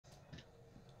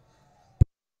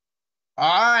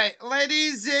All right,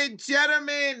 ladies and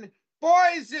gentlemen,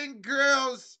 boys and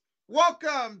girls,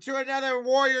 welcome to another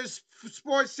Warriors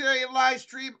Sports Series live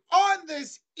stream on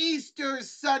this Easter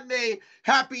Sunday.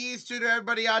 Happy Easter to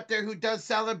everybody out there who does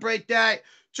celebrate that.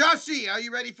 Joshy, are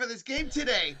you ready for this game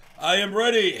today? I am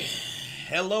ready.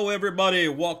 Hello, everybody.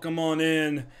 Welcome on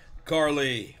in.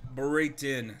 Carly,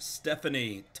 Brayton,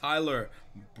 Stephanie, Tyler.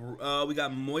 We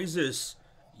got Moises,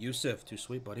 Yusuf, too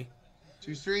sweet, buddy.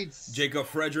 Two streets. Jacob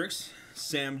Fredericks,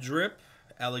 Sam Drip,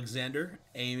 Alexander,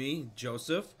 Amy,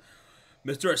 Joseph,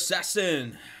 Mr.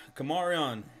 Assassin,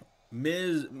 Kamarion,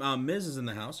 Miz is in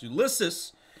the house.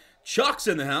 Ulysses, Chuck's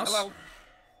in the house. Hello.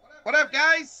 What up,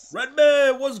 guys?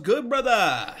 Redman, what's good,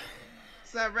 brother?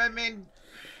 What's up, Redman?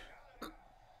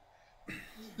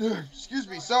 Excuse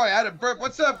me, sorry, I had a burp.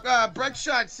 What's up, Brett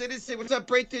Shot, Citizen? What's up,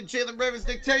 Brayton, Jalen Rivers,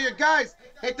 Nick Terrier? Guys,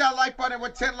 hit that like button. We're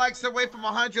 10 likes away from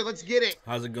 100. Let's get it.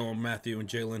 How's it going, Matthew and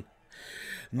Jalen?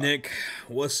 Nick,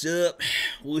 what's up?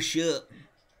 What's up?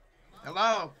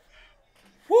 Hello.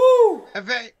 Woo!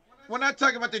 Event. We're not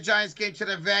talking about the Giants game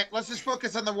today, Event. Let's just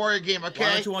focus on the Warrior game, okay?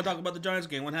 Why don't you want to talk about the Giants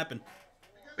game? What happened?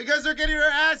 Because they're getting their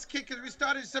ass kicked because we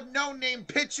started some no-name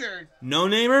pitcher.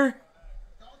 No-namer?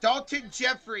 Dalton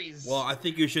Jeffries. Well, I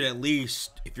think you should at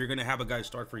least, if you're going to have a guy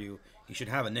start for you, you should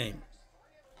have a name.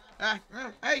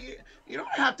 Hey, you don't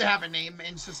have to have a name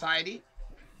in society.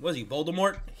 Was he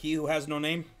Voldemort? He who has no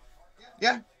name?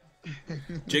 Yeah.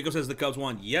 Jacob says the Cubs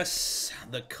won. Yes,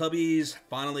 the Cubbies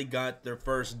finally got their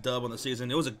first dub on the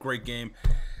season. It was a great game.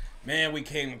 Man, we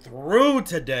came through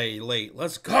today late.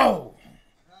 Let's go.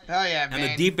 Oh, yeah, man. And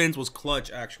the defense was clutch,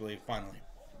 actually, finally.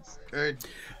 Good.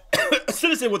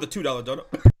 Citizen with a $2 donut.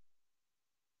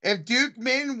 If Duke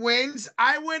Min wins,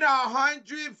 I win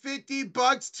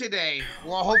 $150 today.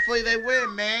 Well, hopefully they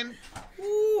win, man.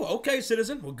 Ooh, okay,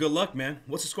 Citizen. Well, good luck, man.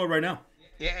 What's the score right now?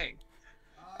 Yeah.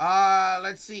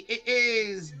 Let's see. It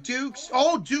is Duke's.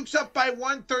 Oh, Duke's up by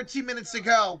 1 13 minutes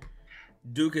ago.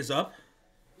 Duke is up?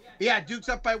 Yeah, Duke's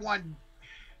up by 1.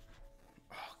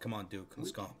 Oh, come on, Duke.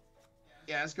 Let's go.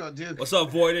 Yeah, let's go, Duke. What's up,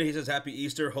 Voided? He says, happy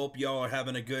Easter. Hope y'all are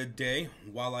having a good day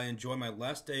while I enjoy my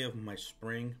last day of my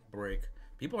spring break.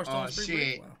 People are still on spring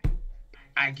break. Wow.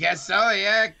 I guess so,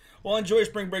 yeah. Well, enjoy your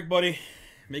spring break, buddy.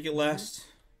 Make it last.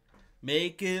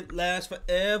 Make it last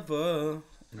forever.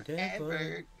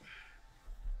 Forever.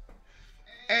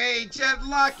 Hey, Jed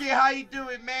Lucky, how you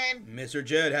doing, man? Mr.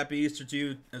 Jed, happy Easter to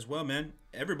you as well, man.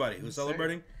 Everybody who's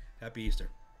celebrating, happy Easter.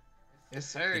 Yes,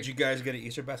 sir. Did you guys get an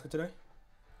Easter basket today?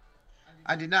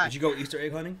 I did not. Did you go Easter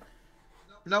egg hunting?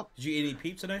 Nope. Did you eat any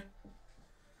peeps today?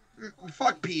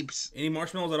 Fuck peeps. Any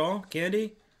marshmallows at all?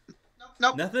 Candy?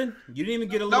 Nope. Nothing? You didn't even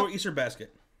get a little Easter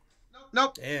basket?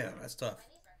 Nope. Damn, that's tough.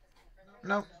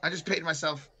 Nope. I just painted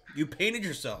myself. You painted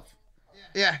yourself?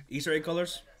 Yeah. Easter egg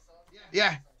colors?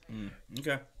 Yeah.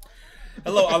 Okay.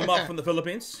 Hello, Alamak from the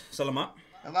Philippines. Salamat.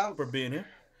 Hello. For being here.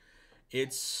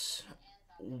 It's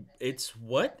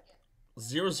what?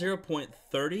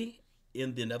 00.30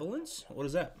 in the Netherlands? What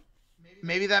is that?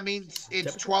 Maybe that means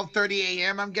it's 12:30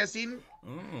 a.m., I'm guessing.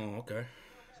 Oh, okay.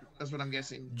 That's what I'm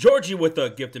guessing. Georgie with a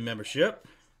gifted membership.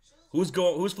 Who's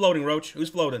floating, Roach? Who's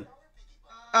floating?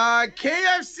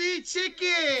 KFC chicken.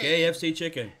 KFC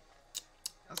chicken.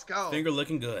 Let's go. Finger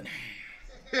looking good.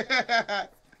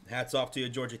 Hats off to you,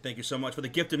 Georgie. Thank you so much for the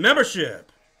gifted membership.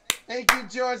 Thank you,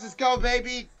 George. Let's go,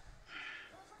 baby.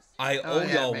 I owe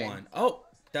y'all man. one. Oh,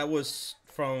 that was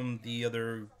from the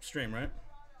other stream, right?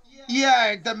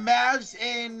 Yeah, the Mavs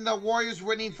and the Warriors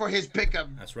winning for his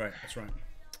pick'em. That's right. That's right.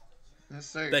 Yes,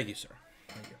 sir. Thank you, sir.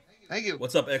 Thank you. Thank you.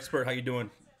 What's up, expert? How you doing?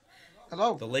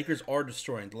 Hello. The Lakers are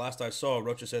destroying. The last I saw,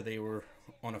 Rocha said they were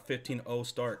on a 15-0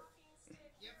 start.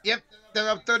 Yep, they're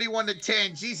up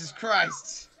 31-10. Jesus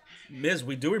Christ. Miz,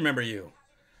 we do remember you.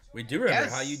 We do remember.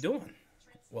 Yes. How you doing?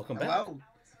 Welcome Hello.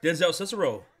 back. Denzel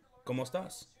Cicero, ¿cómo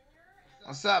estás?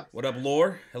 What's up? What up,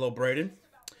 Lore? Hello, Braden.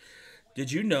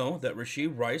 Did you know that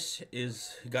Rasheed Rice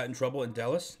got in trouble in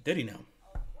Dallas? Did he know?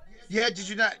 Yeah, did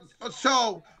you not?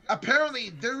 So, apparently,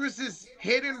 there was this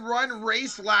hit-and-run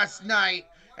race last night,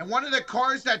 and one of the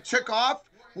cars that took off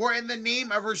were in the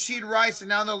name of Rasheed Rice, and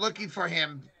now they're looking for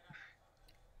him.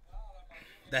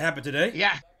 That happened today?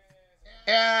 Yeah.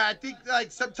 I think, like,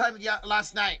 sometime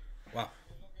last night. Wow.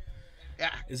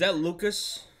 Yeah. Is that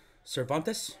Lucas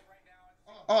Cervantes?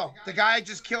 Oh, the guy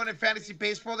just killing in fantasy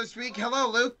baseball this week. Hello,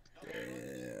 Luke.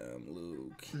 Damn,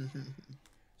 Luke.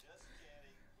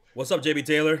 What's up, JB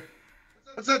Taylor?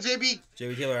 What's up, JB?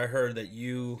 JB Taylor, I heard that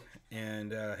you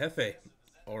and Hefe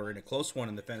are in a close one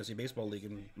in the fantasy baseball league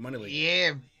and money league.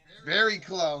 Yeah, very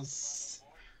close.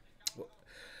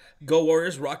 Go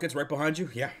Warriors, Rockets right behind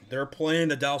you. Yeah, they're playing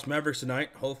the Dallas Mavericks tonight.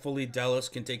 Hopefully Dallas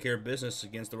can take care of business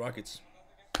against the Rockets.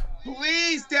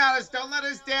 Please, Dallas, don't let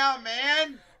us down,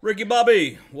 man. Ricky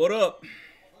Bobby, what up?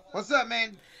 What's up,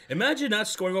 man? Imagine not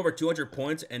scoring over 200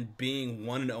 points and being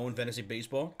 1-0 in fantasy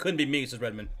baseball. Couldn't be me, says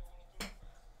Redmond.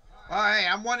 All right,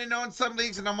 I'm 1-0 in some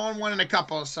leagues, and I'm on one in a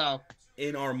couple, so.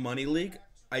 In our money league,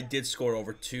 I did score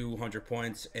over 200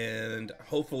 points, and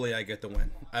hopefully I get the win.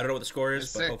 I don't know what the score is,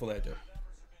 Yes, but sir. hopefully I do.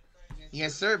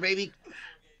 Yes, sir, baby.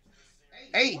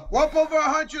 Hey, whoop over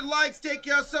 100 likes. Take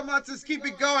care so much. Let's keep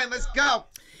it going. Let's go.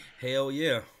 Hell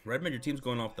yeah. Redmond, your team's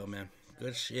going off, though, man.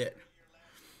 Good shit.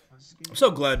 I'm so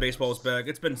glad baseball is back.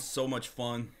 It's been so much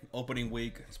fun. Opening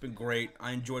week. It's been great.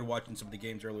 I enjoyed watching some of the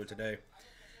games earlier today.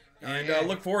 And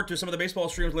look forward to some of the baseball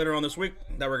streams later on this week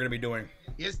that we're going to be doing.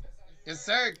 Yes,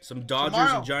 sir. Some Dodgers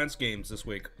Tomorrow. and Giants games this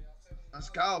week. Let's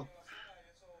go.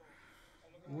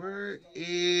 Where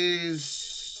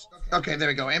is... Okay, there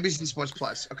we go. NBC Sports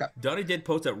Plus. Okay. Donnie did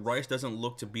post that Rice doesn't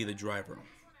look to be the driver.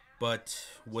 But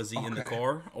was he in the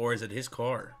car, or is it his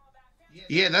car?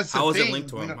 Yeah, that's the How is thing. it linked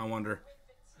to him, I wonder.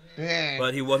 Yeah.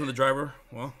 But he wasn't the driver?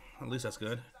 Well, at least that's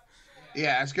good.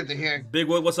 Yeah, that's good to hear. Big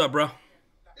Wood, what's up, bro?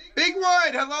 Big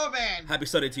Wood, hello, man. Happy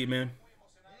Sunday to you, man.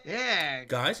 Yeah.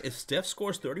 Guys, if Steph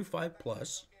scores 35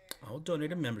 plus, I'll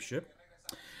donate a membership.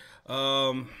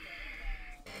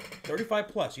 35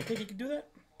 plus. You think he can do that?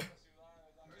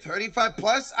 35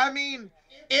 plus? I mean,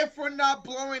 if we're not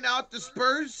blowing out the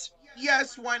Spurs,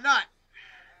 yes, why not?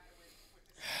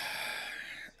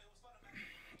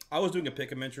 I was doing a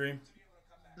pick-em entry,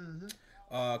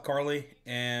 Carly,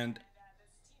 and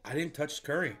I didn't touch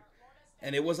Curry.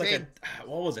 And it was like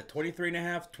what was it, 23 and a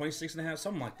half, 26 and a half,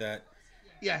 something like that.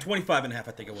 Yeah. 25 and a half,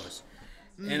 I think it was.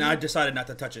 And I decided not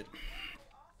to touch it.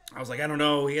 I was like, I don't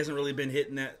know. He hasn't really been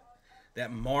hitting that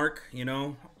mark,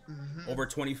 over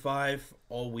 25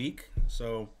 all week.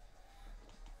 So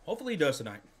hopefully he does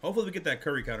tonight. Hopefully we get that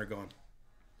Curry counter going.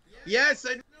 Yes,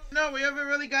 I know. We haven't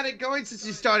really got it going since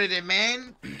you started it,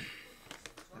 man.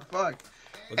 Fuck.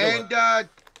 And,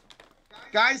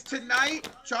 guys, tonight,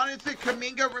 Jonathan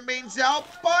Kuminga remains out,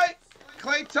 but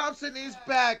Klay Thompson is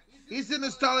back. He's in the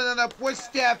starting lineup with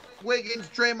Steph, Wiggins,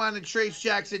 Draymond, and Trace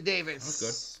Jackson-Davis. That's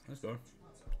good. Let's go.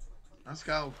 Let's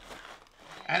go.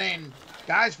 And then,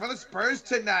 guys, for the Spurs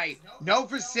tonight, no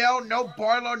Vassell, no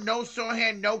Barlow, no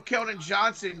Sohan, no Keldon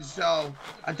Johnson. So,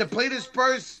 a depleted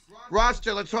Spurs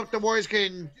roster. Let's hope the Warriors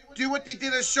can do what they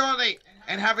did in Charlotte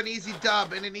and have an easy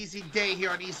dub and an easy day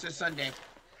here on Easter Sunday.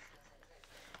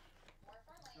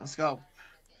 Let's go.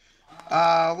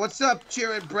 What's up,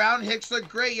 Jared Brown? Hicks looked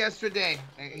great yesterday.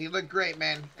 He looked great,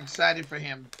 man. Excited for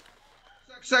him.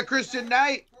 What's up, Christian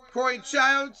Knight? Corey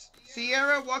Childs?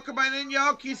 Sierra, welcome on in,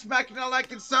 y'all. Keep smacking that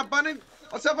like and sub button.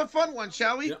 Let's have a fun one,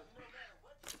 shall we? Yep.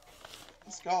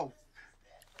 Let's go.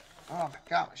 Oh, my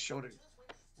God, my shoulder.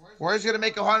 Warriors going to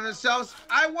make it hard on themselves?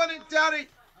 I wouldn't doubt it.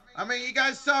 I mean, you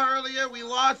guys saw earlier, we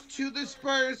lost to the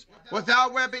Spurs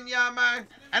without Wembanyama,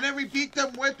 and then we beat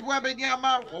them with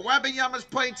Wembanyama. Well, Wembanyama's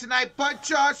playing tonight, but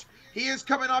Josh, he is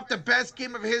coming off the best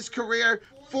game of his career.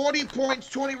 40 points,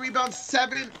 20 rebounds,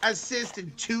 7 assists,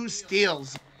 and 2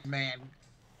 steals, man.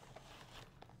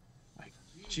 Like,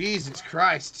 Jesus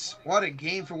Christ. What a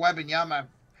game for Wembanyama.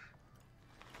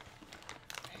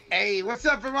 Hey, what's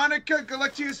up, Veronica? Good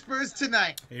luck to your Spurs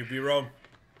tonight. Hey, B-Roll.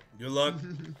 Good luck.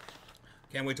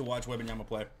 Can't wait to watch Wembanyama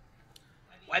play.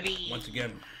 Webby. Once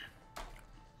again.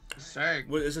 Sir.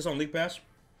 What, is this on League Pass?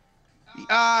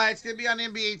 It's going to be on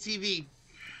NBA TV.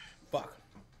 Fuck.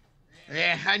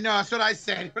 Yeah, I know. That's what I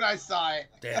said when I saw it.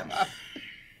 Damn.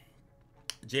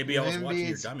 JB, I was watching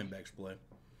your Diamondbacks play.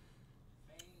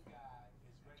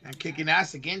 I'm kicking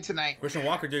ass again tonight. Christian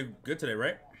Walker did good today,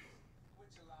 right?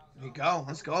 There you go.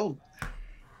 Let's go.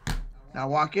 Now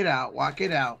walk it out. Walk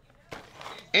it out.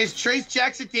 Is Trace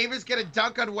Jackson-Davis going to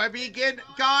dunk on Webby again?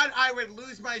 God, I would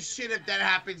lose my shit if that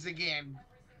happens again.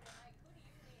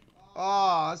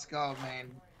 Oh, let's go,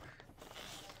 man.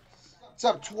 What's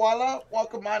up, Twala?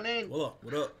 Welcome on in. What up?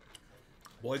 What up?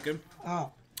 Boykin.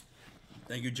 Oh.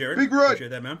 Thank you, Jared. Big Rud. Appreciate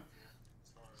that, man.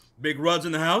 Big Rud's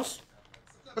in the house.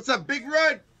 What's up, Big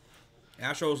Rud?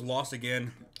 Astros lost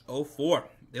again. 0-4.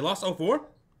 They lost 0-4?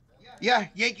 Yeah,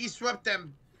 Yankees swept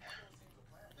them.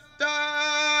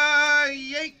 The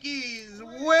Yankees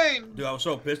win. Dude, I was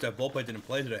so pissed that Volpe didn't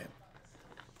play today.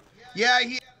 Yeah,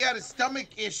 he had a stomach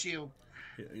issue.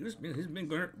 He's been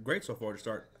great so far to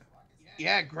start.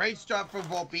 Yeah, great start for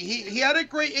Volpe. He had a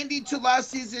great ending to last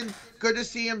season. Good to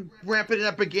see him ramping it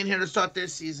up again here to start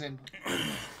this season.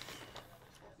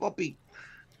 Volpe.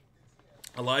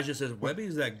 Elijah says,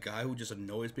 Webby's that guy who just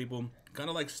annoys people. Kind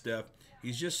of like Steph.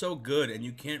 He's just so good, and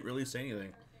you can't really say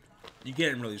anything. You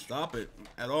can't really stop it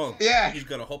at all. Yeah. You just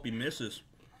got to hope he misses.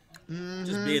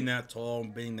 Just being that tall,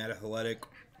 being that athletic.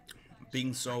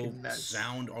 being so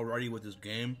sound already with his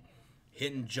game,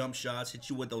 hitting jump shots, hit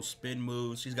you with those spin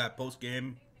moves. He's got post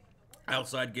game,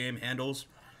 outside game handles.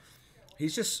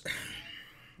 He's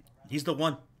the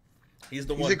one. He's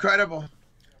the one. He's incredible.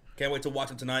 Can't wait to watch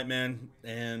him tonight, man.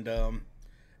 And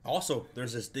also,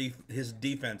 there's his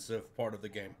defensive part of the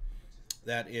game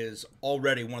that is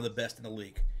already one of the best in the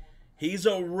league. He's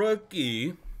a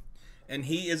rookie, and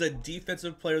he is a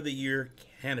defensive player of the year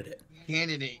candidate.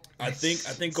 I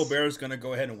think Gobert is going to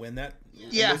go ahead and win that.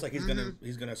 Yeah. It looks like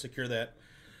he's gonna secure that.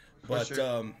 But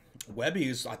sure.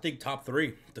 Webby's, I think, top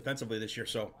 3 defensively this year.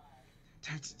 So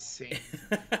that's insane.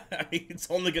 It's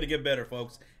only going to get better,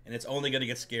 folks, and it's only going to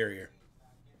get scarier.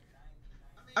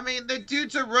 I mean, the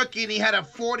dude's a rookie, and he had a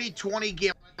 40-20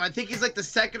 game. I think he's like the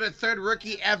second or third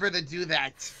rookie ever to do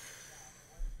that.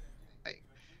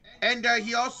 And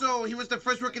he was the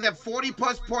first rookie that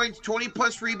 40-plus points,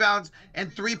 20-plus rebounds,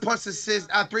 and 3-plus assists,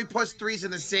 3-plus threes in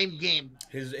the same game.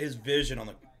 His vision of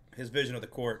the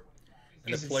court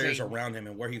and the players around him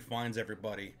and where he finds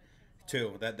everybody,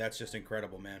 too. That's just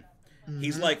incredible, man. Mm-hmm.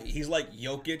 He's like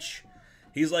Jokic.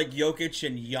 He's like Jokic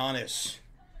and Giannis.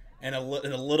 And a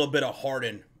little bit of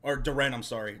Harden. Or Durant, I'm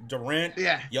sorry. Durant,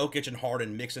 yeah. Jokic, and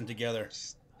Harden mixing together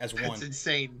as one. That's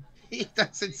insane.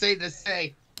 That's insane to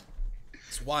say.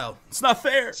 It's wild. It's not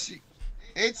fair.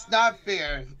 It's not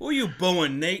fair. Who are you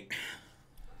booing, Nate?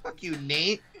 Fuck you,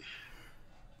 Nate.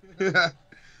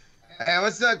 Hey,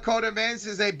 what's up, Coda Man? This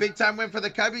is a big-time win for the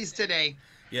Cubbies today.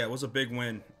 Yeah, it was a big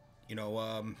win. You know,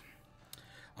 I'm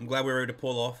glad we were able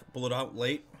to pull it out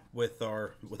late with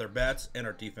our bats and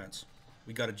our defense.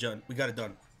 We got it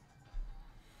done.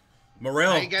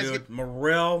 Morel, dude.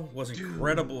 Morel was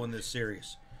incredible in this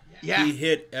series. Yeah. He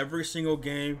hit every single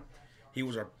game. He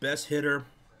was our best hitter.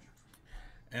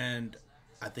 And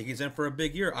I think he's in for a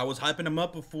big year. I was hyping him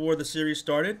up before the series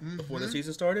started, before the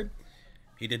season started.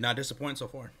 He did not disappoint so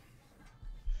far.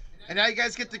 And now you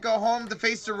guys get to go home to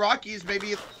face the Rockies.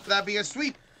 Maybe that'd be a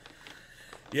sweep.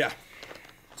 Yeah.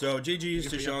 So, GG's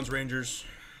to Sean's Rangers,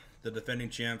 the defending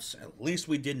champs. At least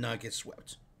we did not get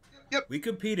swept. Yep. We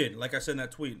competed, like I said in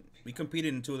that tweet. We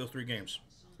competed in 2 of those 3 games.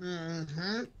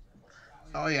 Mm-hmm.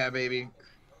 Oh, yeah, baby.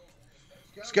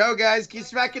 Let's go, guys. Keep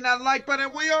smacking that like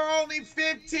button. We are only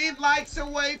 15 likes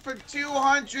away from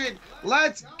 200.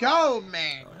 Let's go,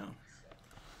 man.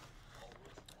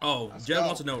 Oh, Jen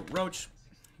wants to know, Roach,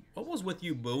 what was with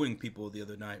you booing people the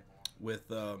other night with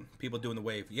people doing the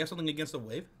wave? You have something against the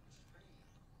wave?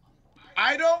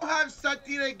 I don't have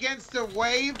something against the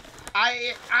wave.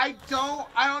 I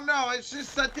don't know. It's just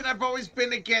something I've always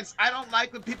been against. I don't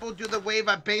like when people do the wave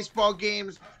at baseball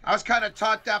games. I was kind of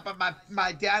taught that by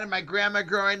my dad and my grandma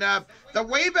growing up. The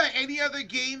wave at any other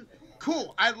game,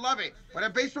 cool. I love it. But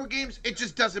at baseball games, it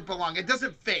just doesn't belong. It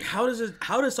doesn't fit. How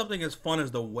does something as fun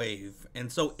as the wave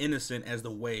and so innocent as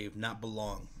the wave not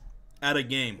belong at a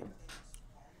game?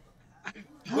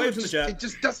 Waves in the chat. It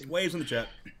just doesn't. Waves in the chat.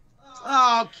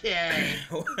 Okay.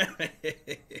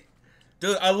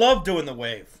 Dude, I love doing the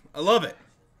wave. I love it.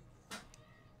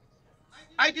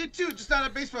 I do too, just not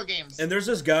at baseball games. And there's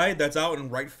this guy that's out in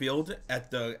right field at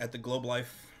the Globe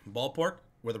Life ballpark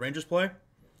where the Rangers play.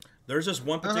 There's this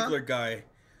one particular guy,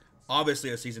 obviously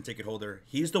a season ticket holder.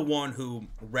 He's the one who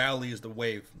rallies the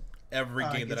wave every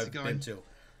game that I've been to.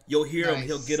 You'll hear him.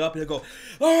 He'll get up and he'll go,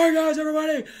 "All right, guys,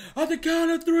 everybody, at the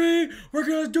count of 3, we're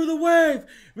going to do the wave.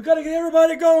 We got to get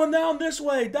everybody going down this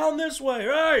way. All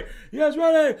right, you guys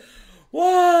ready?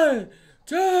 1,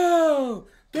 2,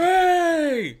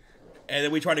 3." And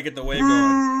then we try to get the wave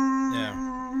going.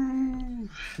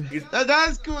 Yeah.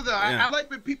 That's cool, though. Yeah. I like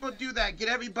when people do that. Get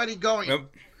everybody going.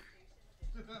 Yep.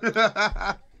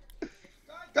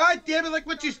 God damn it, like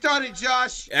what you started,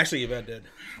 Josh. Actually, Yvette did.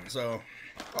 So...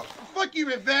 Oh, fuck you,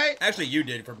 Yvette. Actually, you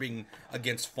did for being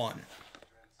against fun.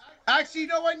 Actually,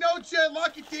 no, I know Jed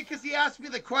Lucky did because he asked me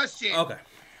the question. Okay.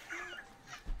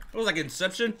 It was like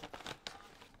Inception.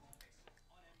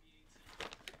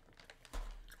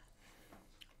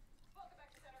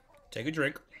 Take a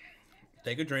drink.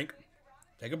 Take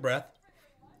a breath.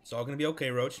 It's all gonna be okay,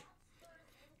 Roach.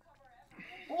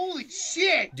 Holy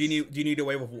shit! Do you need a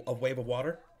wave of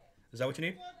water? Is that what you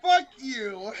need? Fuck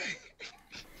you!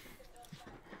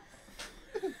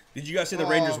 Did you guys see the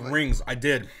Rangers rings? I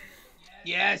did.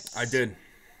 Yes. I did.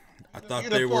 I thought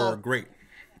they were great.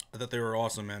 I thought they were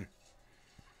awesome, man.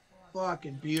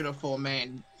 Fucking beautiful,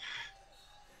 man.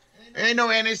 Ain't no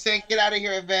Anderson. Get out of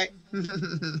here, Yvette.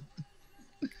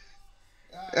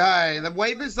 The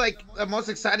wave is like the most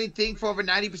exciting thing for over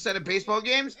 90% of baseball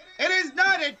games. It is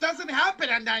not. It doesn't happen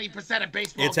at 90% of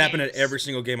baseball games. It's happened at every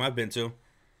single game I've been to.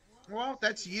 Well,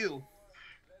 that's you.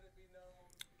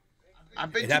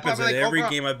 I've been It to happens probably at like every over.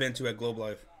 game I've been to at Globe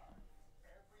Life.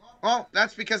 Well,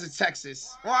 that's because it's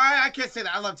Texas. Well, I can't say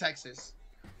that. I love Texas.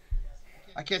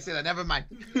 I can't say that. Never mind.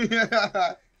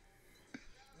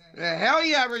 Yeah, hell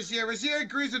yeah, Rozier. Rozier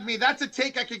agrees with me. That's a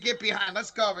take I could get behind.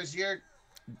 Let's go, Rozier.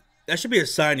 That should be a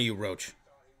sign to you, Roach.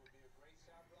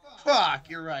 Fuck,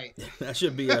 you're right. That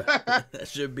should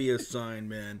be a sign,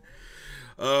 man.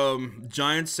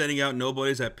 Giants sending out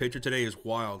nobodies at pitcher today is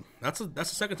wild. That's the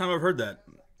second time I've heard that.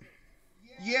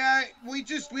 Yeah, we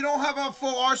don't have a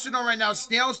full arsenal right now.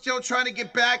 Snail's still trying to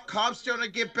get back. Cobb's still trying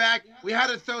to get back. We had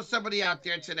to throw somebody out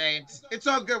there today. It's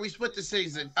all good. We split the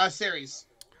series.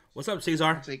 What's up,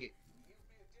 Cesar? Take it.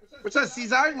 What's up,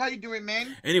 Cesar? How you doing,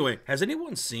 man? Anyway, has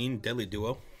anyone seen Deadly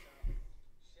Duo?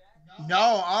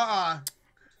 No,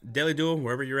 Deadly Duo,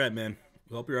 wherever you're at, man.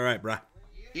 We hope you're all right, brah.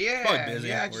 Yeah. Probably busy,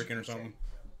 yeah, working or something.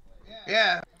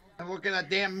 Yeah, I'm working at a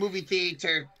damn movie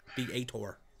theater.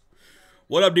 Theater.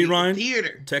 What up, D. Ryan?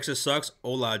 Theater. Texas sucks.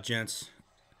 Hola, gents.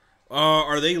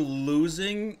 Are they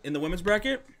losing in the women's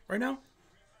bracket right now?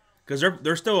 Because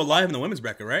they're still alive in the women's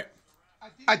bracket, right?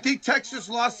 I think Texas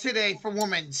lost today for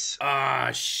women's.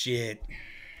 Ah, shit.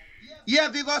 Yeah,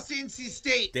 they lost to NC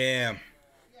State. Damn.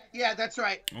 Yeah, that's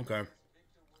right. Okay.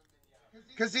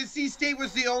 Because NC State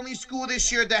was the only school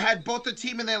this year that had both a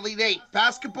team in the Elite Eight.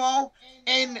 Basketball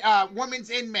and women's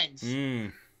and men's.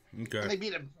 Okay. And they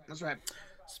beat them. That's right.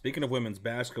 Speaking of women's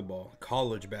basketball,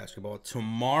 college basketball,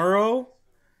 tomorrow,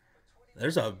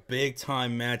 there's a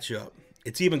big-time matchup.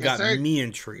 It's even got me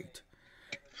intrigued.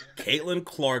 Caitlin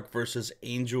Clark versus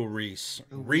Angel Reese.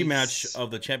 Rematch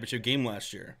of the championship game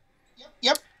last year.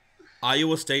 Yep.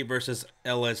 Iowa State versus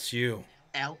LSU.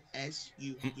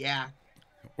 LSU, yeah.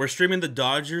 We're streaming the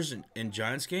Dodgers and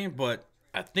Giants game, but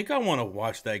I think I want to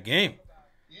watch that game.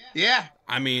 Yeah.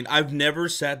 I mean, I've never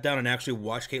sat down and actually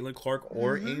watched Caitlin Clark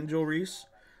or Angel Reese.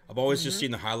 I've always just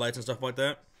seen the highlights and stuff like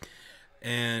that.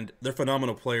 And they're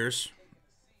phenomenal players.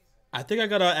 I think I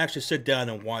got to actually sit down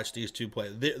and watch these two play.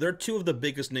 They're two of the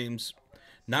biggest names,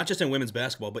 not just in women's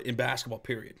basketball, but in basketball,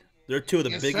 period. They're two of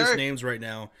the biggest names right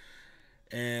now.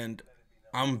 And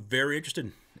I'm very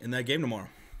interested in that game tomorrow.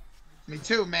 Me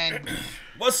too, man.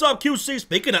 What's up, QC?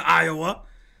 Speaking of Iowa.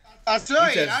 That's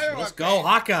right. Says, Iowa, let's go,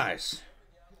 man. Hawkeyes.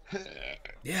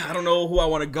 Yeah, I don't know who I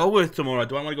want to go with tomorrow.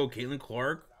 Do I want to go Caitlin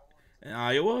Clark in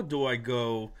Iowa? Do I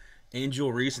go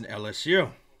Angel Reese in LSU?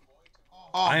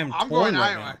 I'm torn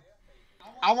right now.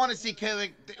 I want to see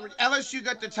Caitlin. LSU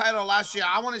got the title last year.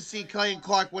 I want to see Caitlin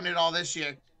Clark win it all this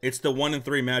year. It's the 1-3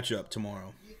 matchup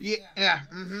tomorrow. Yeah.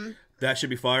 Mm-hmm. That should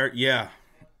be fired. Yeah.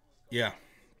 In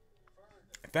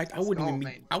fact, I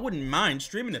wouldn't mind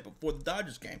streaming it before the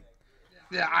Dodgers game.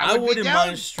 Yeah, I wouldn't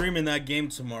mind streaming that game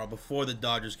tomorrow before the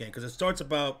Dodgers game because it starts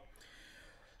about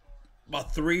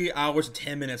 3 hours and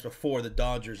 10 minutes before the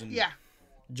Dodgers and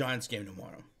Giants game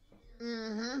tomorrow.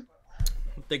 Mm-hmm.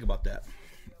 Think about that.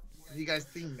 What do you guys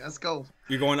think? Let's go.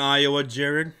 You're going Iowa,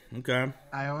 Jared. Okay.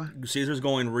 Iowa. Caesar's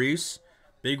going Reese.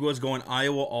 Big Wood's going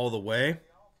Iowa all the way.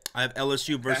 I have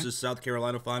LSU versus South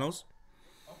Carolina finals.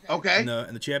 Okay. In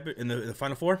the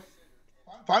Final Four.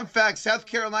 Fun fact: South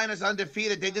Carolina's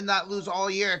undefeated. They did not lose all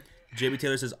year. JB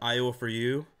Taylor says Iowa for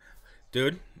you,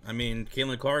 dude. I mean,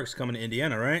 Caitlin Clark's coming to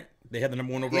Indiana, right? They had the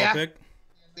number 1 overall pick.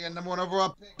 They had number 1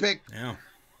 overall pick. Yeah.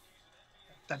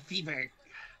 The fever.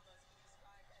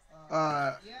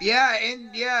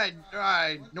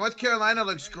 North Carolina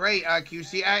looks great.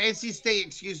 QC, NC State,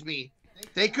 excuse me.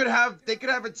 They could have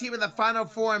a team in the Final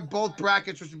Four in both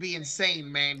brackets, which would be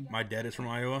insane, man. My dad is from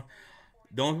Iowa.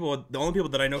 The only people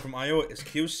that I know from Iowa is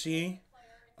QC,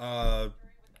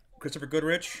 Christopher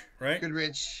Goodrich, right?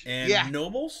 Goodrich. And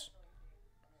Nobles.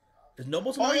 Is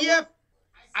Nobles in Iowa? Oh yeah.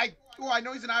 I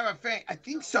know he's an Iowa fan. I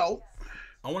think so.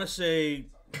 I want to say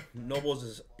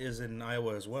Nobles is in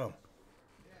Iowa as well.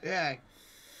 Yeah.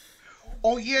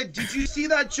 Oh, yeah. Did you see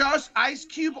that, Josh? Ice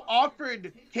Cube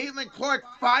offered Caitlin Clark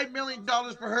 $5 million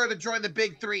for her to join the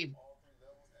Big Three.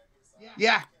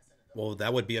 Yeah. Well,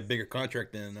 that would be a bigger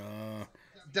contract than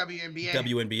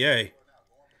WNBA.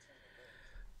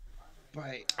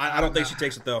 But I don't think she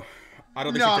takes it, though. I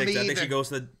don't think she takes it. I think she either. goes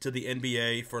to the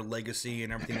NBA for legacy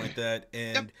and everything like that.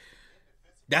 And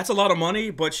that's a lot of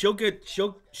money, but she'll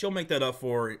make that up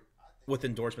for with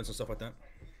endorsements and stuff like that.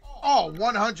 Oh,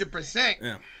 100%.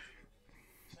 Yeah.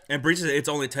 And Breeze said it's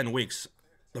only 10 weeks,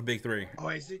 the Big Three. Oh,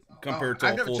 is it? Compared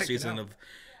to a full season of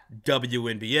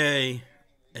WNBA,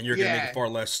 and you're going to make a far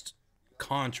less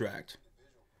contract.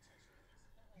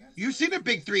 You've seen a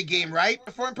Big Three game, right?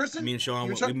 Before in person? Me and Sean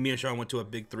went to a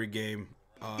Big Three game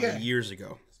years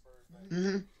ago.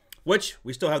 Mm-hmm. Which,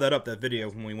 we still have that video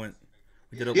when we went.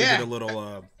 We did a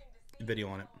little video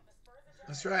on it.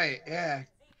 That's right, yeah.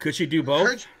 Could she do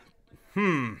both?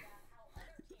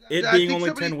 It being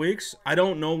only 10 weeks, I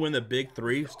don't know when the Big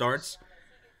Three starts,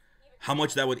 how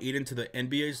much that would eat into the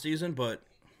NBA season, but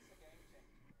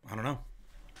I don't know.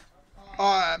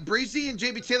 Breezy and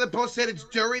JB Taylor both said it's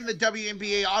during the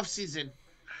WNBA offseason.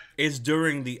 It's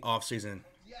during the offseason.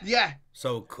 Yeah.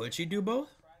 So could she do both?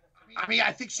 I mean,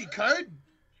 I think she could.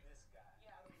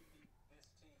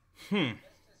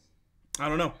 I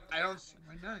don't know. I don't see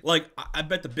why not. Like, I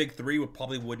bet the Big Three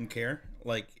wouldn't care.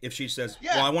 Like, if she says,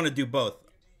 Yeah. well, I want to do both.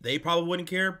 They probably wouldn't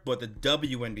care, but the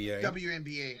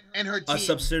WNBA and her team. A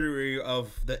subsidiary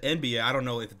of the NBA, I don't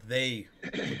know if they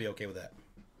would be okay with that.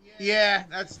 Yeah,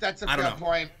 that's a fair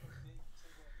point.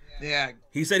 Yeah.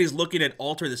 He said he's looking at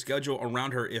altering the schedule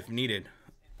around her if needed.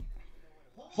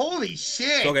 Holy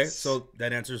shit. Okay, so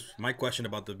that answers my question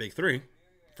about the Big Three,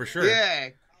 for sure. Yeah.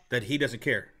 That he doesn't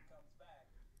care.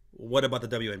 What about the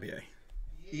WNBA?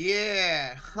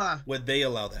 Yeah. Huh. Would they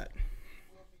allow that?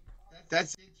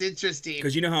 That's interesting.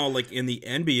 Because you know how, like, in the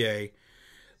NBA,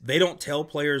 they don't tell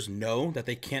players no, that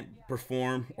they can't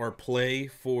perform or play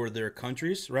for their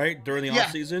countries, right, during the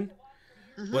offseason?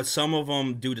 But some of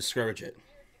them do discourage it.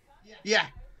 Yeah.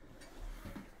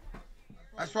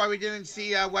 That's why we didn't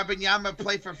see Wembanyama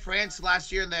play for France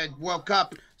last year in the World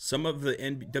Cup. Some of the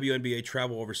WNBA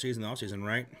travel overseas in the offseason,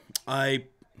 right? I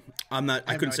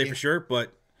couldn't say for sure,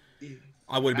 but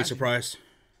I wouldn't be surprised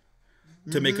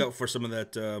to make up for some of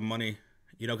that money,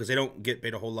 you know, because they don't get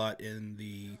paid a whole lot in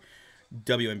the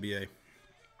WNBA.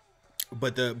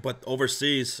 But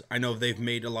overseas, I know they've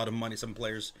made a lot of money, some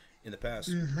players in the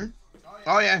past.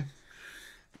 Oh, yeah.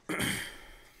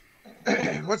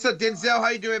 What's up, Denzel? How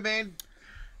you doing, man?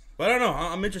 But I don't know.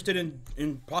 I'm interested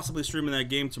in possibly streaming that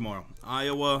game tomorrow.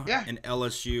 Iowa and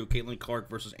LSU, Caitlin Clark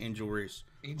versus Angel Reese.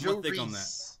 Angel What do you think Reese. on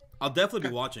that? I'll definitely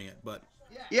be watching it, but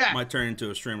might turn into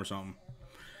a stream or something.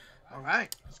 All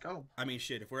right, let's go. I mean,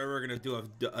 shit, if we're ever going to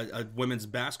do a women's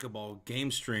basketball game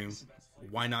stream,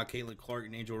 why not Caitlin Clark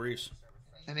and Angel Reese?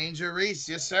 And Angel Reese,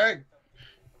 yes, sir.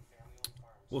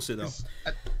 We'll see, though.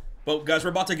 But, guys, we're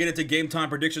about to get into game time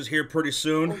predictions here pretty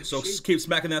soon, so keep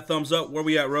smacking that thumbs up. Where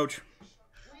we at, Roach?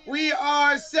 We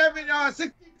are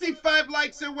 65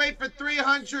 likes away for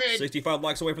 300. 65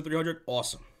 likes away from 300?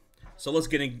 Awesome. So let's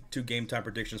get into game time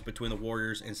predictions between the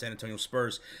Warriors and San Antonio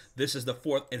Spurs. This is the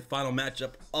fourth and final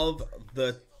matchup of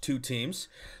the two teams.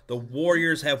 The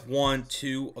Warriors have won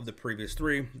 2 of the previous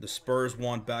 3. The Spurs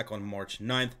won back on March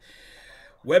 9th.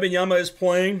 Wembanyama is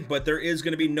playing, but there is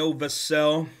going to be no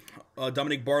Vassell.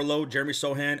 Dominic Barlow, Jeremy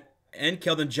Sohan, and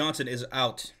Keldon Johnson is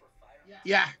out.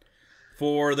 Yeah.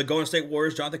 For the Golden State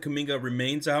Warriors, Jonathan Kuminga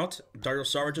remains out. Dario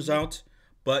Saric is out,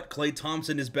 but Klay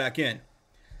Thompson is back in.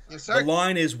 Yes, sir. The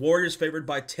line is Warriors favored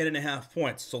by 10.5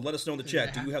 points. So let us know in the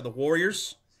chat. Do you have the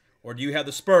Warriors or do you have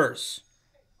the Spurs?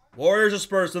 Warriors or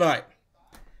Spurs tonight?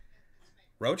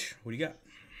 Roach, what do you got?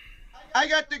 I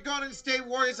got the Golden State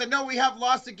Warriors. I know we have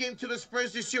lost a game to the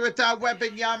Spurs this year without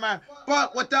Wembanyama,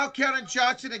 but without Keldon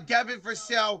Johnson and Devin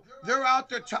Vassell, they're out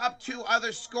their top 2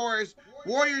 other scorers.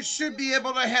 Warriors should be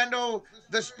able to handle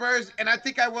the Spurs, and I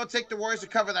think I will take the Warriors to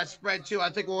cover that spread, too. I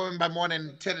think we'll win by more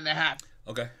than 10.5.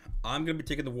 Okay. I'm going to be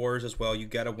taking the Warriors as well. You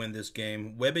got to win this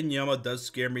game. Wembanyama does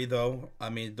scare me, though. I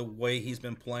mean, the way he's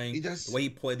been playing, the way he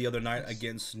played the other night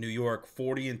against New York,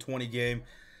 40 and 20 game,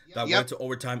 that went to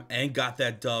overtime and got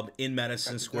that dub in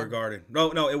Madison Square Garden.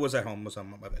 No, it was at home. It was on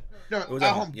my bad. No, it was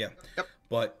at home. Yeah. Yep.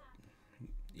 But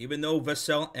even though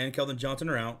Vassell and Keldon Johnson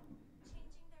are out,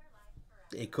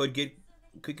 it could get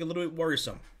a little bit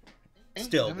worrisome.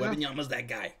 Still, Wembanyama's that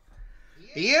guy.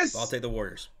 He is. So I'll take the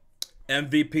Warriors.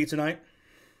 MVP tonight?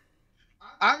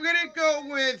 I'm going to go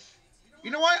with,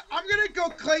 you know what? I'm going to go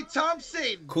Klay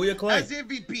Thompson Kuya Klay as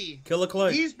MVP. Killer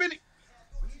Klay.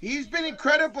 He's been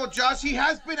incredible, Josh. He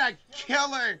has been a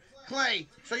killer, Klay.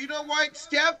 So you know what?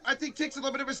 Steph, I think, takes a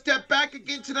little bit of a step back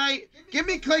again tonight. Give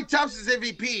me Klay Thompson's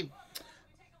MVP.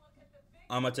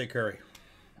 I'm going to take Curry.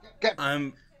 Okay.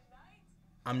 I'm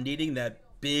needing that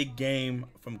big game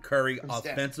from Curry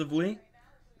offensively.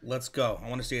 Let's go. I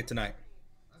want to see it tonight.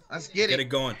 Let's get it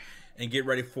going and get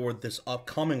ready for this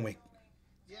upcoming week.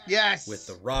 Yes. With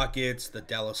the Rockets, the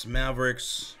Dallas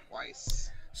Mavericks.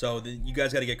 Twice. So you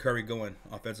guys got to get Curry going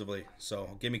offensively. So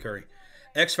give me Curry.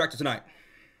 X Factor tonight.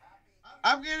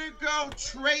 I'm going to go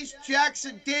Trace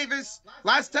Jackson Davis.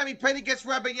 Last time he played against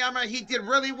Wembanyama, he did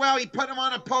really well. He put him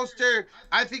on a poster.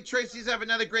 I think Tracy's have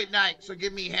another great night, so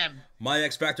give me him. My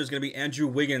X Factor is going to be Andrew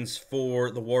Wiggins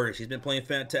for the Warriors. He's been playing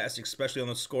fantastic, especially on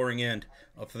the scoring end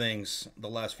of things the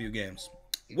last few games.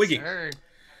 Wiggy. Sure.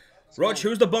 Roach,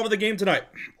 who's the bum of the game tonight?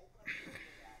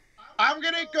 I'm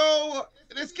going to go.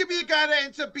 Let's give me a guy that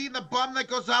ends up being the bum that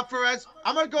goes out for us.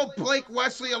 I'm going to go Blake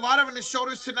Wesley. A lot of on his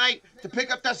shoulders tonight to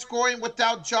pick up that scoring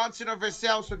without Johnson or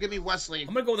Vassell. So give me Wesley.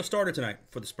 I'm going to go with the starter tonight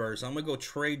for the Spurs. I'm going to go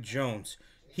Trey Jones.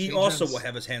 He Trey also Jones. will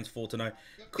have his hands full tonight.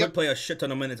 Could play a shit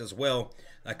ton of minutes as well.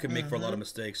 That could make for a lot of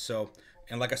mistakes. So,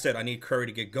 and like I said, I need Curry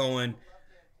to get going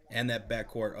and that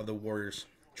backcourt of the Warriors.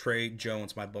 Trey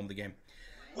Jones might bum the game.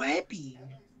 Webby.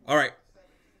 All right.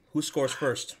 Who scores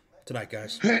first tonight,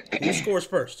 guys? Who scores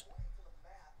first?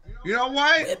 You know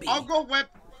what? Webby. I'll go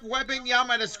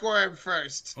Wembanyama to score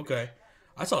first. Okay.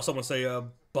 I saw someone say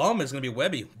bum is going to be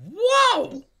Webby.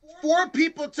 Whoa! 4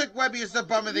 people took Webby as the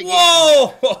bum of the game.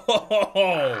 Whoa!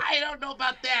 I don't know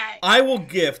about that. I will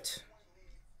gift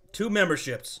 2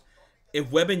 memberships if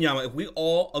Wembanyama, if we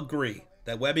all agree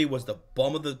that Webby was the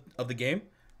bum of the game.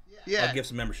 Yeah. I'll give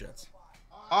some memberships.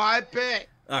 Oh, I bet.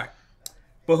 All right.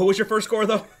 But who was your first score,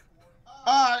 though?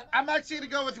 I'm actually going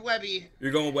to go with Webby.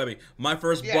 You're going with Webby. My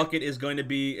first bucket is going to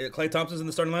be Klay Thompson's in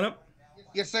the starting lineup?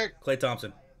 Yes, sir. Klay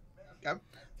Thompson. Yep.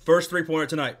 First 3-pointer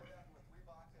tonight.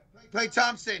 Klay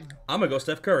Thompson. I'm going to go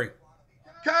Steph Curry.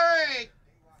 Curry.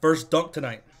 First dunk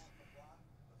tonight.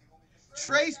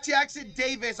 Trace Jackson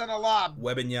Davis on a lob.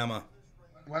 Wembanyama.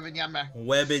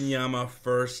 Wembanyama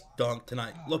first dunk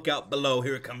tonight. Look out below.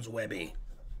 Here it comes Webby.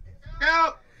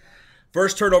 Go.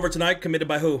 First turnover tonight committed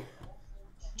by who?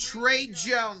 Trey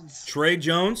Jones. Trey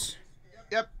Jones.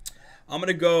 Yep. I'm going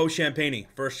to go Champagne.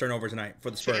 First turnover tonight for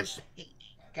the Spurs.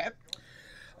 Okay.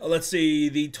 Let's see.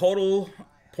 The total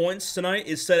points tonight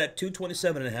is set at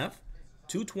 227.5.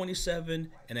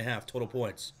 227.5 total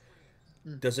points.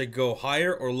 Does it go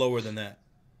higher or lower than that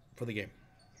for the game?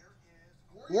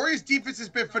 Warriors defense has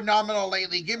been phenomenal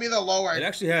lately. Give me the lower. It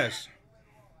actually has.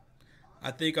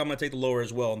 I think I'm going to take the lower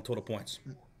as well in total points.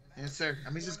 Yes, sir. I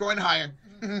mean, it's going higher.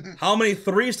 How many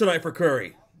threes tonight for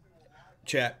Curry?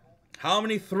 Chat. How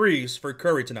many threes for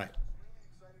Curry tonight?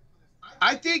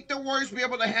 I think the Warriors will be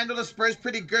able to handle the Spurs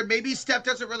pretty good. Maybe Steph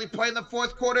doesn't really play in the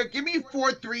fourth quarter. Give me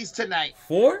 4 threes tonight.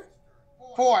 4?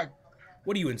 4.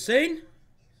 What are you, insane?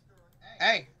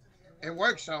 Hey, it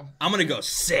works, so. I'm going to go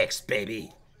 6,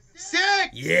 baby. 6!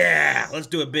 Yeah, let's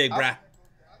do it big, bruh.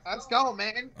 Let's go,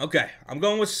 man. Okay, I'm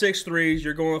going with 6 threes.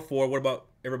 You're going with 4. What about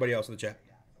everybody else in the chat?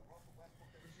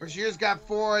 Rashir's got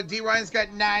 4. D. Ryan's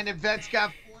got 9. Yvette's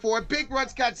got 4. Big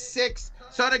Rud's got 6.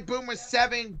 Sonic Boom was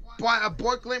 7.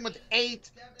 Borklin with 8.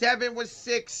 Devin was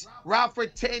 6. Ralph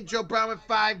with 10. Joe Brown with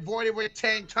 5. Voidy with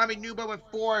 10. Tommy Nuba with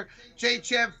 4. J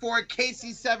Champ 4.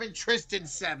 Casey 7. Tristan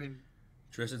 7.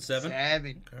 Tristan 7?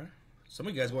 7. Okay. Some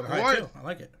of you guys going high too. I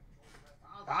like it.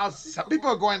 Wow, some people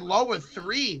are going low with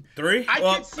 3. 3? I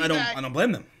Well, can see I that. don't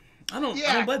blame them. I don't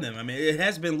Yeah. blame them. I mean, it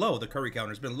has been low. The Curry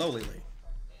counter's been low lately.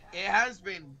 It has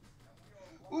been.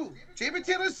 Ooh, Jamie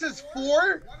Taylor says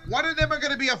 4. One of them are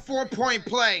going to be a 4-point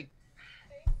play.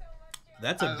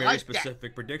 That's a I very like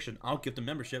specific prediction. I'll give the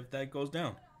membership if that goes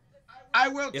down. I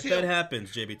will If too. that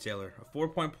happens, JB Taylor, a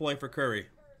 4-point play for Curry,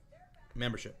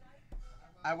 membership.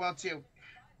 I will too.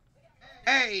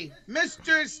 Hey,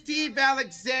 Mr. Steve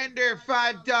Alexander,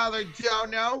 $5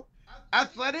 dono.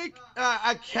 Athletic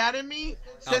Academy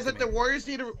says that the Warriors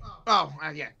need to.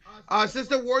 Says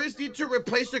the Warriors need to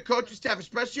replace their coaching staff,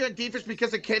 especially on defense,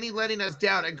 because of Kenny letting us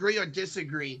down. Agree or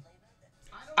disagree?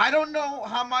 I don't know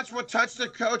how much will touch the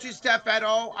coaching staff at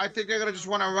all. I think they're gonna just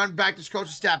want to run back this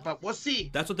coaching staff, but we'll see.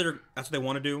 That's what they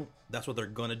want to do. That's what they're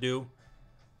gonna do.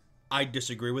 I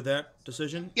disagree with that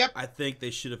decision. Yep. I think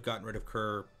they should have gotten rid of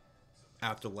Kerr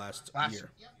after last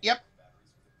year. Yep.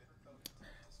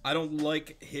 I don't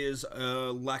like his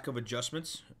lack of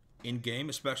adjustments in game,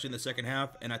 especially in the second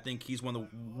half, and I think he's one of the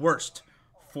worst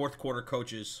fourth quarter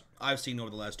coaches I've seen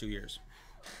over the last 2 years.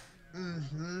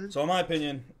 Mm-hmm. So in my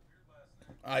opinion,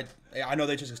 I know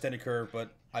they just extended Kerr,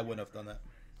 but I wouldn't have done that.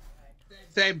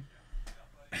 Same.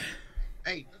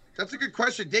 Hey, that's a good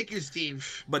question. Thank you,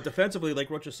 Steve. But defensively, like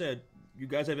Rocha said, you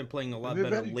guys have been playing a lot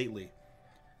better lately.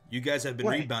 You guys have been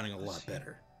rebounding a lot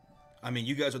better. I mean,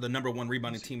 you guys are the #1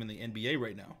 rebounding team in the NBA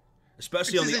right now,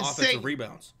 especially on the offensive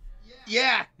rebounds.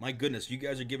 Yeah. My goodness, you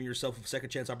guys are giving yourself second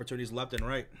chance opportunities left and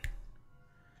right.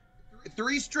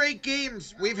 3 straight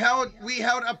games we held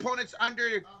opponents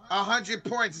under 100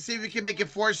 points. Let's see if we can make it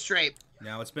 4 straight.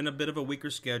 Now, it's been a bit of a weaker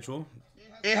schedule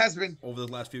It has been. over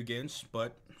the last few games,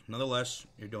 but nonetheless,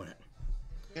 you're doing it.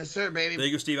 Yes, sir, baby.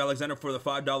 Thank you, Steve Alexander, for the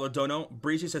 $5 dono.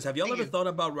 Breezy says, have y'all Thank ever you. thought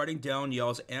about writing down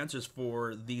y'all's answers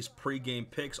for these pregame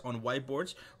picks on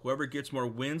whiteboards? Whoever gets more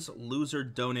wins, loser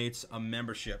donates a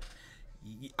membership.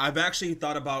 I've actually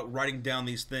thought about writing down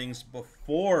these things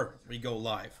before we go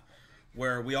live,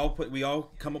 where we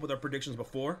all come up with our predictions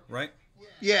before, right?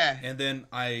 Yeah. and then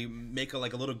I make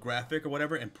like a little graphic or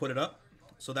whatever and put it up,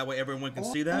 so that way everyone can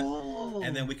see that,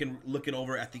 and then we can look it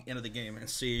over at the end of the game and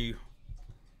see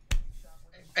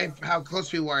How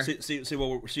close we were.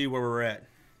 see where we're at,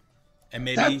 and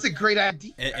That's maybe a great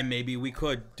idea. and maybe we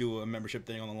could do a membership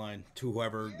thing on the line to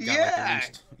whoever got like the Yeah.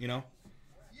 least, you know.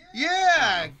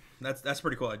 Yeah. That's a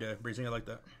pretty cool idea, Breezing. I like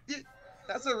that.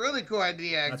 That's a really cool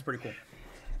idea. That's pretty cool.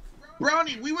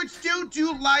 Brownie, we would still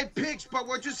do live picks, but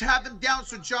we'll just have them down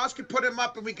so Josh can put them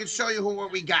up and we can show you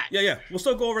what we got. Yeah. We'll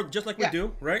still go over just like we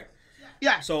do, right?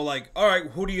 Yeah. So like, all right,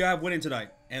 who do you have winning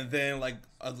tonight? And then like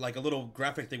a little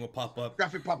graphic thing will pop up.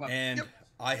 Graphic pop up. And Yep.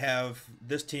 I have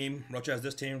this team. Rocha has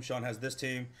this team. Sean has this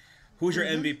team. Who's your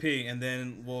MVP? And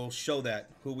then we'll show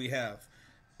that who we have.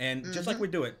 And just like we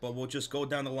do it, but we'll just go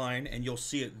down the line and you'll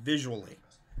see it visually.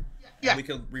 Yeah. And we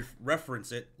can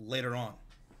reference it later on.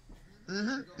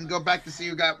 And go back to see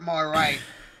who got more right.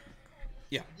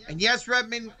 Yeah. And yes,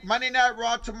 Redmond, Monday Night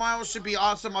Raw tomorrow should be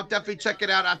awesome. I'll definitely check it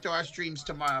out after our streams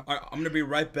tomorrow. All right, I'm going to be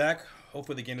right back.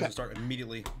 Hopefully the game doesn't start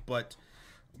immediately, but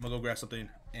I'm going to go grab something.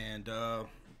 And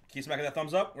keep smacking that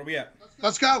thumbs up. Where we at?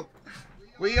 Let's go.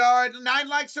 We are 9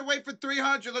 likes away for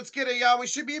 300. Let's get it, y'all. We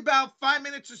should be about 5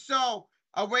 minutes or so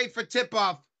away for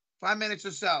tip-off. 5 minutes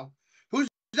or so. Who's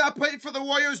not playing for the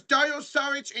Warriors? Dario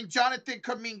Saric and Jonathan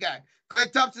Kuminga. Klay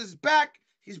Thompson is back.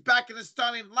 He's back in the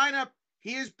starting lineup.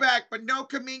 He is back, but no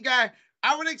Kuminga.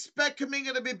 I would expect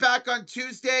Kuminga to be back on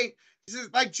Tuesday. This is,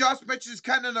 like Josh mentioned, is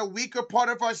kind of the weaker part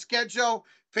of our schedule,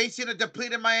 facing a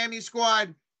depleted Miami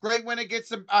squad. Great win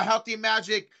against a healthy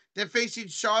Magic. Then facing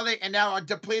Charlotte and now a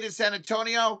depleted San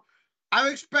Antonio. I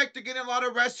would expect to get a lot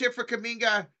of rest here for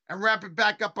Kuminga and wrap it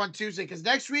back up on Tuesday. Because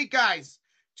next week, guys,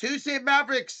 Tuesday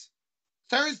Mavericks,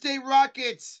 Thursday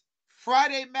Rockets,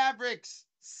 Friday Mavericks,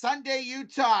 Sunday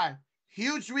Utah.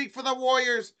 Huge week for the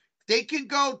Warriors. They can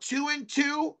go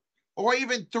 2-2 or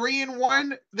even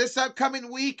 3-1 this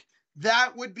upcoming week.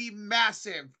 That would be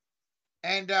massive.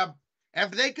 And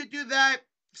if they could do that,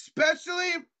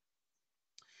 especially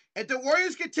if the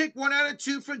Warriors could take 1 out of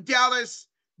 2 from Dallas,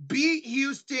 beat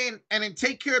Houston, and then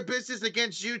take care of business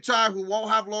against Utah, who won't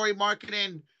have Lauri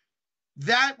Markkanen,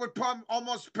 that would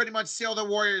almost pretty much seal the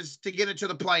Warriors to get into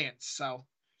the play-ins. So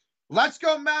let's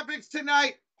go Mavericks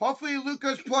tonight. Hopefully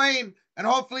Luka's playing, and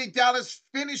hopefully Dallas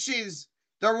finishes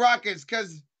the Rockets.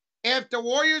 Because if the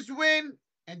Warriors win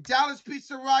and Dallas beats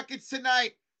the Rockets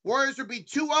tonight, Warriors will be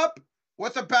 2 up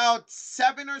with about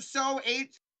 7 or so,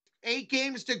 8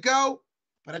 games to go.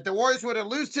 But if the Warriors were to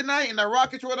lose tonight and the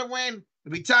Rockets were to win,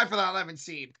 it'd be tied for the 11th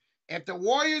seed. If the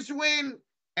Warriors win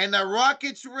and the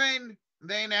Rockets win,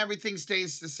 then everything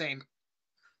stays the same.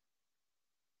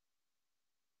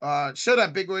 Shut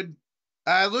up, Bigwood.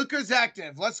 Luka's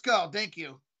active. Let's go. Thank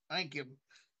you.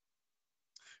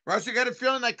 Russia got a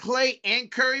feeling like Clay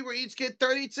and Curry will each get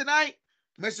 30 tonight.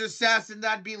 Mr. Assassin,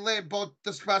 that'd be lit. Both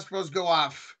the Splash Bros go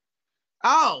off.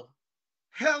 Oh,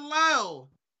 hello,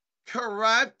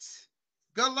 Corrupt.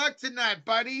 Good luck tonight,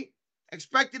 buddy.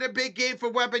 Expected a big game for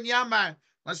Wembanyama.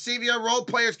 Let's see if your role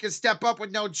players can step up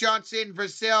with no Johnson,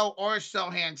 Vassell, or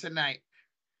Sohan tonight.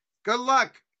 Good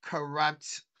luck,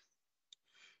 Corrupt.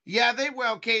 Yeah, they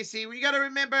will, Casey. We got to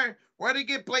remember, we're going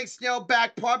to get Blake Snell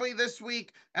back probably this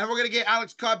week, and we're going to get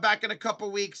Alex Cobb back in a couple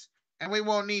weeks, and we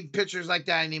won't need pitchers like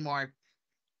that anymore.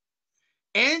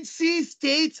 NC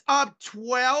State's up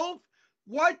 12?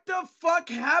 What the fuck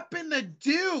happened to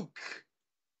Duke?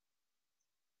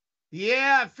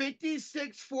 Yeah,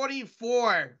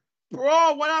 56-44.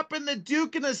 Bro, what happened to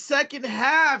Duke in the second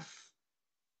half?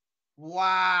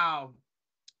 Wow.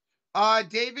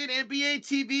 David, NBA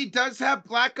TV does have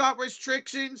blackout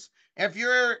restrictions. If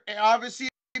you're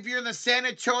in the San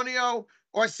Antonio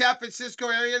or San Francisco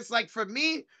areas, like for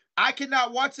me, I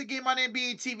cannot watch the game on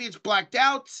NBA TV. It's blacked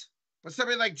out. But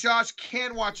somebody like Josh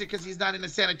can watch it because he's not in the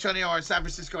San Antonio or San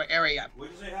Francisco area. What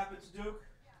did you say happened to Duke?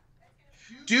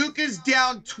 Duke is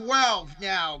down 12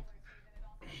 now.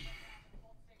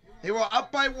 They were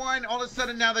up by 1. All of a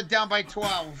sudden, now they're down by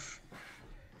 12.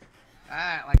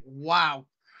 Wow.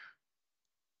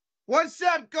 What's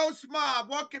up, Ghost Mob?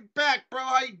 Welcome back, bro.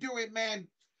 How you doing, man?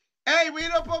 Hey, we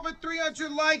hit up over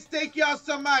 300 likes. Thank y'all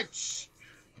so much.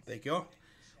 Thank y'all.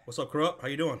 What's up, Corrupt? How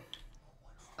you doing?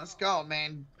 Let's go,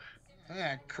 man.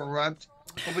 Yeah, Corrupt.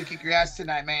 Hope we kick your ass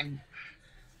tonight, man.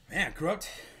 Man, Corrupt.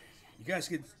 You guys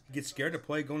get scared to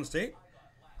play Golden State?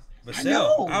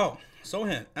 Vassell, out.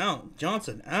 Sohan, out.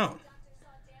 Johnson, out.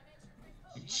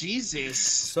 Jesus.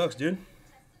 Sucks, dude.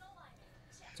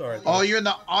 It's all right. Oh, you're in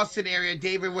the Austin area,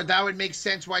 David. Well, that would make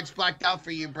sense why it's blacked out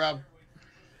for you, bro.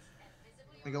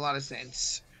 Make a lot of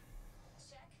sense.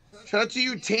 Shout out to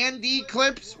you, Tandy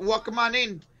Clips. Welcome on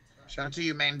in. Shout out to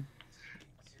you, man.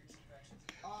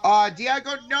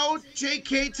 Diego, no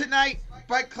JK tonight,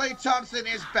 but Klay Thompson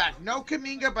is back. No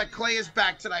Kuminga, but Klay is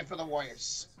back tonight for the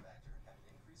Warriors.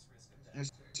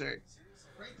 Yes, sir.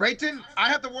 Brayton, I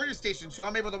have the Warriors station, so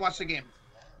I'm able to watch the game.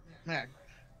 Yeah.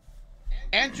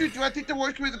 Andrew, do I think the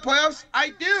Warriors can make the playoffs? I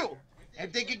do.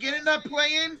 If they could get in that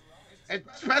play-in,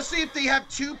 especially if they have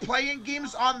 2 play-in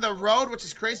games on the road, which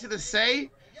is crazy to say,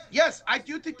 yes, I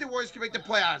do think the Warriors can make the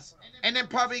playoffs and then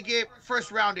probably get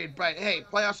first rounded. But hey,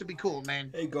 playoffs would be cool,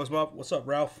 man. Hey, Ghost Mob. What's up,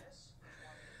 Ralph?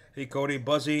 Hey, Cody,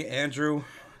 Buzzy, Andrew,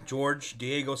 George,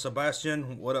 Diego,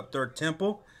 Sebastian. What up, Third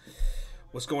Temple?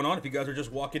 What's going on? If you guys are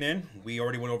just walking in, we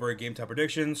already went over game time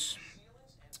predictions.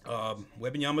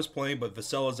 Wembanyama's playing, but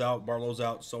Vassell's out, Barlow's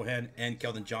out, Sohan and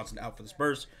Keldon Johnson out for the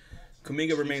Spurs.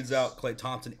 Kuminga remains out. Klay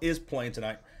Thompson is playing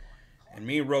tonight. And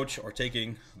me and Roach are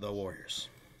taking the Warriors.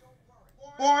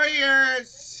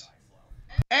 Warriors!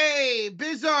 Hey,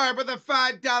 Bizarre with a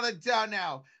 $5 down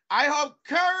now. I hope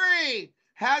Curry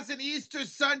has an Easter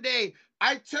Sunday.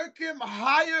 I took him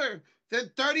higher than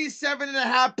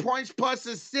 37.5 points plus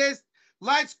assists.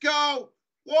 Let's go,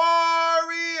 Warriors!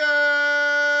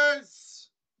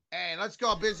 Hey, let's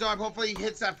go, Bizarre. Hopefully he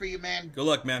hits that for you, man. Good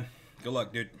luck, man. Good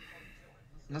luck, dude.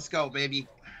 Let's go, baby.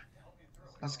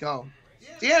 Let's go.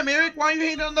 Damn, Eric, why are you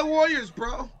hating on the Warriors,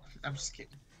 bro? I'm just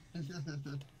kidding.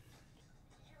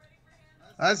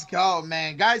 Let's go,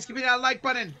 man. Guys, give me that like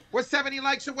button. We're 70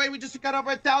 likes away. We just got over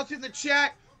 1,000 in the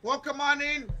chat. Welcome on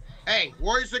in. Hey,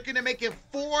 Warriors looking to make it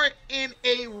 4 in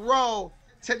a row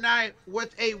tonight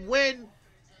with a win.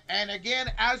 And again,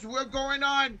 as we're going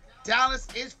on, Dallas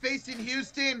is facing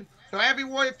Houston. So every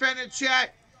Warrior fan in the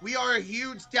chat, we are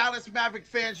huge Dallas Maverick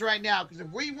fans right now. Because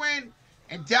if we win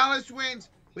and Dallas wins,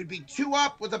 we'd be 2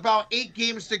 up with about 8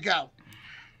 games to go.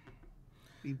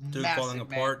 Duke massive, falling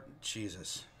apart.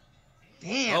 Jesus.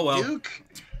 Damn, oh, well. Duke.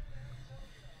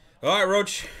 All right,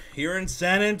 Roach. Here in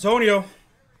San Antonio.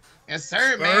 Yes,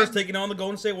 sir, Spurs man. taking on the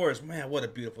Golden State Warriors. Man, what a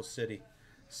beautiful city.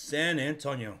 San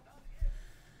Antonio.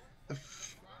 The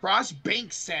Frost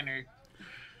Bank Center.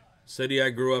 City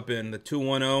I grew up in. The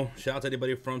 210. Shout out to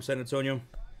anybody from San Antonio.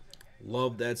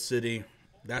 Love that city.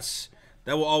 That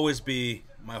will always be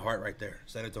my heart right there.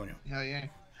 San Antonio. Hell yeah.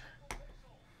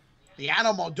 The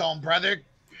Animal Dome, brother.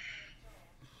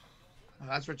 Well,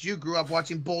 that's what you grew up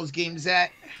watching Bulls games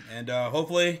at. And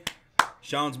hopefully,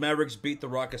 Sean's Mavericks beat the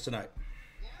Rockets tonight.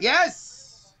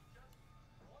 Yes.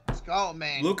 Let's go,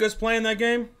 man. Luka's playing that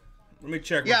game? Let me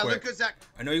check real quick. Luka's active.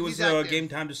 I know he was a game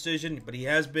time decision, but he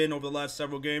has been over the last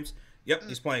several games. Yep,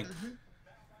 he's playing.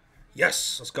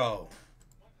 Yes, let's go.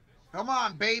 Come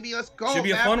on, baby. Let's go, Should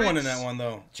be a Mavericks. fun one in that one,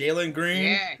 though. Jalen Green.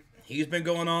 Yeah. He's been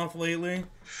going off lately.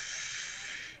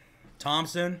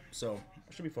 Thompson. So,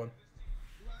 it should be fun.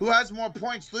 Who has more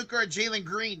points, Luka or Jalen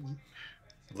Green?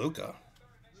 Luka.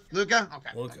 Luka? Okay.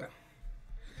 Luka.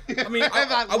 I mean,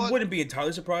 I wouldn't be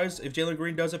entirely surprised if Jalen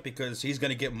Green does it because he's going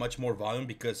to get much more volume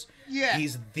because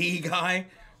he's the guy,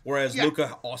 whereas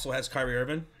Luka also has Kyrie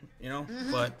Irving, you know?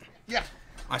 But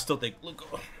I still think Luka.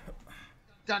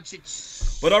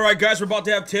 But all right, guys, we're about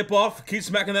to have tip-off. Keep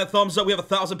smacking that thumbs up. We have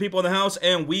 1,000 people in the house,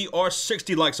 and we are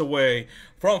 60 likes away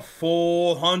from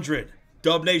 400.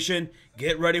 Dub Nation,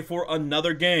 get ready for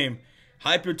another game.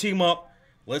 Hype your team up.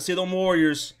 Let's see the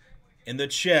Warriors in the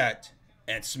chat.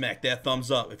 And smack that thumbs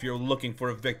up if you're looking for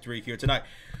a victory here tonight.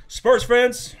 Spurs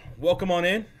fans, welcome on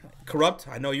in. Corrupt,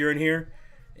 I know you're in here.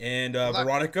 And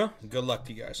Veronica, good luck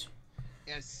to you guys.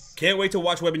 Yes. Can't wait to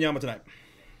watch Wembanyama tonight.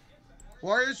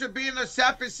 Warriors will be in their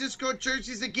San Francisco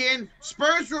jerseys again.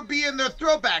 Spurs will be in their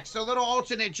throwbacks, the little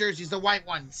alternate jerseys, the white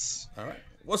ones. All right.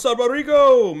 What's up,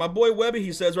 Rodrigo? My boy Webby,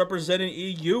 he says, representing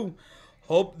EU.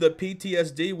 Hope the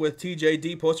PTSD with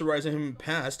TJD posterizing him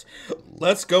past.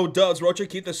 Let's go, Dubs. Rocha,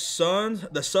 keep the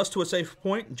sus to a safe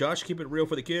point. Josh, keep it real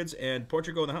for the kids. And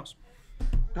Portugal in the house.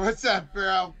 What's up,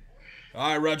 bro? All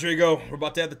right, Rodrigo. We're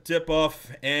about to have the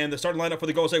tip-off. And the starting lineup for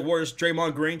the Golden State Warriors,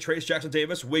 Draymond Green, Trace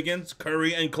Jackson-Davis, Wiggins,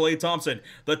 Curry, and Klay Thompson.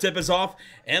 The tip is off,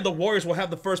 and the Warriors will have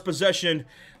the first possession.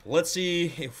 Let's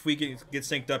see if we can get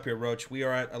synced up here, Roach. We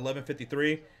are at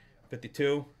 11:53,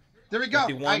 52. There we go.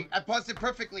 51. I paused it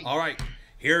perfectly. All right.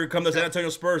 Here come the San Antonio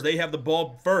Spurs. They have the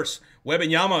ball first.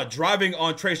 Wembanyama driving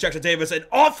on Trace Jackson-Davis and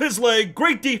off his leg.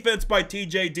 Great defense by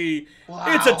TJD. Wow.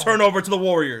 It's a turnover to the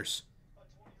Warriors.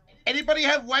 Anybody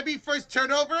have Webby first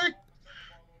turnover?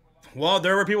 Well,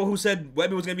 there were people who said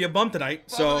Webby was going to be a bum tonight,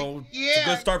 so it's a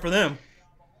good start for them.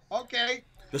 Okay.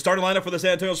 The starting lineup for the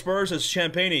San Antonio Spurs is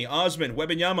Champagnie, Osman,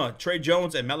 Wembanyama, Trey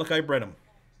Jones, and Malachi Branham.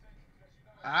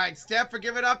 All right, Steph, we're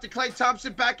giving it up to Klay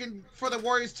Thompson back in for the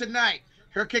Warriors tonight.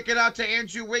 He'll kick it out to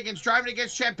Andrew Wiggins, driving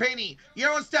against Champagnie.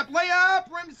 Euro step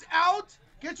layup, rims out.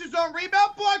 Gets his own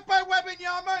rebound, blocked by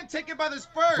Wembanyama and taken by the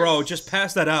Spurs. Bro, just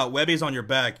pass that out. Webby's on your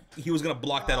back. He was going to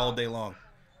block that all day long.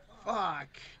 Fuck.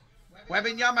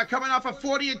 Wembanyama coming off a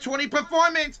 40 and 20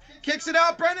 performance. Kicks it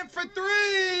out. Brennan for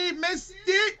three. Missed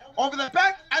it. Over the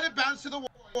back. Out of bounds to the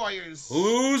Warriors.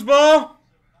 Who's ball?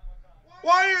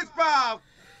 Warriors ball.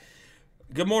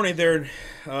 Good morning there.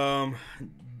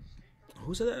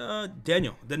 Who's that?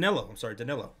 Danilo. I'm sorry,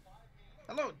 Danilo.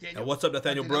 Hello, Daniel. What's up,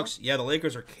 Nathaniel Brooks? Yeah, the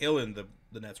Lakers are killing the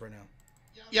Nets right now.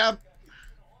 Yep.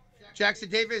 Jackson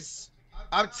Davis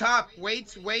up top.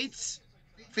 Waits.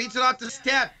 Feeds it off the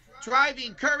step.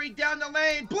 Driving. Curry down the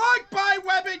lane. Blocked by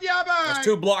Wembanyama. That's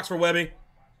 2 blocks for Webby.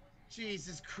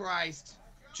 Jesus Christ.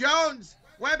 Jones.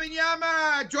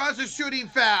 Wembanyama draws a shooting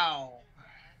foul.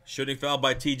 Shooting foul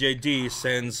by TJD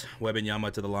sends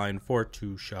Wembanyama to the line for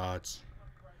 2 shots.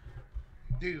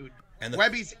 Dude. And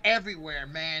Webby's everywhere,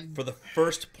 man. For the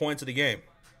first points of the game.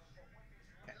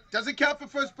 Doesn't count for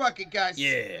first bucket, guys.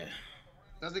 Yeah.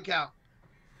 Doesn't count.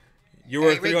 You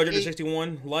were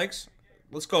 361 likes.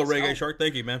 Let's go, Reggae Shark.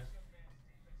 Thank you, man.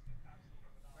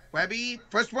 Webby,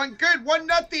 first one good.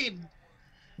 1-0.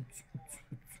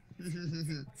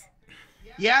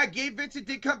 Yeah, Gabe Vincent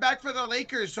did come back for the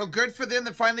Lakers, so good for them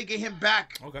to finally get him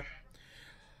back. Okay.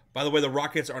 By the way, the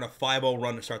Rockets are on a 5-0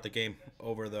 run to start the game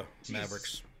over the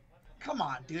Mavericks. Come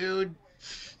on, dude.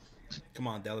 Come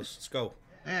on, Dallas. Let's go.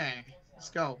 Hey, let's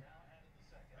go.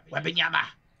 Wembanyama.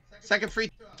 Second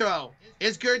free throw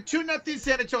is good. 2-0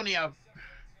 San Antonio.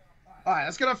 All right,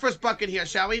 let's get our first bucket here,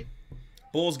 shall we?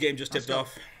 Bulls game just tipped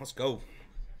off. Let's go.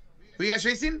 Who you guys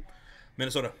facing?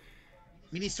 Minnesota.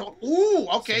 Minnesota. Ooh,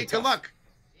 okay. Good luck.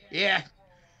 Yeah.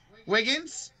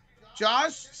 Wiggins.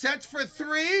 Josh sets for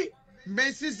 3.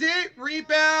 Misses it.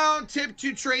 Rebound. Tip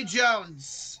to Trey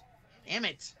Jones. Damn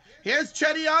it. Here's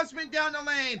Chetty Osman down the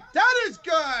lane. That is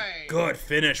good. Good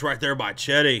finish right there by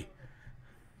Chetty.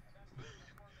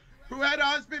 Who had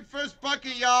Osman first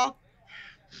bucket, y'all?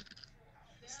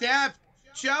 Steph.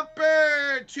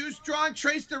 Jumper. Too strong.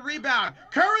 Trace the rebound.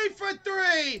 Curry for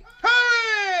 3.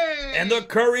 Curry! And the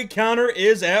Curry counter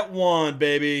is at 1,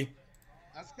 baby.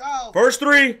 Let's go. First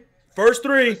three.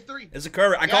 It's a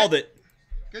Curry. I called it.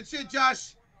 Good shit,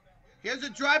 Josh. Here's a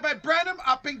drive by Brenham.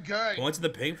 Up and good. Points in the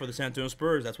paint for the San Antonio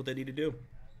Spurs. That's what they need to do.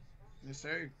 Yes,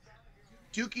 sir.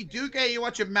 Dookie Duke. Hey, you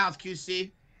watch your mouth,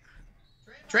 QC.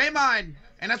 Draymond.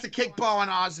 And that's a kickball on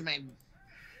Osman.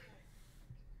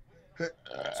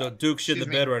 So Duke's shit in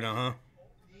the bed right now, huh?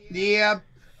 Yeah.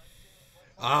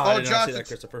 I did not see that,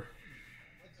 Christopher.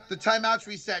 The timeout's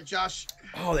reset, Josh.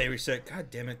 Oh, they reset. God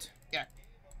damn it. Yeah.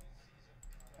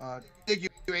 Thank you,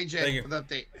 AJ, for the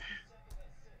update.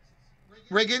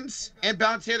 Riggins,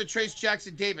 inbounds here to Trace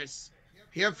Jackson Davis.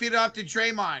 He'll feed it off to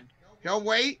Draymond. He'll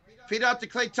wait. Feed it off to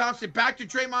Klay Thompson. Back to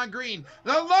Draymond Green.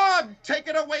 The lob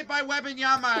taken away by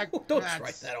Wembanyama. Don't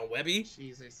try that on Webby.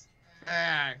 Jesus.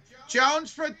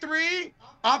 Jones for 3.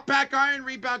 Up back iron.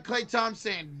 Rebound Klay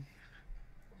Thompson.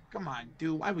 Come on,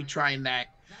 dude. Why are we trying that?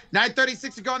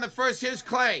 9:36 to go in the first. Here's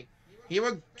Klay. He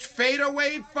will fade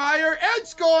away, fire, and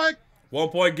score.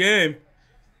 1-point game.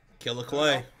 Killer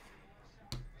Klay.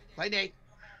 Play day.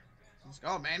 Let's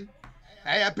go, man.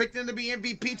 Hey, I picked him to be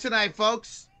MVP tonight,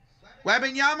 folks.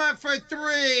 Wembanyama for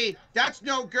 3. That's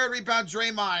no good. Rebound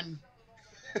Draymond.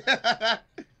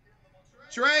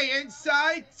 Trey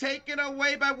inside, taken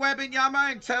away by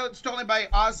Wembanyama and stolen by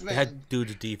Osman. That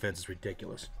dude's defense is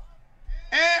ridiculous.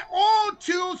 And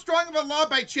too strong of a lob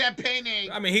by Champagne.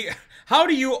 I mean, how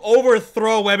do you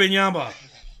overthrow Wembanyama?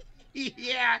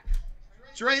 Yeah.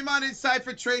 Draymond inside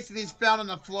for Trace, and he's found on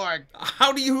the floor.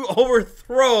 How do you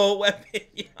overthrow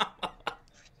Wembanyama?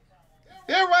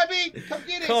 Here, Webby, come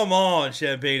get it. Come on,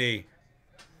 Champagne.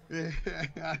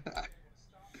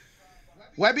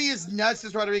 Webby is nuts,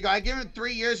 as Rodrigo. I give him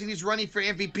 3 years, and he's running for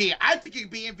MVP. I think he could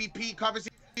be MVP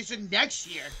conversation next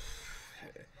year.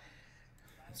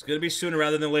 It's going to be sooner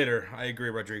rather than later. I agree,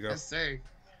 Rodrigo. Yes, sir.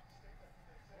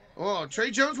 Oh,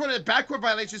 Trey Jones wanted a backcourt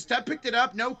violation. Steph picked it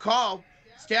up. No call.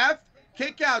 Steph,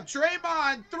 kick out.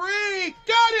 Draymond, 3.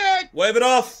 Got it. Wave it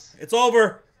off. It's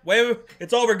over.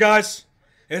 It's over, guys.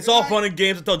 It's all fun and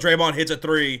games until Draymond hits a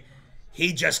 3.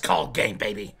 He just called game,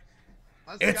 baby.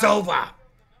 It's over.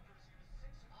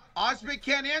 Osman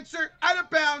can't answer. Out of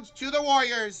bounds to the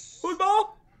Warriors. Who's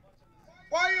ball?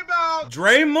 Warrior ball.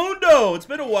 Draymundo. It's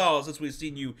been a while since we've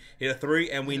seen you hit a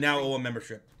 3, and we now owe a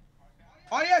membership.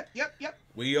 Oh, yeah. Yep.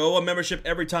 We owe a membership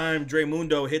every time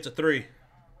Draymundo hits a 3.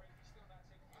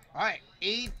 All right.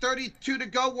 8:32 to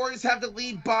go. Warriors have the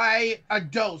lead by a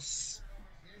dose.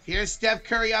 Here's Steph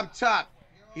Curry up top.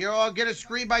 Here I'll get a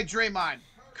screen by Draymond.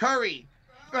 Curry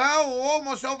Oh,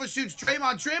 almost overshoots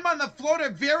Draymond. Draymond the floater,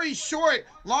 very short.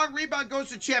 Long rebound goes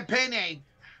to Champagne.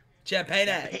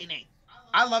 Champagne.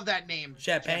 I love that name.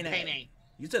 Champagne.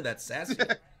 You said that sassy.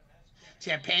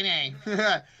 Champagne.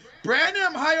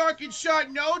 Branham, high arcing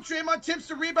shot. No. Draymond tips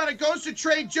the rebound. It goes to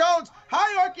Trey Jones.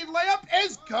 High arcing layup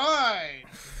is good.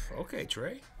 Okay,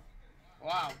 Trey.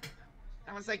 Wow.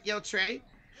 I was like, yo, Trey.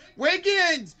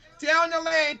 Wiggins down the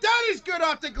lane. That is good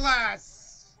off the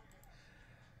glass.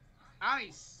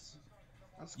 Nice.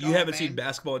 Let's go, You haven't man. seen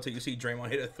basketball until you see Draymond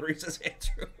hit a three, says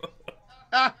Andrew.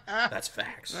 That's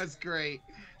facts. That's great.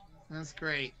 That's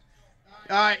great.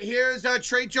 All right, here's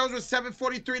Trey Jones with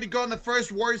 7:43 to go in the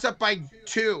first. Warriors up by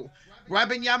 2.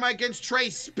 Wembanyama against Trey.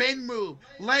 Spin move.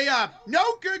 Layup.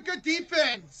 No good. Good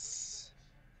defense.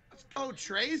 Let's go,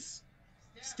 Trace.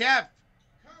 Steph.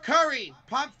 Curry.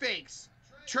 Pump fakes.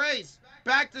 Trace.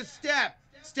 Back to Steph.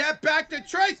 Step back to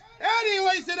Trace. And he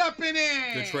lays it up and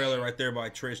in. Good trailer right there by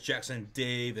Trace Jackson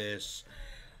Davis.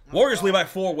 Warriors lead by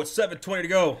 4 with 7:20 to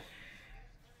go.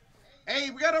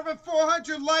 Hey, we got over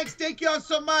 400 likes. Thank y'all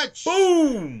so much.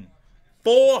 Boom!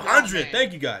 400. Oh,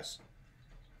 thank you, guys.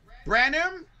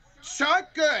 Branham,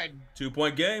 shot good.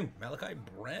 2-point game. Malachi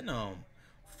Branham,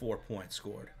 4 points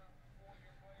scored.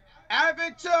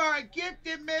 Avatar,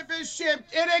 gifted membership,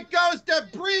 and it goes to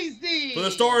Breezy. For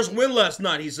the Stars win last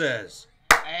night, he says.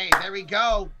 Hey, there we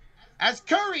go. As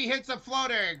Curry hits a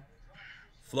floater.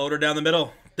 Floater down the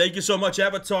middle. Thank you so much,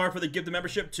 Avatar, for the gifted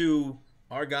membership to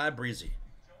our guy, Breezy.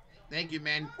 Thank you,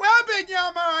 man.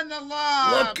 Wembanyama on the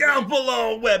lob. Look out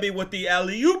below, Webby with the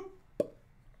alley-oop.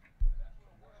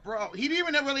 Bro, he didn't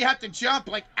even really have to jump,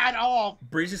 like, at all.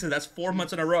 Breezy said that's 4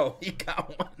 months in a row. He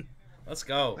got one. Let's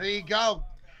go. There you go.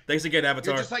 Thanks again,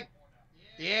 Avatar. You're just like,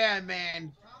 yeah,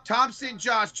 man. Thompson,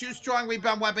 Josh, too strong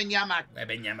rebound, Wembanyama.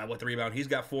 Wembanyama with the rebound. He's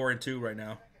got 4 and 2 right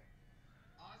now.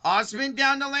 Osman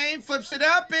down the lane, flips it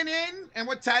up and in, and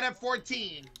we're tied at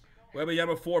 14.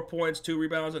 Wembanyama 4 points, 2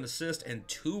 rebounds, an assist, and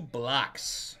 2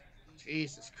 blocks.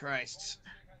 Jesus Christ.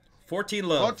 14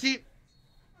 love.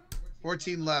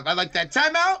 14 love. I like that.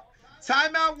 Timeout.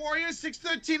 Timeout, Warriors.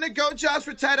 6:13 to go. Josh,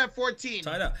 we're tied at 14.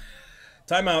 Tied up.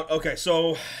 Timeout. Okay,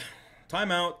 so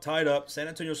timeout, tied up. San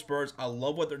Antonio Spurs, I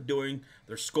love what they're doing.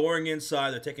 They're scoring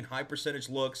inside. They're taking high percentage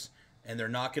looks, and they're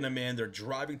knocking them in. They're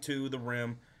driving to the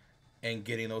rim and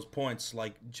getting those points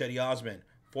like Cedi Osman.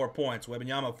 4 points.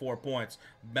 Wembanyama, 4 points.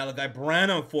 Malachi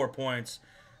Branham, 4 points.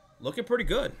 Looking pretty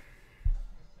good.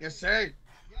 Yes, sir.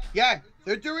 Yeah,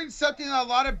 they're doing something a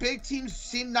lot of big teams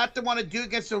seem not to want to do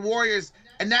against the Warriors,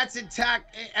 and that's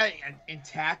attack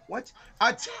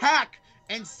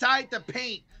inside the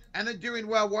paint, and they're doing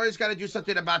well. Warriors got to do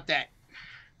something about that.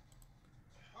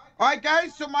 All right,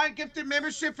 guys, so my gifted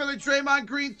membership for the Draymond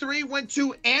Green 3 went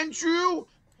to Andrew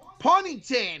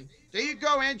Ponnington. There you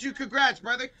go, Andrew. Congrats,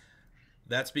 brother.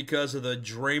 That's because of the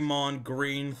Draymond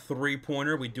Green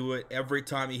 3-pointer. We do it every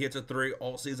time he hits a 3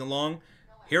 all season long.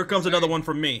 Here comes another one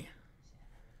from me.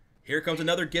 Here comes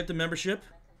another gifted membership.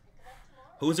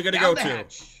 Who's it going to go to?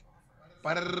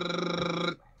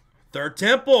 Third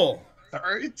Temple.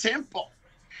 Third Temple.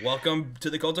 Welcome to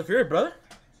the Cult of Fury, brother.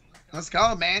 Let's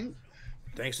go, man.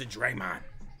 Thanks to Draymond.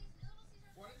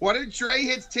 What if Dre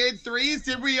hits 10 threes?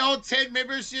 Did we own 10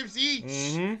 memberships each?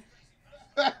 Mm-hmm.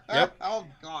 Yep. Oh,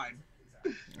 God.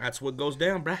 That's what goes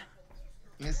down, bruh.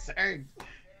 Yes, sir.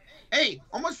 Hey,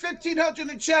 almost 1,500 in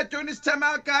the chat during this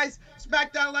timeout, guys.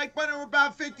 Smack that like button. We're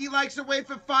about 50 likes away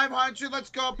from 500. Let's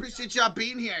go. Appreciate y'all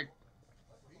being here.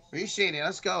 Appreciate it.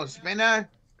 Let's go. It's been a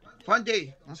fun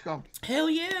day. Let's go. Hell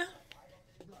yeah.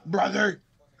 Brother.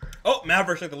 Oh,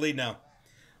 Mavericks took the lead now.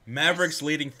 Mavericks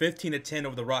leading 15-10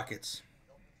 over the Rockets.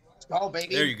 Let's go,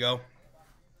 baby. There you go.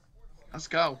 Let's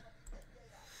go.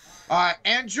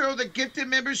 Andrew, the gifted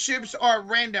memberships are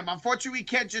random. Unfortunately, we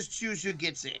can't just choose who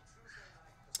gets it.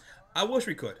 I wish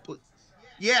we could.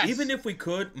 Yes. Even if we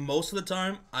could, most of the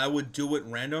time, I would do it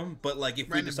random. But, like, if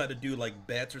we decide to do, like,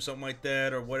 bets or something like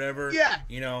that or whatever,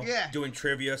 you know, doing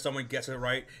trivia, someone gets it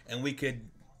right, and we could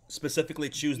specifically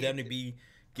choose them to be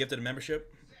gifted a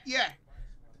membership. Yeah.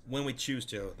 When we choose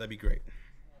to, that'd be great.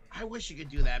 I wish you could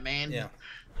do that, man. Yeah.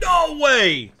 No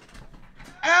way!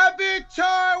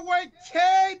 Avatar with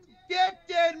 10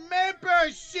 gifted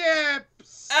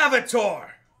memberships!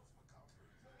 Avatar!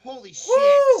 Holy shit.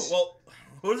 Woo! Well,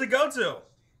 who does it go to?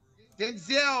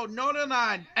 Denzel,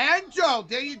 Nonanon, Angel,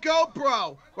 there you go,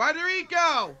 bro.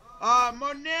 Rodrigo,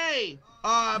 Monet,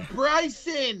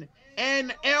 Bryson,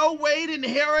 and L. Wade and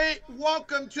Harriet,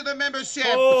 welcome to the membership.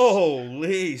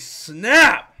 Holy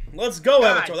snap! Let's go,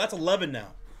 God. Avatar. That's 11 now.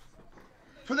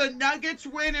 For the Nuggets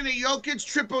win and a Jokic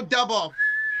triple-double.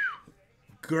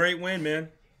 Great win, man.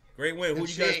 Great win. Who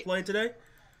you guys playing today?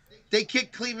 They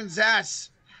kicked Cleveland's ass.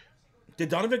 Did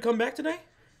Donovan come back today?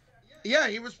 Yeah,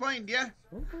 he was playing, yeah.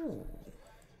 Ooh.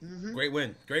 Great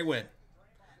win. Great win.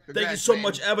 Congrats, Thank you so man.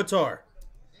 much, Avatar.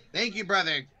 Thank you,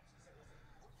 brother.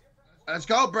 Let's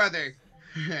go, brother.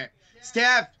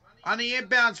 Steph on the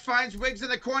inbounds finds Wiggs in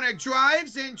the corner,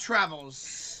 drives and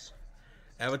travels.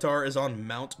 Avatar is on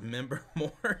Mount Member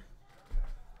more.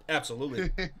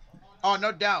 Absolutely. Oh,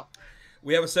 no doubt.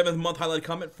 We have a 7th-month highlight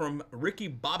comment from Ricky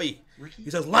Bobby.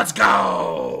 He says, "Let's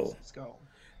go!" Let's go.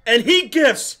 And he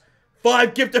gifts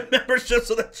 5 gifted memberships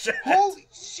to the chat. Holy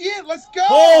shit, let's go.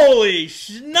 Holy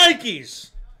shnikes.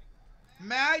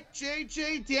 Matt,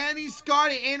 JJ, Danny,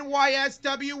 Scott,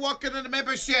 NYSW, welcome to the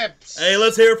memberships. Hey,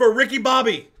 let's hear it for Ricky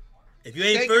Bobby. If you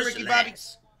ain't Thank you, first, Ricky last. Bobby.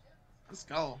 Let's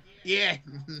go. Yeah.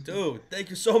 Dude,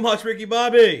 thank you so much, Ricky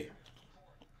Bobby.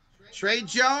 Trey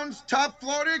Jones, tough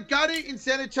floater, got it, and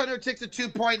San Antonio takes a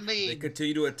 2-point They lead.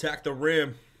 continue to attack the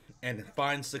rim and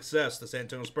find success, the San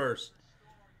Antonio Spurs.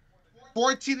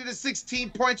 14 of the 16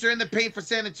 points are in the paint for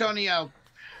San Antonio.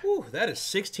 Whew, that is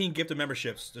 16 gifted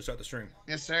memberships to start the stream.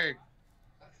 Yes, sir.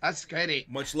 That's good.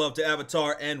 Much love to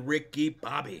Avatar and Ricky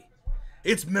Bobby.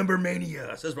 It's Member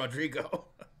Mania, says Rodrigo.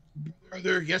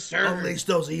 Brother, yes, sir. Unleash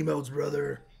those emotes,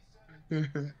 brother.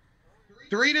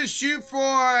 3 to shoot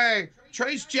for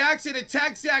Trace Jackson.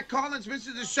 Attacks Zach Collins.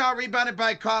 Misses the shot. Rebounded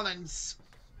by Collins.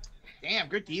 Damn,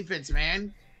 good defense,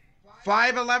 man.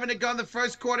 5:11 to go in the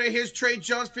first quarter. Here's Trey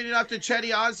Jones feeding up to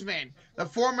Chetty Osman. The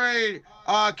former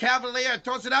Cavalier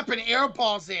throws it up and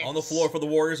airballs it. On the floor for the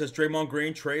Warriors is Draymond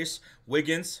Green, Trace,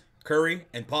 Wiggins, Curry,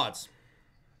 and Pods.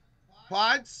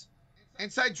 Pods.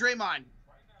 Inside Draymond.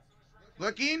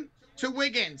 Looking to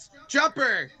Wiggins.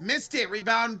 Jumper. Missed it.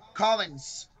 Rebound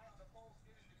Collins.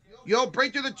 Yo,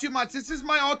 break through the 2 months. This is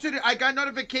my alternate. I got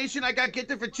notification. I got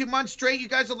gifted for 2 months straight. You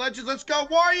guys are legends. Let's go,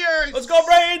 Warriors. Let's go,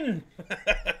 Brayden.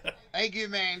 Thank you,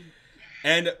 man.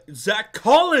 And Zach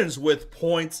Collins with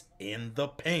points in the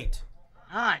paint.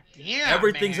 Ah, damn.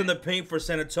 Everything's man. in the paint for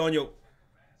San Antonio.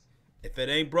 If it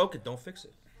ain't broken, don't fix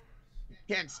it.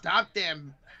 Can't stop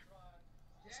them.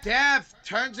 Steph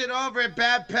turns it over.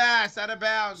 Bad pass. Out of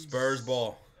bounds. Spurs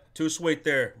ball. Too sweet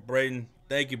there, Brayden.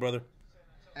 Thank you, brother.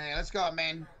 Hey, let's go,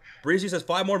 man. Breezy says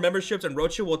 5 more memberships and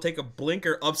Rocha will take a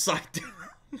blinker upside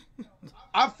down.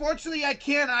 Unfortunately, I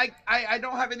can't. I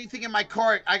don't have anything in my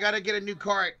cart. I got to get a new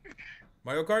cart.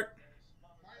 Mario Kart?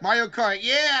 Mario Kart.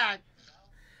 Yeah.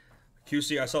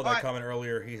 QC, I saw that What? comment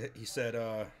earlier. He said,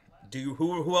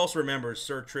 who else remembers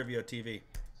Sir Trivia TV?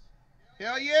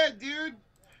 Hell yeah, dude.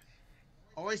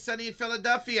 Always sunny in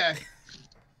Philadelphia.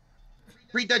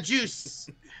 Read the juice.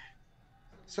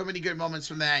 So many good moments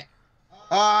from that.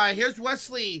 Here's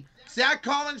Wesley. Zach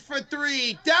Collins for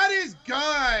 3. That is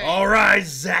good. All right,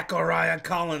 Zachariah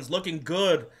Collins looking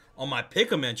good on my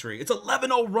pick'em entry. It's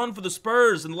 11-0 run for the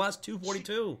Spurs in the last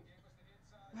 242.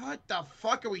 What the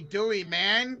fuck are we doing,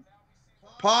 man?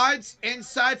 Pods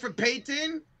inside for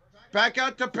Peyton. Back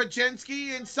out to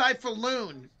Pajensky. Inside for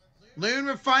Loon. Loon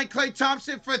will find Klay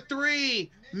Thompson for 3.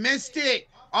 Missed it.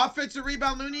 Offensive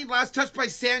rebound, Looney. Last touch by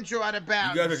Sandro out of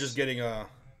bounds. You guys are just getting out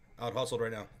hustled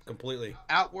right now, completely.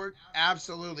 Outwork.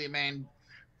 Absolutely, man.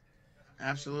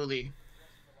 Absolutely.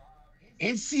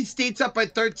 NC State's up by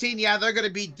 13. Yeah, they're going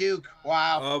to beat Duke.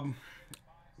 Wow.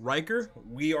 Riker,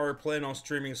 we are planning on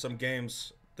streaming some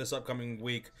games this upcoming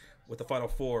week with the Final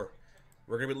Four.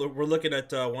 We're looking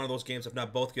at one of those games, if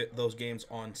not both those games,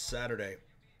 on Saturday.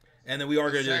 And then we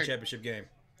are going to do the championship game.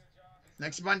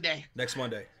 Next Monday. Next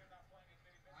Monday.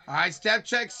 All right, step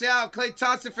checks out. Klay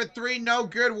Thompson for 3. No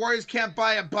good. Warriors can't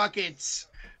buy a bucket.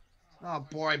 Oh,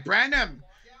 boy. Brandon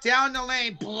down the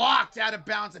lane. Blocked out of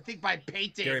bounds, I think, by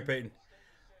Peyton. Gary Payton.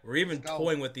 We're even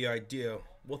toying with the idea.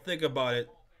 We'll think about it.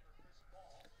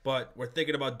 But we're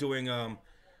thinking about doing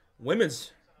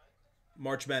women's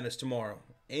March Madness tomorrow.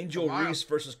 Angel Reese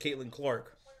versus Caitlin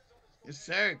Clark. Yes,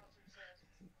 sir.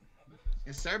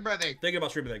 Yes, sir, brother. Thinking about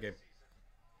streaming that game.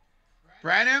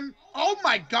 Brandon. Oh,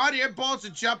 my God. Airballs a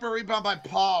jumper rebound by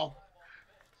Paul.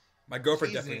 My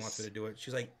girlfriend definitely wants me to do it.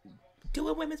 She's like, do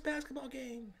a women's basketball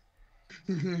game.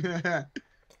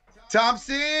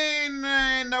 Thompson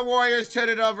and the Warriors turn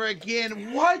it over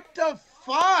again. What the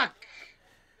fuck?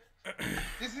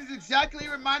 This is exactly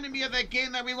reminding me of that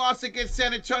game that we lost against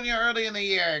San Antonio early in the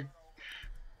year.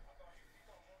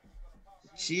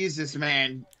 Jesus,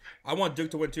 man. I want Duke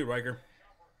to win too, Riker.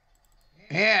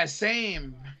 Yeah,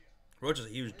 same. Roach is a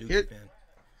huge Duke fan.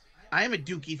 I am a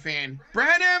Dookie fan.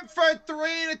 Brandon for 3.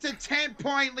 It's a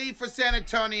 10-point lead for San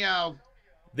Antonio.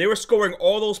 They were scoring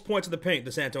all those points in the paint,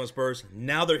 the San Antonio Spurs.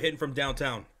 Now they're hitting from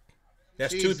downtown.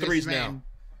 That's Jesus, 2 threes man. Now.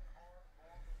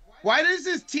 Why does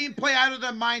this team play out of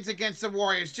their minds against the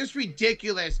Warriors? Just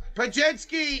ridiculous.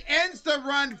 Pajetsky ends the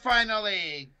run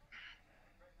finally.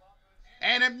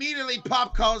 And immediately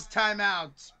Pop calls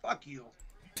timeout. Fuck you.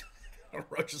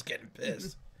 Roach is getting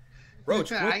pissed. Roach,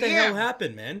 what the hell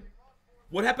happened, man?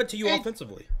 What happened to you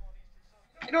offensively?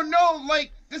 I don't know.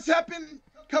 Like, this happened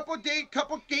couple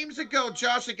games ago,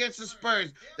 Josh, against the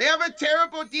Spurs. They have a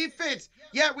terrible defense.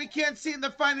 Yeah, we can't seem to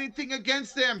find anything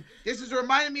against them. This is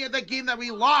reminding me of that game that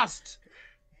we lost.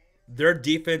 Their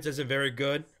defense isn't very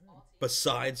good,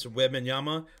 besides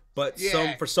Wembanyama. But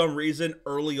for some reason,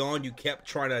 early on, you kept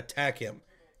trying to attack him.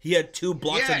 He had 2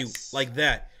 blocks on you like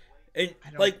that. And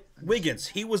like Wiggins,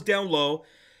 he was down low.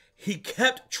 He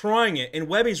kept trying it. And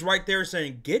Webby's right there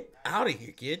saying, get out of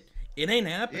here, kid. It ain't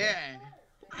happening. Yeah.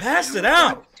 Pass it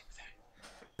out.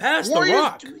 Pass the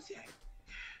rock.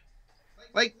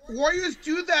 Like, Warriors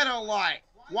do that a lot.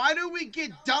 Why do we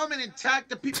get dumb and attack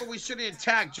the people we shouldn't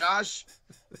attack, Josh?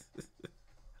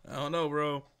 I don't know,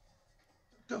 bro.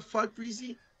 The fuck,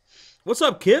 Breezy? What's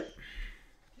up, Kip?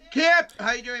 Kip,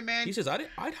 how you doing, man? He says,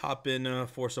 I'd hop in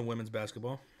for some women's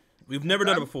basketball. We've never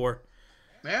done it before.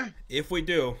 Yeah. If we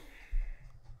do,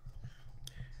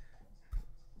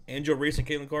 Angel Reese and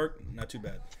Caitlin Clark, not too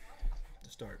bad to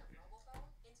start.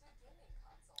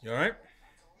 You all right?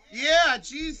 Yeah,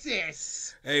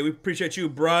 Jesus. Hey, we appreciate you,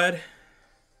 Brad.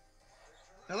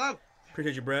 Hello.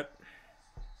 Appreciate you, Brett.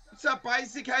 What's up,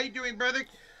 Isaac? How you doing, brother?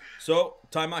 So,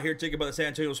 time out here thinking about the San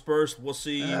Antonio Spurs. We'll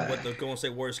see what the Golden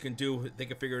State Warriors can do. They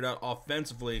can figure it out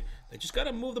offensively. They just got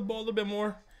to move the ball a little bit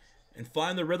more and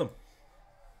find the rhythm.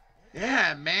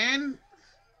 Yeah, man.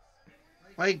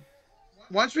 Like,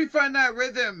 once we find that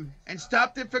rhythm and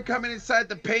stop them from coming inside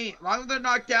the paint, as long as they're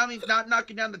not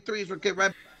knocking down the threes, we'll get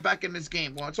right back in this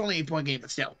game. Well, it's only an 8-point game,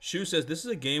 but still. Shu says this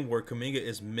is a game where Kuminga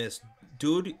is missed.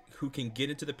 Dude who can get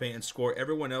into the paint and score.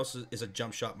 Everyone else is a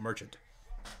jump shot merchant.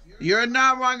 You're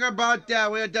not wrong about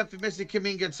that. We're definitely missing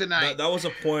Kuminga tonight. That was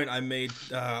a point I made,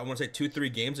 I want to say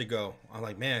 2-3 games ago. I'm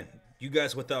like, man, you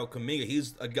guys without Kuminga,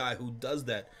 he's a guy who does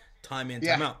that time in,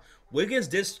 time out. Wiggins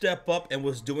did step up and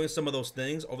was doing some of those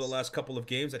things over the last couple of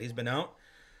games that he's been out.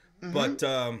 Mm-hmm.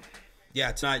 But,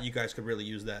 yeah, tonight you guys could really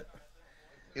use that.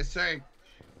 Yes, sir.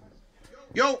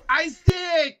 Yo,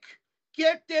 Isaac!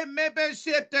 Get the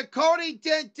membership to Cody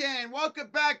Denton. Welcome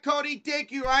back, Cody.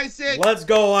 Thank you, Isaac. Let's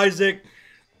go, Isaac.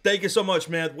 Thank you so much,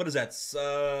 man. What is that,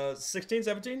 16,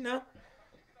 17 now?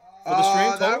 For the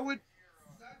stream total?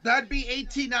 That'd be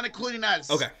 18, not including us.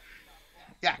 Okay.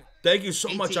 Yeah. Thank you so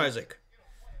much, Isaac.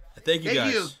 Thank you,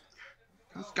 guys.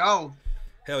 Let's go.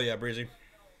 Hell yeah, Breezy.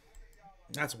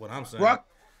 That's what I'm saying.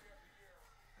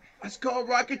 Let's go.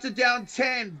 Rockets are down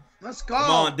 10. Let's go.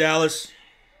 Come on, Dallas.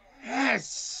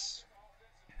 Yes.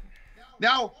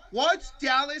 Now, watch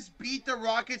Dallas beat the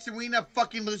Rockets and we end up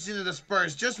fucking losing to the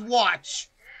Spurs. Just watch.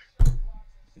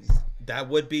 That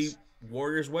would be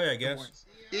Warriors' way, I guess.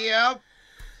 Yeah.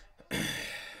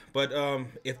 But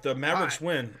if the Mavericks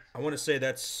win, I want to say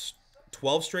that's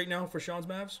 12 straight now for Sean's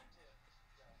Mavs.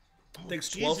 I think it's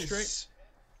 12 straight.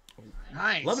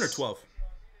 Nice. 11 or 12.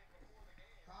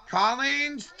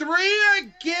 Collins, 3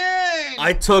 again.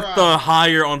 I took the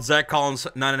higher on Zach Collins,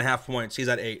 9.5 points. He's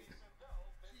at 8.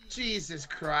 Jesus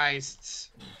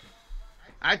Christ.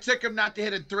 I took him not to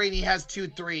hit a 3, and he has 2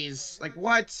 threes. Like,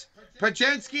 what?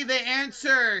 Pajensky, the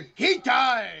answer. He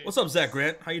does. What's up, Zach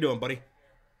Grant? How you doing, buddy?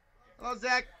 Hello,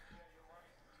 Zach.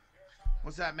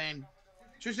 What's that, man?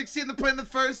 216 the play in the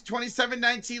first.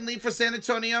 27-19 lead for San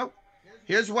Antonio.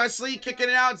 Here's Wesley kicking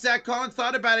it out. Zach Collins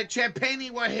thought about it.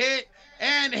 Champagny will hit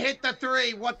and hit the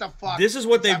 3. What the fuck? This is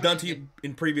what they've done to you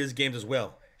in previous games as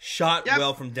well. Shot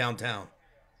well from downtown.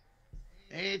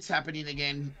 It's happening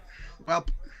again. Well,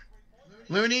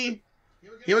 Looney,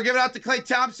 he will give it out to Klay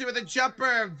Thompson with a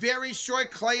jumper. Very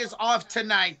short. Klay is off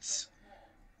tonight.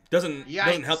 Doesn't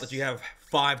help that you have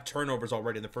 5 turnovers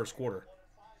already in the first quarter.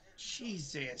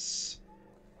 Jesus.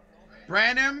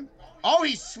 Branham. Oh,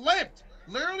 he slipped.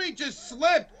 Literally just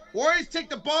slipped. Warriors take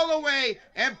the ball away,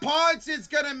 and Pods is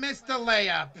going to miss the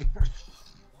layup.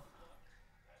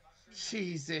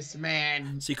 Jesus,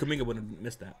 man. See, Kuminga would have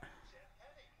missed that.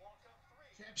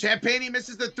 Champagny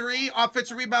misses the 3.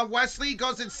 Offensive rebound. Wesley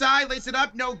goes inside, lays it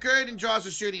up, no good, and draws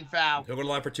a shooting foul. He'll go to the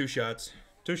line for 2 shots.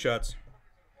 2 shots.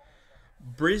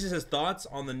 Breezy says thoughts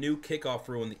on the new kickoff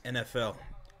rule in the NFL.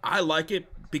 I like it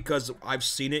because I've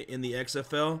seen it in the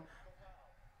XFL.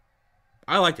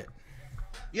 I like it.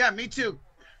 Yeah, me too.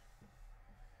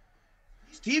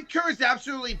 Steve Kerr is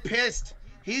absolutely pissed.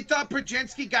 He thought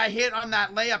Pajensky got hit on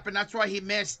that layup, and that's why he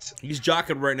missed. He's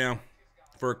jockeying right now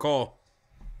for a call.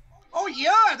 Oh,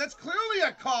 yeah, that's clearly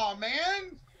a call,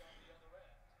 man.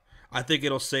 I think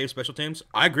it'll save special teams.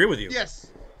 I agree with you. Yes.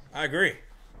 I agree.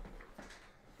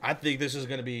 I think this is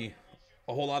going to be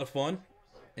a whole lot of fun,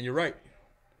 and you're right.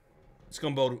 It's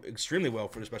going to bode extremely well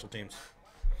for the special teams.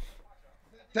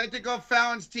 Technical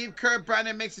foul on Steve Kerr.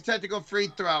 Brandon makes a technical free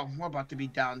throw. We're about to be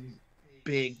down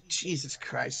big. Jesus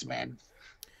Christ, man.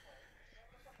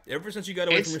 Ever since you got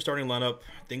away from your starting lineup,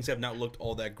 things have not looked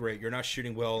all that great. You're not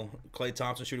shooting well. Klay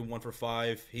Thompson shooting 1 for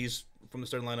 5. He's from the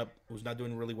starting lineup, who's not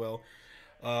doing really well.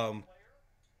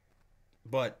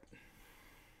 But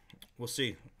we'll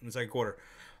see in the second quarter.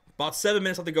 About 7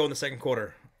 minutes left to go in the second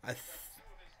quarter.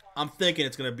 I'm thinking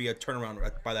it's going to be a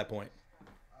turnaround by that point.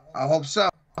 I hope so.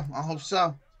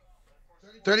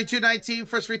 32-19.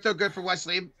 First free throw good for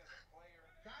Wesley.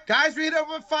 Guys, we hit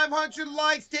over 500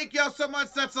 likes. Thank y'all so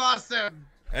much. That's awesome.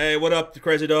 Hey, what up,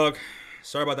 Crazy Dog?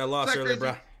 Sorry about that loss earlier,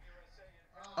 bro.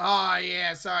 Oh,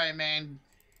 yeah. Sorry, man.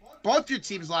 Both your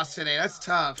teams lost today. That's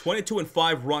tough.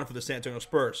 22-5 run for the San Antonio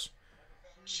Spurs.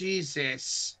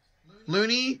 Jesus.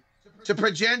 Looney to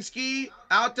Progensky.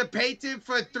 Out to Payton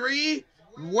for 3.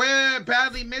 Where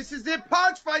badly misses it.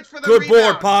 Podge fights for the rebound. Good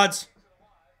board, Pods.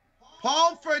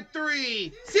 Paul for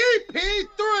 3. CP3.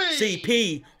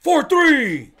 CP for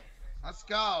 3. Let's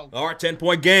go. All right,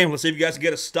 10-point game. Let's see if you guys can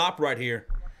get a stop right here.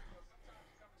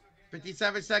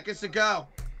 57 seconds to go.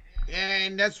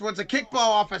 And this one's a kickball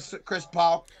off of Chris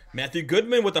Paul. Matthew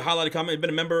Goodman with the highlighted comment. He's been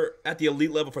a member at the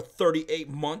elite level for 38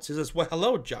 months. He says, well,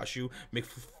 hello, Joshu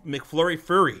McFlurry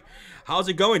Fury. How's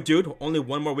it going, dude? Only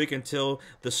one more week until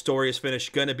the story is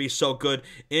finished. Gonna be so good.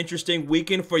 Interesting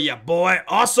weekend for ya, boy.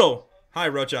 Also, hi,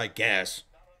 Roach, I guess.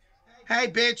 Hey,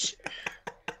 bitch.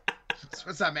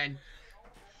 What's up, man?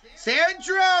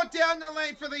 Sandro down the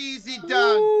lane for the easy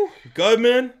dunk.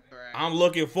 Goodman, I'm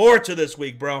looking forward to this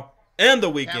week, bro. And the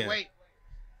weekend. Can't wait.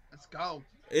 Let's go.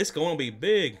 It's going to be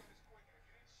big.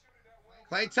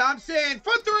 Klay Thompson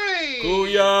for 3.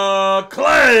 Booyah,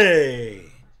 Klay.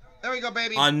 There we go,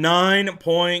 baby. A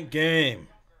 9-point game.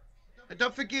 And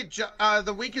don't forget,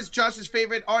 the week is Josh's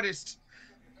favorite artist.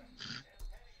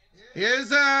 Here's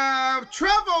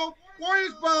Treble.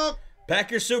 Warriors ball. Pack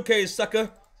your suitcase,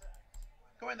 sucker.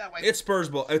 Going that way. It's Spurs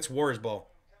ball. It's Warriors ball.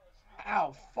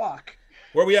 Ow, fuck.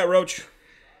 Where we at, Roach?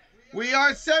 We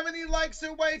are 70 likes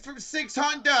away from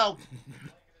 600. How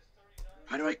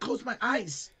do I close my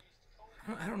eyes?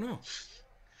 I don't know.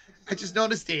 I just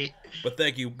noticed it. But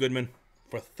thank you, Goodman,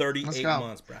 for 38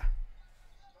 months, bruh.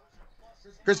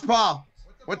 Chris Paul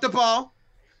with the ball.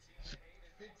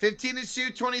 15 to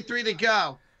shoot, 23 to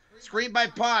go. Screen by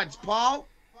Pods. Paul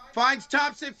finds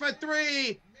Thompson for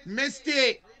 3. Missed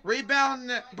it.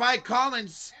 Rebound by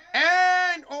Collins.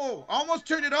 And, almost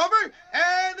turned it over.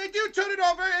 And they do turn it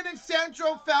over. And then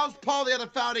Sandro fouls Paul, the other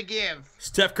foul to give.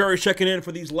 Steph Curry checking in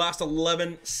for these last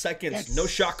 11 seconds. Yes. No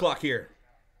shot clock here.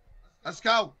 Let's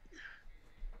go.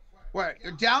 What?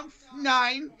 You're down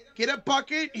 9. Get a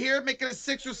bucket here. Make it a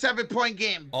 6 or 7 point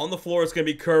game. On the floor, it's going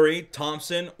to be Curry,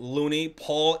 Thompson, Looney,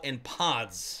 Paul, and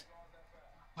Pods.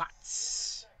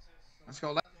 Let's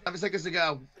go. 11 seconds to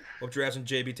go. Hope you're asking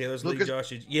JB Taylor's league,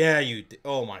 Josh. Yeah, you did.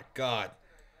 Oh, my God.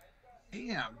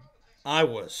 Damn. I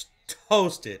was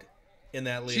toasted in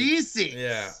that league. Jesus.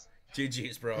 Yeah.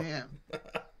 GG's, bro. Damn.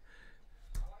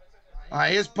 All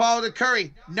right, here's Paul to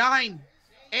Curry. 9,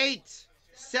 8,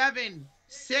 7,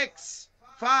 6,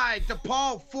 5. To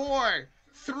Paul. 4,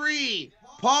 3.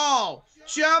 Paul.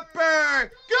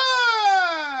 Jumper.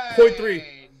 Good. .3.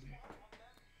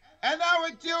 And that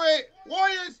would do it.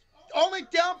 Warriors only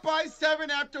down by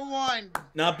 7 after 1.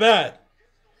 Not bad.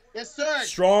 Yes, sir.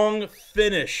 Strong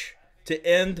finish to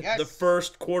end the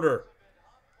first quarter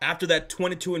after that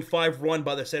 22-5 run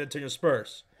by the San Antonio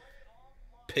Spurs.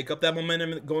 Pick up that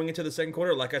momentum going into the second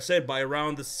quarter. Like I said, by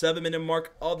around the 7-minute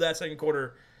mark of that second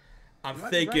quarter, I'm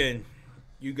thinking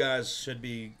you guys should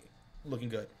be looking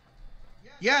good.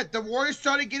 Yeah, the Warriors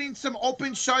started getting some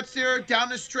open shots there down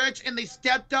the stretch, and they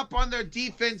stepped up on their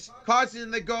defense, causing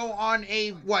them to go on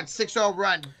a, 6-0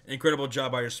 run. Incredible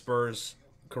job by your Spurs,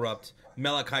 Corrupt.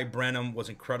 Malachi Branham was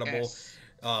incredible.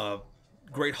 Yes.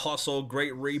 Great hustle,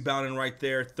 great rebounding right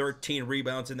there. 13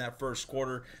 rebounds in that first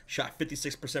quarter. Shot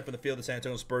 56% from the field, the San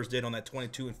Antonio Spurs did on that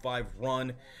 22-5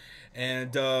 run.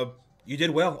 And you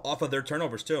did well off of their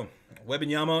turnovers, too.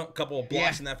 Wembanyama, a couple of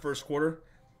blocks in that first quarter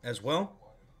as well.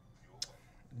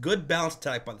 Good balance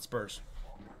attack by the Spurs.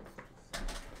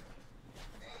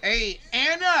 Hey,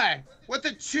 Anna, with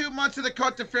the 2 months of the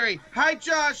Cote de Ferry. Hi,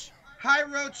 Josh. Hi,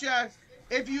 Rocha.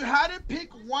 If you had to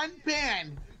pick one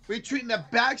band between the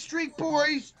Backstreet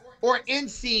Boys or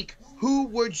NSYNC, who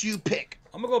would you pick?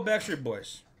 I'm going to go Backstreet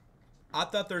Boys. I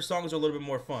thought their songs were a little bit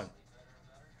more fun.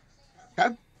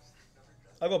 Okay.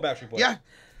 I'll go Backstreet Boys. Yeah.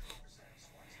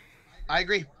 I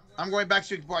agree. I'm going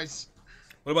Backstreet Boys.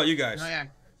 What about you guys? Oh, yeah.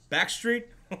 Backstreet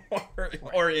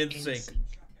or NSYNC?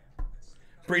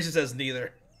 Breezy says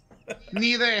neither.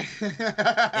 Neither.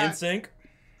 NSYNC?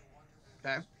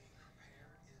 Okay.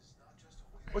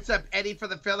 What's up, Eddie for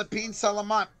the Philippines?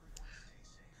 Salamat.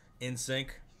 NSYNC.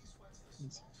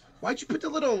 Why'd you put the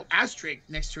little asterisk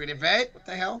next to it, Yvette? What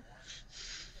the hell?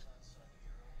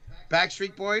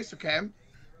 Backstreet Boys, okay.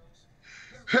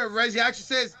 Resi actually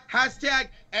says, hashtag,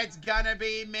 it's gonna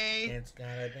be me. It's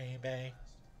gonna be me.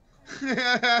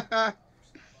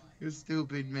 You're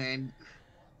stupid, man.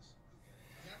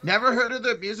 Never heard of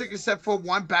their music except for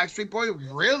one Backstreet Boy?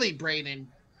 Really, Brayden?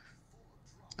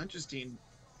 Interesting.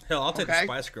 Hell, I'll take the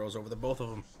Spice Girls over the both of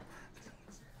them.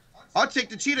 I'll take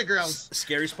the Cheetah Girls.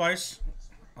 Scary Spice?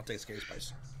 I'll take Scary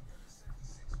Spice.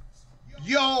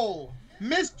 Yo,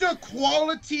 Mr.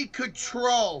 Quality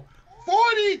Control.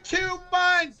 42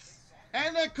 months.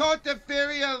 And the Cote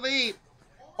Fairy Elite.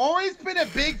 Always been a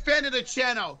big fan of the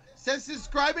channel. Since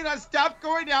subscribing, I stopped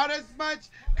going out as much,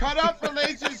 cut off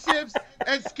relationships,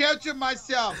 and scheduled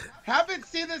myself. Haven't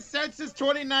seen the since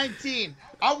 2019.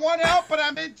 I want help, but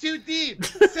I'm in too deep.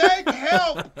 Send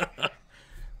help.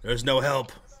 There's no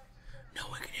help. No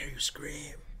one can hear you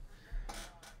scream.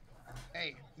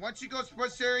 Hey, once you go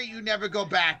Sports Theory, you never go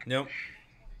back. Nope.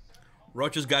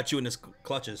 Roach has got you in his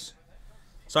clutches.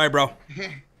 Sorry, bro.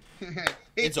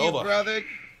 It's over, brother.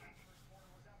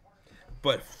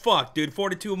 But fuck, dude,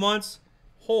 42 months?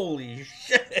 Holy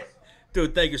shit.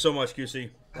 Dude, thank you so much,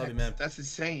 QC. Love you, man. That's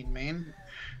insane, man.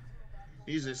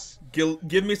 Jesus.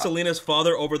 Give me Selena's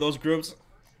father over those groups.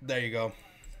 There you go.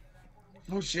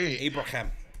 Oh, shit.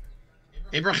 Abraham.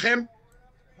 Ibrahim?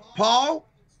 Paul?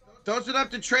 Throws it up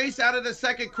to Trace out of the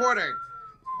second quarter.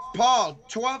 Paul,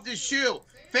 12 to shoot.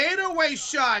 Fadeaway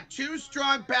shot. Too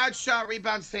strong, bad shot.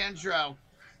 Rebound, Sandro.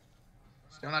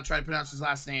 Still not trying to pronounce his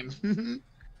last name.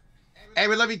 Hey,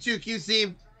 we love you too,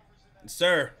 QC.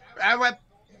 Sir.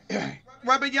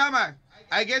 Wembanyama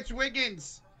against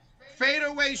Wiggins.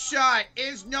 Fadeaway shot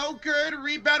is no good.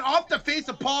 Rebound off the face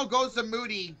of Paul goes to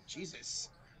Moody. Jesus.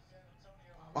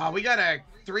 Wow, we got a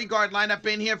 3-guard lineup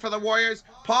in here for the Warriors.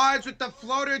 Pods with the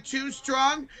floater, too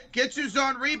strong. Gets his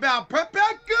own rebound. Put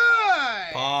back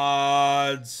good.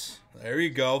 Pods. There you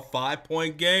go.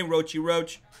 5-point game, Roachy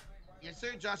Roach. Yes,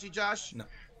 sir, Joshy Josh. No.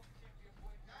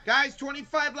 Guys,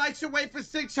 25 likes away for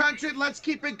 600. Let's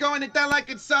keep it going. Hit that like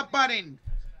and sub button.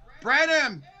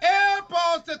 Brenham, air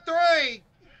balls to 3.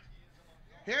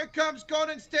 Here comes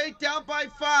Golden State down by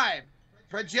 5.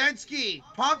 Prajenski,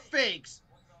 pump fakes,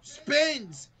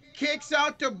 spins, kicks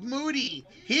out to Moody.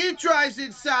 He drives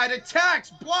inside,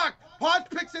 attacks, block. Potts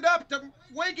picks it up to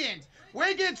Wiggins.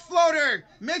 Wiggins floater,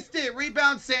 missed it.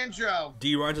 Rebound, Sandro.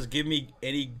 D-Ron, just give me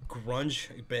any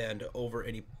grunge band over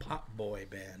any pop boy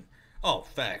band. Oh,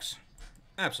 facts.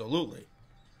 Absolutely.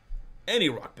 Any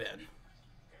rock band.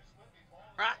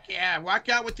 Walk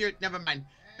out with your... Never mind.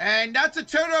 And that's a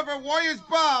turnover. Warriors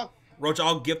ball. Roach,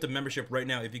 I'll gift a membership right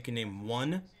now if you can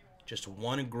name just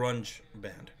one grunge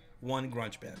band. One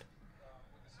grunge band.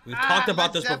 We've talked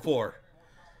about this before.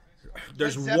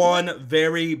 There's one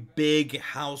very big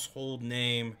household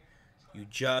name. You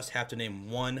just have to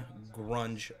name one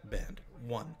grunge band.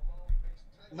 One.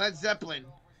 Led Zeppelin.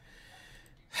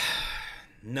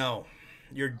 No.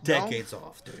 You're decades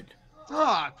off, dude.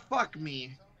 Oh, fuck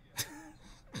me.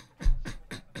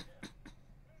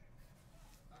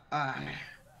 I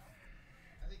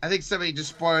think somebody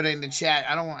just spoiled it in the chat.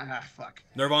 I don't want... fuck.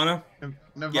 Nirvana?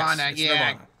 Nirvana, yes, yeah.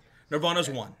 Nirvana. Nirvana's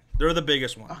one. They're the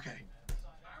biggest one. Okay.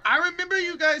 I remember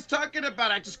you guys talking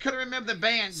about it. I just couldn't remember the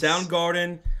bands.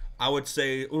 Soundgarden, I would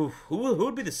say... Ooh, who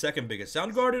would be the second biggest?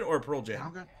 Soundgarden or Pearl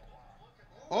Jam?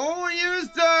 Oh,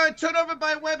 used turnover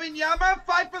by Wembanyama.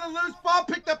 Fight for the loose ball.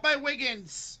 Picked up by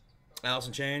Wiggins. Alice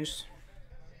in Chains.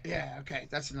 Yeah, okay.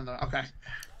 That's another... Okay.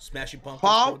 Smashing Pumpkins.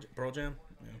 Paul? Pearl Jam.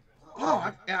 Yeah.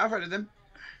 Oh, I've heard of them.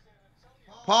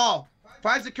 Paul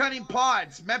finds the cutting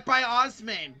Pods. Met by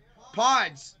Osman.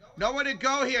 Pods. Nowhere to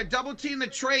go here. Double team the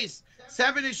Trace.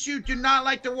 7 to shoot. Do not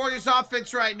like the Warriors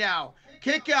offense right now.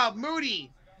 Kick out.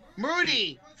 Moody.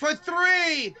 Moody for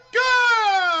 3. Good!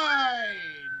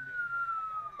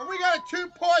 And we got a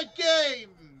 2-point game.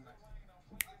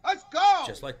 Let's go.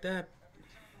 Just like that.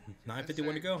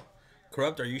 9:51 to go.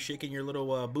 Corrupt, are you shaking your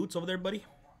little boots over there, buddy?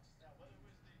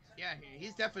 Yeah,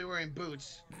 he's definitely wearing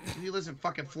boots. He lives in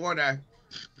fucking Florida.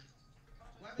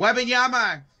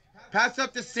 Wembanyama. Pass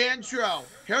up to Sandro.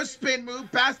 Here's spin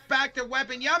move. Pass back to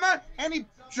Wembanyama. And he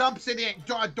jumps it in.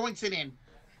 Doinks it in.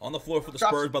 On the floor for the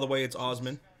Spurs, by the way, it's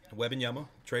Osman, Wembanyama,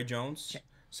 Trey Jones,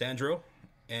 Sandro,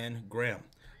 and Graham.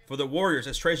 For the Warriors,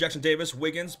 it's Trey Jackson Davis,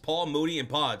 Wiggins, Paul, Moody, and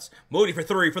Pods. Moody for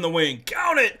 3 from the wing.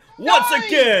 Count it! Once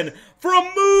again from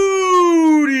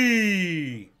Moody!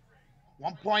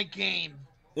 1 point game.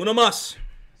 Uno más.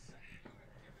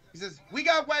 He says, we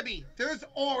got Webby. There's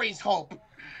always hope.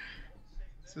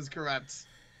 This is correct.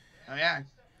 Oh, yeah.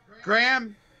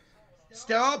 Graham,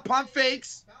 still pump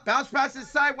fakes. Bounce pass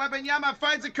inside. Wembanyama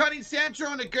finds a cutting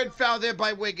Sandro and a good foul there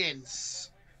by Wiggins.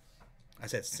 I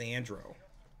said Sandro.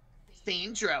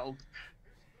 Sandro.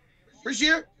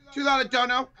 Brashear,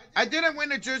 $2 I didn't win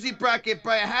the Jersey bracket,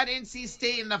 but I had NC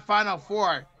State in the Final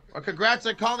Four. Well, congrats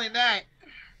on calling that.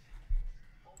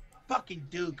 Fucking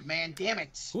Duke, man. Damn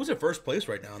it. Who's in first place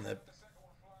right now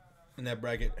in that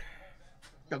bracket?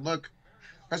 Good look.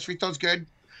 First free throw's good.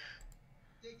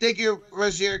 Thank you,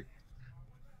 Rozier.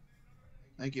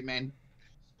 Thank you, man.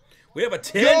 We have a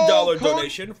 $10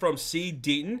 donation from C.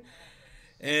 Deaton.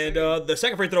 And the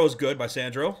second free throw is good by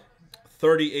Sandro.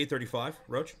 38-35.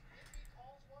 Roach?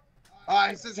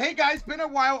 He says, hey, guys, been a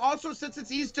while. Also, since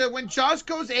it's Easter, when Josh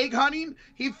goes egg hunting,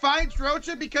 he finds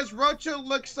Rocha because Rocha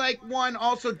looks like one.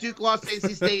 Also, Duke lost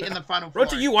NC State in the Final Four.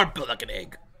 Rocha, you aren't built like an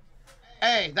egg.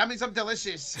 Hey, that means I'm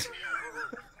delicious.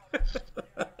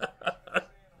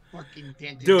 Fucking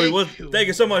tangent. Dude, thank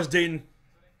you so much, Deaton.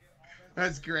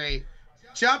 That's great.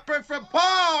 Jumper from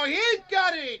Paul. He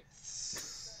got it.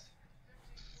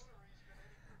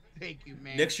 Thank you,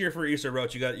 man. Next year for Easter,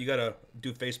 Roach, you gotta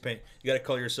do face paint. You gotta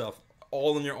color yourself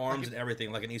all in your arms and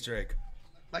everything like an Easter egg.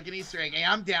 Like an Easter egg. Hey,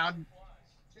 I'm down.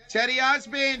 Teddy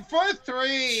Osmond for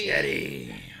 3.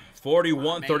 Teddy.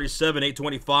 41-37,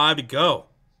 8:25 to go.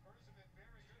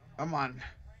 Come on.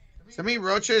 Somebody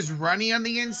Rocha is running on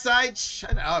the inside.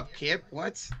 Shut up, Kip.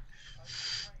 What?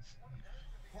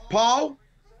 Paul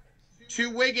to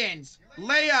Wiggins.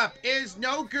 Layup is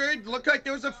no good. Looked like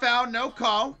there was a foul. No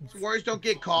call. Warriors don't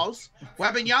get calls.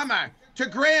 Wembanyama to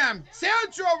Graham.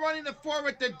 Sandro running the floor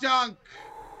with the dunk.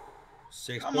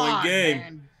 6-point game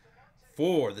man.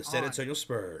 for the San Antonio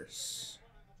Spurs.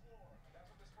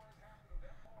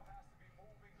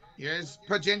 Here's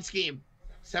Pajinski.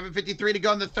 7:53 to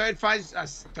go in the third.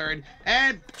 Third.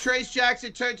 And Trace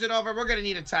Jackson turns it over. We're going to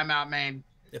need a timeout, man.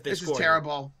 This is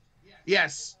terrible.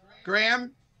 Yes.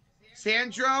 Graham,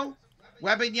 Sandro,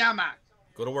 Wembanyama.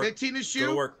 Go to work. 15 to shoot. Go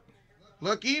to work.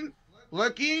 Looking,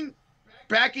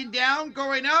 backing down,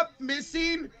 going up,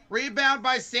 missing. Rebound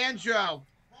by Sandro.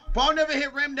 Ball never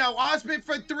hit rim though. Osmond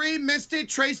for 3, missed it,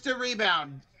 traced the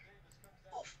rebound.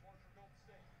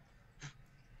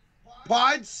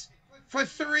 Pods for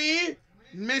 3,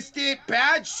 missed it.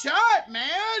 Bad shot,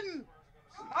 man.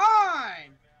 Come on.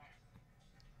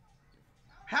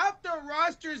 Half the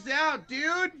roster's out,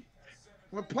 dude.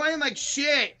 We're playing like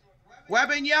shit.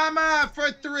 Wembanyama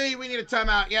for 3. We need a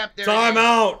timeout. Yep, there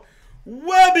Timeout.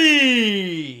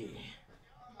 Webby.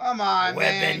 Come on,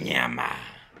 man. Wembanyama.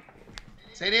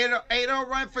 It's an 8-0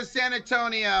 run for San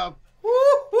Antonio. Woo,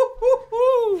 woo, woo,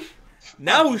 woo.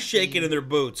 Now who's shaking in their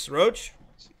boots, Roach?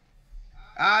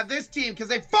 This team, because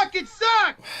they fucking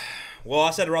suck. Well,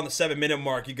 I said around the 7-minute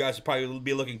mark, you guys would probably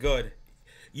be looking good.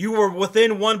 You were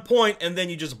within 1 point, and then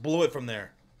you just blew it from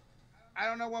there. I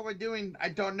don't know what we're doing. I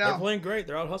don't know. They're playing great.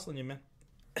 They're out hustling you, man.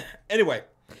 Anyway.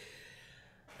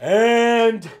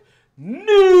 And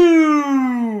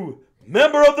new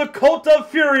member of the Cult of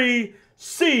Fury,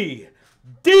 C.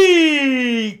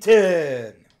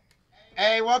 Deaton.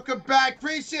 Hey, welcome back.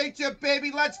 Appreciate you,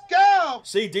 baby. Let's go.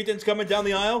 See, Deaton's coming down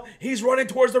the aisle. He's running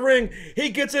towards the ring. He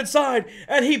gets inside,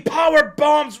 and he power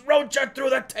bombs Rocha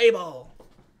through the table.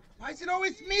 Why is it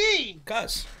always me?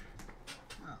 Cuz.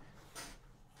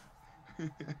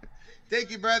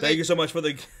 Thank you, brother. Thank you so much for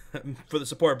the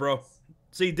support, bro.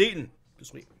 See, Deaton.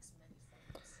 Sweet.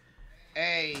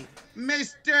 Hey,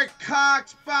 Mr.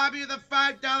 Cox, Bobby with the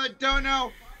 $5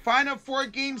 dono. Final 4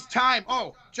 games time.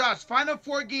 Oh, Josh, final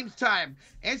 4 games time.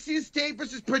 NC State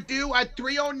versus Purdue at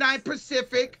 3:09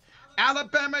 Pacific.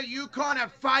 Alabama, UConn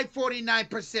at 5:49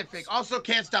 Pacific. Also,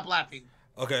 can't stop laughing.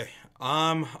 Okay,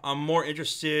 I'm more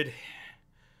interested.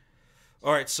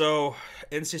 All right, so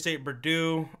NC State,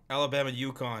 Purdue, Alabama,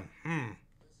 UConn.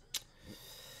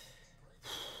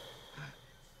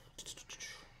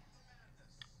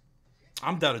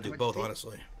 I'm down to do both,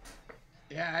 honestly.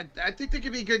 Yeah, I think they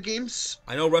could be good games.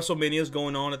 I know WrestleMania is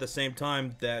going on at the same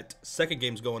time that second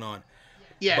game's going on.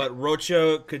 Yeah. But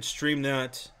Rocha could stream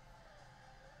that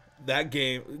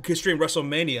game, could stream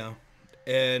WrestleMania,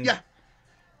 and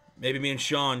maybe me and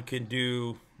Sean can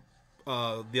do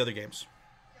the other games.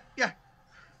 Yeah.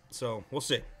 So, we'll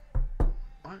see.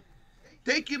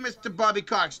 Thank you, Mr. Bobby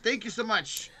Cox. Thank you so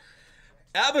much.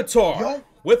 Avatar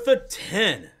with the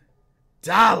 $10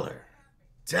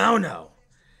 dono.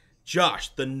 Josh,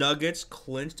 the Nuggets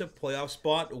clinched a playoff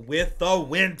spot with the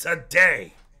win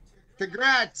today.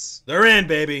 Congrats. They're in,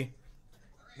 baby.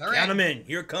 They're Count them in.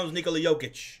 Here comes Nikola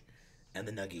Jokic and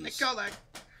the Nuggies. Nikola.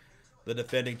 The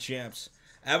defending champs.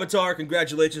 Avatar,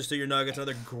 congratulations to your Nuggets.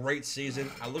 Another great season.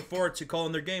 I look forward to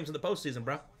calling their games in the postseason,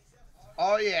 bro.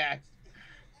 Oh, yeah.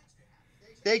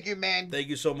 Thank you, man. Thank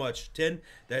you so much.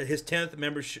 His 10th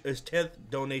membership, his 10th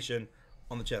donation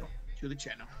on the channel. To the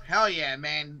channel. Hell yeah,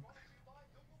 man.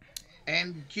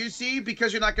 And QC,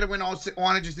 because you're not going to win all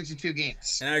 162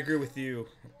 games. And I agree with you,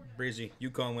 Breezy.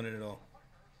 UConn winning it all.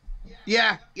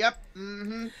 Yeah. Yep.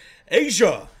 Mm-hmm.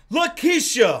 Asia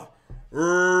Lakeisha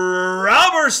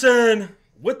Robertson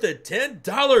with the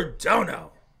 $10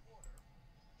 dono.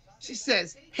 She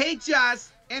says, "Hey, Josh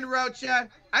and Rocha,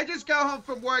 I just got home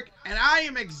from work and I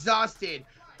am exhausted.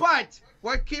 But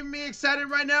what keeps me excited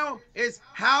right now is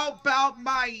how about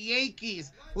my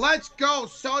Yankees? Let's go.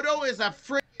 Soto is a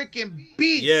freaking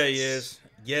beast." Yeah, he is.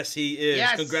 Yes, he is.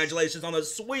 Yes. Congratulations on the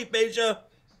sweep, Asia.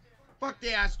 Fuck the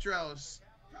Astros.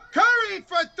 Curry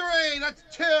for 3. That's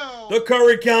 2. The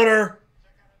Curry counter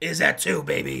is at 2,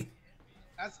 baby.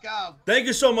 Let's go. Thank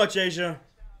you so much, Asia.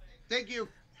 Thank you.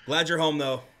 Glad you're home,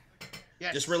 though.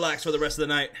 Yes. Just relax for the rest of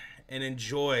the night and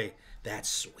enjoy that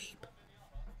sweep.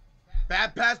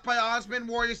 Bad pass by Osman.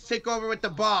 Warriors take over with the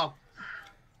ball.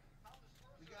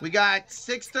 We got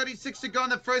 6:36 to go in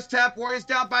the first half. Warriors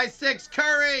down by 6.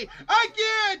 Curry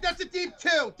again. That's a deep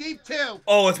 2. Deep 2.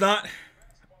 Oh, it's not?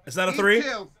 It's not a Deep 3?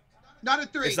 2. Not a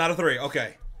 3. It's not a 3.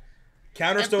 Okay.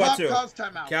 Counter And still at Pop 2. calls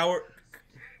timeout.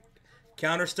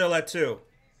 Counter still at 2.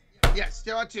 Yes,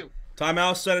 still at 2.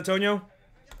 Timeout, San Antonio?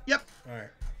 Yep. All right.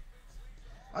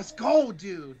 Let's go,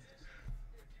 dude.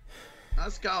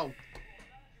 Let's go.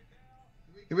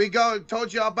 Here we go.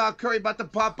 Told you all about Curry about to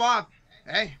pop off.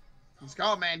 Hey, let's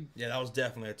go, man. Yeah, that was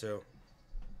definitely a 2.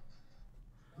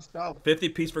 Let's go. 50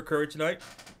 piece for Curry tonight.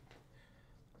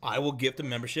 I will gift the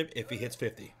membership if he hits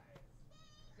 50.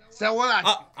 So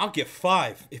what? I'll give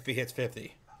 5 if he hits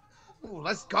 50. Ooh,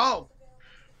 let's go.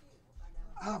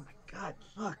 Oh, my God.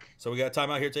 Fuck. So we got a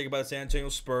timeout here taken by the San Antonio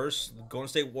Spurs. The Golden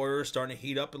State Warriors starting to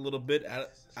heat up a little bit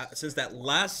since that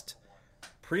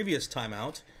previous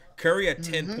timeout. Curry at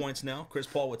 10 points now. Chris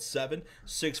Paul with 7.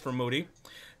 6 for Moody.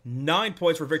 9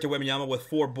 points for Victor Wembanyama with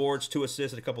 4 boards, 2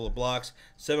 assists, and a couple of blocks.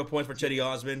 7 points for Cedi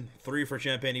Osman. 3 for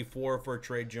Champagnie. 4 for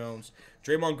Trey Jones.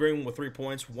 Draymond Green with 3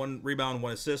 points. 1 rebound,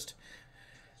 1 assist.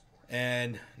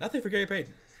 And nothing for Gary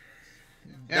Payton.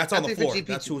 Yeah, That's on the floor. GP2.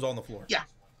 That's who's on the floor. Yeah.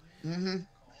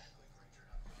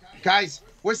 Guys,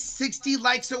 we're 60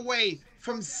 likes away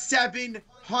from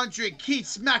 700. Keep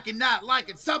smacking that like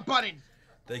and sub button.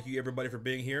 Thank you, everybody, for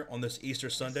being here on this Easter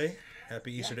Sunday.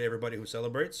 Happy Easter to everybody who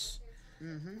celebrates.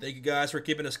 Thank you, guys, for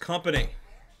keeping us company.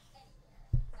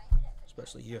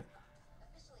 Especially you.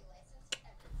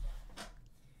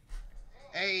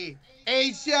 Hey,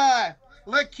 Asia,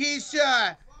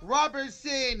 Lakeisha,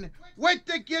 Robertson, with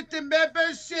the gift of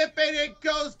membership, and it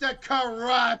goes to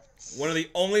Corrupt. One of the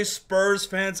only Spurs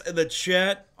fans in the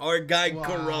chat, our guy Wow.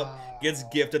 Corrupt, gets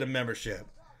gifted a membership.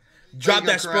 Drop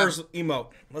that Spurs emote.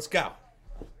 Let's go.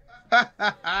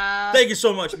 Thank you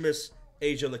so much, Miss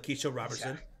Asia Lakeisha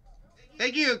Robertson.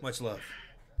 Thank you. Much love.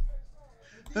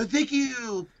 Thank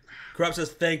you. Corrupt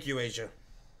says, thank you, Asia.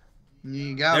 There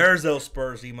you go. There's those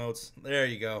Spurs emotes. There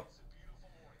you go.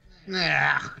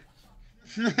 Nah.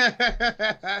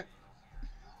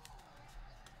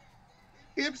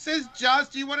 Hip says, Josh,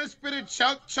 do you want to spit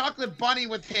a chocolate bunny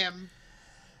with him?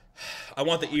 I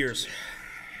want the ears.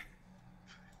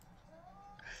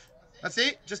 That's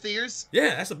it? Just the ears?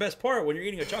 Yeah, that's the best part. When you're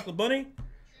eating a chocolate bunny,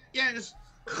 Yeah, just...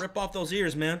 rip off those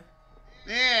ears, man.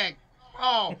 Yeah.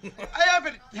 Oh, I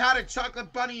haven't had a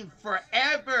chocolate bunny in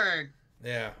forever.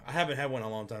 Yeah, I haven't had one in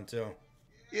a long time, too.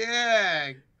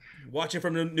 Yeah. Watching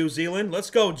from New Zealand. Let's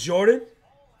go, Jordan.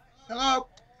 Hello.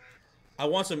 I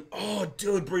want some... Oh,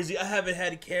 dude, Breezy, I haven't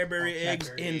had Cadbury eggs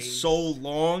Cadbury in eggs. so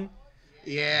long.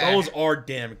 Yeah. Those are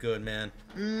damn good, man.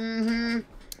 Mm-hmm.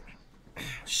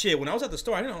 Shit, when I was at the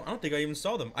store, I don't think I even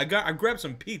saw them. I grabbed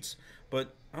some Pete's,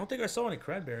 but I don't think I saw any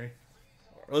Cadbury.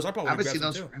 Or else I probably I haven't grabbed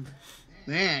seen some those. too.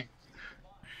 Man.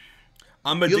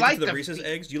 I'm addicted like to the the Reese's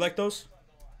eggs. Do you like those?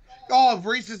 Oh,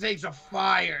 Reese's eggs are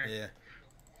fire. Yeah.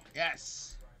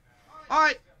 Yes. All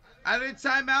right. Out of the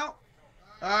timeout.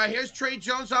 Here's Trey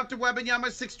Jones off to Wembanyama.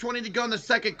 6:20 to go in the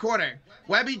second quarter.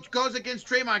 Webby goes against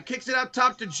Draymond. Kicks it up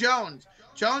top to Jones.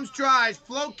 Jones drives.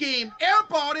 Float game.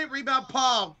 Airballed it. Rebound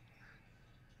Paul.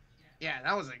 Yeah,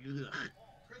 that was like... Ugh.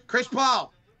 Chris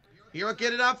Paul. He'll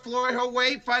get it up. Floor he'll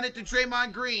wait. Find it to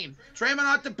Draymond Green. Draymond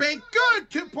off the bank. Good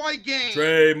 2-point game.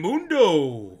 Trey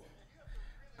Mundo.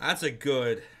 That's a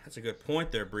good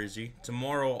point there, Breezy.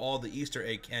 Tomorrow, all the Easter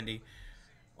candy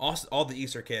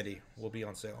will be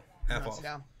on sale, half off.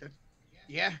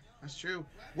 Yeah, that's true.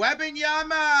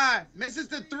 Wembanyama misses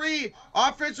the three.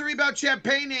 Offensive rebound,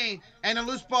 Champagne, and a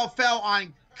loose ball fell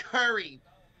on Curry.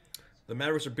 The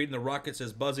Mavericks are beating the Rockets,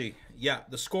 says Buzzy. Yeah,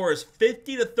 the score is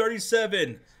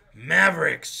 50-37.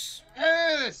 Mavericks.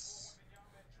 Yes.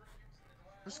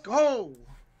 Let's go.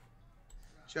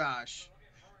 Josh.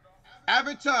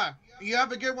 Avatar, you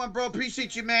have a good one, bro.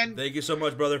 Appreciate you, man. Thank you so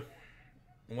much, brother.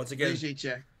 And once again, appreciate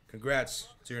you. Congrats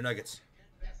to your Nuggets.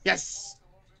 Yes.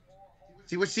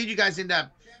 See what seed you guys end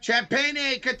up.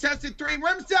 Champagne, contested three,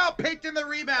 rims out, Payton the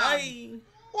rebound. Aye.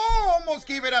 Whoa, almost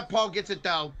gave it up. Paul gets it,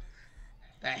 though.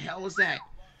 The hell was that?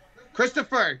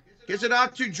 Christopher gives it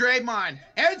off to Draymond.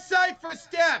 Inside for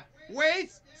Steph.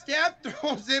 Waits. Steph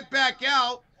throws it back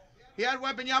out. He had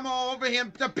Wembanyama all over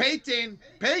him to Payton.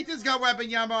 Payton's got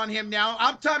Wembanyama on him now.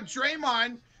 Up top,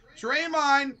 Draymond.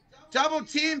 Draymond double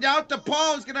teamed out to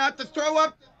Paul. He's going to have to throw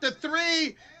up the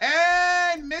three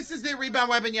and misses the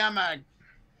rebound. Wembanyama.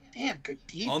 Damn, good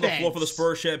defense. On the floor for the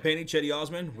Spurs, Champagne, Chetty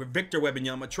Osman, with Victor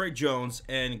Wembanyama, Trey Jones,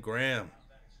 and Graham.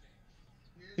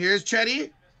 Here's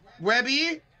Chetty.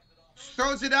 Webby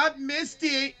throws it up, missed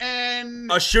it,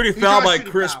 and... A shooting foul by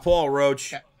Chris Paul,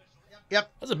 Roach.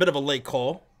 Yep. That's a bit of a late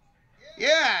call.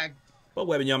 Yeah. But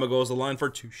Wembanyama goes the line for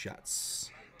 2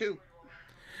 shots. 2.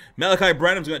 Malachi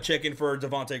Branham's going to check in for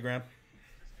Devontae Graham.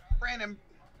 Branham.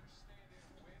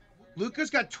 Luka's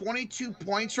got 22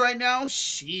 points right now.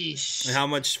 Sheesh. And how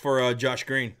much for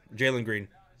Jalen Green?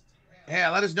 Yeah,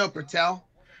 let us know, Patel.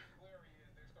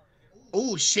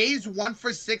 Oh, Shea's 1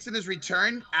 for 6 in his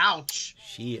return. Ouch.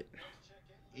 Shit.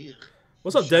 Ew.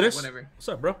 What's up, Dennis? Whatever. What's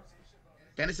up, bro?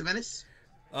 Dennis of Venice?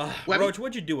 Roach,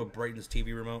 what'd you do with Brayton's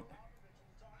TV remote?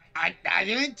 I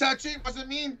didn't touch it. Wasn't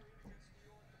me.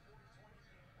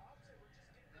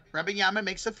 Wembanyama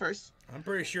makes it first. I'm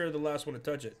pretty sure the last one to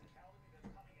touch it.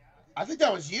 I think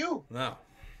that was you. No.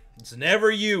 It's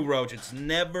never you, Roach. It's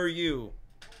never you.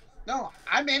 No,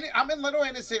 I'm in little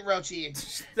innocent,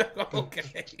 Roachy.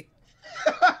 Okay.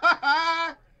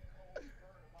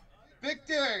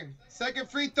 Victor, second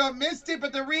free throw, missed it,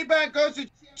 but the rebound goes to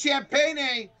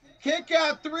Champagne. Kick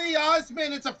out 3,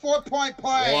 Osman. It's a 4-point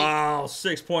play. Wow,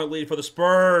 6-point lead for the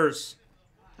Spurs.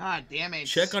 God damn it.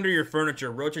 Check under your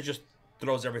furniture. Roach just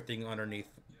throws everything underneath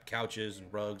couches and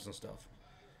rugs and stuff.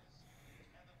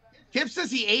 Kip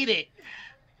says he ate it.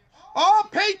 Oh,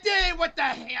 Payton with the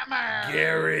hammer.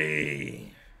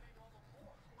 Gary.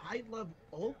 I love...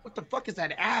 Oh, what the fuck is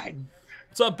that ad?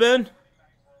 What's up, Ben?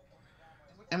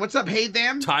 And what's up, Hey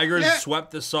Them? Tigers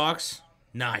swept the Sox.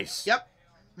 Nice. Yep.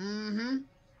 Mm-hmm.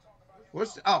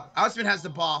 Osman has the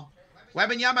ball.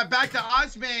 Wembanyama back to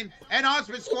Osman, and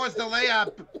Osman scores the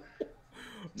layup.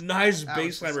 Nice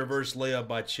baseline reverse layup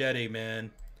by Chetty,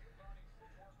 man.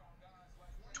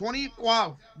 20.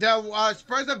 Wow. The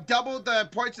Spurs have doubled the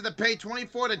points of the paint,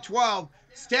 24-12.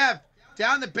 Steph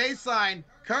down the baseline.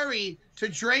 Curry to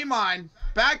Draymond.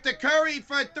 Back to Curry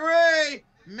for 3.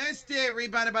 Missed it.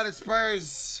 Rebounded by the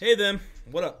Spurs. Hey, them.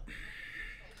 What up?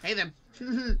 Hey, them.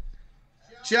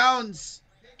 Jones.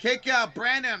 Kick out.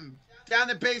 Branham. Down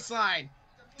the baseline.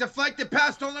 Deflected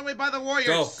pass stolen away by the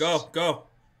Warriors. Go.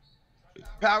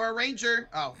 Power Ranger.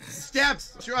 Oh.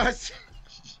 Steph. Trust.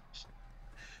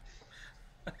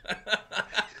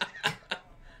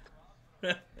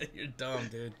 You're dumb,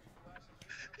 dude.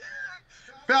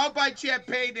 Fouled by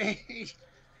Champagne.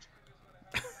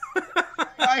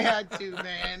 I had to,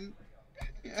 man.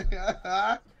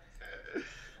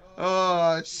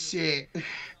 Oh, shit.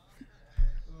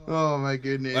 Oh, my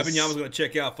goodness. Wembanyama's going to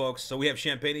check out, folks. So we have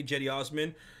Champagne, Chetty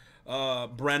Osman,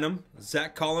 Branham,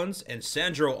 Zach Collins, and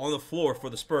Sandro on the floor for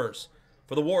the Spurs.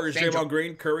 For the Warriors, Draymond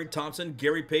Green, Curry, Thompson,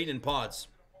 Gary Payton, and Pods.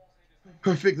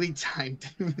 Perfectly timed.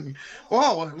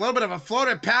 Oh, a little bit of a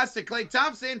floater pass to Klay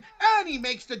Thompson, and he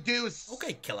makes the deuce.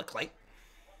 Okay, Killer Clay.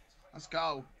 Let's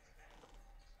go.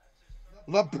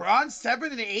 LeBron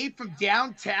 7 and 8 from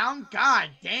downtown. God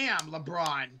damn,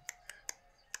 LeBron.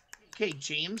 Okay,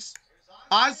 James.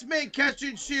 Osman catch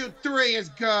and shoot 3 is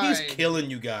good. He's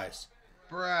killing you guys.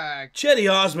 Brag.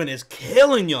 Chetty Osman is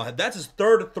killing y'all. That's his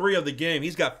 3rd 3 of the game.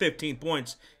 He's got 15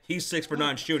 points. He's 6 for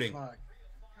 9 shooting. Fuck.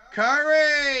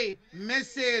 Curry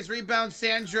misses. Rebound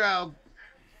Sandro.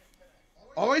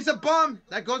 Always a bum.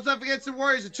 That goes up against the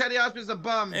Warriors. Chetty Osman's a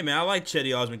bum. Hey, man, I like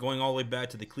Chetty Osman going all the way back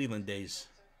to the Cleveland days.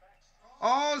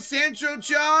 Oh, Sandro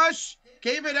Josh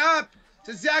gave it up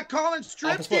to Zach Collins.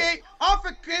 Stripped it off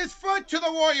of his foot to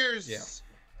the Warriors. Yeah.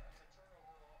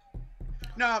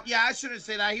 No, yeah, I shouldn't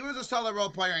say that. He was a solid role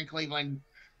player in Cleveland.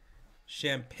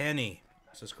 Champagne.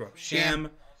 Says corrupt.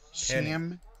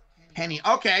 Champagne. Henny.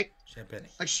 Okay. Champagne.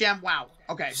 Like Sham Wow.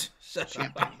 Okay.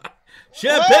 Champagne.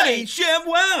 Champagne. Sham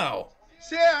wow.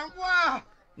 Sham Wow.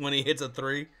 When he hits a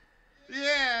 3.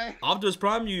 Yeah. Optimus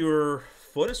Prime, your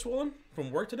foot is swollen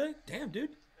from work today? Damn, dude.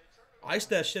 Ice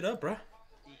that shit up, bruh.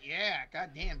 Yeah.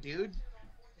 Goddamn, dude.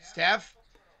 Steph.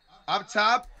 Up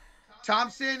top.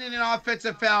 Thompson and an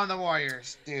offensive foul on the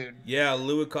Warriors, dude. Yeah,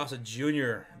 Louis Costa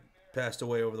Jr. passed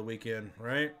away over the weekend,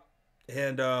 right?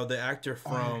 And the actor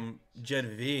from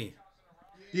Gen V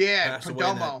Yeah, passed away.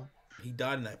 Perdomo. He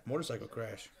died in that motorcycle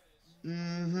crash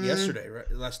Mm-hmm. yesterday,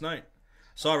 right? Last night. I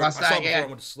saw it before I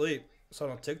went to sleep. I saw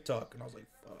it on TikTok, and I was like,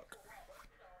 fuck.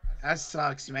 That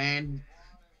sucks, man.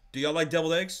 Do y'all like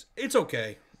deviled eggs? It's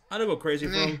okay. I don't go crazy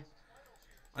for them.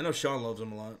 I know Sean loves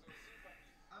them a lot.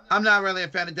 I'm not really a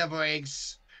fan of deviled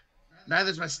eggs.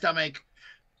 Neither's my stomach.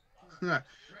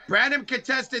 Brandon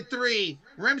contested 3.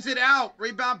 Rims it out.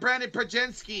 Rebound Brandon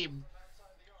Perjensky.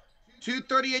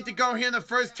 2:38 to go here in the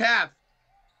first half.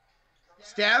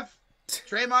 Steph.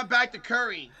 Draymond back to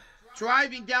Curry.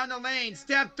 Driving down the lane.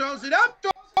 Steph throws it up.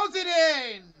 Throws it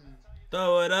in.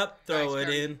 Throw it up. Throw Nice, it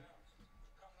Curry. in.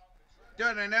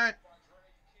 Dun-dun-dun.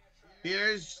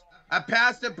 Here's a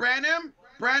pass to Brandon.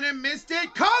 Brandon missed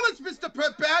it. Collins missed the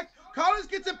putback. Collins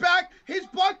gets it back. He's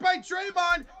blocked by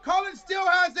Draymond. Collins still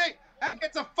has it. And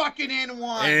gets a fucking and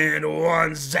one. And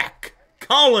one, Zach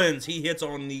Collins. He hits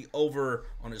on the over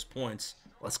on his points.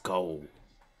 Let's go.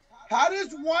 How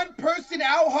does one person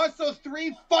out-hustle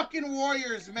 3 fucking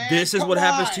Warriors, man? This is Come what on.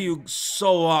 happens to you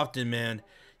so often, man.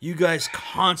 You guys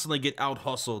constantly get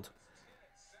out-hustled.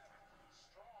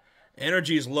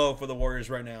 Energy is low for the Warriors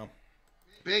right now.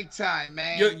 Big time,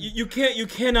 man.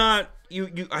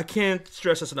 I can't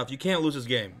stress this enough. You can't lose this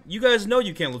game. You guys know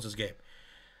you can't lose this game.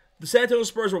 The San Antonio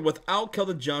Spurs were without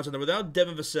Keldon Johnson. They're without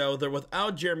Devin Vassell. They're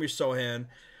without Jeremy Sohan.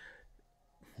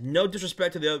 No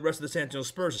disrespect to the rest of the San Antonio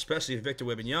Spurs, especially Victor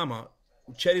Wembanyama.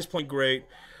 Chetty's playing great.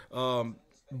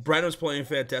 Brandon's playing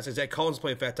fantastic. Zach Collins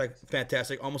playing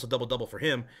fantastic. Almost a double-double for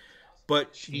him.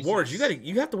 But Jesus. Warriors,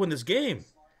 you have to win this game.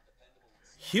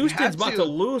 Houston's about to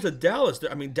lose to Dallas.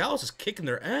 I mean, Dallas is kicking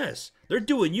their ass. They're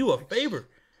doing you a favor.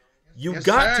 You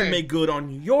got to make good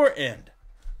on your end.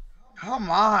 Come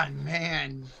on,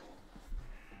 man.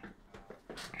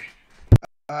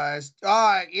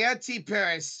 Yeah, T.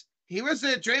 Paris.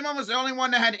 Draymond was the only one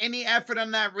that had any effort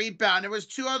on that rebound. There was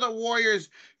 2 other Warriors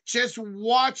just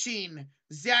watching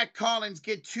Zach Collins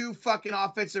get 2 fucking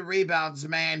offensive rebounds,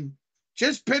 man.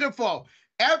 Just pitiful.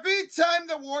 Every time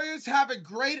the Warriors have a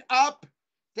great up,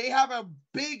 they have a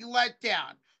big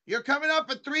letdown. You're coming up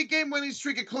a 3-game winning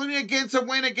streak, including against a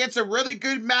win against a really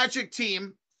good Magic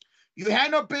team. You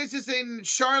had no business in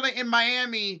Charlotte and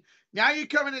Miami. Now you're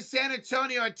coming to San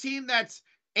Antonio, a team that's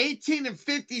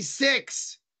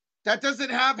 18-56, that doesn't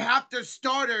have half their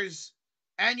starters,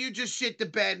 and you just shit the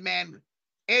bed, man.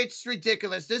 It's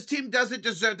ridiculous. This team doesn't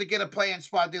deserve to get a play-in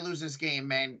spot if they lose this game,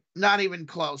 man. Not even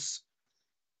close.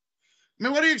 I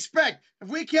mean, what do you expect? If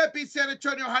we can't beat San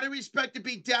Antonio, how do we expect to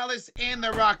beat Dallas and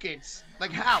the Rockets?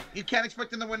 Like, how? You can't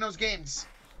expect them to win those games.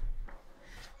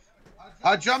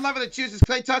 Drum Lover that chooses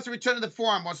Klay Thompson return to the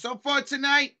form. Well, so far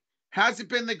tonight, hasn't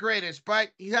been the greatest,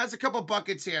 but he has a couple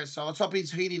buckets here, so let's hope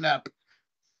he's heating up.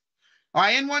 All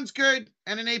right, and one's good,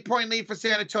 and an 8-point lead for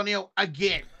San Antonio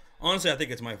again. Honestly, I think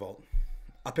it's my fault.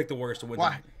 I picked the Warriors to win Why?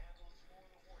 tonight.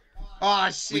 Oh,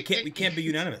 shit. We can't be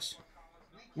unanimous.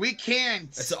 We can't.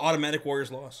 It's an automatic Warriors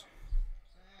loss.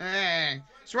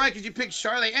 That's right, because you picked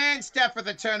Charlotte and Steph for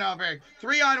the turnover.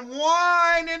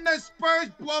 3-on-1, and the Spurs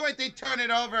blow it. They turn it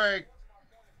over.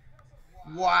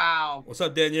 Wow. What's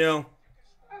up, Danielle?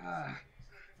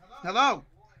 Hello.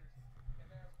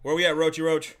 Where we at, Roachy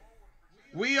Roach?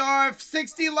 We are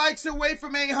 60 likes away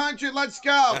from 800. Let's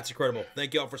go. That's incredible.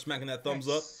 Thank y'all for smacking that thumbs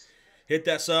up. Hit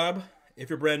that sub if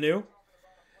you're brand new.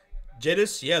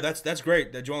 Jadis, yeah, that's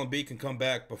great that Joel Embiid can come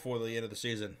back before the end of the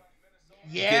season.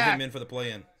 Yeah. Get him in for the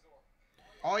play-in.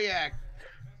 Oh, yeah.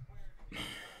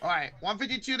 All right,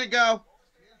 152 to go.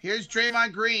 Here's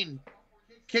Draymond Green.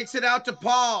 Kicks it out to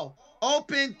Paul.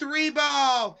 Open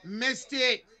 3-ball. Missed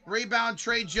it. Rebound,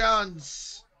 Trey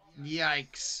Jones.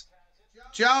 Yikes.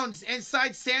 Jones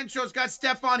inside Sancho's got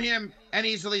Steph on him and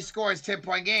easily scores.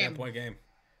 10-point game. 10-point game.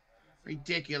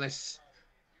 Ridiculous.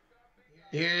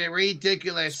 Yeah,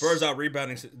 ridiculous. Spurs out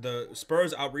rebounding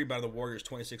the Warriors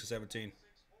 26-17.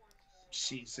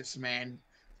 Jesus, man.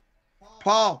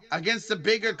 Paul against the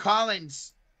bigger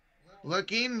Collins.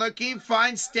 Looking,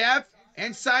 finds Steph.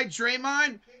 Inside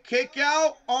Draymond. Kick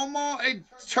out. Almost. It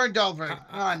turned over.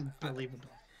 Unbelievable.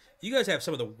 You guys have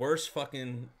some of the worst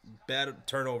fucking bad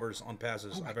turnovers on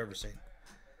passes I've ever seen.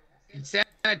 And San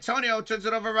Antonio turns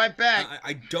it over right back.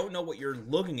 I don't know what you're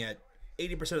looking at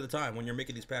 80% of the time when you're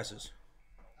making these passes.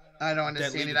 I don't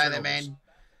understand it either, man.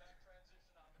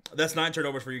 That's 9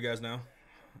 turnovers for you guys now.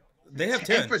 They have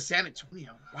 10. For San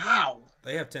Antonio. Wow.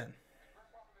 They have 10.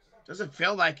 Doesn't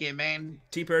feel like it, man.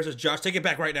 T. Perry says, Josh, take it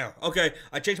back right now. Okay,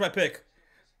 I changed my pick.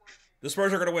 The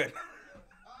Spurs are going to win.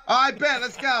 Oh, I bet.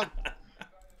 Let's go.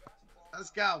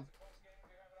 Let's go.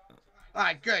 All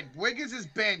right, good. Wiggins is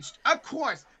benched. Of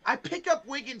course. I pick up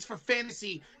Wiggins for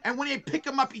fantasy, and when I pick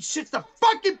him up, he shits the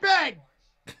fucking bed.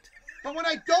 But when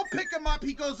I don't pick him up,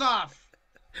 he goes off.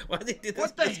 Why did they do this?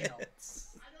 What the hell?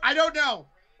 I don't know.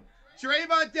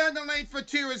 Draymond down the lane for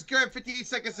 2 is good. 58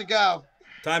 seconds to go.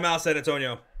 Timeout, San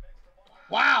Antonio.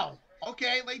 Wow.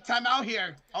 Okay, late timeout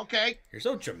here. Okay. You're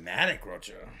so dramatic,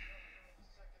 Rocha.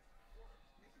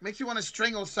 Makes you want to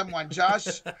strangle someone,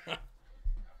 Josh.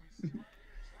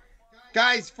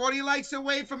 Guys, 40 likes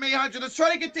away from 800. Let's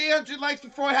try to get to 800 likes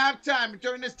before halftime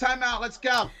during this timeout. Let's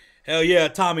go. Hell yeah,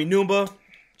 Tommy Noomba.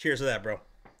 Cheers to that, bro.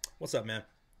 What's up, man?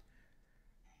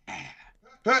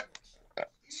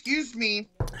 Excuse me.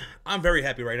 I'm very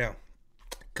happy right now.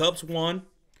 Cubs won.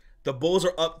 The Bulls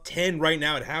are up 10 right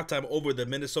now at halftime over the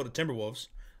Minnesota Timberwolves.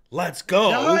 Let's go.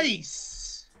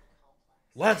 Nice.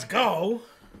 Let's go.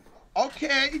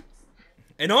 Okay.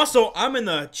 And also, I'm in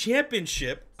the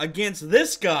championship against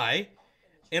this guy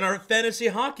in our fantasy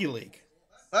hockey league.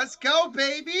 Let's go,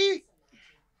 baby.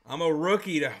 I'm a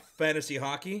rookie to fantasy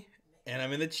hockey, and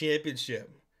I'm in the championship.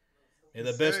 May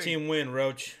the best team win,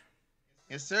 Roach.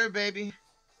 Yes, sir, baby.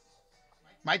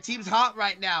 My team's hot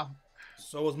right now.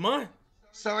 So is mine.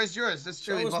 So is yours. That's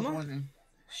true. So is mine.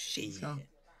 Shit. So.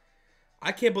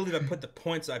 I can't believe I put the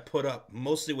points I put up,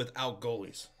 mostly without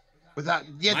goalies.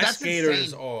 Yeah, my that's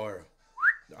skaters insane. are.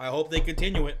 I hope they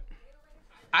continue it.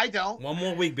 I don't. One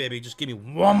more week, baby. Just give me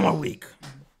one more week.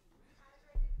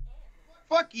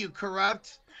 Fuck you,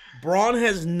 corrupt. Braun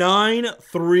has 9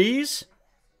 threes.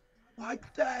 What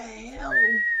the hell?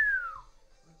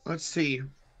 Let's see.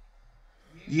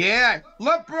 Yeah,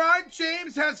 LeBron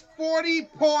James has 40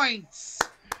 points.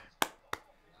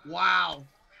 Wow.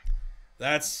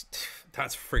 That's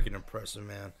freaking impressive,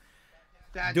 man.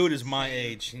 That's Dude is my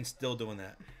age. He's still doing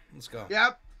that. Let's go.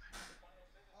 Yep.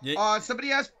 Yeah.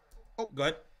 Somebody asked. Oh, go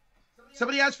ahead.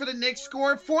 Somebody asked for the Knicks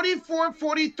score.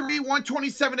 44-43,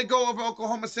 127 to go over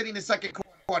Oklahoma City in the second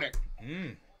quarter.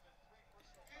 And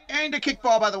a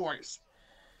kickball by the Warriors.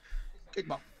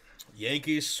 Kickball.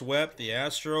 Yankees swept the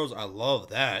Astros. I love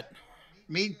that.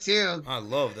 Me too. I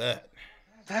love that.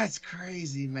 That's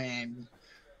crazy, man.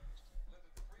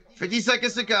 50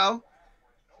 seconds to go.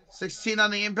 16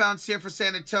 on the inbounds here for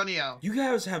San Antonio. You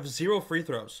guys have 0 free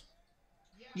throws.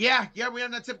 Yeah, we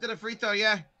haven't attempted a free throw,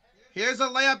 yeah. Here's a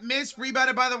layup miss,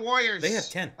 rebounded by the Warriors. They have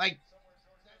 10. Like,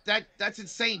 that's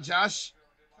insane, Josh.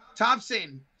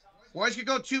 Thompson. Warriors could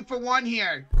go 2 for 1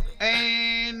 here.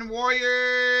 And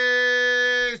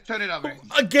Warriors turn it over.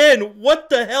 Again, what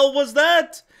the hell was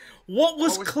that? What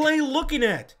was Clay looking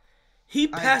at? He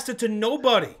passed it to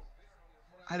nobody.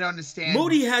 I don't understand.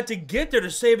 Moody had to get there to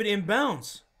save it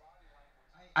inbounds.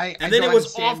 And then it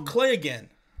was off Clay again.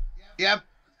 Yep.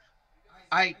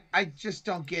 I just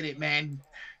don't get it, man.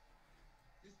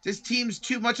 This team's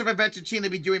too much of a veteran team to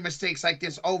be doing mistakes like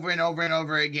this over and over and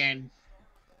over again.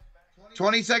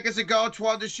 20 seconds to go,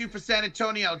 12 to shoot for San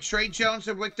Antonio. Trey Jones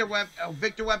and Victor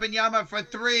Wembanyama for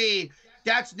 3.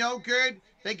 That's no good.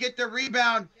 They get the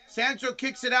rebound. Sancho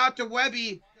kicks it out to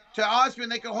Webby. To Osman,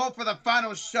 they can hold for the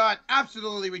final shot.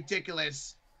 Absolutely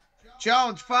ridiculous.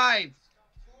 Jones, 5,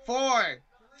 4,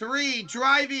 3,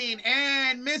 driving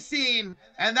and missing.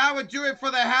 And that would do it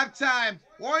for the halftime.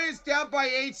 Warriors down by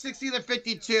 8,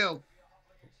 60-52.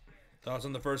 Thoughts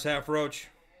on the first half, Roach?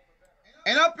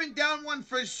 An up and down one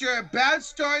for sure. Bad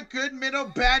start, good middle,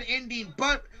 bad ending.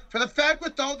 But for the fact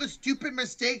with all the stupid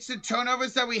mistakes and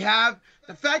turnovers that we have,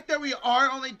 the fact that we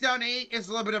are only down 8 is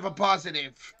a little bit of a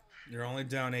positive. You're only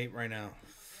down 8 right now.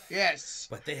 Yes.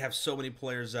 But they have so many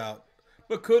players out.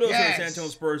 But kudos to the San Antonio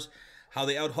Spurs, how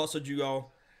they out-hustled you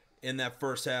all in that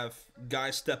first half.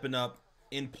 Guys stepping up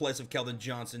in place of Keldon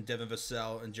Johnson, Devin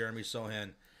Vassell, and Jeremy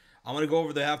Sohan. I'm going to go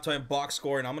over the halftime box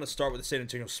score, and I'm going to start with the San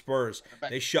Antonio Spurs.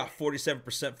 They shot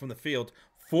 47% from the field,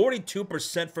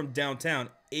 42% from downtown,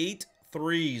 8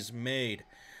 threes made.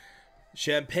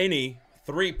 Champagne,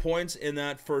 3 points in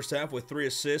that first half with 3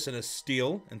 assists and a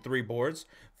steal and 3 boards.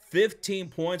 15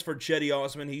 points for Cedi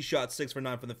Osman. He shot 6 for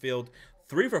 9 from the field,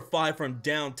 3 for 5 from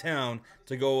downtown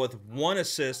to go with 1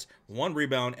 assist, 1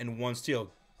 rebound, and 1 steal.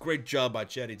 Great job by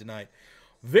Cedi tonight.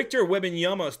 Victor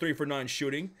Wembanyama is 3 for 9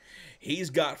 shooting. He's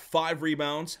got 5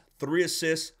 rebounds, 3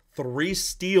 assists, 3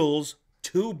 steals,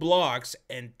 2 blocks,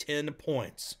 and 10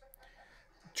 points.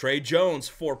 Trey Jones,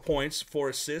 4 points, 4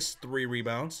 assists, 3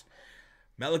 rebounds.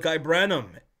 Malachi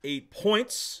Branham, 8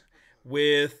 points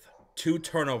with 2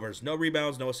 turnovers. No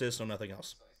rebounds, no assists, no nothing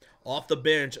else. Off the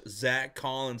bench, Zach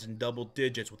Collins in double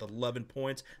digits with 11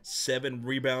 points, 7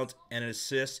 rebounds, and an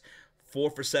assist. 4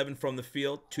 for 7 from the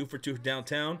field, 2 for 2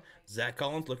 downtown. Zach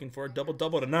Collins looking for a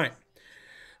double-double tonight.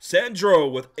 Sandro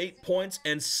with 8 points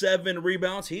and 7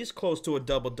 rebounds. He's close to a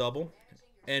double-double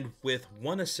and with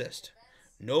 1 assist.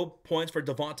 No points for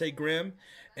Devontae Graham.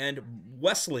 And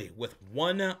Wesley with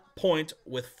 1 point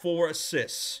with 4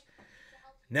 assists.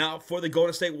 Now, for the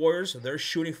Golden State Warriors, they're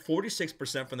shooting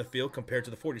 46% from the field compared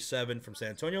to the 47% from San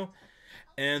Antonio.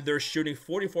 And they're shooting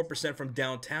 44% from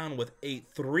downtown with 8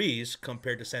 threes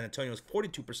compared to San Antonio's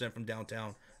 42% from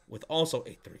downtown with also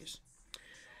 8 threes.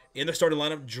 In the starting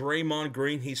lineup, Draymond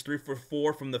Green, he's 3 for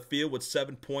 4 from the field with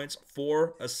 7 points,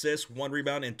 4 assists, 1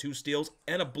 rebound, and 2 steals,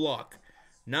 and a block.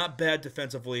 Not bad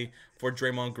defensively for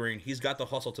Draymond Green. He's got the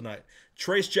hustle tonight.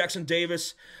 Trace Jackson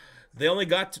Davis, they only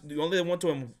went to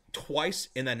him twice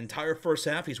in that entire first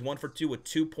half. He's 1 for 2 with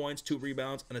 2 points, 2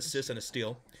 rebounds, an assist, and a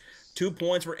steal. 2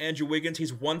 points for Andrew Wiggins.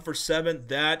 He's 1 for 7.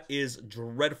 That is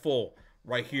dreadful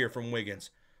right here from Wiggins.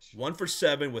 1 for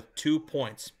 7 with 2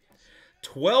 points.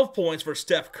 12 points for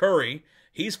Steph Curry.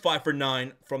 He's 5 for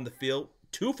 9 from the field,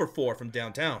 2 for 4 from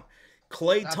downtown.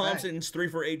 Klay Thompson's 3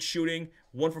 for 8 shooting,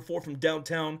 1 for 4 from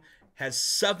downtown, has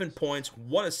 7 points,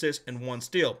 1 assist, and 1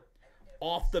 steal.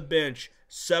 Off the bench,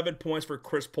 7 points for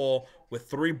Chris Paul with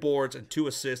 3 boards and 2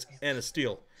 assists and a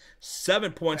steal.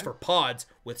 7 points for Pods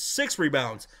with 6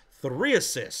 rebounds, 3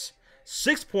 assists.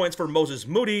 6 points for Moses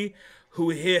Moody,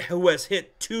 who has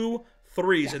hit 2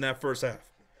 threes in that first half.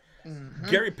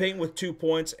 Gary Payton with 2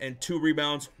 points and 2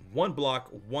 rebounds, 1 block,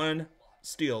 1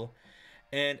 steal.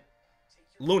 And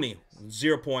Looney,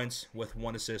 0 points with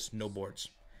 1 assist, no boards.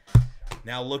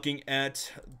 Now looking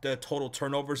at the total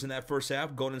turnovers in that first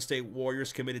half, Golden State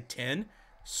Warriors committed 10.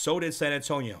 So did San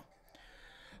Antonio.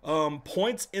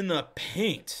 Points in the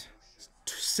paint,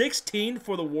 16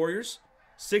 for the Warriors.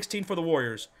 16 for the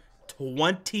Warriors.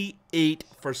 28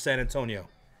 for San Antonio.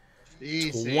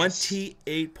 Jesus.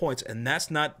 28 points. And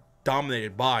that's not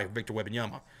dominated by Victor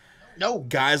Wembanyama. No.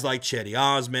 Guys like Cedi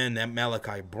Osman, and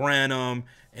Malachi Branham,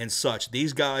 and such.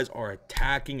 These guys are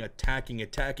attacking.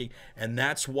 And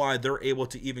that's why they're able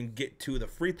to even get to the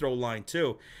free throw line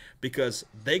too. Because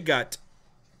they got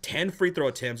 10 free throw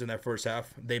attempts in that first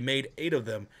half. They made 8 of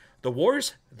them. The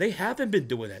Warriors, they haven't been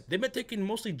doing that. They've been taking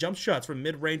mostly jump shots from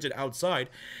mid-range and outside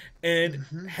and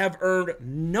have earned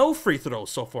no free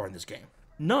throws so far in this game.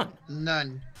 None.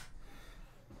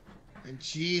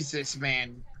 Jesus,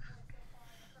 man.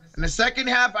 In the second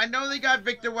half, I know they got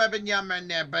Victor Wembanyama in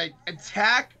there, but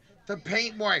attack the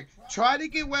paint more. Try to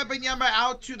get Wembanyama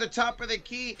out to the top of the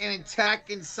key and attack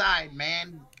inside,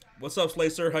 man. What's up,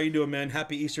 Slacer? How you doing, man?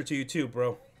 Happy Easter to you too,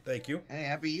 bro. Thank you. Hey,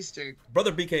 happy Easter.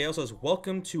 Brother BKL says,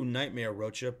 welcome to Nightmare,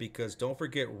 Rocha, because don't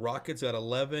forget, Rockets got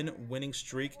 11 winning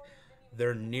streak.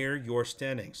 They're near your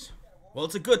standings. Well,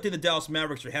 it's a good thing the Dallas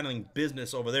Mavericks are handling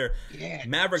business over there. Yeah,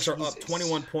 Mavericks are up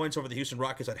 21 points over the Houston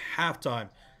Rockets at halftime.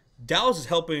 Dallas is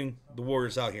helping the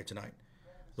Warriors out here tonight.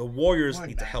 The Warriors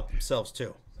need to help themselves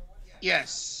too.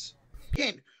 Yes.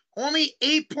 Again, only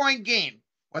 8-point game.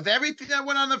 With everything that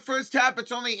went on the first half,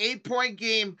 it's only 8-point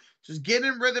game. Just get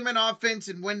in rhythm and offense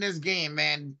and win this game,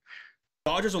 man.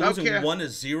 Dodgers are losing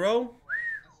 1-0.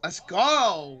 Let's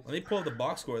go. Let me pull up the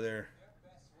box score there.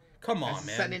 Come on,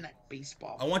 man. Sunday Night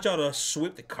Baseball. I want y'all to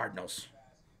sweep the Cardinals.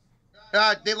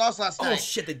 They lost last night. Oh,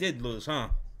 shit, they did lose, huh?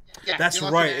 Yeah, that's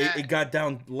right. It got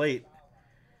down late.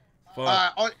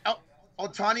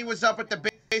 Ohtani was up at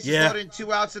the bases loaded and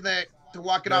 2 outs to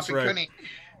walk it off and couldn't.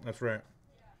 That's right.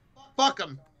 Fuck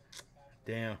him.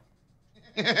 Damn.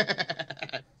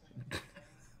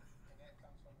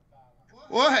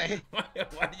 What?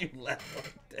 Why do you laugh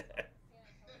like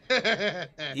that?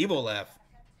 Evil laugh.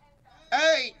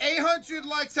 Hey, 800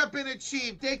 likes have been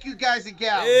achieved. Thank you, guys and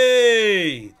gals.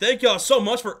 Hey, thank y'all so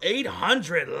much for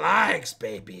 800 likes,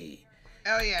 baby.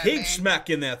 Hell yeah, Keep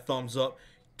smacking that thumbs up.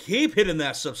 Keep hitting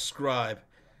that subscribe.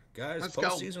 Guys,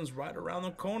 postseason's right around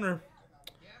the corner.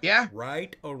 Yeah?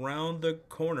 Right around the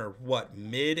corner. What,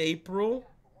 mid-April?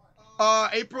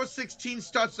 April 16th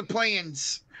starts the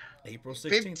play-ins. April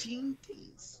 16th? 15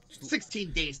 days.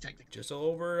 16 days, technically. Just a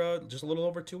little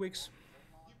over 2 weeks.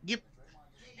 Yep.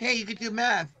 Hey, you can do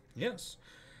math. Yes.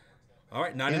 All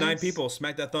right, 99 people.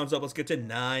 Smack that thumbs up. Let's get to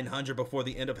 900 before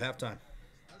the end of halftime.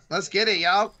 Let's get it,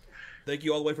 y'all. Thank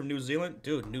you all the way from New Zealand.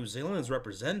 Dude, New Zealand is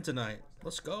represented tonight.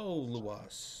 Let's go,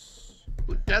 Luas.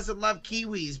 Who doesn't love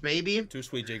Kiwis, baby? Too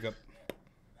sweet, Jacob.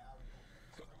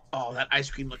 Oh, that ice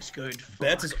cream looks good.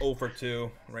 Betts is Fuck. 0 for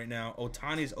 2 right now.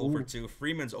 Otani's 0 for Ooh. 2.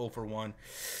 Freeman's 0 for 1.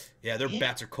 Yeah, their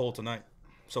bats are cold tonight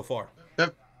so far.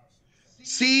 The-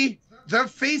 See, they're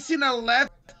facing a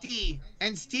lefty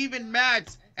and Steven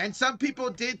Matz. And some people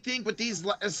did think with these,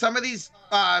 some of these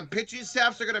pitching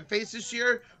staffs they're going to face this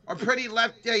year are pretty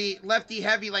lefty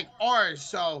heavy like ours.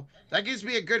 So that gives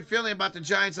me a good feeling about the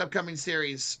Giants' upcoming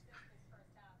series.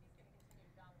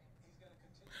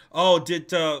 Oh,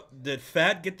 did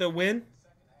Fat get the win?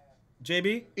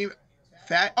 JB?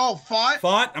 Fought?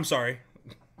 Fought? I'm sorry.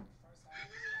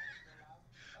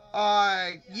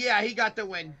 Yeah, he got the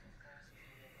win.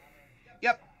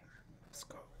 Yep. Let's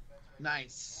go.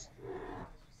 Nice.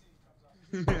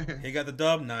 He got the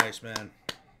dub. Nice, man.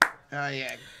 Oh,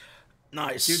 yeah.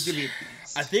 Nice. Dude's gonna be a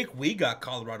beast. I think we got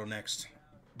Colorado next.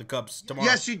 The Cubs tomorrow.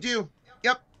 Yes, you do.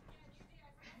 Yep.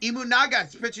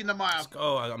 Imunaga's pitching tomorrow.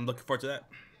 Oh, I'm looking forward to that.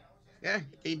 Yeah,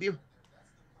 debut.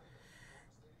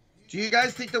 Do you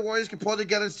guys think the Warriors can pull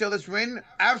together and steal this win?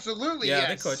 Absolutely, Yeah,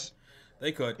 yes. they could.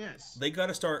 They could. Yes. They got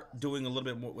to start doing a little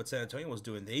bit more what San Antonio was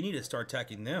doing. They need to start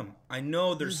attacking them. I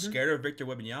know they're scared of Victor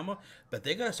Wembanyama, but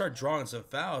they got to start drawing some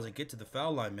fouls and get to the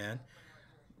foul line, man.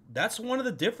 That's one of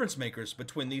the difference makers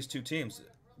between these two teams.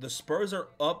 The Spurs are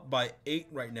up by 8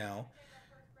 right now.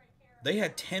 They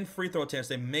had 10 free throw attempts.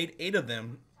 They made 8 of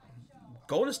them.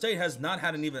 Golden State has not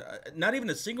had not even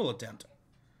a single attempt.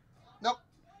 Nope.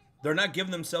 They're not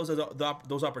giving themselves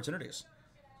those opportunities.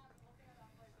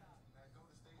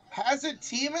 Has a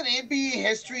team in NBA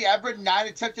history ever not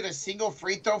attempted a single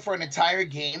free throw for an entire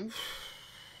game?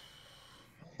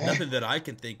 Nothing that I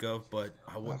can think of, but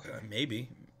maybe.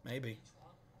 That'd be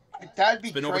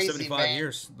It's been crazy, over 75 man.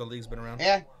 years the league's been around.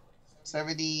 Yeah.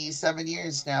 77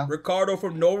 years now. Ricardo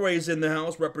from Norway's in the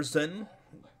house representing.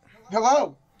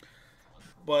 Hello.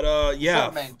 But, yeah. What's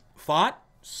up, man? Fought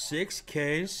 6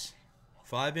 Ks,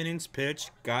 5 innings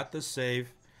pitched, got the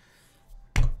save.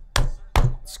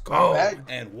 Let's go.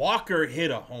 And Walker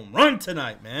hit a home run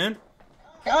tonight, man.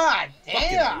 God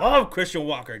damn. Love Christian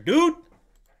Walker, dude.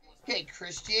 Okay,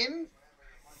 Christian.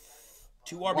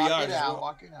 2 Walk RBIs. it out.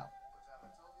 Walk it out.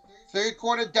 Third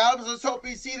quarter dubs. Let's hope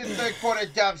we see the third quarter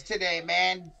dubs today,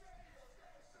 man.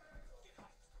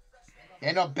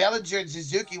 Yeah, no, Bellinger and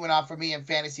Suzuki went off for me in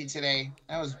fantasy today.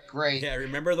 That was great. Yeah,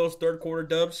 remember those third quarter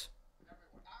dubs?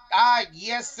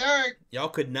 Yes, sir. Y'all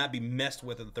could not be messed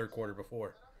with in the third quarter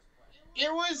before. It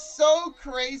was so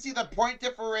crazy, the point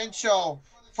differential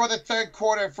for the third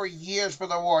quarter for years for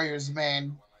the Warriors,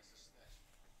 man.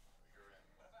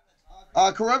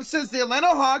 Corrupt says the Atlanta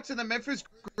Hawks and the Memphis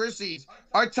Grizzlies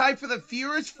are tied for the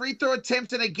fewest free throw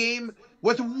attempts in a game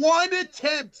with 1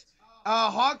 attempt.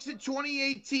 Hawks in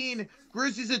 2018,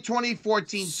 Grizzlies in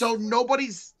 2014. So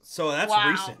nobody's... So that's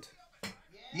recent.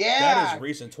 Yeah. That is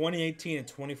recent. 2018 and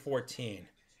 2014.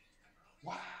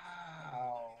 Wow.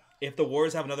 If the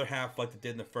Warriors have another half like they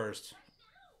did in the first,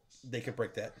 they could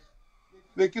break that.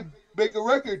 They could make a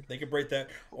record. They could break that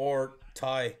or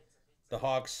tie the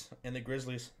Hawks and the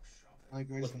Grizzlies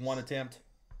with 1 attempt.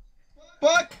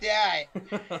 Fuck that.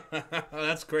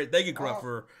 That's great. Thank you, Corrupt,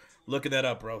 for looking that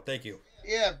up, bro. Thank you.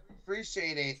 Yeah,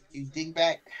 appreciate it. You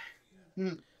dingbat.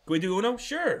 Can we do Uno?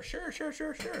 Sure.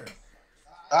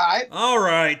 All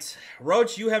right.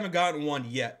 Roach, you haven't gotten one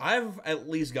yet. I've at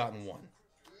least gotten one.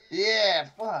 Yeah,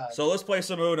 fuck. So let's play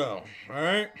some Uno. All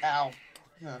right? Ow.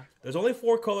 Huh. There's only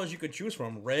 4 colors you can choose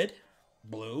from. Red,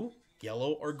 blue,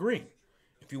 yellow, or green.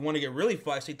 If you want to get really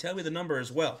feisty, tell me the number as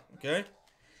well, okay?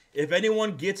 If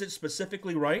anyone gets it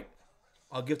specifically right,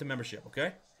 I'll give the membership,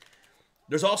 okay?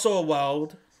 There's also a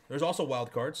wild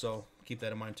card, so keep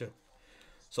that in mind too.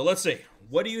 So let's see.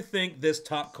 What do you think this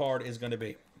top card is going to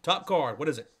be? Top card, what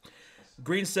is it?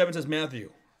 Green 7 says Matthew.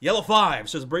 Yellow 5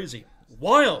 says Breezy.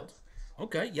 Wild.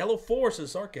 Okay, yellow 4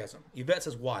 says Sarcasm. Yvette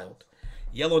says Wild.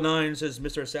 Yellow 9 says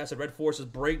Mr. Assassin. Red 4 says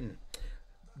Brayton.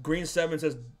 Green 7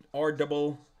 says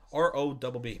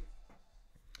R-O-B-B.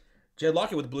 Jed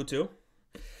Lockett with blue 2.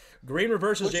 Green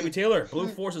reverse says Jamie Taylor. Blue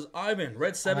 4 says Ivan.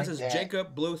 Red 7 says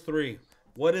Jacob. Blue 3.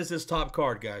 What is this top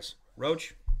card, guys?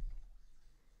 Roach?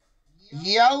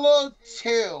 Yellow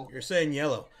 2. You're saying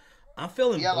yellow. I'm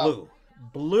feeling Yellow.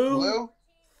 Blue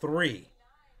 3.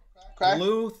 Okay.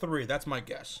 Blue 3. That's my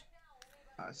guess.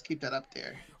 Let's keep that up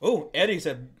there. Oh, Eddie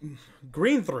said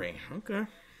green 3. Okay.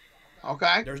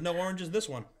 Okay. There's no oranges this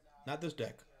one. Not this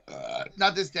deck.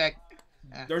 Not this deck.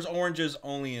 There's oranges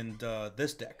only in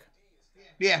this deck.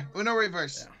 Yeah, Uno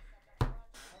reverse. Yeah.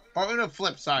 Or Uno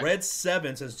flip, sorry. Red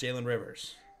 7 says Jalen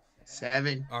Rivers.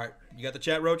 7. All right. You got the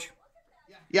chat, Roach?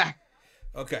 Yeah.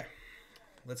 Okay.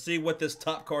 Let's see what this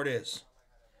top card is.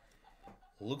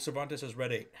 Luke Cervantes says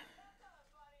red 8.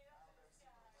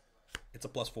 It's a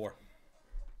 +4.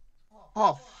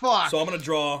 Oh, fuck. So I'm going to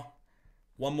draw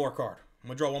one more card. I'm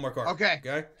going to draw one more card. Okay.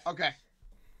 Okay? Okay.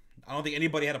 I don't think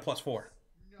anybody had a +4.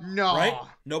 No. Right?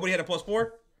 Nobody had a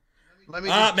 +4? Let me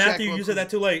just Matthew, check you said that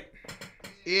too late.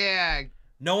 Yeah.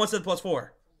 No one said +4.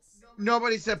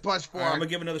 Nobody said +4. Right, I'm going to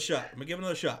give another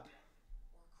shot.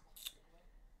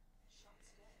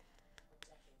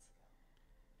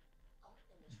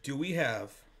 Do we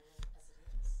have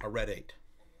a red 8?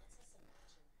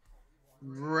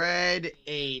 Red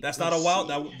 8. That's not a wild.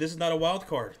 This is not a wild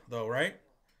card, though, right?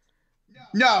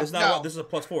 No, This is not. This is a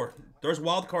 +4. There's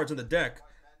wild cards in the deck.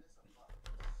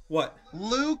 What?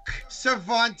 Luke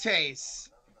Cervantes.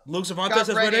 Luke Cervantes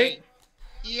has red 8?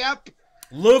 Yep.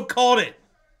 Luke called it.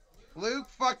 Luke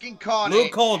fucking called it.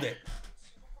 Luke called it.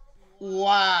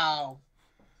 Wow.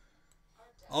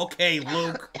 Okay,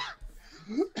 Luke.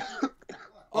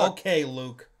 Okay,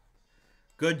 Luke.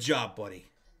 Good job, buddy.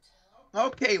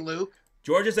 Okay, Luke.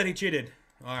 Georgia said he cheated.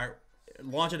 All right.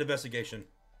 Launch an investigation.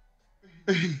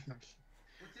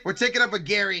 We're taking up a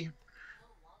Gary.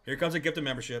 Here comes a gift of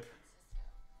membership.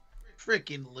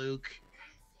 Freaking Luke.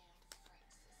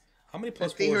 How many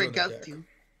Let's +4s see who are it in the goes deck? to.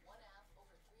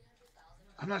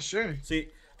 I'm not sure. See,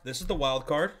 this is the wild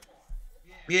card.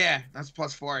 Yeah, that's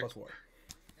 +4. +4.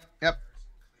 Yep.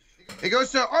 It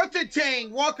goes to Arthur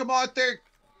Tang. Welcome, Arthur.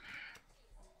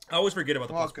 I always forget about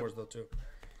the Welcome. +4s, though, too.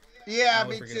 Yeah, I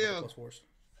me always forget about too. the +4s.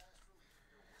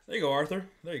 There you go, Arthur.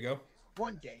 There you go.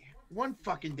 One day. One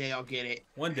fucking day I'll get it.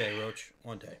 One day, Roach.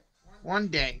 One day. One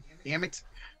day. Damn it.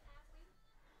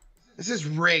 This is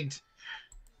rigged.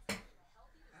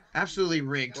 Absolutely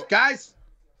rigged. Guys.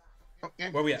 Okay.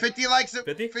 Where we at? 50 likes.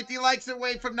 50? 50 likes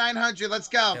away from 900. Let's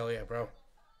go. Hell yeah, bro.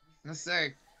 Yes,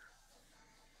 sir.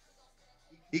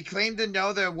 He claimed to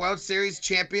know the World Series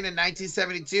champion in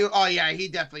 1972. Oh, yeah, he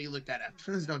definitely looked that up.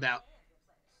 There's no doubt.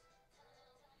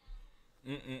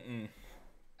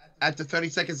 After 30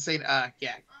 seconds saying,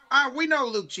 yeah. We know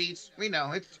Luke cheats. We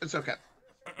know. It's okay.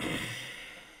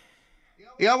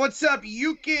 Yo, what's up,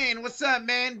 Yukin? What's up,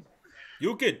 man?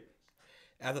 Yukin.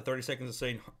 After 30 seconds of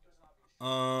saying,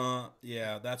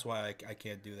 yeah, that's why I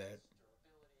can't do that.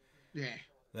 Yeah.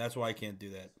 That's why I can't do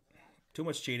that. Too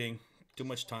much cheating. Too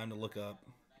much time to look up.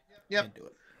 Yep. Can't do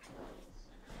it.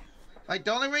 Like,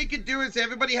 the only way you can do is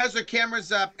everybody has their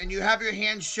cameras up and you have your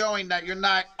hands showing that you're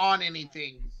not on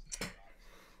anything.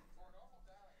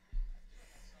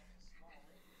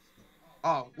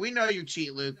 Oh, we know you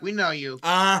cheat, Luke. We know you.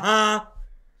 Uh-huh.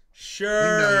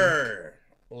 Sure.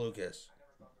 Lucas.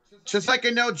 Just like I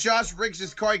know Josh rigs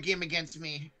his card game against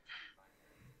me.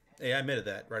 Hey, I admitted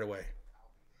that right away.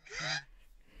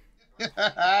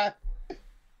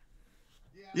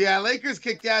 Yeah, Lakers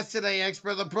kicked ass today,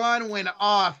 expert. LeBron went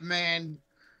off, man.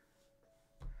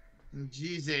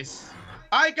 Jesus.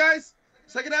 All right, guys.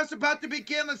 Second half's about to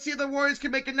begin. Let's see if the Warriors can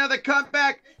make another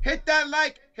comeback. Hit that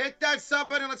like, hit that sub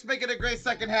button. Let's make it a great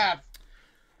second half.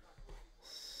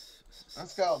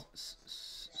 Let's go.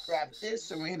 Grab this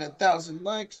so we hit 1,000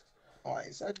 likes. Why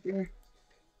is that here?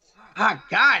 Ah,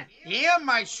 God damn,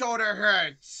 my shoulder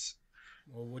hurts.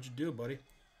 Well, what'd you do, buddy?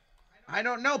 I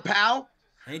don't know, pal.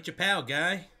 I ain't your pal,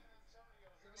 guy.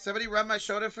 Somebody rub my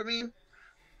shoulder for me.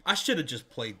 I should have just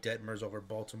played Detmers over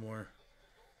Baltimore.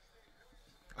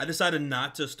 I decided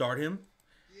not to start him.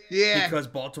 Yeah. Because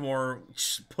Baltimore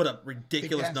put up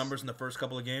ridiculous numbers in the first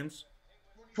couple of games.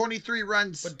 23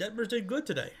 runs. But Detmers did good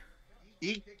today.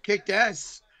 He kicked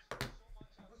ass.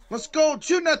 Let's go.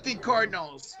 2-0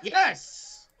 Cardinals.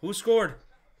 Yes. Who scored?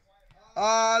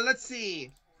 Let's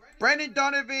see. Brandon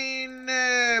Donovan,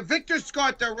 Victor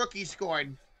Scott, the rookie,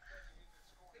 scored.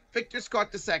 Victor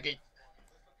Scott the second.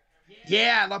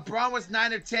 Yeah, LeBron was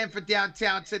 9 of 10 for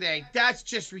downtown today. That's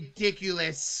just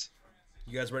ridiculous.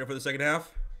 You guys ready for the second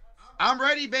half? I'm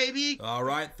ready, baby. All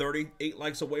right, 38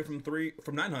 likes away from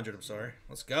 900. I'm sorry.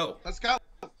 Let's go. Let's go.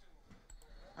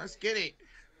 Let's get it.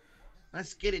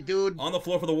 Let's get it, dude. On the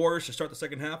floor for the Warriors to start the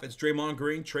second half, it's Draymond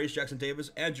Green, Trace Jackson-Davis,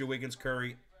 Andrew Wiggins,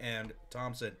 Curry, and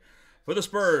Thompson. For the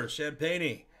Spurs,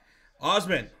 Champagnie,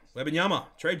 Osman, Wembanyama,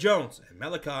 Trey Jones, and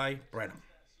Malachi Branham.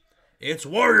 It's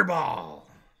Warrior Ball.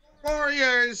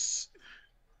 Warriors.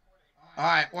 All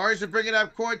right, Warriors are bringing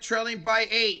up court, trailing by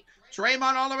 8.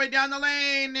 Draymond all the way down the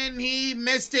lane, and he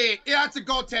missed it. Yeah, it's a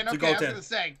goaltend. Okay, I was going to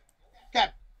say. Okay,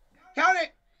 count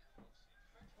it.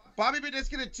 Bobby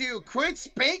Badiskin at 2. Quit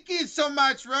spanking so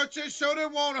much, Rocha. Shoulder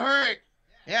won't hurt.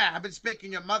 Yeah, I've been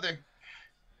spanking your mother.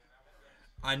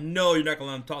 I know you're not going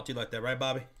to let him talk to you like that, right,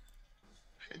 Bobby?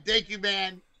 Thank you,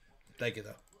 man. Thank you,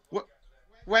 though.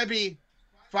 Webby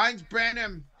finds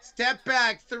Branham. Step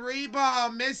back.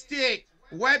 3-ball. Missed it.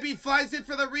 Webby flies in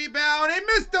for the rebound. He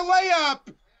missed the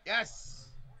layup. Yes.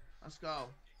 Let's go.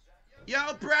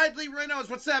 Yo, Bradley Reynolds,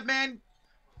 what's up, man?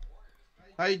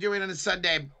 How you doing on a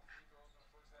Sunday?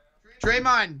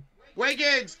 Draymond,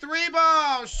 Wiggins,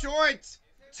 3-ball, short.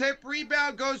 Tip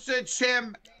rebound goes to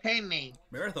Champagne.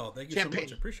 Marathon, thank you so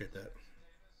much. I appreciate that.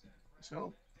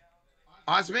 So,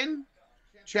 Osman,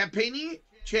 Champagne.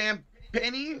 Oh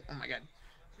my God.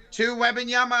 2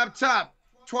 Wembanyama up top.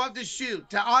 12 to shoot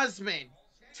to Osman.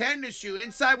 10 to shoot.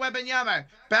 Inside Wembanyama.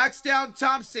 Backs down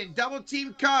Thompson. Double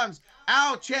team comes.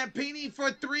 Out. Champagne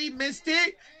for 3. Missed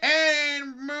it.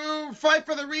 And move. Fight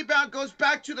for the rebound. Goes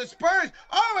back to the Spurs.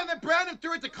 Oh, and then Brandon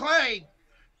threw it to Clay.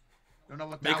 Don't know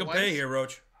what that was. Make him pay here,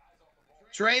 Roach.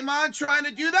 Draymond trying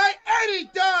to do that. And he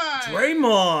does.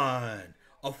 Draymond.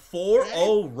 A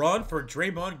 4-0 run for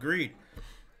Draymond Green.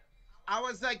 I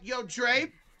was like, yo,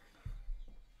 Dre.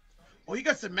 Oh, you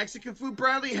got some Mexican food,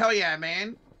 Bradley? Hell yeah,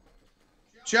 man.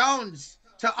 Jones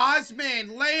to Osman.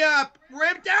 Layup.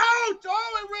 Ripped out.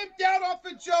 Oh, it ripped out off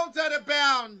of Jones out of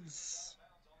bounds.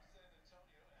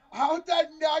 How'd that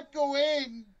not go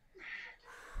in?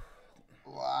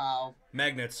 Wow.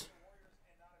 Magnets.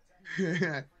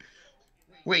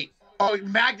 Wait. Oh,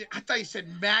 magnet. I thought you said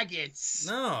maggots.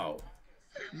 No.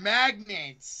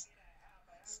 Magnets.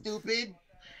 Stupid.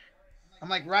 I'm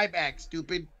like Ryback,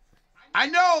 stupid. I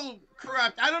know,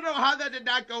 corrupt. I don't know how that did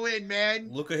not go in, man.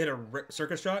 Luka hit a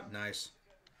circus shot. Nice.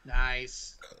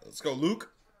 Nice. Let's go,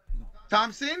 Luke.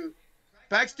 Thompson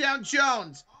backs down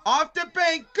Jones. Off the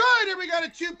bank. Good. And we got a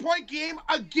 2-point game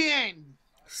again.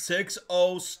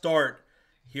 6-0 start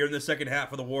here in the second half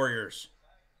for the Warriors.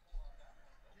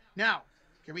 Now,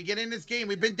 can we get in this game?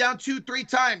 We've been down 2-3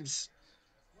 times.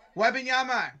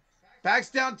 Wembanyama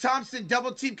backs down Thompson.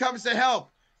 Double team comes to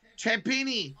help.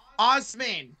 Champini,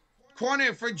 Osman,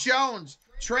 corner for Jones.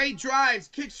 Trey drives,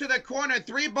 kicks to the corner.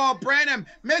 3-ball, Branham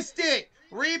missed it.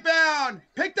 Rebound,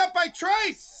 picked up by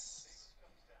Trace.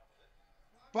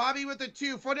 Bobby with the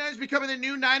 2. 49ers becoming the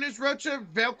new Niners. Rocha,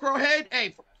 Velcro head. Hey,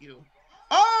 fuck you.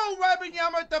 Oh,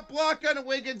 Wembanyama with the block on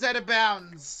Wiggins out of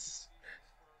bounds.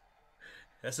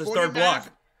 That's his third block.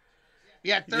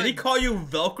 Yeah, third. Did he call you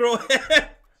Velcro head?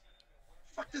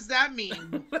 Fuck does that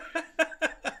mean?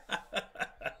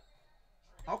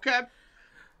 Okay.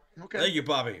 Thank you,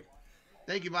 Bobby.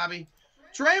 Thank you, Bobby.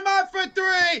 Draymond for 3.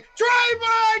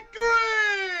 Draymond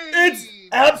Green! It's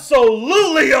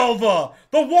absolutely over.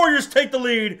 The Warriors take the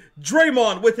lead.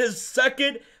 Draymond with his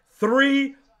second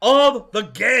 3 of the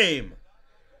game.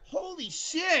 Holy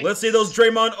shit. Let's see those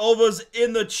Draymond overs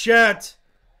in the chat.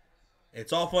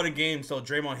 It's all fun and games until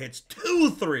Draymond hits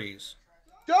 2 threes.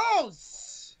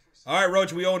 Those. All right,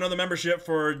 Roach, we owe another membership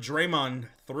for Draymond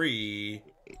 3.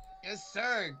 Yes,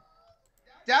 sir.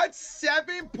 That's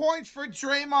 7 points for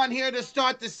Draymond here to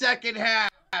start the second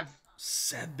half.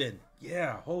 7.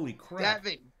 Yeah, holy crap.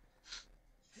 7.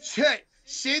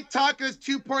 Shit Tacos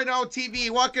 2.0 TV.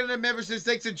 Welcome to the membership.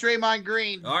 Thanks to Draymond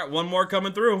Green. All right, one more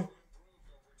coming through.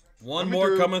 One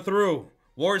more coming through.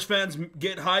 Warriors fans,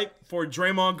 get hype for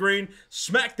Draymond Green.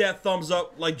 Smack that thumbs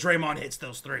up like Draymond hits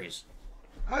those threes.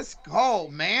 Let's go,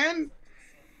 man.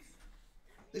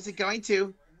 Is it going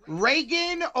to?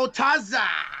 Reagan Otaza.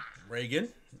 Reagan,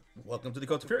 welcome to the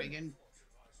Coach of Fear. Reagan.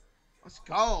 Let's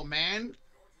go, man.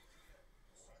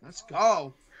 Let's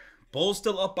go. Bulls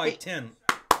still up by 10.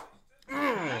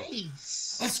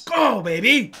 Nice. Let's go,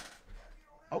 baby.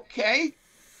 Okay.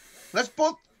 Let's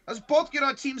both get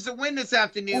our teams to win this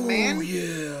afternoon, man. Oh,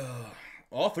 yeah.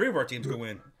 All 3 of our teams can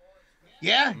win.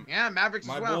 Yeah, Mavericks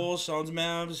My as well. Bulls, Suns,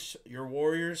 Mavs, your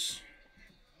Warriors.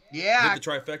 Yeah. Get the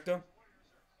trifecta.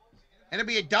 And it'll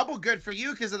be a double good for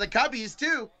you because of the Cubbies,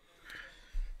 too.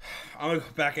 I'm going to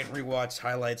go back and rewatch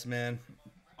highlights, man.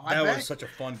 That was such a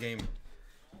fun game.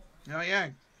 Oh, yeah.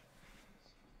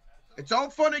 It's all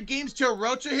fun and games till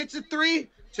Rocha hits a 3.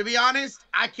 To be honest,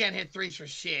 I can't hit 3s for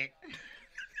shit.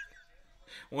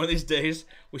 One of these days,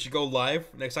 we should go live.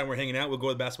 Next time we're hanging out, we'll go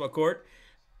to the basketball court,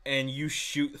 and you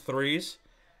shoot 3s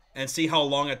and see how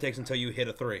long it takes until you hit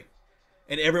a 3.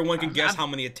 And everyone can guess how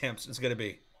many attempts it's going to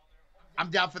be. I'm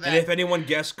down for that. And if anyone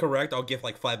guessed correct, I'll give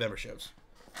like 5 memberships.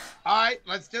 All right,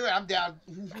 let's do it. I'm down.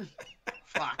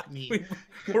 Fuck me.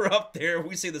 We're up there.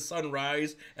 We see the sun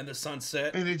rise and the sun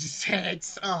set. And it just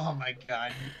hits. Oh, my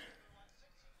God.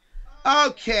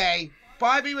 Okay.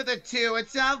 Bobby with a 2.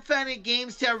 It's all fun and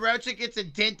games till Rocha gets a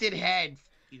dented head.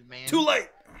 You, man. Too late.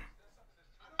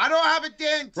 I don't have a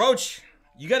dent. Roach,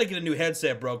 you got to get a new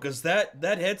headset, bro, because that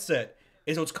headset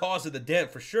is what's causing the dent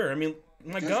for sure. I mean,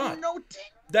 my God. No dent.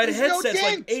 That headset's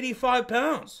like 85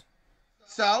 pounds.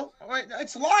 So,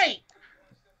 it's light.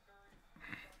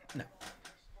 No.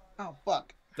 Oh,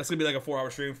 fuck. That's going to be like a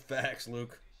 4-hour stream. Facts,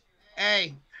 Luke.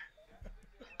 Hey.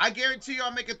 I guarantee you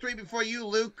I'll make a 3 before you,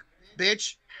 Luke.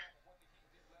 bitch.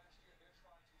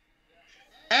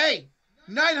 Hey,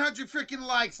 900 freaking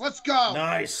likes. Let's go.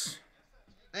 Nice.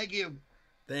 Thank you.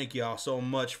 Thank y'all so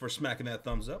much for smacking that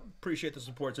thumbs up. Appreciate the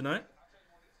support tonight.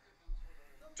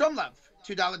 Drum love.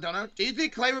 $2 donor. Do you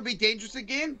think Clay would be dangerous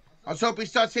again? I was hoping he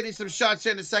starts hitting some shots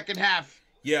here in the second half.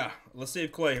 Yeah, let's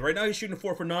save Clay. Right now he's shooting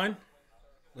 4 for 9.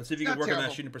 Let's see if you can Not work terrible. on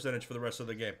that shooting percentage for the rest of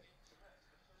the game.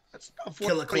 That's about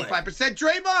Killer Clay. 45%.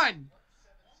 Draymond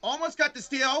almost got the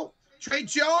steal. Trey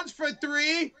Jones for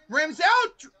 3. Rims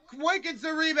out. Wiggins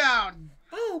the rebound.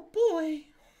 Oh, boy.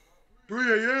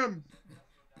 3 a.m.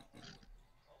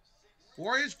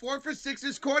 Warriors 4 for 6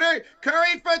 this quarter.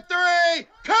 Curry for 3.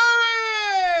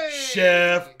 Curry!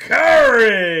 Chef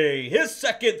Curry! His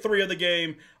second 3 of the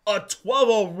game. A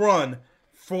 12-0 run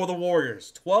for the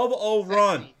Warriors. 12-0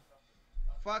 run.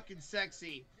 Fucking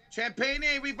sexy. Champagne,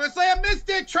 reverse layup, missed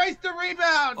it. Trace the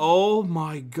rebound. Oh,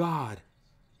 my God.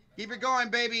 Keep it going,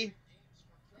 baby.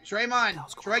 Draymond,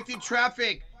 directing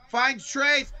traffic. Finds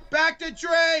Trace. Back to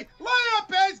Dre.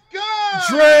 Layup is good.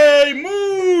 Dre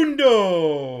Mundo.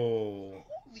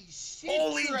 Holy shit,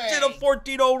 Holy Dre. shit, a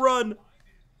 14-0 run.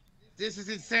 This is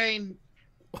insane.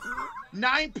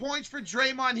 9 points for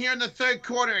Draymond here in the third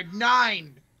quarter.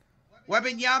 9.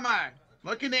 Wembanyama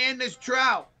looking to end this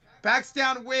drought. Backs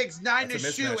down Wiggs. 9 to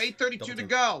shoot. 8:32 to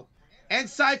go.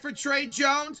 Inside for Trey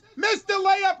Jones. Missed the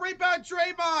layup. Rebound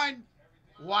Draymond.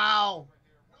 Wow.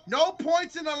 No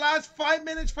points in the last 5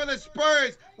 minutes for the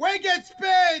Spurs. Wiggins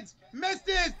spins. Missed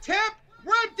his tip.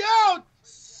 Ripped out.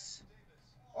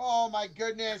 Oh, my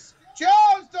goodness.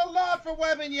 Jones the lob for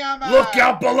Wembanyama. Look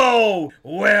out below.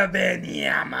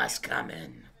 Wembanyama's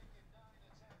coming.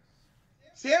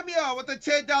 Samuel with the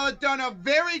 $10 donor.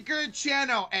 Very good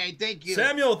channel. Hey, thank you.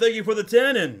 Samuel, thank you for the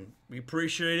 10, and we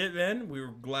appreciate it, man. We were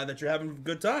glad that you're having a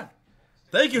good time.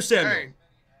 Thank you, Samuel. Hey.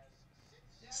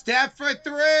 Steph for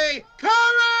 3. Curry!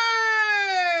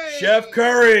 Chef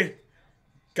Curry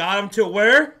got him to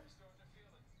where?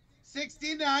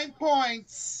 69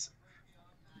 points.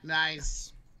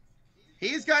 Nice.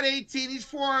 He's got 18. He's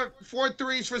four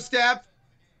threes for Steph.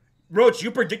 Roach, you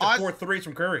predicted 4 threes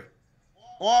from Curry.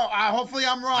 Well, hopefully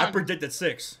I'm wrong. I predicted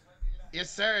 6.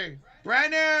 Yes, sir.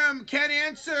 Branham can't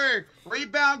answer.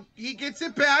 Rebound. He gets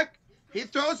it back. He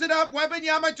throws it up.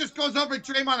 Wembanyama just goes over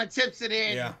Draymond and tips it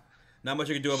in. Yeah. Not much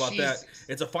you can do about Jesus. that.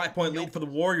 It's a 5-point lead for the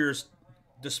Warriors,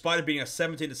 despite it being a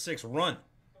 17-6 run.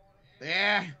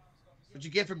 Yeah. What'd you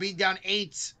get for being down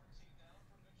 8?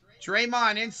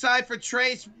 Draymond inside for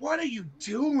Trace. What are you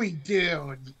doing,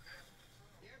 dude?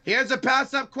 Here's a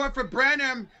pass up court for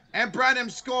Branham, and Branham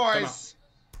scores.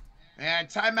 And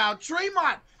timeout.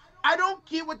 Draymond, I don't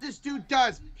get what this dude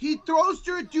does. He throws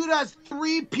to a dude who has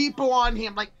 3 people on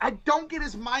him. Like, I don't get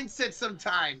his mindset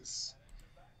sometimes.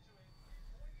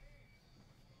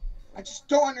 I just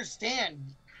don't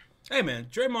understand. Hey, man,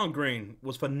 Draymond Green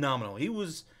was phenomenal. He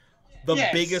was the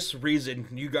biggest reason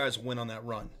you guys went on that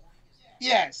run.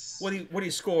 Yes. What do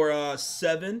you score?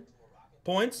 7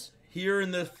 points here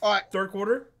in the third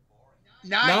quarter?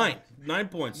 9. 9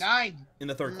 points. 9. In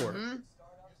the third quarter.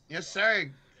 Yes,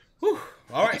 sir. Whew.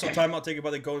 All right, so timeout taken by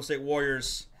the Golden State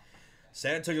Warriors.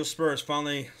 San Antonio Spurs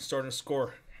finally starting to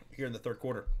score here in the third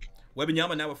quarter.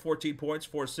 Wembanyama now with 14 points,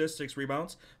 4 assists, 6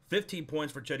 rebounds, 15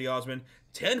 points for Cedi Osman,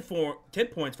 10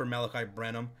 points for Malachi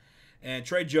Branham, and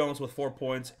Trey Jones with 4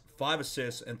 points, 5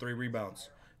 assists, and 3 rebounds.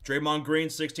 Draymond Green,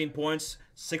 16 points,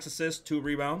 6 assists, 2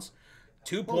 rebounds,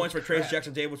 2 points for Trayce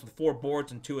Jackson-Davis with 4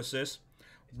 boards and 2 assists.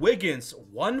 Wiggins,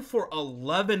 1 for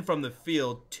 11 from the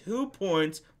field, 2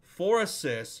 points, 4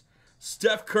 assists.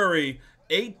 Steph Curry,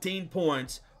 18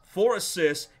 points, 4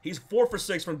 assists. He's 4 for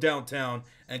 6 from downtown.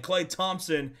 And Klay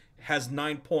Thompson has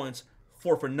 9 points,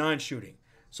 4 for 9 shooting.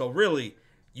 So really,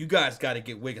 you guys got to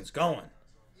get Wiggins going.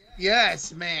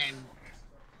 Yes, man.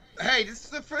 Hey, this is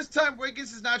the first time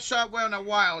Wiggins has not shot well in a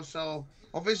while, so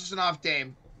hopefully it's just an off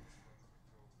game.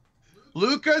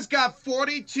 Luka's got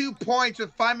 42 points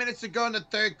with 5 minutes to go in the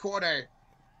third quarter.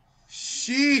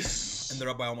 Sheesh. And they're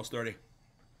up by almost 30.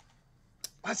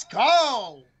 Let's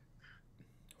go.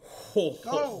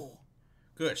 Go.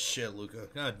 Good shit, Luka.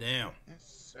 God damn.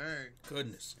 Yes, sir.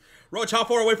 Goodness. Roach, how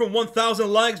far away from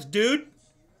 1,000 likes, dude?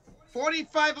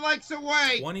 45 likes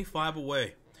away. 25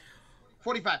 away.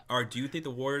 45. All right, do you think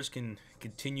the Warriors can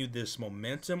continue this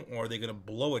momentum, or are they going to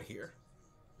blow it here?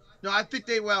 No, I think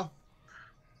they will.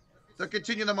 They'll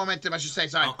continue the momentum, I should say.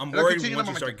 Sorry. I'm worried once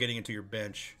you start getting into your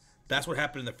bench. That's what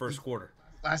happened in the first quarter.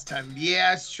 Last time.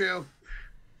 Yeah, it's true.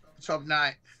 Let's hope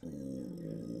not.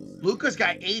 Luka's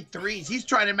got 8 threes. He's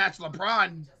trying to match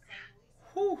LeBron.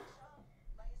 Woo.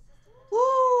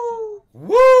 Woo.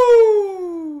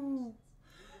 Woo.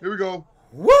 Here we go.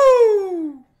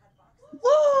 Woo.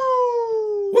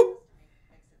 Woo! Woo!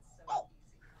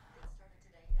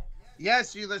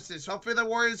 Yes, Ulysses. Hopefully the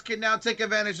Warriors can now take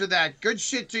advantage of that. Good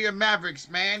shit to your Mavericks,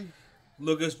 man.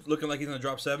 Lucas looking like he's going to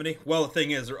drop 70. Well, the thing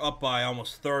is, they're up by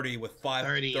almost 30 with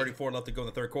 30. 34 left to go in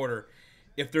the third quarter.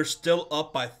 If they're still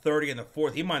up by 30 in the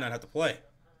fourth, he might not have to play.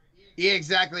 Yeah,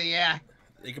 exactly, yeah.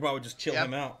 They could probably just chill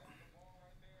him out.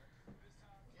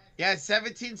 Yeah,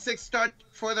 17-6 start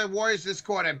for the Warriors this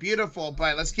quarter. Beautiful,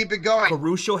 but let's keep it going.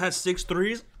 Caruso has 6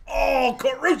 threes. Oh,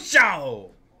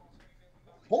 Caruso!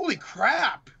 Holy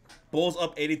crap. Bulls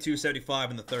up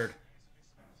 82-75 in the third.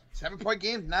 7-point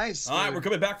game, nice. All right, we're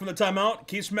coming back from the timeout.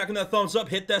 Keep smacking that thumbs up.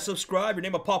 Hit that subscribe. Your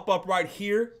name will pop up right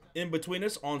here in between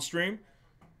us on stream.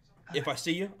 If I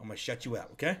see you, I'm going to shut you out,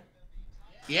 okay?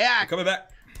 Yeah. We're coming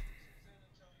back.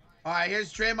 All right,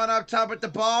 here's Draymond up top with the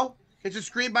ball. Gets a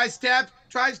screen by Steph.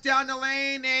 Tries down the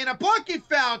lane, and a blocking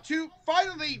foul.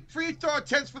 Finally, free throw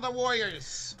attempts for the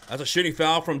Warriors. That's a shitty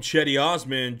foul from Chetty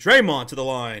Osman. Draymond to the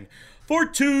line for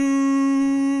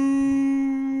 2.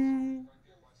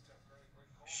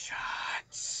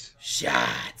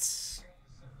 Shots.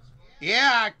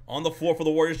 Yeah. On the floor for the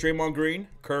Warriors, Draymond Green,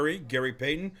 Curry, Gary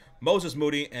Payton, Moses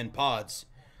Moody, and Pods.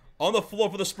 On the floor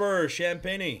for the Spurs,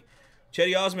 Champagne,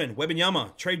 Chetty Osman,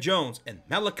 Wembanyama, Trey Jones, and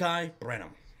Malachi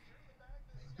Branham.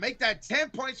 Make that 10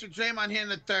 points for Draymond here in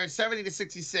the third,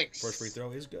 70-66. First free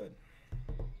throw is good.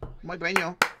 Muy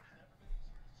bueno.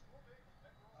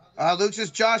 Lucius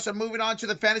Josh are moving on to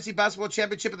the Fantasy Basketball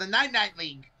Championship of the Night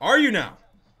League. Are you now?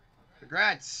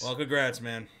 Congrats. Well, congrats,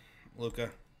 man. Luke.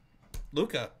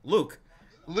 Luka. Got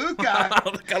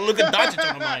Luka Doncic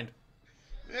on the mind.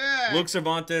 Yeah. Luke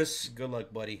Cervantes, good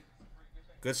luck, buddy.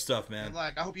 Good stuff, man. Good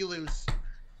luck. I hope you lose.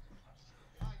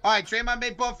 All right, Draymond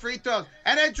made both free throws.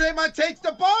 And then Draymond takes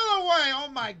the ball away. Oh,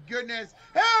 my goodness.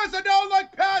 Here's a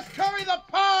no-look pass. Curry the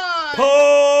pod.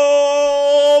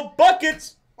 Pull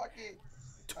buckets.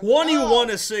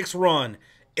 21-6 run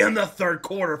in the third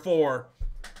quarter for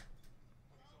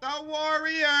the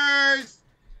Warriors.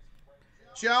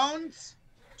 Jones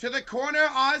to the corner.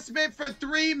 Osman for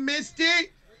 3. Missed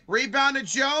it. Rebound to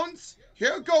Jones.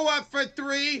 He'll go up for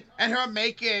 3, and he'll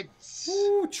make it.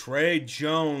 Ooh, Trey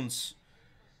Jones.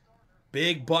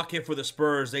 Big bucket for the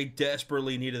Spurs. They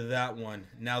desperately needed that one.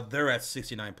 Now they're at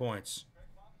 69 points.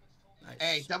 Nice.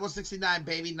 Hey, double 69,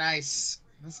 baby. Nice.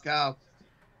 Let's go.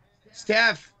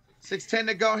 Steph, 6:10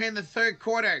 to go here in the third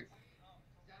quarter.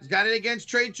 He's got it against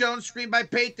Trey Jones, screened by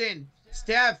Payton.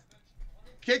 Steph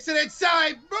kicks it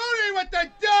inside. Moody with the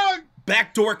dunk.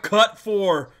 Backdoor cut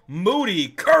for Moody.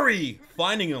 Curry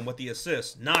finding him with the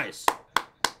assist. Nice.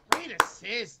 Great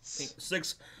assists.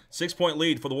 6-point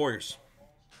lead for the Warriors.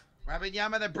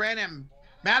 Wembanyama to Branham.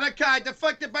 Malachi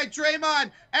deflected by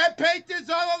Draymond. And Payton's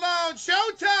all alone.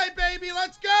 Showtime, baby.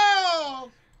 Let's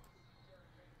go.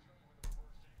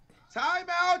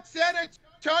 Timeout, San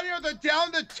Antonio. They're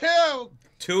down to 2.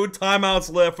 2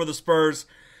 timeouts left for the Spurs.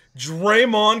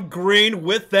 Draymond Green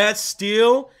with that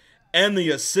steal and the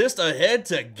assist ahead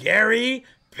to Gary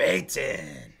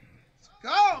Payton. Let's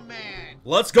go, man.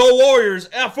 Let's go, Warriors.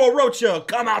 Afro Rocha,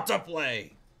 come out to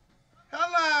play.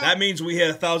 Hello. That means we hit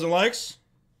 1,000 likes.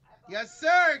 Yes,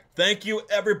 sir. Thank you,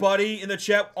 everybody in the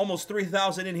chat. Almost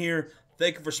 3,000 in here.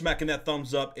 Thank you for smacking that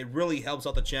thumbs up. It really helps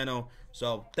out the channel.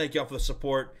 So thank y'all for the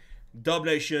support. Dub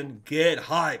Nation, get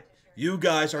hype. You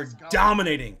guys are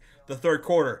dominating the third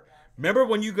quarter. Remember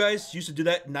when you guys used to do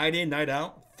that night in, night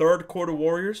out? Third quarter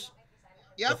Warriors?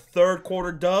 Yep. The third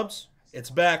quarter dubs? It's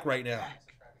back right now.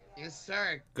 Yes,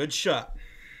 sir. Good shot.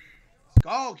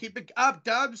 Go. Keep it up,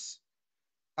 Dubs.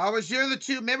 I was here in the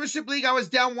 2 membership league. I was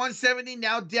down 170,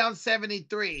 now down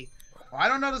 73. Well, I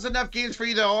don't know if there's enough games for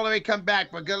you to all the way come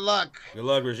back, but good luck. Good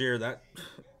luck, Rozier. That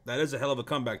is a hell of a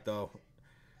comeback, though.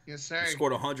 Yes, sir. You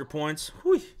scored 100 points.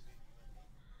 Whew.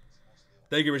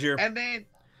 Thank you, Rozier. And then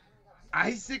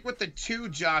Isaac with the 2,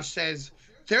 Josh says,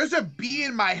 there's a bee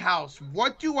in my house.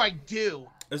 What do I do?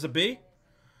 There's a bee?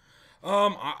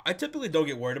 I typically don't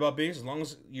get worried about bees as long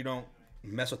as you don't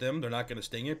mess with them. They're not going to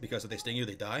sting you because if they sting you,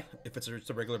 they die. If it's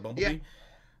a regular bumblebee.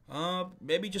 Yeah.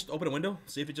 Maybe just open a window,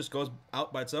 see if it just goes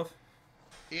out by itself.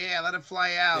 Yeah, let it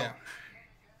fly out. Yeah.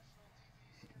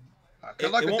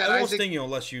 Good luck with that, It won't Isaac. sting you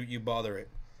unless you bother it.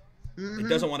 Mm-hmm. It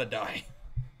doesn't want to die.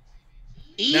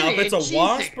 Eat now, if it's a Jesus.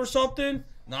 wasp or something,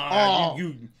 nah,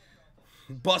 you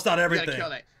bust out everything. You gotta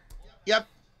kill it. Yep.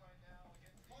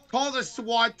 Call the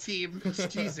SWAT team.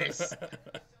 Jesus.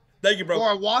 Thank you, bro.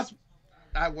 Or a wasp.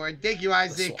 That word. Thank you,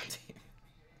 Isaac.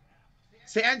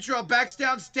 Sandro backs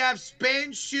down, stabs,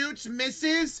 spins, shoots,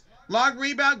 misses. Long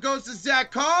rebound goes to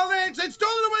Zach Collins. And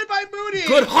stolen away by Moody.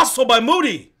 Good hustle by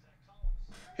Moody.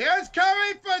 Here's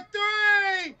Curry for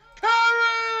 3.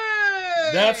 Curry!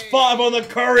 That's 5 on the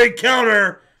Curry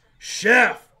counter.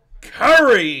 Chef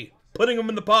Curry putting him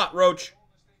in the pot, Roach.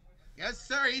 Yes,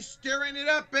 sir. He's stirring it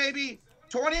up, baby.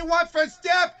 21 for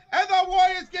Steph, and the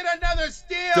Warriors get another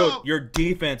steal. Dude, your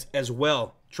defense as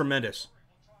well. Tremendous.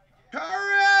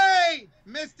 Curry!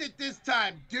 Missed it this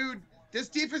time. Dude, this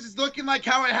defense is looking like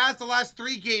how it has the last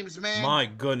 3 games, man. My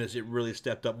goodness, it really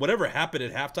stepped up. Whatever happened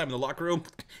at halftime in the locker room,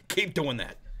 keep doing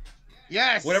that.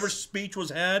 Yes. Whatever speech was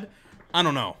had, I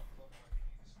don't know.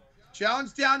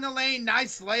 Jones down the lane.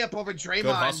 Nice layup over Draymond.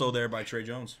 Good hustle there by Trey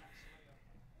Jones.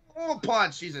 Oh,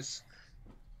 punch. Jesus.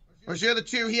 Where's the other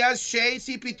 2? He has Shea,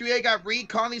 CP3. Got Reed,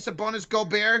 Conley, Sabonis,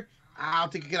 Gobert. I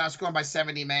don't think he can outscore him by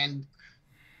 70, man.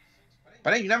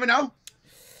 But hey, you never know.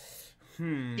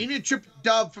 Even a triple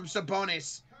dub from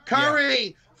Sabonis.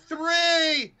 Curry,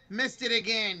 3. Missed it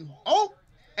again. Oh,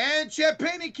 and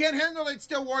Champagne can't handle it.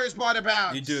 Still Warriors bought a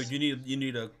bounce. You do. You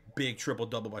need a big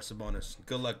triple-double by Sabonis.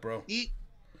 Good luck, bro.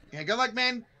 Yeah, good luck,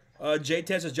 man.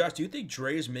 J-Taz says, Josh, do you think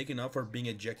Dre is making up for being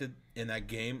ejected in that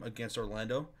game against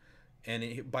Orlando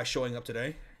and by showing up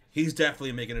today? He's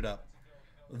definitely making it up.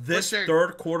 This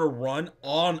third quarter run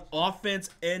on offense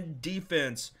and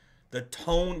defense, the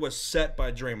tone was set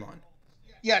by Draymond.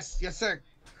 Yes, sir.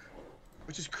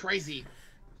 Which is crazy.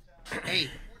 Hey,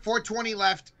 4:20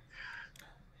 left.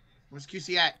 Where's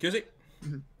QC at? QC?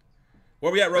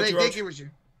 Where we at, Roach?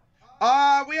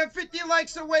 We have 50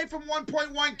 likes away from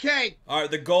 1.1K. All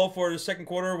right, the goal for the second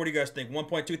quarter, what do you guys think?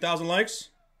 1.2 thousand likes?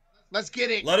 Let's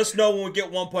get it. Let us know when we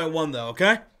get 1.1, though,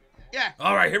 okay? Yeah.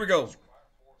 All right, here we go.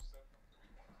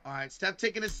 All right, Steph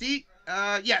taking a seat.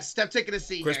 Yes, Steph taking a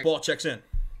seat. Chris Paul checks in.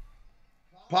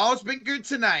 Paul's been good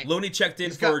tonight. Looney checked in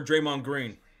for Draymond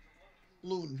Green.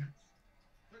 Loon.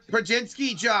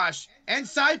 Brzezinski, Josh. And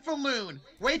side for Loon.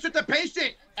 Waits with the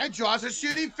patient and draws a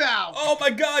shooting foul. Oh, my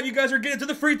God. You guys are getting to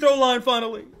the free throw line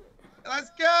finally. Let's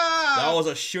go. That was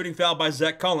a shooting foul by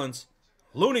Zach Collins.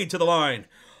 Looney to the line.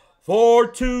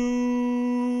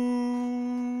 4-2.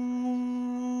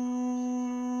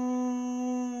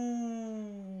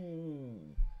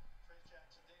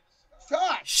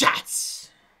 Shots.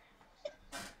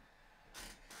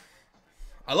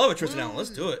 I love it, Tristan Allen. Let's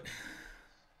do it.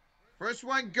 First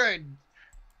one good.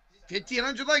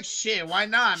 1,500 like shit. Why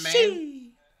not,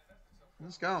 man?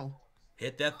 Let's go.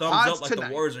 Hit that thumbs up like the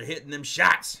Warriors are hitting them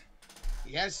shots.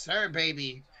 Yes, sir,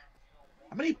 baby.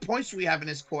 How many points do we have in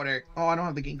this quarter? Oh, I don't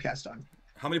have the game cast on.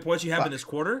 How many points you have in this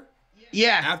quarter?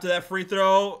 Yeah. After that free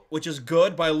throw, which is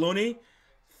good by Looney,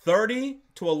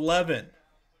 30-11.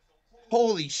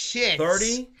 Holy shit.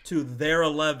 30 to their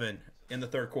 11 in the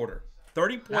third quarter.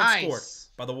 30 points scored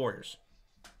by the Warriors.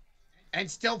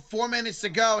 And still 4 minutes to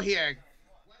go here.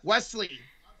 Wesley,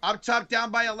 up top,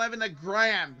 down by 11 to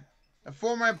Graham. A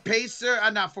former Pacer,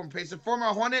 not former Pacer, former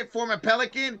Hornet, former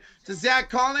Pelican to Zach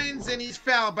Collins, and he's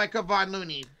fouled by Kevon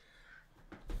Looney.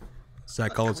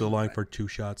 Zach Collins to the line for 2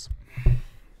 shots.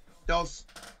 Those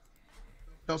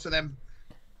are them.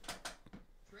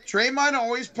 Draymond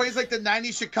always plays like the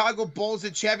 90s Chicago Bulls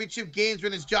in championship games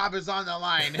when his job is on the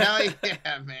line. Hell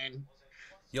yeah, man.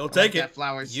 You'll take it.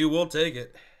 Flowers. You will take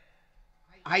it.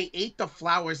 I ate the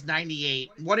Flowers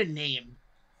 98. What a name.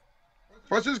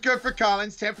 First was good for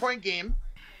Collins. 10-point game.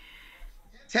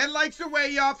 10 likes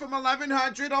away, y'all, from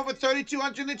 1,100 over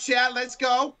 3,200 in the chat. Let's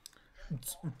go.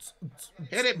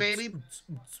 Hit it, baby.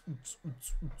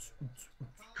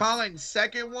 Collins,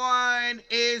 second one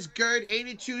is good.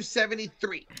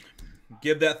 82-73.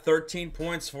 Give that 13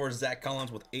 points for Zach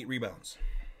Collins with 8 rebounds.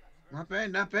 Not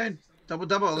bad, not bad.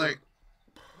 Double-double alert.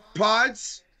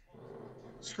 Pods.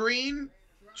 Screen.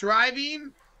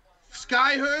 Driving.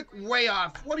 Skyhook. Way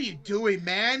off. What are you doing,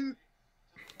 man?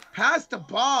 Pass the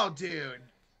ball, dude.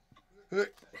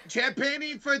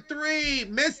 Champagne for 3.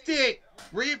 Missed it.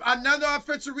 Another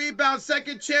offensive rebound.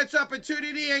 Second chance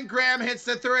opportunity. And Graham hits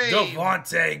the 3.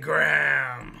 Devontae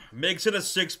Graham makes it a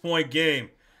 6-point game.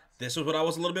 This is what I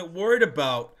was a little bit worried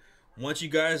about once you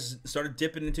guys started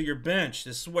dipping into your bench.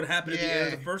 This is what happened at the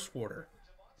end of the first quarter.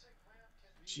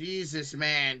 Jesus,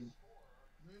 man.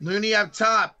 Looney up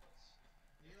top.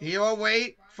 He'll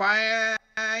wait. Find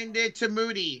it to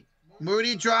Moody.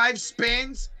 Moody drives,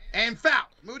 spins, and foul.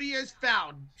 Moody is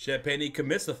fouled. Champagne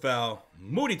commits the foul.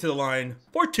 Moody to the line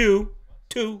for 2.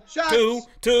 2. Shots. 2.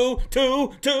 2.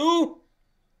 2. 2.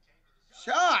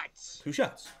 Shots. 2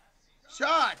 shots.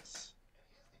 Shots.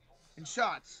 And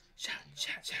shots.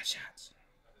 Shots.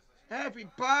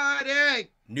 Everybody.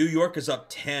 New York is up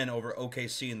 10 over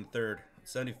OKC in the third.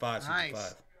 75-65.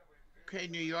 Nice. Okay,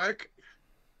 New York.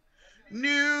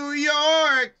 New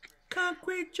York.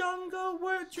 Concrete jungle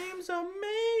where dreams are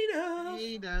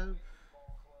made of.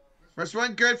 First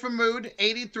one good for Mood,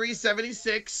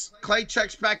 83-76. Clay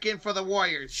checks back in for the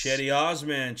Warriors. Chetty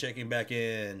Osman checking back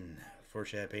in for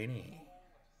Champagne.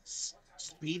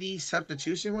 Speedy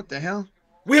substitution? What the hell?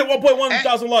 We hit 1.1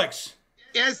 thousand likes.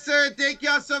 Yes, sir. Thank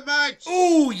y'all so much.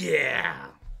 Oh, yeah.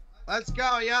 Let's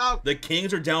go, yo. The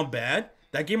Kings are down bad.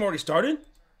 That game already started?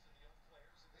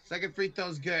 Second free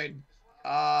throw's good.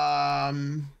 No,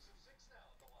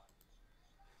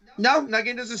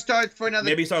 game doesn't start for another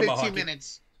Maybe he's talking about 15 hockey.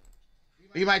 minutes.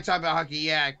 We might talk about hockey,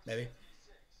 yeah. Maybe.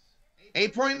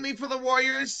 8-point lead for the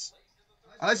Warriors.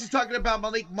 Unless he's talking about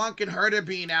Malik Monk and Herter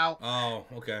being out. Oh,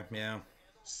 okay. Yeah.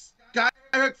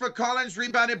 Skyhook for Collins,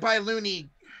 rebounded by Looney.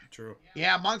 True.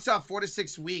 Yeah, Monk's out 4 to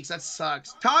 6 weeks. That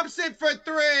sucks. Thompson for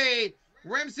 3.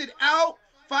 Rims it out.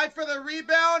 Fight for the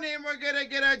rebound, and we're going to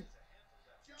get a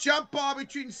jump ball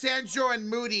between Sanjo and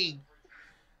Moody.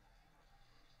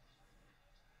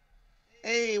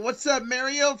 Hey, what's up,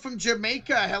 Mario from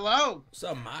Jamaica? Hello. What's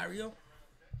up, Mario?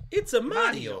 It's a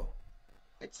Mario.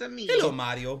 It's a me. Hello,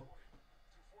 Mario.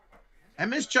 I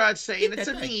miss Charge saying Hit it's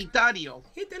a that me, Dario.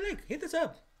 Hit the like. Hit this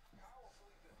up.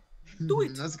 Do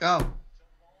it. Let's go.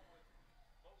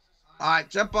 All right,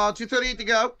 jump ball. 2:38 to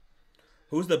go.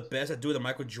 Who's the best at doing the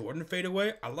Michael Jordan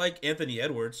fadeaway? I like Anthony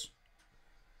Edwards.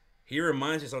 He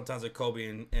reminds me sometimes of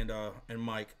Kobe and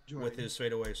Mike Jordan. with his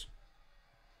fadeaways.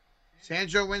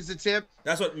 Sandro wins the tip.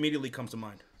 That's what immediately comes to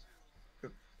mind.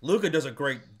 Luka does a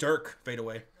great Dirk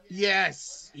fadeaway.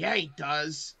 Yes. Yeah, he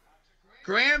does.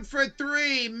 Graham for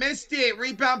 3. Missed it.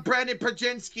 Rebound, Brandon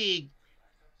Pajinski.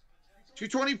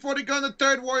 2:24 to go in the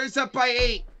third. Warriors up by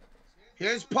 8.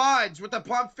 Here's Pods with the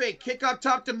pump fake. Kick up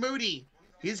top to Moody.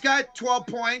 He's got 12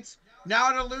 points.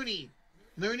 Now to Looney.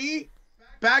 Looney,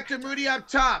 back to Moody up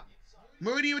top.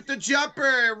 Moody with the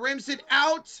jumper. Rims it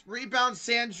out. Rebound,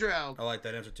 Sandro. I like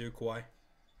that answer too, Kawhi.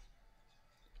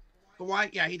 Kawhi,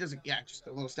 yeah, he doesn't. Yeah, just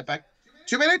a little step back.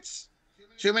 2 minutes.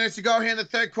 2 minutes to go here in the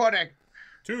third quarter.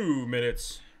 2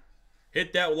 minutes.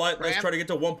 Hit that light. Let's Graham. try to get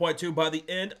to 1.2 by the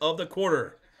end of the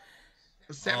quarter.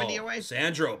 70 away.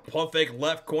 Sandro, pump fake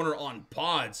left corner on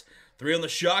Pods. 3 on the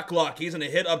shot clock. He's going to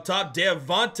hit up top.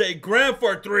 Devontae Graham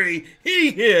for 3.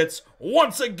 He hits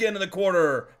once again in the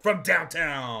quarter from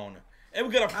downtown. And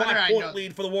we got a 5-point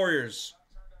lead for the Warriors.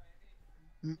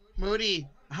 Moody.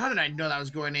 How did I know that was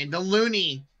going in? The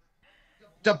Looney.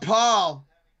 DePaul.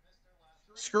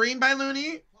 Screen by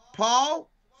Looney. Paul.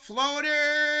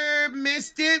 Floater.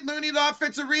 Missed it. Looney the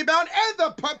offensive rebound. And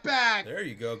the putback. There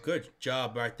you go. Good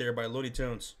job right there by Looney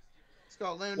Tunes. Let's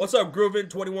go, Looney. What's up,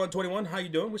 Groovin2121? How you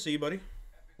doing? We see you, buddy.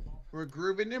 We're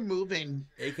grooving and moving.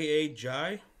 A.K.A.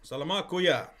 Jai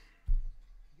Salamakuya.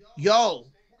 Yo.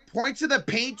 Point to the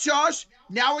paint, Josh.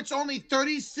 Now it's only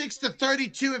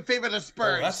 36-32 in favor of the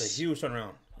Spurs. Oh, that's a huge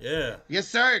turnaround. Yeah. Yes,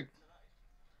 sir.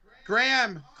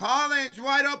 Graham, Collins,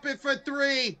 wide open for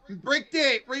 3. Bricked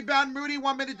it. Rebound, Moody,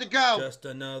 1 minute to go. Just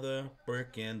another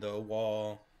brick in the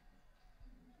wall.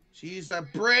 She's a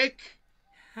brick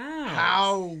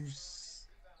house.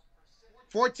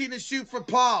 14 to shoot for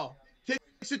Paul.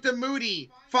 Kicks it to Moody.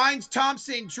 Finds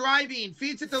Thompson, driving.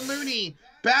 Feeds it to Looney.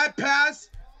 Bad pass.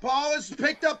 Ball is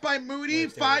picked up by Moody.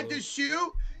 5 to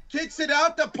shoot. Kicks it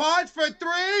out to Pods for 3.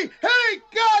 He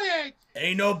got it!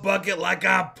 Ain't no bucket like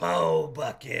a Poe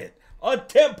bucket. A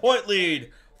 10-point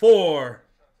lead for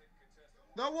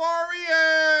the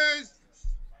Warriors.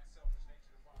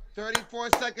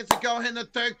 34 seconds to go in the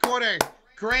third quarter.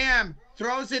 Graham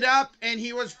throws it up, and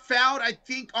he was fouled, I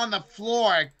think, on the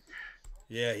floor.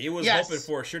 Yeah, he was hoping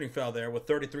for a shooting foul there with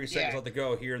 33 seconds left to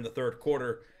go here in the third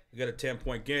quarter. We got a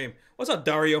 10-point game. What's up,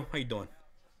 Dario? How you doing?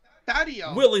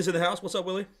 Dario. Willie's in the house. What's up,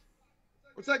 Willie?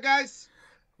 What's up, guys?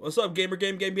 What's up, Gamer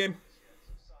Game?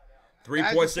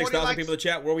 3.6 thousand people in the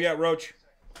chat. Where we at, Roach?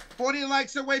 40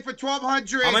 likes away for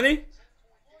 1,200. How many?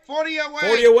 40 away.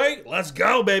 40 away? Let's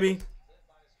go, baby.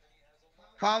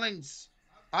 Collins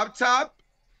up top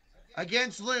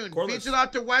against Loon. Feeds it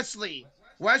out to Wesley.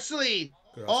 Wesley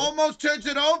almost turns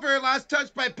it over. Last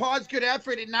touch by Paws. Good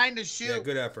effort at 9 to shoot. Yeah,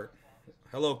 good effort.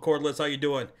 Hello, Cordless. How you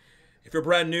doing? If you're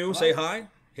brand new, say hi.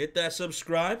 Hit that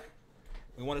subscribe.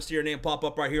 We want to see your name pop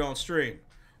up right here on stream.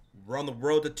 We're on the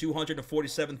road to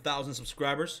 247,000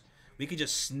 subscribers. We can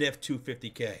just sniff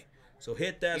 250K. So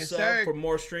hit that sub for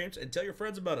more streams and tell your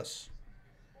friends about us.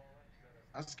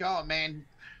 Let's go, man.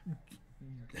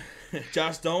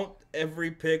 Josh, don't ever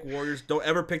pick Warriors. Don't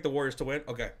ever pick the Warriors to win.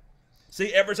 Okay.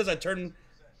 See, ever since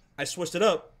I switched it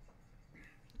up.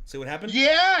 See what happened?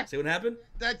 Yeah. See what happened?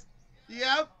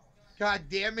 Yep. God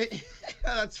damn it.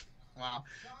 That's, wow.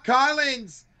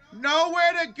 Collins,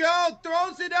 nowhere to go.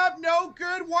 Throws it up. No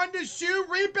good. 1 to shoot.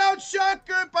 Rebound shot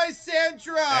good by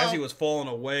Sandro. As he was falling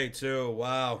away, too.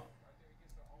 Wow.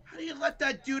 How do you let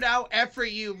that dude out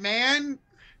effort you, man?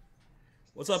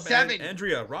 What's up, 7.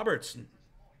 Andrea Roberts?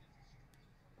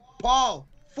 Paul,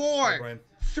 Hi, 4, Brian.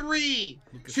 3,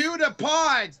 Lucas. 2 to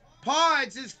Pods.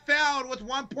 Pods is fouled with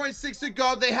 1.6 to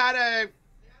go. They had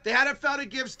a foul to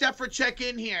give. Steph for check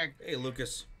in here. Hey,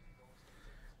 Lucas.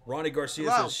 Ronnie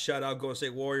Garcia Hello. says, shout out Golden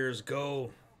State Warriors.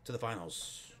 Go to the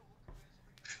finals.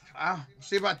 I'll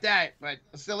see about that, but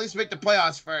let's at least make the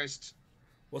playoffs first.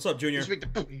 What's up, Junior? Let's make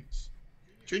the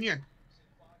Junior.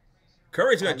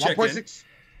 Curry's going to check in. 1.6.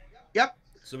 Yep.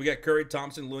 So we got Curry,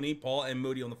 Thompson, Looney, Paul, and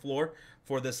Moody on the floor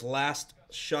for this last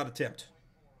shot attempt.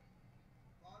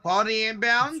 Quality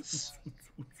inbounds.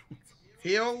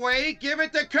 He'll wait. Give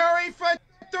it to Curry for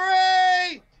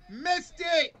 3. Missed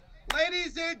it.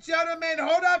 Ladies and gentlemen,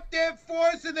 hold up their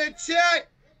force in the chat.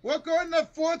 We're going to the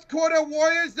fourth quarter.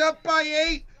 Warriors up by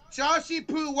 8. Joshy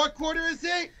Poo, what quarter is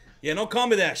it? Yeah, don't call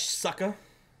me that, sucker.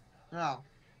 Oh.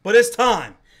 But it's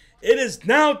time. It is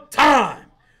now time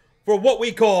for what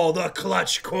we call the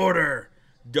clutch quarter.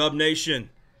 Dub Nation.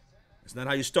 It's not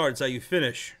how you start, it's how you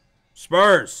finish.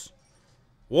 Spurs.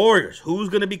 Warriors. Who's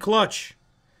going to be clutch?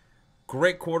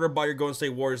 Great quarter by your Golden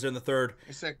State Warriors in the third.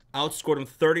 Outscored them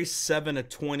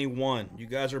 37-21. You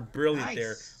guys are brilliant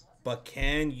there. But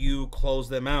can you close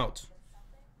them out?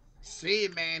 See,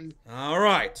 man. All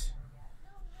right.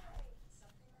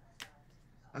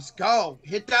 Let's go.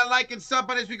 Hit that like and sub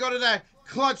button as we go to the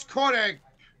clutch quarter.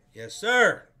 Yes,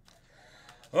 sir.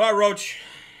 All right, Roach.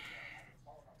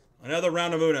 Another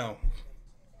round of Uno.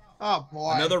 Oh,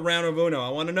 boy. Another round of Uno. I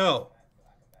want to know,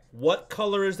 what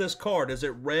color is this card? Is it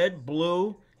red,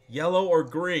 blue, yellow, or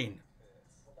green?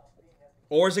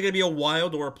 Or is it going to be a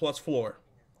wild or a +4?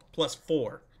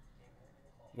 +4.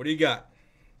 What do you got?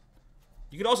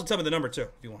 You can also tell me the number, too,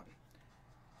 if you want.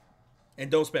 And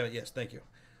don't spam it. Yes, thank you.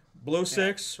 Blue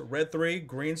 6, red 3,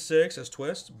 green 6 as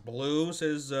twist. Blue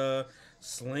says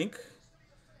slink.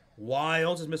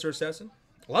 Wild says Mr. Assassin.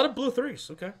 A lot of blue 3s.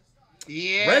 Okay.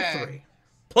 Yeah. Red 3.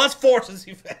 +4 says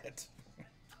Yvette.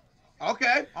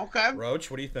 Okay. Roach,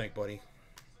 what do you think, buddy?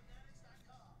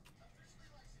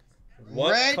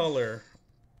 What Red. color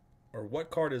or what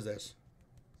card is this?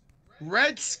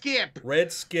 Red skip.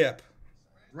 Red skip.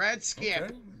 Red skip.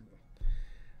 Okay.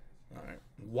 All right.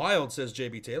 Wild says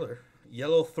JB Taylor.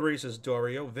 Yellow 3 says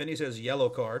Dario. Vinny says yellow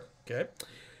card. Okay.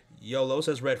 YOLO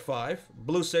says red 5.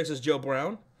 Blue 6 is Joe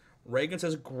Brown. Reagan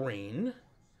says green.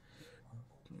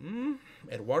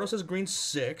 Eduardo says green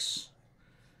 6.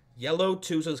 Yellow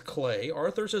 2 says Clay.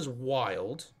 Arthur says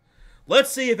wild.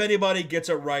 Let's see if anybody gets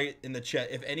it right in the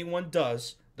chat. If anyone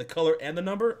does, the color and the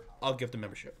number, I'll give the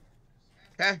membership.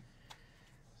 Okay.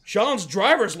 Sean's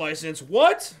driver's license.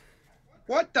 What?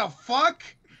 What the fuck?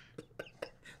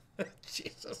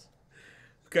 Jesus.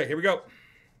 Okay, here we go.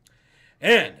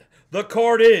 And the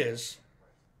card is...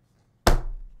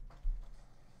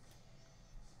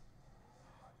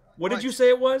 What did you say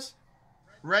it was?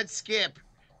 Red skip.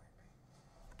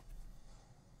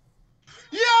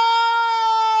 Yo!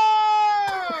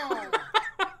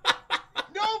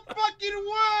 No fucking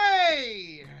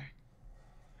way!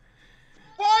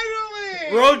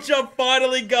 Finally! Rocha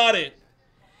finally got it.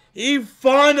 He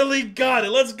finally got it.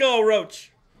 Let's go,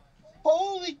 Roach.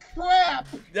 Holy crap!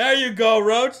 There you go,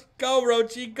 Roach. Go,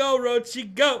 Roachy. Go,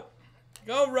 Roachy. Go.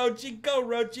 Go, Roachy. Go,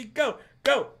 Roachy. Go.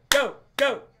 Go. Go.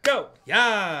 Go. Go.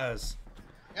 Yes.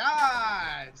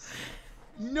 Yes!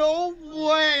 No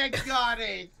way I got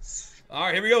it! All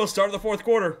right, here we go. Start of the fourth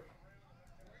quarter.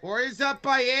 Warriors up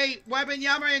by 8.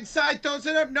 Wembanyama inside, throws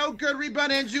it up. No good.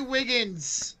 Rebound, Andrew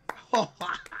Wiggins.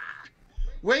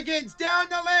 Wiggins down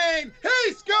the lane.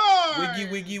 He scores!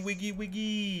 Wiggy, wiggy, wiggy,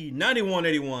 wiggy.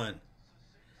 91-81.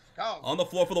 Go. On the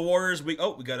floor for the Warriors. We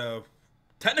got a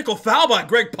technical foul by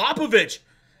Greg Popovich.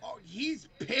 Oh, he's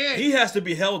pissed. He has to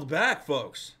be held back,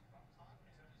 folks.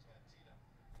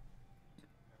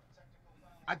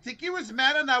 I think he was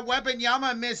mad on that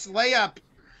Wembanyama missed layup.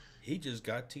 He just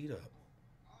got teed up.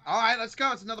 All right, let's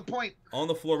go. It's another point. On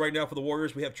the floor right now for the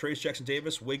Warriors, we have Trace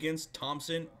Jackson-Davis, Wiggins,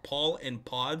 Thompson, Paul, and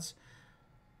Pods.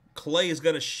 Clay is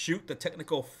going to shoot the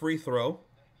technical free throw.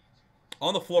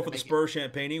 On the floor for the Spurs,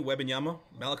 Champagny, Wembanyama,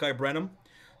 Malachi Branham,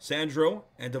 Sandro,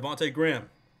 and Devontae Graham.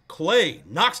 Clay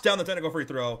knocks down the technical free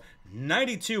throw,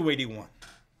 92-81.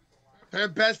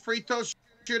 Third best free throw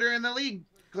shooter in the league,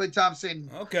 Clay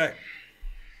Thompson. Okay.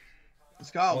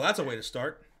 Let's go. Well, that's a way to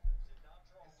start.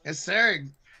 Yes, sir.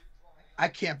 I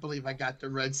can't believe I got the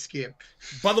red skip.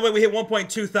 By the way, we hit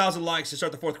 1.2 thousand likes to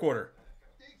start the fourth quarter.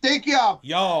 Thank y'all.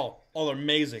 Y'all all are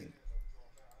amazing.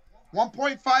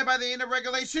 1.5 by the end of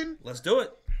regulation. Let's do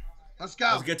it. Let's go.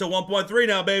 Let's get to 1.3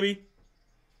 now, baby.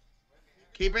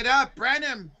 Keep it up,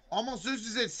 Brandon. Almost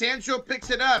loses it. Sancho picks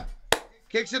it up.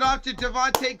 Kicks it off to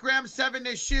Devontae Graham, 7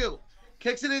 to shoot.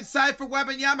 Kicks it inside for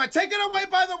Wembanyama. Taken away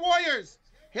by the Warriors.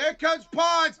 Here comes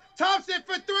Pons. Thompson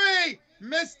for 3.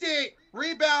 Missed it.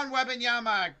 Rebound,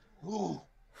 Wembanyama. Ooh.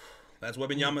 That's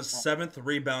Wembanyama's 7th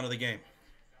rebound of the game.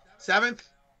 7th?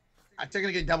 I think I'm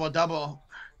going to get double-double.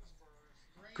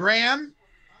 Graham.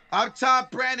 Up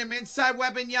top, Brandon. Inside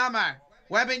Wembanyama.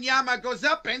 Wembanyama goes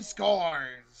up and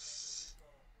scores.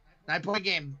 9-point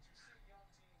game.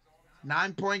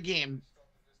 9-point game.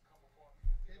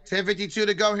 10:52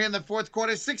 to go here in the fourth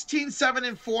quarter. 16, 7,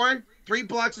 and 4. 3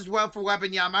 blocks as well for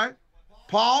Wembanyama.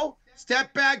 Paul,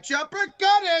 step back jumper,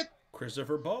 got it.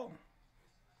 Christopher Paul.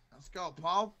 Let's go,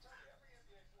 Paul.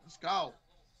 Let's go.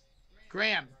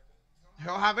 Graham,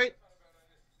 he'll have it.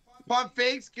 Pump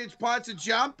fakes, gives Potts a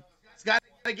jump. He's got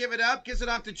to give it up. Gives it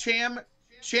off to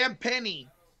Champagnie.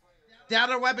 Down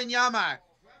to Wembanyama.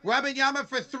 Wembanyama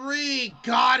for 3.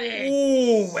 Got it.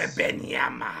 Ooh,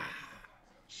 Wembanyama.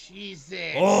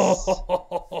 Jesus.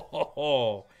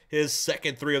 Oh, his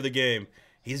second 3 of the game.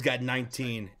 He's got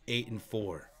 19, 8, and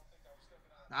 4.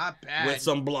 Not bad. With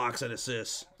some blocks and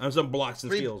assists. And some blocks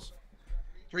and steals.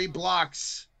 3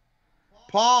 blocks.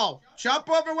 Paul, jump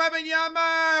over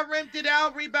Wembanyama. Rimped it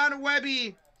out. Rebounded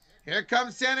Webby. Here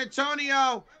comes San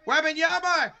Antonio.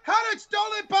 Wembanyama had it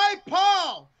stolen by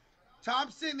Paul.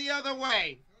 Thompson the other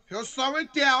way. He'll slow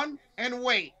it down and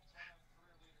wait.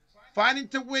 Finding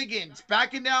to Wiggins.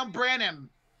 Backing down Branham.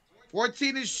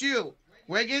 14 to shoot.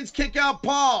 Wiggins kick out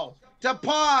Paul. To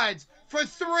Pods for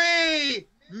 3.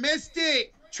 Missed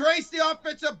it. Trace the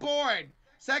offensive board.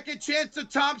 Second chance to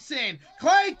Thompson.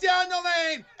 Clay down the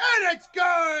lane. And it's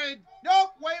good.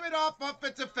 Nope. Wave it off.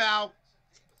 Offensive foul.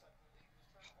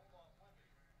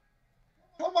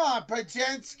 Come on,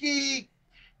 Pajensky.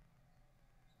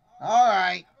 All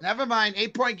right. Never mind.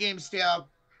 8-point game still.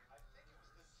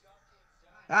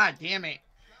 God damn it.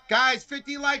 Guys,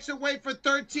 50 likes away for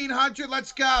 1,300.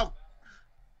 Let's go.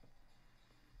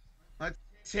 Let's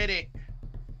hit it.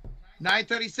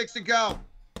 9:36 to go.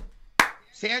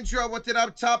 Sandro with it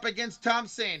up top against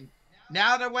Thompson.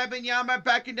 Now to Wembanyama,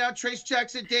 backing down Trace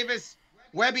Jackson Davis.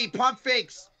 Webby pump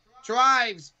fakes,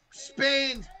 drives,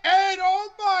 spins, and oh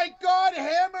my God,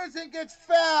 hammers and gets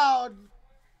fouled.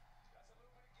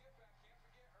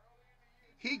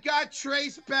 He got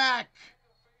Trace back.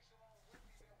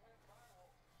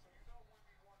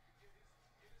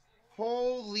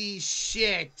 Holy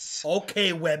shit.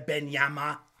 Okay,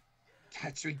 Wembanyama.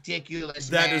 That's ridiculous,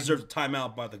 That man. deserves a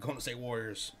timeout by the Golden State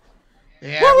Warriors.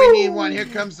 Yeah, we need one. Here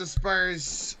comes the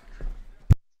Spurs.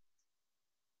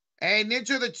 Hey,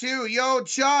 Ninja the 2. Yo,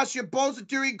 Josh, your Bulls are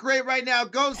doing great right now.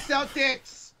 Go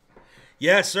Celtics.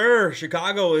 Yes, sir.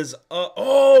 Chicago is...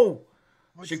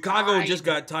 Chicago tied. just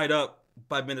got tied up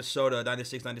by Minnesota,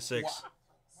 96-96.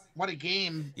 What a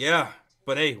game. Yeah,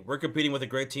 but hey, we're competing with a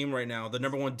great team right now. The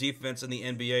number 1 defense in the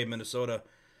NBA, Minnesota.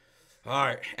 All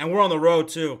right, and we're on the road,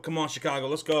 too. Come on, Chicago,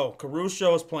 let's go.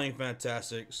 Caruso is playing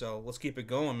fantastic, so let's keep it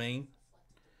going, man.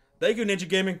 Thank you, Ninja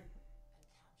Gaming.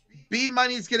 B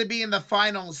Money's going to be in the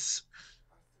finals.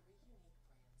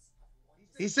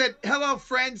 He said, hello,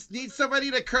 friends. Need somebody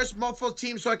to curse Mofo's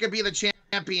team so I can be the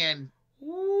champion.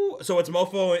 Ooh, so it's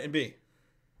Mofo and B.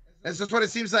 That's just what it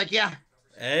seems like, yeah.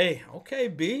 Hey, okay,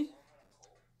 B.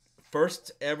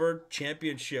 First ever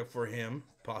championship for him,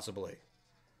 possibly.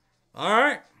 All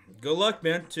right. Good luck,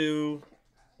 man, to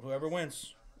whoever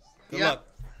wins. Good luck.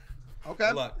 Okay.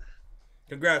 Good luck.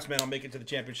 Congrats, man, on making it to the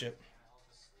championship.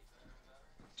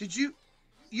 Did you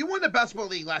won the basketball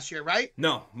league last year, right?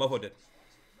 No, Mofo did.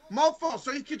 Mofo,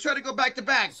 so he could try to go back to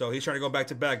back. So he's trying to go back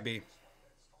to back, B.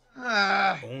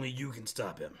 Only you can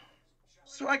stop him.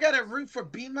 So I got to root for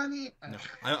B Money? No,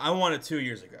 I won it 2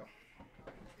 years ago.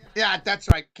 Yeah, that's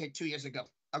right. Okay, 2 years ago.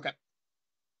 Okay.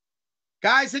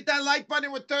 Guys, hit that like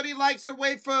button. We're 30 likes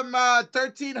away from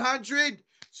 1,300.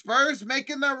 Spurs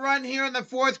making the run here in the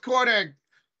fourth quarter.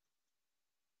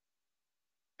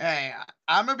 Hey,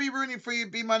 I'm going to be rooting for you,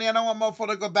 B-Money. I don't want Mofo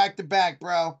to go back-to-back,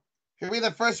 bro. He'll be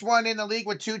the first one in the league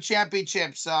with 2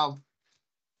 championships, so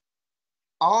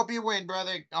I hope you win,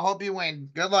 brother. I hope you win.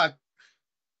 Good luck.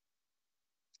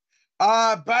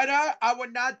 But I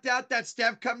would not doubt that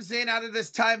Steph comes in out of this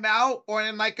timeout or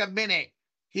in like a minute.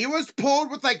 He was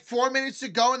pulled with like 4 minutes to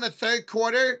go in the third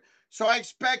quarter, so I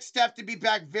expect Steph to be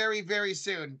back very, very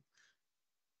soon.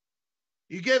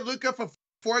 You get Luka for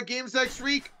 4 games next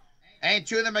week, and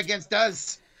 2 of them against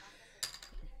us.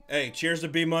 Hey, cheers to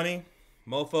B-Money.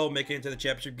 Mofo making it to the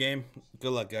championship game.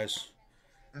 Good luck, guys.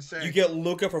 Yes, sir. You get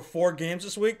Luka for 4 games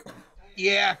this week?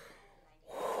 Yeah.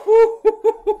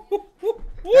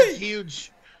 That's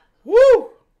huge.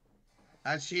 Woo!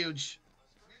 That's huge.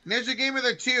 And there's your game of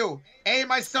the 2. Hey,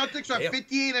 my Celtics are Damn.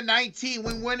 58-19.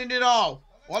 We're winning it all.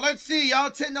 Well, let's see. Y'all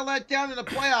tend to let down in the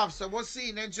playoffs, so we'll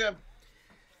see, Ninja.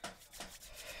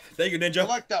 Thank you, Ninja. Good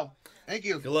luck, though. Thank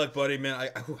you. Good luck, buddy, man.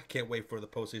 I can't wait for the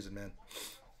postseason, man.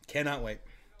 Cannot wait.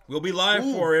 We'll be live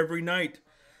for every night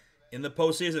in the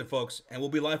postseason, folks, and we'll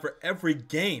be live for every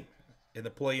game in the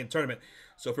play-in tournament.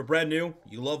 So if you're brand new,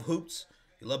 you love hoops,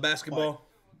 you love basketball,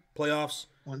 playoffs,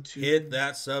 1, 2, hit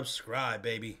that subscribe,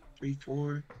 baby. 3,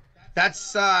 4.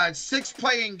 That's 6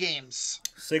 playing games.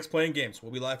 6 playing games.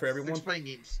 We'll be live for everyone. 6 playing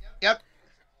games. Yep.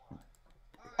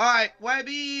 All right,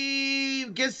 Webby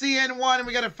gets the N1, and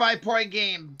we got a 5-point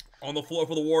game. On the floor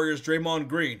for the Warriors, Draymond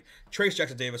Green, Trace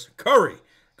Jackson-Davis, Curry,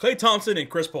 Klay Thompson, and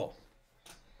Chris Paul.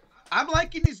 I'm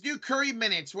liking his new Curry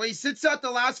minutes, where he sits out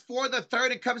the last 4 of the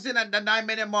third and comes in at the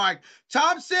 9-minute mark.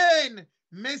 Thompson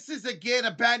misses again.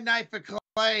 A bad night for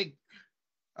Klay.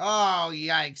 Oh,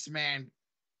 yikes, man.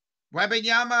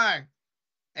 Wembanyama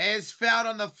is fouled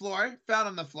on the floor. Fouled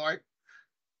on the floor.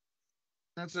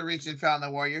 That's a reach and foul on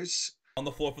the Warriors. On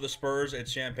the floor for the Spurs,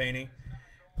 it's Champagny,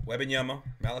 Wembanyama,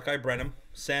 Malachi Branham,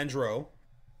 Sandro,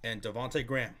 and Devontae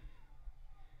Graham.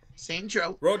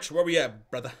 Sandro. Roach, where we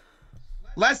at, brother?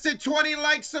 Less than 20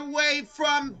 likes away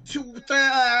from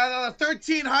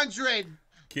 1,300.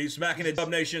 Keep smacking it, Dub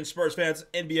Nation, Spurs fans,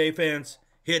 NBA fans.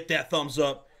 Hit that thumbs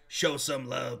up. Show some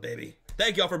love, baby.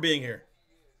 Thank y'all for being here.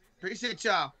 Appreciate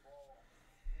y'all.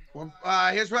 Well,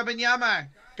 here's Wembanyama.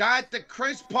 Got the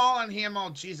Chris Paul on him. Oh,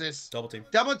 Jesus. Double team.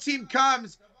 Double team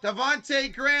comes.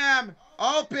 Devontae Graham.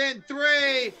 Open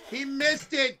 3. He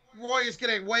missed it. Warriors get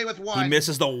away with 1. He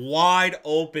misses the wide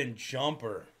open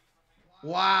jumper.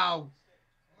 Wow.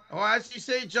 Well, as you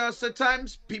say, Joe,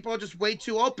 sometimes people are just way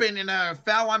too open and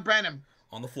foul on Branham.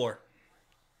 On the floor.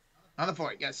 On the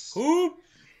floor, yes. Hoop.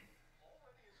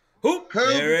 Hoop.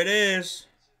 Hoop. There it is.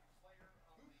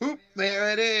 Oop,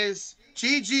 there it is.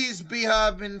 GG's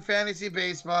B-Hub in fantasy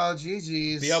baseball.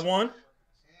 GG's. B-Hub won?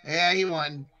 Yeah, he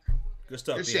won. Good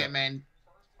stuff, Good B-Hub. shit, man.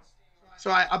 So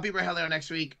I'll be right here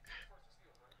next week.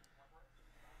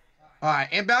 All right,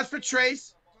 inbounds for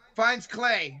Trace. Finds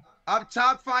Klay. Up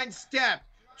top, finds Steph.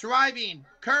 Driving.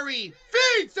 Curry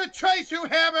feeds the Trace who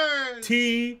hammers.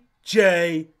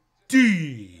 TJD.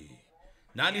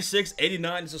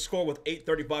 96-89 is the score with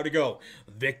 8:35 to go.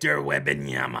 Victor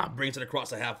Wembanyama brings it across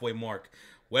the halfway mark.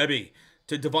 Webby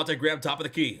to Devontae Graham, top of the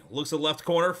key. Looks to the left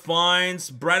corner,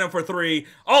 finds Branham for 3.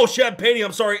 Oh, Champagny,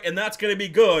 I'm sorry, and that's going to be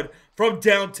good from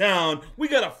downtown. We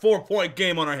got a 4-point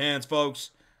game on our hands,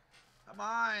 folks. Come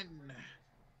on.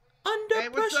 Under Hey,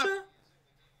 what's pressure. up?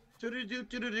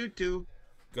 Do-do-do-do-do-do.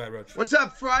 Go ahead, Roach. What's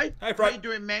up, Fry? Hi, Fry. How you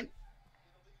doing, man?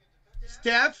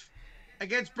 Steph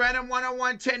against Branham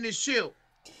 1-on-1, 10 to shoot.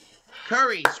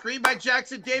 Curry, screen by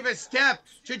Jackson Davis. Steph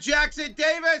to Jackson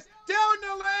Davis. Down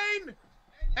the lane.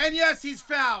 And yes, he's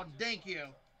fouled. Thank you.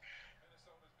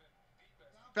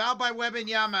 Fouled by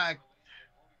Wembanyama.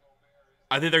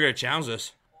 I think they're going to challenge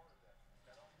this.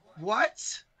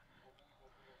 What?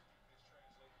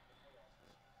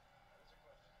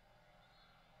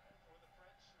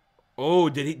 Oh,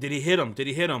 did he hit him? Did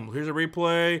he hit him? Here's a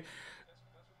replay.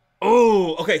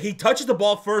 Oh, okay. He touches the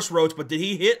ball first, Roach, but did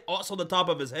he hit also the top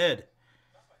of his head?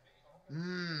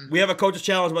 We have a coach's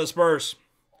challenge by the Spurs.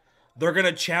 They're going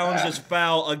to challenge this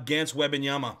foul against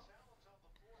Wembanyama.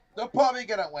 They're probably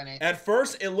going to win it. At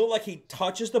first, it looked like he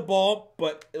touches the ball,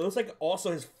 but it looks like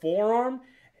also his forearm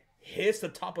hits the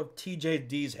top of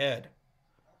TJD's head.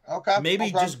 Okay. Maybe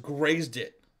he just grazed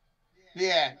it.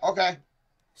 Yeah, okay.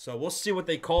 So we'll see what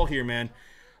they call here, man.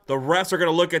 The refs are going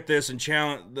to look at this and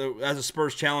challenge as the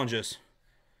Spurs challenges.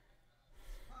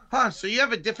 Huh, so you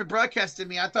have a different broadcast than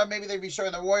me. I thought maybe they'd be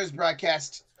showing the Warriors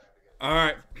broadcast. All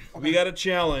right, we got a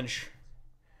challenge.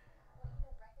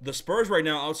 The Spurs right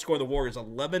now outscore the Warriors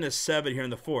 11-7 here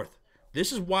in the fourth.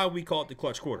 This is why we call it the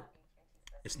clutch quarter.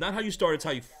 It's not how you start, it's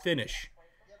how you finish.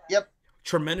 Yep.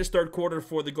 Tremendous third quarter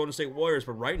for the Golden State Warriors,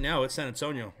 but right now it's San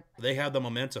Antonio. They have the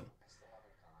momentum.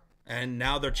 And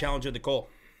now they're challenging the call.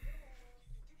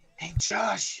 Hey,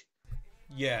 Josh.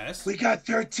 Yes. We got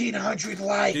 1,300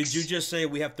 likes. Did you just say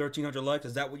we have 1,300 likes?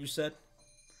 Is that what you said?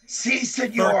 Si,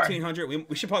 senor. 1,300?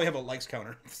 We should probably have a likes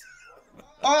counter.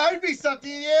 Oh, that would be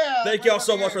something, yeah. Thank y'all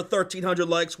so much for 1,300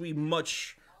 likes. We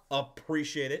much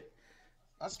appreciate it.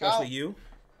 Let's go. Especially you.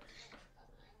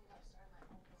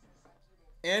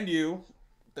 And you.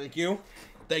 Thank you.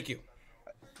 Thank you.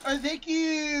 Thank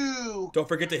you. Don't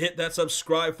forget to hit that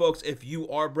subscribe, folks, if you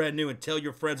are brand new, and tell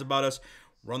your friends about us.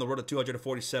 We're on the road to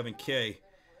 247K.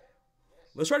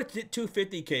 Let's try to hit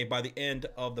 250K by the end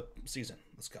of the season.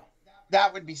 Let's go.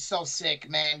 That would be so sick,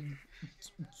 man.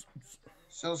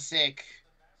 So sick.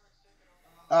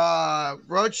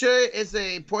 Rocha is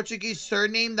a Portuguese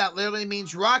surname that literally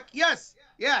means rock. Yes.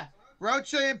 Yeah.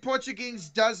 Rocha in Portuguese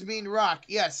does mean rock.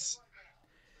 Yes.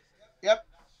 Yep.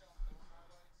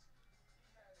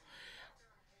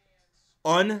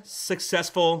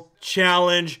 Unsuccessful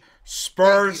challenge.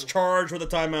 Spurs charged with a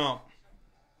timeout.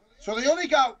 So they only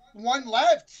got one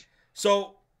left.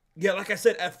 So, yeah, like I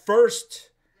said, at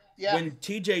first, Yeah. when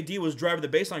TJD was driving the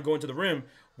baseline going to the rim,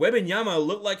 Wembanyama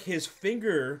looked like his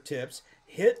fingertips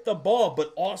hit the ball,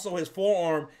 but also his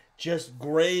forearm just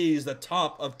grazed the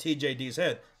top of TJD's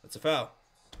head. That's a foul.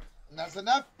 That's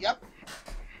enough. Yep.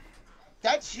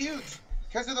 That's huge.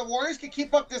 Because if the Warriors can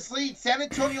keep up this lead, San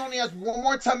Antonio only has one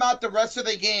more timeout the rest of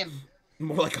the game.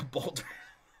 More like a boulder.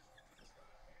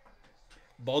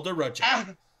 Boulder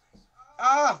Rocha.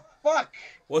 Fuck.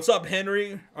 What's up,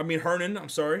 Hernan, I'm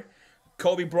sorry.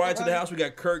 Kobe Bryant to the house. We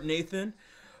got Kurt Nathan.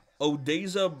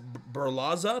 Odeza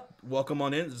Berlaza, welcome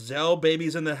on in. Zell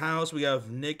Baby's in the house. We have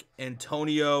Nick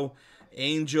Antonio,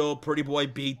 Angel, Pretty Boy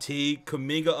BT,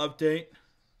 Kaminga update.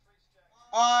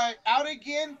 Out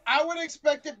again. I would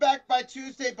expect it back by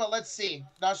Tuesday, but let's see.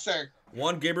 Not sure.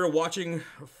 Juan Gabriel watching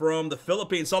from the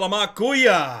Philippines. Salamat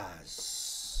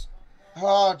Kuyas.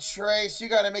 Oh, Trace, you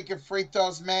got to make your free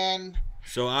throws, man.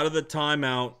 So out of the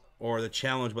timeout or the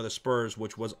challenge by the Spurs,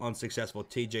 which was unsuccessful,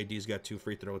 TJD's got 2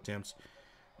 free throw attempts.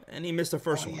 And he missed the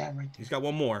first one. Yeah, right. He's got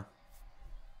one more.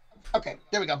 Okay,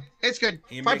 there we go. It's good.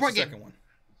 He 5 makes point the game. second one.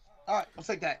 All right, I'll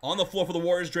take that. On the floor for the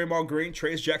Warriors, Draymond Green,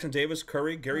 Trace Jackson Davis,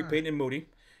 Curry, Gary Payton, and Moody.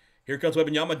 Here comes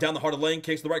Wembanyama down the heart of the lane,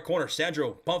 kicks to the right corner.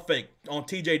 Sandro, pump fake on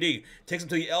TJD. Takes him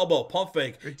to the elbow, pump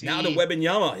fake. Now to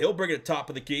Wembanyama. He'll bring it top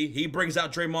of the key. He brings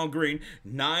out Draymond Green.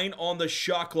 9 on the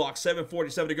shot clock,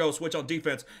 7:47 to go. Switch on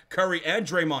defense. Curry and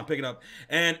Draymond picking up.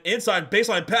 And inside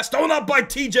baseline pass, stolen up by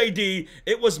TJD.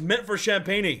 It was meant for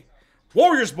Champagne.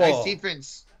 Warriors ball. Nice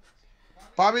defense.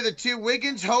 Probably the 2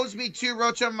 Wiggins, hose me 2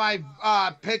 Roach on my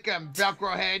pick'em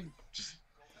Velcro head.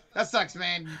 That sucks,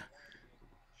 man.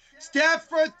 Steph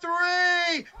for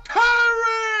 3.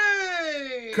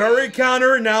 Curry. Curry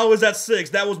counter now is at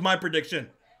 6. That was my prediction.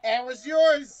 And it was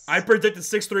yours. I predicted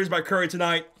 6 threes by Curry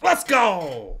tonight. Let's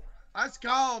go. Let's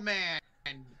go, man.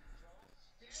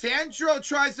 Sandro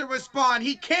tries to respond.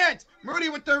 He can't. Moody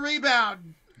with the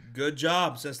rebound. Good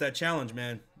job since that challenge,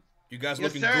 man. You guys are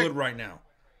looking sir. good right now.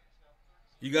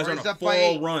 You guys Warriors are on a up by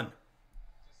 8. full run.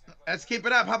 Let's keep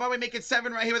it up. How about we make it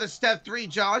 7 right here with a Steph 3,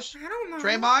 Josh? I don't know.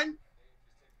 Draymond.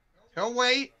 He'll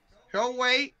wait. He'll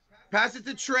wait. Pass it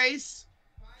to Trace.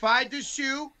 5 to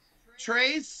shoot.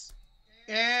 Trace.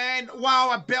 And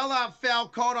wow, a bailout foul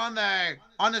called on the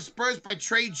Spurs by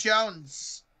Trey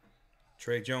Jones.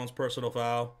 Trey Jones personal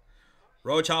foul.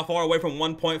 Roach, how far away from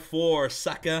 1.4?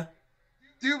 Sucker.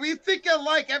 Dude, we think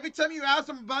alike. Every time you ask,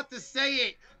 I'm about to say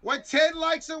it. We're 10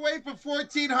 likes away from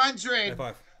 1,400. High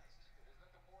five.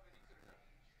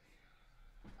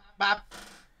 Bop.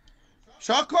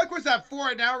 Shot clock was at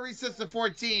 4, now resets to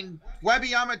 14.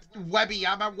 Wembanyama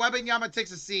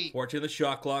takes a seat. 14 the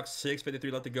shot clock,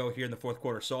 6:53 left to go here in the fourth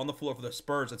quarter. So on the floor for the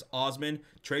Spurs, it's Osman,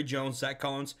 Trey Jones, Zach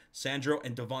Collins, Sandro,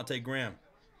 and Devontae Graham.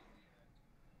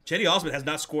 Cedi Osman has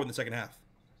not scored in the second half.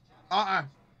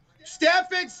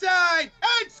 Steph inside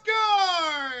and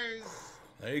scores!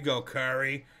 There you go,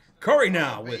 Curry. Curry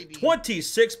now with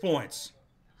 26 points.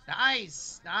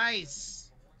 Nice, nice.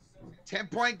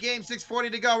 10-point game,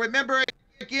 6:40 to go. Remember,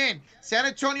 again, San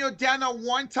Antonio down to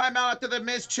 1 timeout after the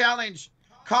missed challenge.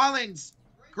 Collins,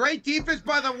 great defense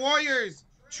by the Warriors.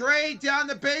 Trey down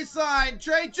the baseline.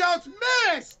 Trey Jones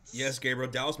missed. Yes,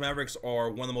 Gabriel. Dallas Mavericks are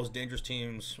one of the most dangerous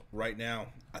teams right now.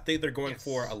 I think they're going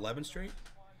for 11 straight.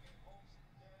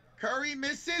 Curry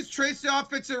misses. Trace the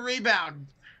offensive rebound.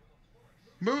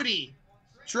 Moody.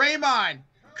 Draymond.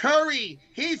 Curry.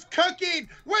 He's cooking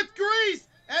with grease.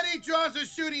 And he draws a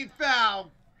shooting foul.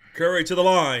 Curry to the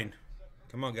line.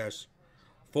 Come on, guys.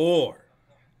 4,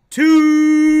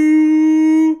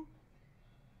 2.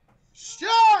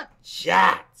 Shot.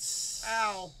 Shots.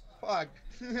 Ow. Fuck.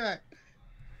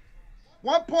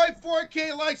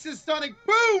 1.4K likes his stunning.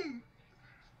 Boom.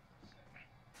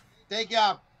 Take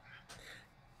out.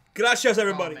 Gracias,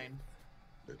 everybody.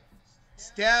 Oh,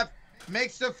 Steph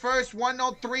makes the first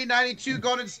 103-92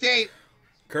 Golden State.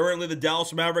 Currently, the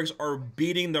Dallas Mavericks are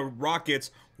beating the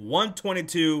Rockets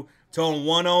 122 to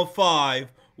 105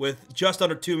 with just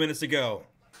under 2 minutes to go.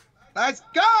 Let's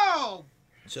go!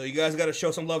 So you guys got to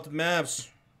show some love to the Mavs.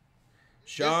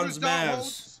 Sean's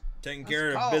Mavs taking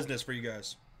care of business for you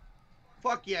guys.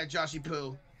 Fuck yeah, Joshy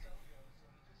Poo.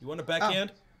 You want a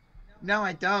backhand? No,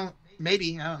 I don't.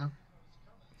 Maybe. I don't know.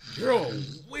 You're a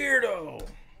weirdo.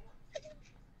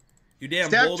 You damn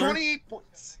Steph, boulder. 28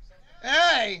 points.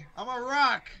 Hey, I'm a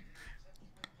rock.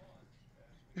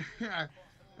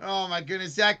 Oh my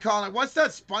goodness, Zach Collins. What's that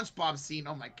SpongeBob scene?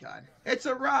 Oh my god. It's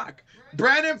a rock.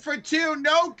 Brandon for 2.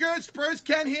 No good. Spurs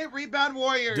can't hit. Rebound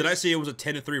Warriors. Did I see it was a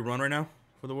 10-3 run right now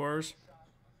for the Warriors?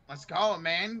 Let's go,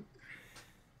 man.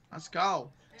 Let's go.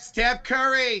 Steph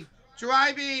Curry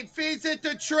driving, feeds it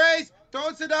to Trace,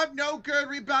 throws it up, no good.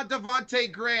 Rebound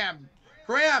Devontae Graham.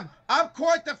 Graham up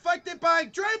court, deflected by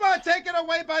Draymond, taken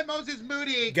away by Moses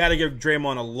Moody. Got to give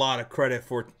Draymond a lot of credit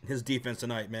for his defense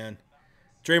tonight, man.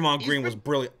 Draymond Green was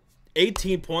brilliant.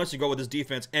 18 points to go with his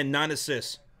defense and 9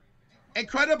 assists.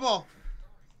 Incredible.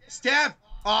 Steph,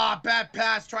 bad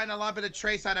pass, trying to lob it to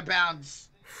Trace out of bounds.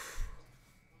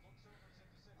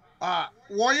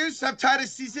 Warriors have tied a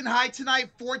season high tonight,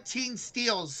 14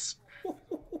 steals.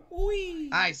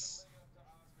 Nice.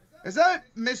 Is that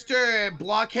Mr.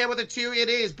 Blockhead with a 2? It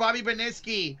is. Bobby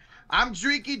Beniski. I'm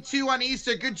drinking 2 on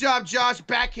Easter. Good job, Josh.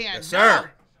 Backhand. Yes, sir. No.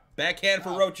 Backhand for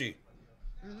Rochi.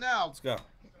 No. Let's go.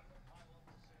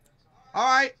 All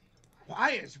right.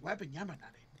 Why is Wembanyama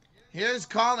not in? Here's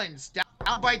Collins.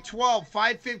 Down by 12.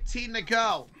 5:15 to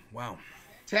go. Wow.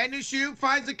 10 to shoot.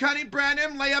 Finds a cutting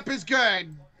Branham. Layup is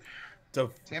good.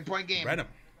 So 10-point game. Branham.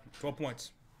 12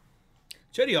 points.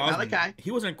 Chetty Osman, Malachi. he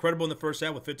was incredible in the first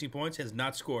half with 15 points. Has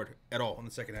not scored at all in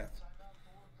the second half.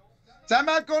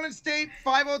 Timeout Golden State.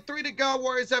 5:03 to go.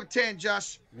 Warriors up 10,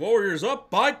 Josh. Warriors up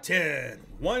by 10.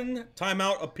 1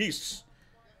 timeout apiece.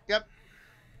 Yep.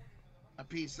 A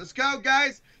piece. Let's go,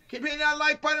 guys. Keep hitting that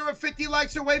like button. We're 50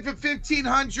 likes away from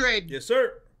 1,500. Yes,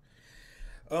 sir.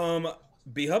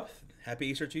 B-Hub, happy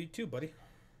Easter to you too, buddy.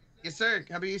 Yes, sir.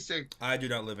 Happy Easter. I do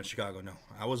not live in Chicago, no.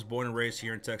 I was born and raised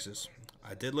here in Texas.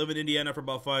 I did live in Indiana for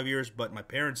about 5 years, but my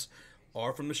parents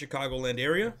are from the Chicagoland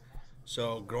area.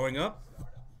 So growing up,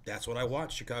 that's what I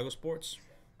watched, Chicago sports.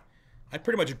 I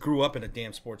pretty much grew up in a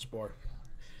damn sports bar.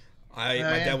 My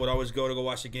dad would always go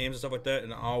watch the games and stuff like that,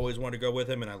 and I always wanted to go with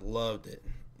him, and I loved it.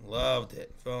 Loved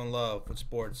it. Fell in love with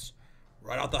sports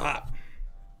right out the hop.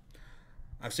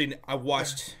 I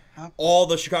watched all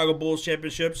the Chicago Bulls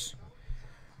championships.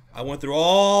 I went through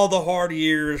all the hard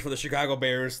years for the Chicago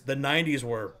Bears. The 90s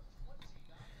were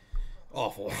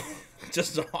awful.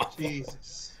 Just awful.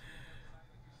 Jesus.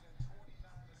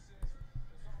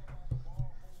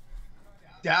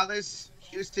 Dallas,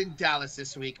 Houston, Dallas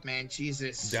this week, man.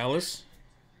 Jesus. Dallas,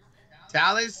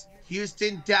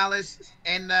 Houston, Dallas,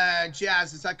 and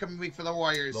Jazz this upcoming week for the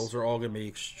Warriors. those are all going to be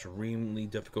extremely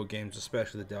difficult games,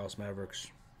 especially the Dallas Mavericks.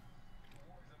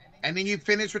 And then you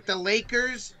finish with the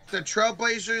Lakers, the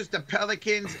Trailblazers, the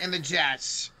Pelicans, and the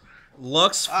Jazz.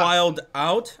 Lux filed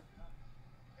out.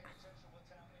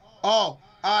 Rogelio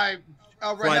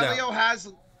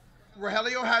has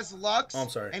Lux. Oh, I'm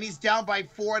sorry. And he's down by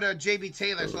 4 to JB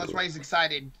Taylor, so that's why he's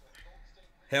excited.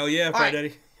 Hell yeah, Fred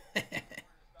Eddie.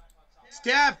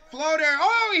 Steph, floater.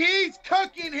 Oh, he's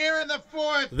cooking here in the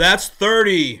 4th. That's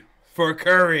 30 for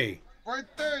Curry. For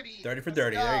 30. 30 for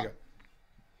 30. There you go.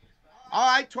 All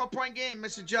right, 12-point game,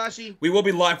 Mr. Joshy. We will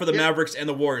be live for the Mavericks and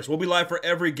the Warriors. We'll be live for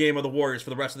every game of the Warriors for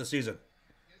the rest of the season.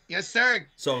 Yes, sir.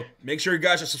 So make sure you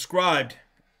guys are subscribed.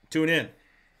 Tune in.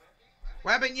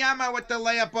 Wembanyama with the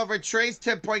layup over Trace.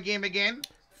 10-point game again.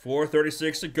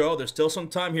 4:36 to go. There's still some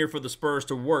time here for the Spurs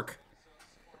to work.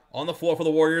 On the floor for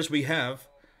the Warriors, we have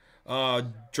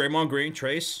Draymond Green,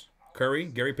 Trace, Curry,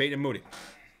 Gary Payton, and Moody.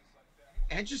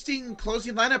 Interesting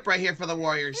closing lineup right here for the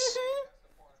Warriors.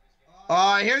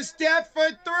 Here's Steph for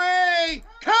 3.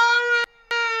 Curry!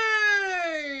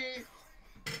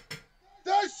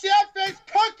 The chef is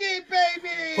cooking,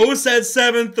 baby! Who said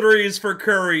 7 threes for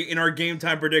Curry in our game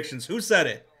time predictions? Who said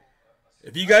it?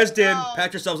 If you guys did,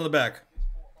 pat yourselves on the back.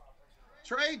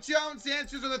 Trey Jones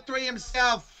answers with a 3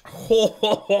 himself.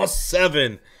 Oh,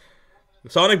 7.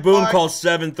 Sonic Boom called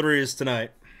 7 threes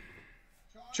tonight.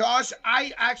 Josh,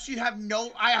 I actually have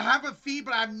I have a feed,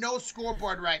 but I have no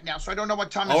scoreboard right now, so I don't know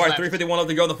what time is left. All right, 3:51 left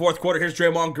to go in the fourth quarter. Here's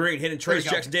Draymond Green hitting Trace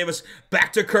Jackson Davis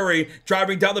back to Curry,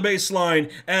 driving down the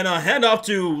baseline, and a handoff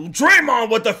to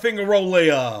Draymond with the finger roll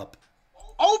layup.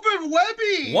 Open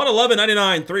Webby!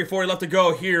 111-99, 3:40 left to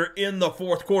go here in the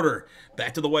fourth quarter.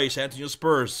 Back to the way, San Antonio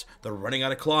Spurs. They're running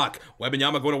out of clock.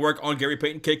 Wembanyama going to work on Gary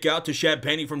Payton. Kick out to Shad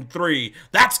Penny from 3.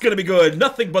 That's going to be good.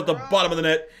 Nothing but the bottom of the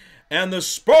net. And the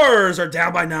Spurs are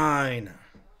down by 9.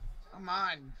 Come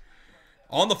on.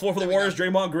 On the floor for the Warriors,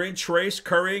 Draymond Green, Trace,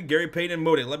 Curry, Gary Payton, and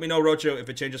Moody. Let me know, Rocho, if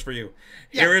it changes for you.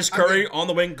 Yeah, here is Curry on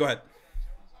the wing. Go ahead.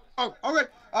 Oh, okay.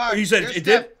 You said it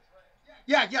did?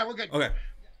 Yeah, we're good. Okay.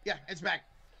 Yeah, it's back.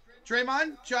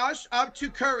 Draymond, Josh, up to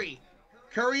Curry.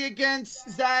 Curry against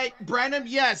Zach. Branham,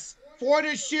 yes. 4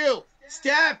 to shoot.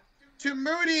 Steph to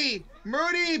Moody.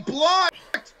 Moody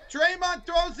blocked. Draymond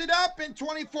throws it up in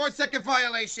 24-second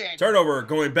violation. Turnover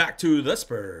going back to the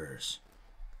Spurs.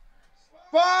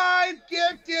 5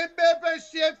 gifted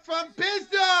membership from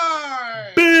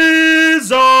Bizarre.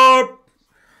 Bizarre.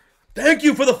 Thank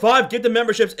you for the 5 gifted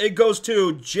memberships. It goes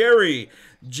to Jerry,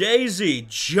 Jay-Z,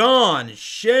 John,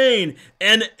 Shane,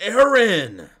 and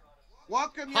Aaron.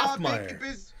 Welcome, y'all.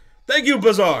 Hoffmeyer. Thank you,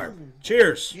 Bizarre.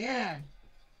 Cheers. Yeah.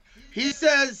 He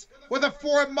says, with the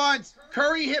 4 months,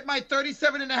 Curry hit my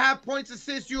 37.5 points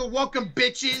assist. You are welcome,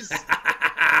 bitches.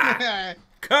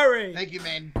 Curry. Thank you,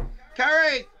 man.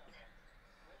 Curry.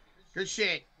 Good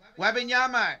shit.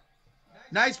 Wembanyama.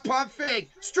 Nice pump fake.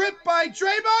 Stripped by Draymond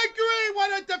Green.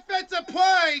 What a defensive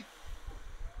play.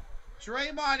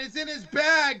 Draymond is in his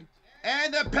bag.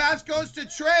 And the pass goes to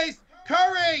Trace.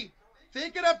 Curry.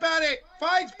 Thinking about it.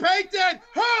 Finds Payton.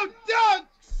 Who dunks?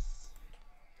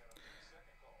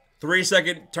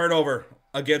 3-second turnover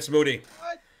against Moody.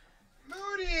 What?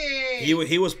 Moody.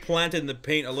 He was planted in the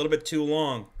paint a little bit too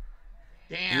long.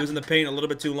 Damn. He was in the paint a little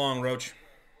bit too long, Roach.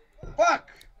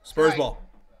 Fuck. Spurs Right. ball.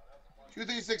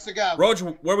 236 to go. Roach,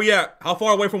 where we at? How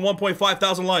far away from 1.5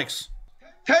 thousand likes?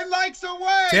 10 likes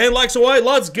away. 10 likes away.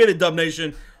 Let's get it, Dub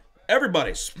Nation.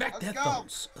 Everybody, smack Let's that go.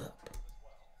 thumbs up.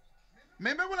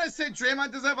 Remember when I said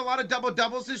Draymond doesn't have a lot of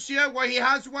double-doubles this year? Well, he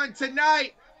has one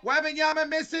tonight. Wembanyama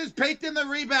misses. Payton the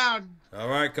rebound. All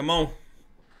right, come on.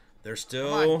 There's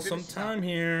still some time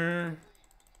here.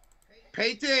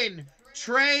 Payton.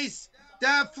 Trace.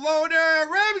 That floater.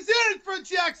 Rims in for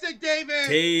Jackson Davis.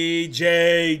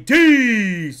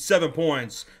 TJD. 7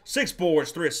 points. 6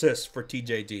 boards, 3 assists for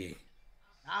TJD.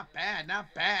 Not bad.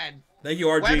 Not bad. Thank you,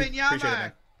 RG. Appreciate it, Wembanyama.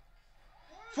 man.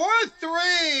 For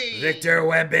 3. Victor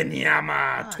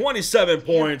Wembanyama. 27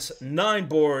 points, 9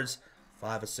 boards,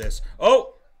 5 assists.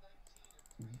 Oh!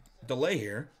 Delay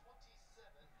here.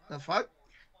 The fuck?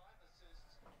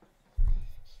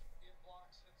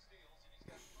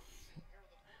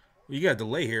 You got a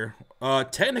delay here.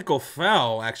 Technical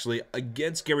foul, actually,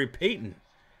 against Gary Payton.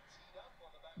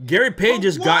 Gary Payton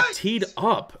just got teed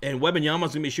up, and Wembanyama's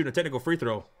going to be shooting a technical free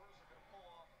throw.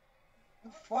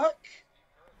 The fuck?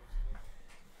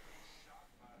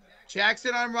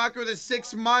 Jackson on rocker with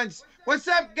 6 months. What's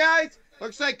up, guys?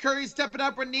 Looks like Curry's stepping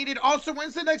up when needed. Also,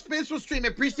 when's the next baseball stream? I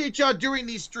appreciate y'all doing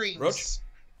these streams. Roach,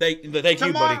 thank you, buddy.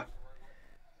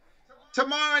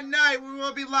 Tomorrow night, we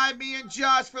will be live, me and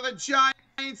Josh, for the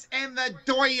Giants and the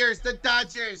Doyers, the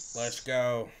Dodgers. Let's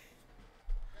go.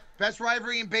 Best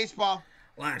rivalry in baseball.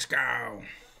 Let's go.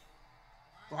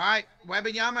 All right,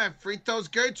 Wembanyama, free throws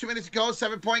good. 2 minutes ago,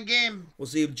 7-point game. We'll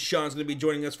see if Sean's going to be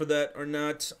joining us for that or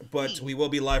not, but we will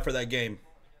be live for that game.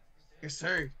 Yes,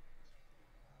 sir.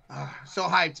 So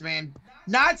hyped, man.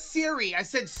 Not Siri. I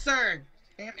said sir.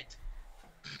 Damn it.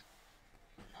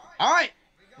 All right.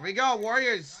 Here we go.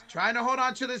 Warriors trying to hold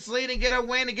on to this lead and get a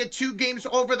win and get 2 games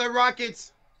over the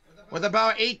Rockets with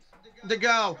about 8 to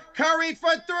go. Curry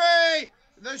for 3.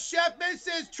 The chef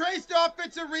misses. Trace the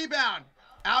offensive rebound.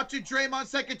 Out to Draymond.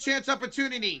 Second chance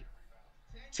opportunity.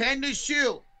 10 to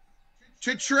shoot.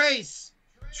 To Trace.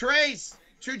 Trace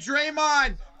to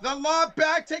Draymond. The lob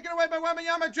back, taken away by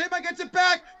Wembanyama. Draymond gets it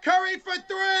back. Curry for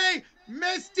 3.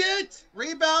 Missed it.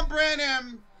 Rebound,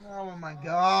 Branham. Oh, my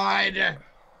God.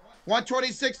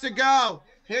 1:26 to go.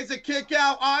 Here's a kick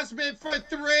out. Osman for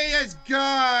 3 is good.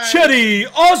 Chetty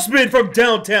Osman from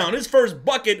downtown. His first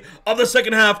bucket of the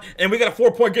second half, and we got a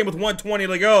 4-point game with 1:20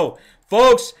 to go.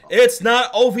 Folks, it's not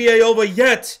OVA over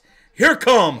yet. Here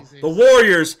come the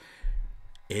Warriors.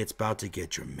 It's about to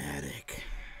get dramatic.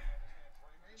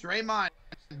 Draymond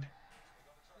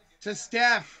to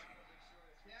Steph.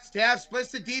 Steph splits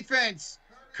the defense.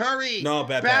 Curry. No,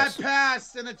 bad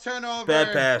pass and a turnover.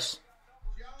 Bad pass.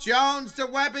 Jones to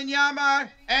Wembanyama,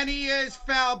 and he is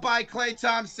fouled by Klay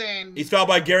Thompson. He's fouled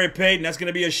by Gary Payton. That's going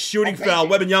to be a shooting foul.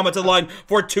 Wembanyama to the line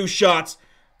for 2 shots.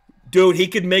 Dude, he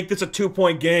could make this a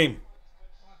 2-point game.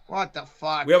 What the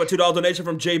fuck? We have a $2 donation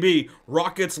from JB.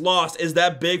 Rockets lost. Is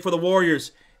that big for the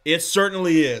Warriors? It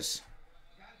certainly is.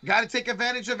 Got to take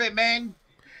advantage of it, man.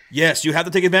 Yes, you have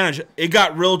to take advantage. It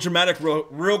got real dramatic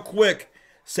real quick.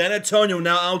 San Antonio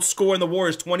now outscoring the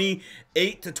Warriors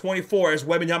 28-24 as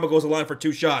Wembanyama goes to the line for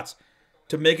 2 shots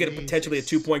to make it potentially a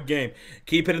 2-point game.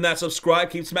 Keep hitting that subscribe.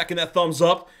 Keep smacking that thumbs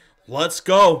up. Let's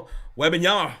go.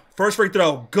 Wembanyama, first free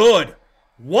throw, good.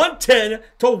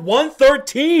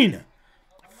 110-113.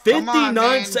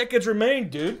 59 seconds remain,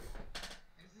 dude.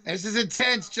 This is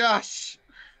intense, Josh.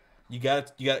 You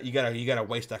gotta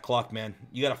waste that clock, man.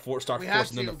 You gotta start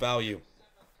forcing them to foul you.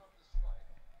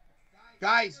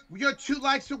 Guys, we are 2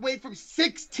 likes away from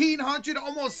 1,600,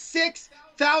 almost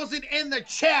 6,000 in the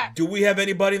chat. Do we have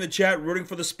anybody in the chat rooting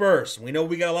for the Spurs? We know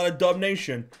we got a lot of Dub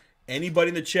Nation. Anybody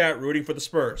in the chat rooting for the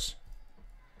Spurs?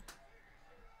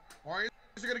 Warriors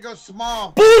are going to go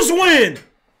small. Bulls win!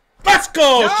 Let's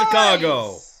go, Nice!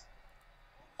 Chicago!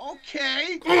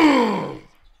 Okay.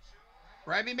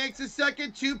 Remy makes a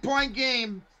second 2-point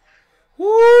game. Woo!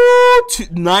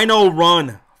 9-0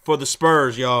 run for the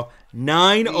Spurs, y'all.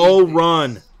 9-0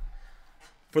 run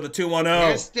for the 2-1-0.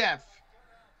 Here's Steph.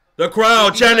 The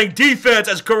crowd chanting defense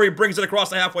as Curry brings it across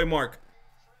the halfway mark.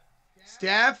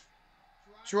 Steph.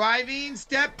 Driving.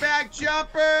 Step back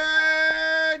jumper.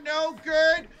 No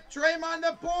good. Draymond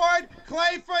the board.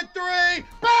 Clay for 3.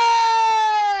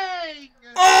 Bang!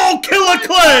 Oh, Killer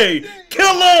Clay!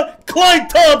 Killer Clay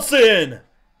Thompson!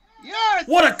 Yes!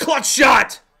 What a clutch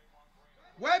shot!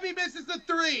 Webby misses the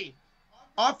 3.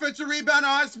 Offensive rebound,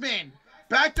 Osman.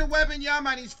 Back to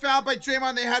Wembanyama, and he's fouled by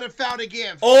Draymond. They had a foul to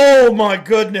give. Oh, my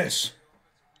goodness.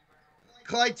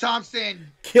 Clay Thompson.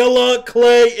 Killer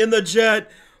Clay in the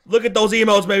jet. Look at those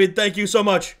emails, baby. Thank you so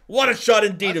much. What a shot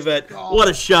indeed, Yvette. What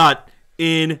a shot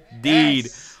indeed.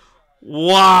 Yes.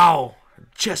 Wow.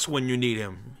 Just when you need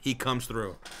him, he comes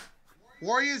through.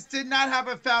 Warriors did not have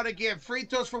a foul to give. Free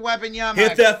throws for Wembanyama.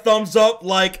 Hit that thumbs up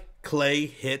like Clay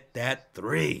hit that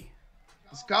 3.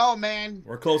 Let's go, man.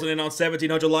 We're closing in on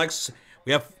 1,700 likes.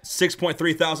 We have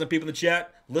 6.3 thousand people in the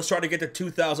chat. Let's try to get to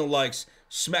 2,000 likes.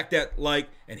 Smack that like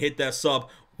and hit that sub.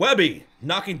 Webby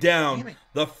knocking down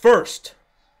the first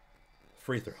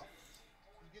free throw.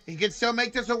 He can still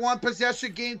make this a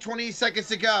 1-possession game. 20 seconds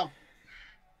to go.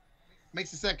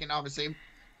 Makes the second, obviously.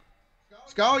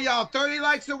 Let's go, y'all. 30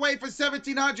 likes away for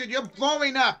 1,700. You're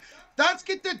blowing up. Let's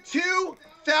get to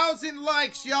 2,000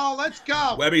 likes, y'all. Let's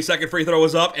go. Webby's second free throw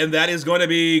is up, and that is going to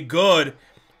be good.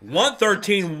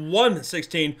 113,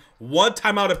 116, one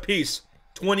timeout apiece.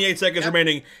 28 seconds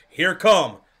remaining. Here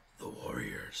come the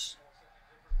Warriors.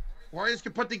 Warriors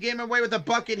can put the game away with a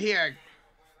bucket here.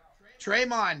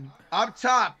 Draymond up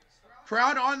top.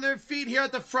 Crowd on their feet here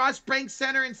at the Frost Bank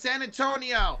Center in San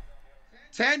Antonio.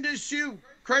 10 to shoot.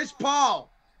 Chris Paul.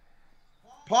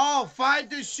 Paul, 5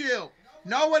 to shoot.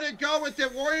 Nowhere to go with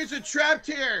it. Warriors are trapped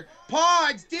here.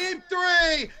 Pogs, deep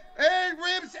 3. And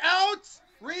rims out.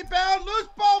 Rebound. Loose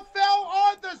ball fell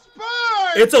on the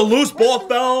Spurs. It's a loose ball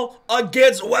foul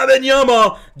against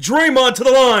Wembanyama. Draymond to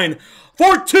the line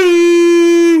for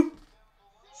 2.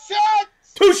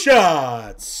 Shots. 2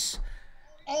 shots.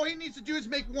 All he needs to do is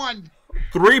make 1.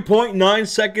 3.9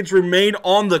 seconds remain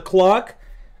on the clock.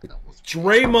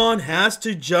 Draymond has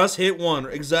to just hit 1.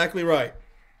 Exactly right.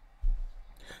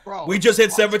 Bro, We just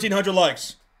hit 1,700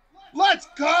 likes. Let's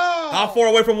go. How far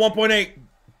away from 1.8?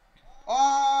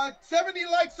 70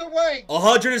 likes away.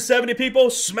 170 people.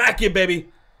 Smack it, baby.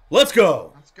 Let's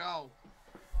go. Let's go.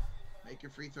 Make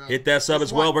your free throw. Hit that sub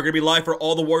as well. We're going to be live for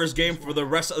all the Warriors game for the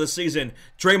rest of the season.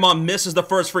 Draymond misses the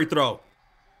first free throw.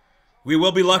 We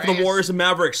will be live for the Warriors and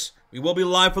Mavericks. We will be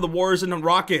live for the Warriors and the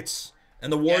Rockets.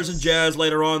 And the Warriors and Jazz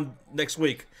later on next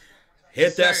week.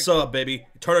 Hit that sub, baby.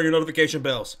 Turn on your notification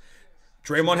bells.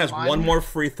 Draymond has 1 more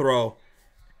free throw.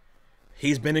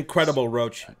 He's been incredible,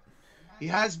 Roach. He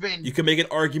has been. You can make an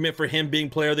argument for him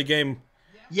being player of the game.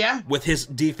 Yeah. With his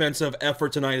defensive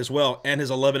effort tonight as well. And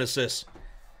his 11 assists.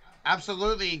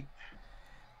 Absolutely.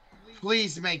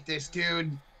 Please make this,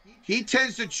 dude. He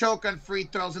tends to choke on free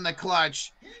throws in the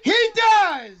clutch. He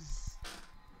does!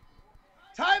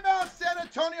 Timeout, San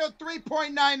Antonio,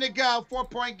 3.9 to go.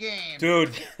 4-point game.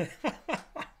 Dude.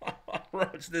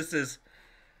 Roach, this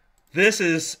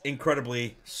is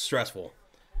incredibly stressful.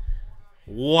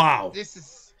 Wow. This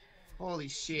is, holy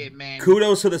shit, man.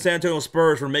 Kudos to the San Antonio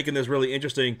Spurs for making this really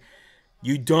interesting.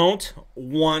 You don't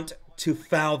want to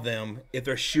foul them if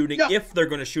they're shooting, if they're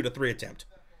going to shoot a 3 attempt.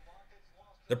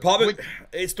 They're probably,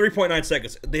 it's 3.9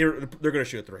 seconds. They're going to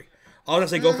shoot a 3. I was going to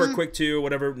say go for a quick 2,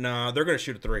 whatever. Nah, they're going to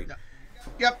shoot a 3.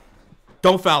 Yep.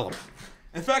 Don't foul them.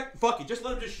 In fact, fuck it. Just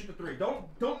let them just shoot the 3. Don't.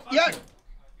 Yeah.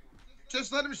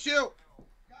 Just let him shoot.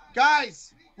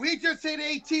 Guys, we just hit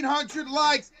 1,800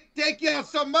 likes. Thank you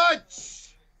so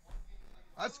much.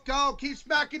 Let's go. Keep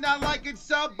smacking that like and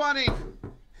sub button.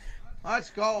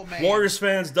 Let's go, man. Warriors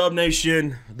fans, Dub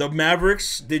Nation, the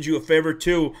Mavericks did you a favor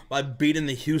too by beating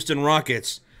the Houston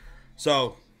Rockets.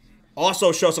 So,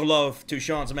 also show some love to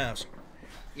Sean's Mavs.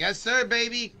 Yes, sir,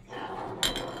 baby.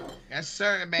 Yes,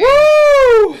 sir, man.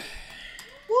 Woo!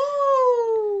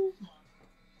 Woo!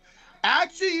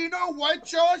 Actually, you know what,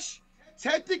 Josh?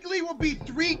 Technically, we'll be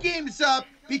 3 games up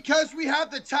because we have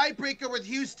the tiebreaker with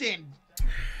Houston.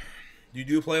 You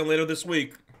do play them later this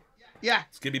week. Yeah.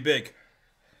 It's going to be big.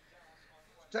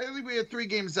 Technically, we are 3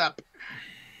 games up.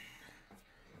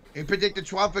 You predicted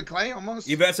 12 for Clay, almost.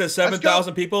 Yvette says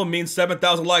 7,000 people means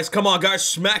 7,000 likes. Come on, guys.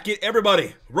 Smack it,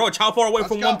 everybody. Roach, how far away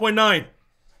from 1.9?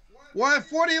 We're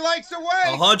 40 likes away.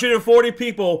 140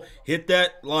 people. Hit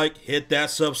that like, hit that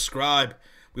subscribe.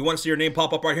 We want to see your name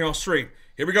pop up right here on stream.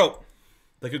 Here we go.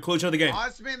 The conclusion of the game.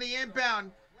 Osman the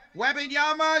inbound.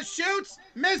 Wembanyama shoots,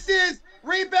 misses,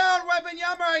 rebound.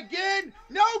 Wembanyama again,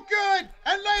 no good.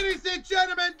 And ladies and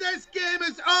gentlemen, this game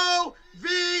is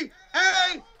OVA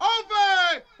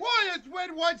over. Warriors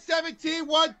win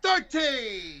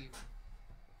 117-113.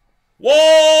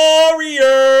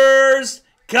 Warriors,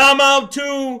 come out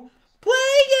to play.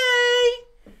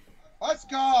 Let's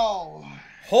go.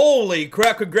 Holy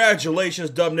crap, congratulations,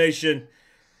 Dub Nation.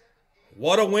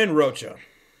 What a win, Rocha.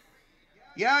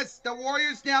 Yes, the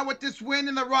Warriors now with this win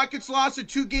and the Rockets loss are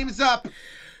 2 games up.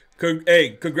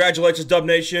 Hey, congratulations, Dub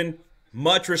Nation.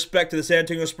 Much respect to the San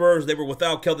Antonio Spurs. They were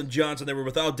without Keldon Johnson. They were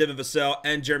without Devin Vassell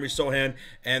and Jeremy Sohan,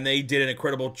 and they did an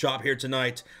incredible job here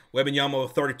tonight. Wembanyama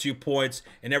with 32 points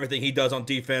and everything he does on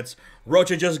defense.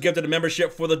 Rocha just gifted a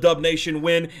membership for the Dub Nation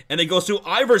win, and it goes to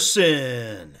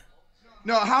Iverson.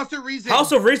 No, House of Reason.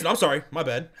 House of Reason. I'm sorry. My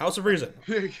bad. House of Reason.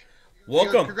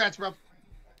 Welcome. Congrats, bro.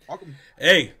 Welcome.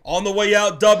 Hey, on the way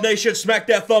out, Dub Nation, smack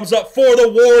that thumbs up for the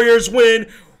Warriors win.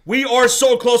 We are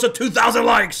so close to 2,000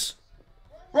 likes.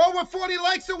 Bro, we're 40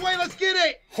 likes away. Let's get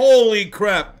it. Holy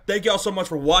crap. Thank y'all so much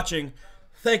for watching.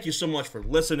 Thank you so much for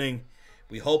listening.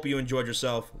 We hope you enjoyed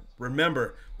yourself.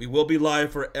 Remember, we will be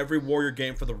live for every Warrior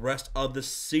game for the rest of the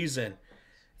season.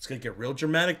 It's going to get real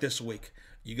dramatic this week.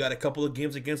 You got a couple of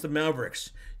games against the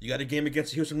Mavericks. You got a game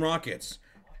against the Houston Rockets.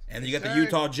 And you got the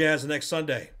Utah Jazz the next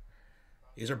Sunday.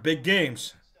 These are big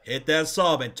games. Hit that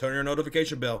sub and turn your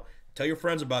notification bell. Tell your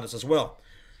friends about us as well.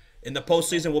 In the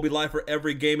postseason, we'll be live for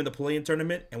every game in the play-in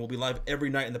tournament, and we'll be live every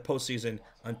night in the postseason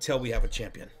until we have a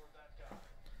champion.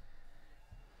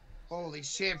 Holy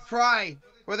shit, Fry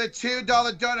with a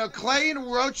 $2 dono. Clay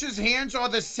and Roach's hands are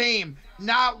the same,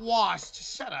 not washed.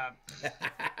 Shut up.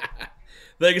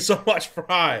 Thank you so much,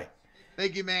 Fry.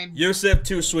 Thank you, man. Yusuf,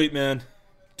 too sweet, man.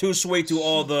 Too sweet to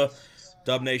all the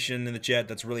Dub Nation in the chat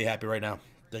that's really happy right now.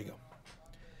 There you go.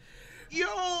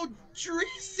 Yo,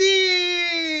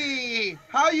 Dreesy!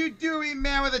 How you doing,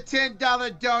 man, with a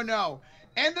 $10 dono?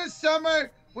 In the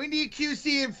summer, we need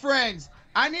QC and friends.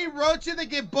 I need Rocha to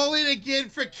get bullied again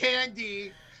for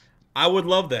candy. I would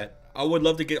love that. I would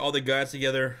love to get all the guys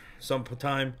together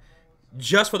sometime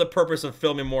just for the purpose of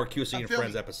filming more QC and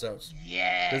Friends episodes.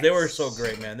 Yes. Because they were so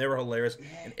great, man. They were hilarious.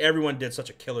 And everyone did such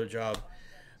a killer job.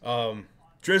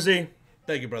 Drizzy,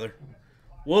 thank you, brother.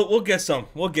 We'll get some.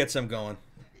 We'll get some going.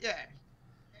 Yeah.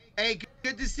 Hey,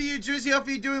 good to see you, Drizzy. Hope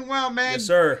you're doing well, man. Yes,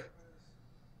 sir.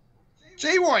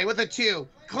 J-Roy with a 2.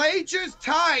 Clay just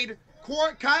tied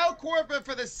Kyle Korver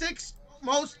for the 6th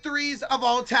most threes of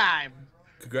all time.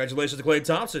 Congratulations to Clay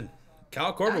Thompson.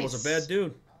 Kyle Korver was a bad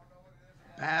dude.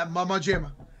 Bad mama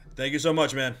jamma. Thank you so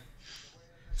much, man.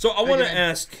 So I want to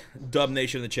ask Dub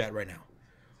Nation in the chat right now.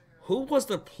 Who was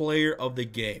the player of the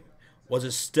game? Was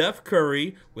it Steph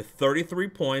Curry with 33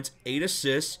 points, 8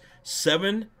 assists,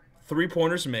 7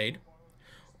 3-pointers made?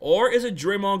 Or is it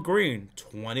Draymond Green,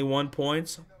 21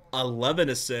 points, 11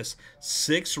 assists,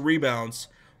 6 rebounds,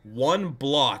 1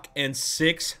 block, and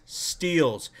 6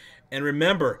 steals? And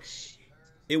remember,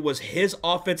 it was his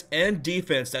offense and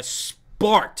defense that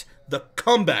sparked the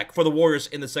comeback for the Warriors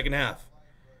in the second half.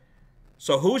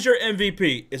 So who's your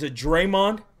MVP? Is it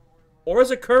Draymond or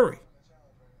is it Curry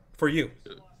for you?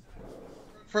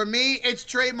 For me, it's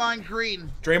Draymond Green.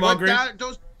 Draymond Green?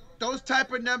 Those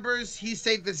type of numbers, he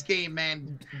saved this game,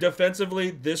 man.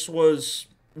 Defensively, this was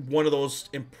one of those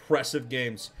impressive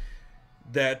games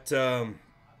that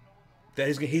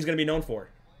he's going to be known for.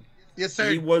 Yes,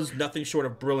 sir. He was nothing short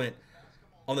of brilliant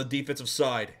on the defensive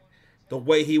side. The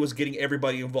way he was getting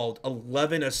everybody involved.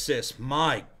 11 assists.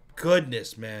 My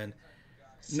goodness, man.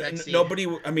 Nobody,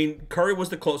 I mean, Curry was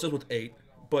the closest with 8,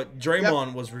 but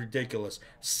Draymond was ridiculous.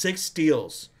 6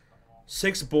 steals.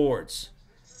 6 boards.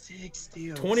 6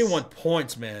 steals. 21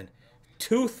 points, man.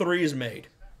 2 threes made.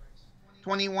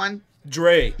 21.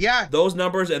 Dre. Yeah. Those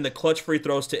numbers and the clutch free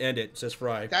throws to end it, says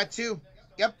Fry. That too.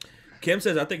 Yep. Kim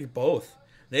says, I think both.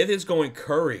 Nathan's going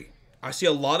Curry. I see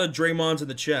a lot of Draymonds in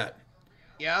the chat.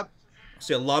 Yep. I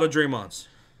see a lot of Draymonds.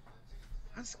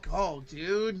 Let's go,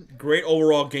 dude. Great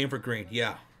overall game for Green.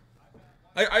 Yeah.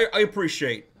 I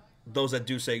appreciate those that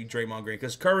do say Draymond Green.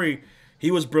 Because Curry, he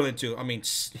was brilliant too. I mean,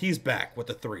 he's back with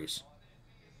the threes.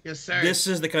 Yes, sir. This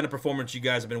is the kind of performance you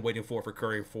guys have been waiting for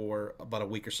Curry for about a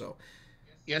week or so.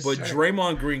 Yes, but sir.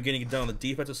 Draymond Green getting it done on the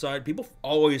defensive side, people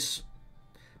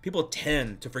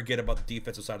tend to forget about the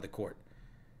defensive side of the court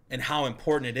and how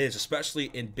important it is, especially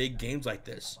in big games like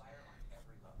this.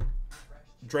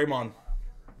 Draymond,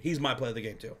 he's my play of the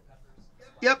game too.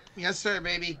 Yep. Yes, sir,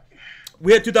 baby.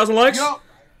 We had 2,000 likes? Yo.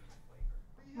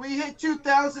 We hit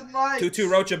 2,000 likes. 2-2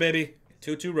 Rocha, baby.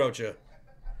 2-2 Rocha.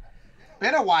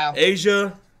 Been a while.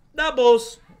 Asia,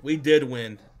 doubles. We did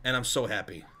win, and I'm so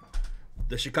happy.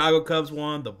 The Chicago Cubs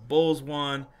won. The Bulls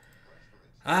won.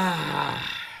 I'm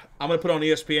going to put on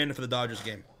ESPN for the Dodgers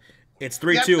game. It's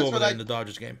 3-2 over there in the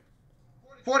Dodgers game.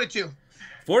 4-2.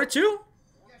 4-2?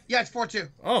 Yeah, it's 4-2.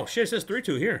 Oh, shit, it says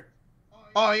 3-2 here.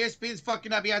 Oh, ESPN's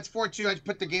fucking up. Yeah, it's 4-2. I just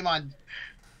put the game on.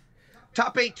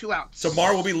 Top 8, 2 outs.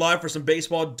 Tomorrow we'll be live for some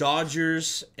baseball.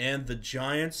 Dodgers and the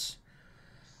Giants.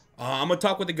 I'm going to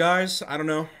talk with the guys. I don't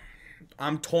know.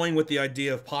 I'm toying with the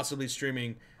idea of possibly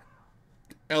streaming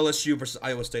LSU versus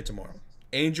Iowa State tomorrow.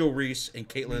 Angel Reese and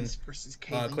Caitlin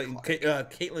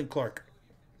Clark.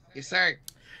 Yes, sir.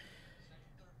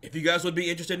 If you guys would be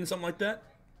interested in something like that,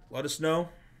 let us know.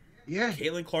 Yeah.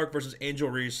 Caitlin Clark versus Angel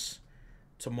Reese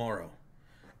tomorrow.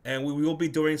 And we will be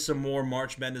doing some more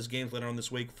March Madness games later on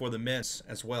this week for the men's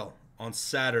as well on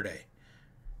Saturday.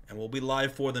 And we'll be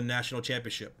live for the national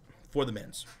championship for the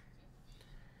men's.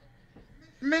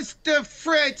 Mr.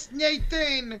 Fritz,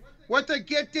 Nathan, with a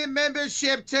gifted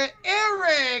membership to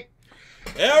Eric.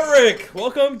 Eric,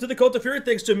 welcome to the Cult of Fury.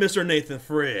 Thanks to Mr. Nathan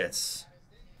Fritz.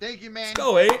 Thank you, man. Let's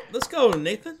go, Let's go,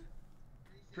 Nathan.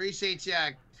 Appreciate you.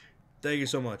 Thank you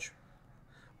so much.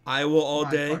 Iowa all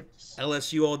day.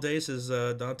 LSU all day, says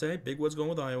Dante. Big Wood's going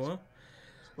with Iowa.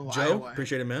 Joe, Iowa.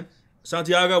 appreciate it, man.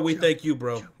 Santiago, we thank you,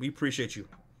 bro. We appreciate you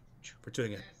for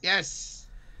tuning in. Yes.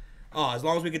 Oh, as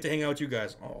long as we get to hang out with you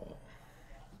guys. Oh,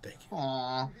 thank you.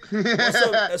 Aw. What's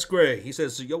up? That's great. He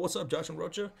says, yo, what's up, Josh and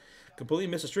Rocha? Completely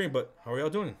missed the stream, but how are y'all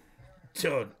doing?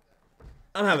 Dude,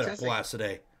 I'm having a blast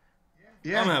today.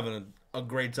 Yeah. I'm having a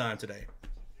great time today.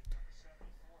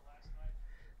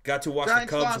 Got to watch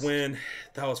Giants the Cubs lost. win.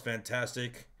 That was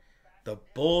fantastic. The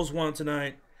Bulls won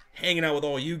tonight. Hanging out with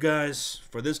all you guys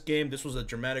for this game. This was a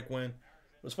dramatic win.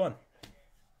 It was fun.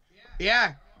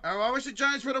 Yeah. I wish the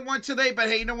Giants would have won today, but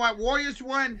hey, you know what? Warriors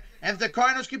won. And if the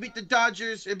Cardinals could beat the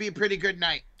Dodgers, it'd be a pretty good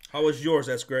night. How was yours?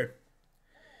 That's great.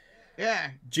 Yeah.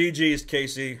 GG's,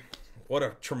 Casey. What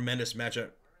a tremendous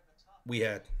matchup we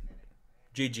had.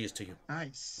 GG's to you.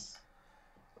 Nice.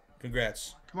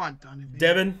 Congrats. Come on, Donovan.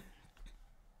 Devin.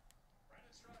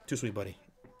 Too sweet, buddy.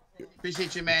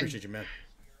 Appreciate you, man. Appreciate you, man.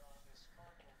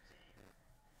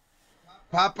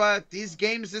 Papa, these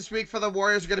games this week for the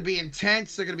Warriors are going to be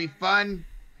intense. They're going to be fun.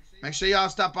 Make sure y'all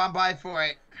stop on by for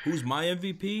it. Who's my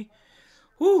MVP?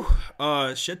 Whew.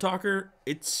 Shit talker.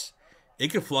 It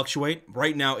could fluctuate.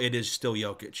 Right now, it is still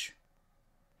Jokic.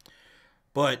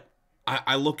 But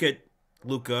I look at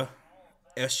Luka,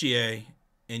 SGA,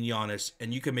 and Giannis,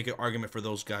 and you can make an argument for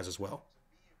those guys as well.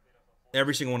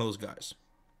 Every single one of those guys.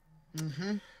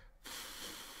 Mm-hmm.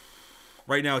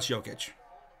 Right now, it's Jokic.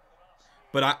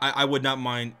 But I would not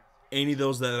mind any of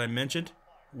those that I mentioned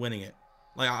winning it.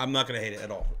 Like, I'm not going to hate it at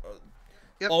all.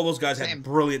 Yep. All those guys Same. had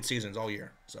brilliant seasons all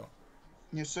year. So.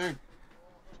 Yes, sir.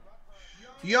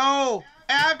 Yo,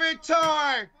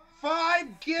 Avatar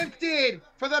 5 gifted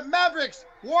for the Mavericks,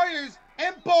 Warriors,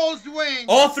 and Bulls win.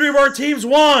 All three of our teams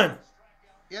won.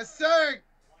 Yes, sir.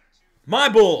 My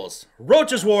Bulls,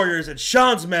 Roach's Warriors, and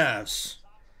Sean's Mavs.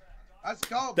 Let's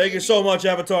go. Thank you so much,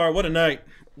 Avatar. What a night.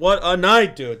 What a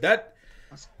night, dude.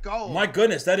 Let's go. My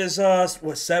goodness, that is,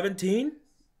 17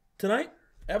 tonight?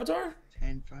 Avatar?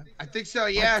 10, 5. I think so,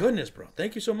 yeah. My goodness, bro.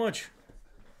 Thank you so much.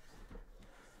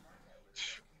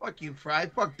 Fuck you, Fry.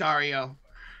 Fuck Dario.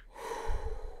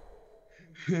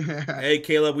 Hey,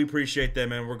 Caleb, we appreciate that,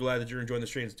 man. We're glad that you're enjoying the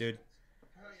streams, dude.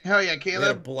 Hell yeah, We had a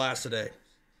Caleb. blast today.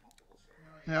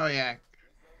 Hell yeah.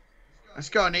 Let's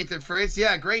go, Nathan Fritz.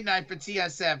 Yeah, great night for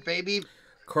TSF, baby.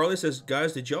 Carly says,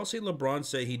 guys, did y'all see LeBron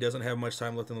say he doesn't have much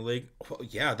time left in the league? Well,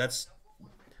 yeah, that's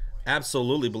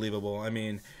absolutely believable. I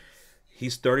mean,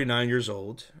 he's 39 years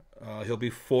old. He'll be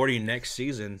 40 next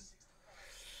season.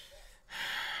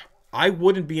 I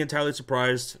wouldn't be entirely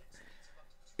surprised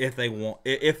if they won't,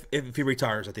 if he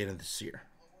retires at the end of this year.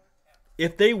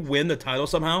 If they win the title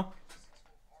somehow,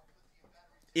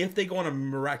 if they go on a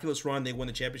miraculous run, they win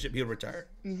the championship, he'll retire.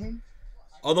 Mm-hmm.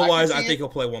 Otherwise, I think he'll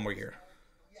play one more year.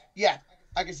 Yeah,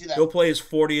 I can see that. He'll play his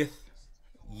 40th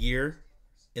year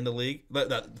in the league. Not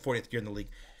 40th year in the league.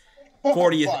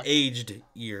 40th aged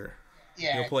year.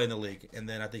 Yeah. He'll play in the league, and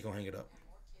then I think he'll hang it up.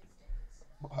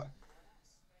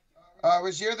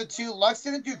 Rozier the 2. Lux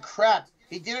didn't do crap.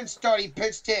 He didn't start. He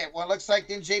pitched hit. Well, it looks like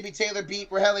then JB Taylor beat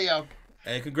Rogelio.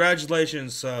 Hey,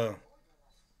 congratulations,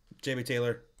 JB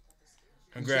Taylor.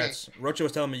 Congrats. Rocha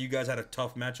was telling me you guys had a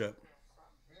tough matchup.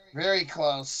 Very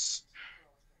close.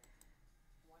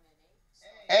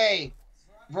 Hey,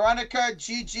 Veronica,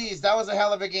 GG's. That was a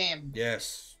hell of a game.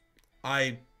 Yes.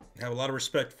 I have a lot of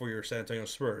respect for your San Antonio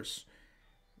Spurs.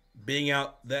 being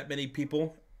out that many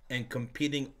people and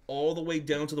competing all the way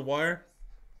down to the wire,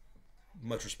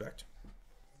 much respect.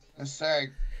 Yes,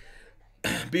 sir.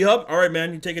 B-Hub, all right,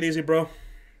 man. You take it easy, bro.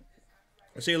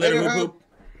 I'll see you later, hoop hoop.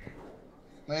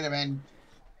 Later, man.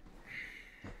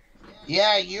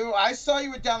 Yeah, I saw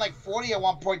you were down like 40 at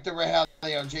one point to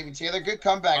Rogelio, Jamie Taylor. Good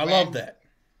comeback, man. I love that.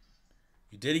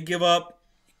 You didn't give up,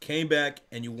 you came back,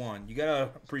 and you won. You got to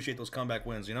appreciate those comeback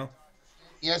wins, you know?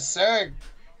 Yes, sir.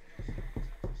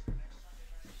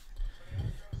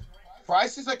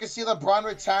 Bryce is like I see LeBron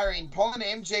retiring, pulling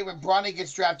MJ when Bronny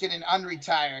gets drafted and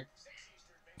unretire.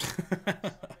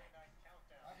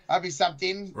 That'd be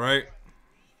something. Right.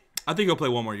 I think he'll play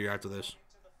one more year after this.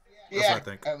 That's what I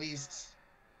think. At least.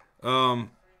 He'll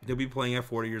be playing at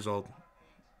 40 years old.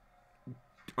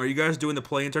 Are you guys doing the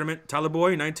play-in tournament? Tyler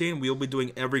Boy, 19, we'll be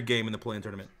doing every game in the play-in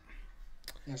tournament.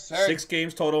 Yes, sir. 6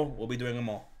 games total. We'll be doing them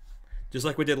all. Just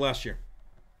like we did last year.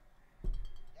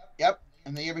 Yep,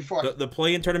 and the year before. The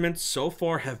play-in tournaments so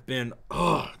far have been,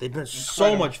 they've been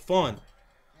so much fun.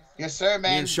 Yes, sir,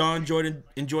 man. Me and Sean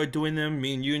enjoyed doing them.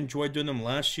 Me and you enjoyed doing them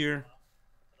last year.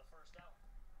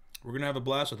 We're going to have a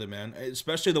blast with it, man.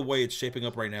 Especially the way it's shaping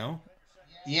up right now.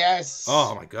 Yes.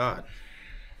 Oh, my God.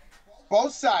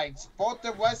 Both sides, both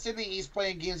the West and the East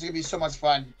playing games are going to be so much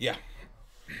fun. Yeah.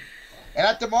 And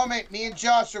at the moment, me and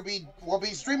Josh will be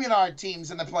streaming our teams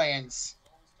in the play-ins.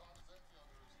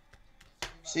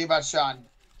 See about Sean.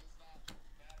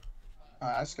 All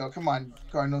right, let's go. Come on,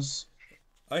 Cardinals.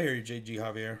 I hear you, JG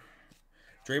Javier.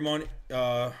 Draymond,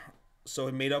 so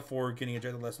he made up for getting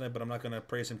ejected last night, but I'm not going to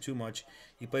praise him too much.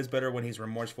 He plays better when he's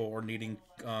remorseful or needing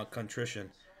contrition.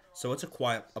 So it's a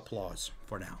quiet applause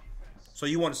for now. So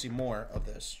you want to see more of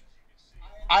this.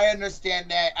 I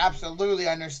understand that. Absolutely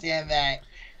understand that.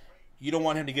 You don't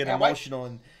want him to get emotional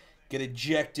and get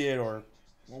ejected or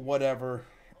whatever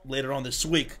later on this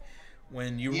week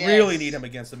when you really need him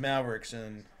against the Mavericks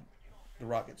and the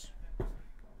Rockets.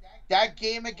 That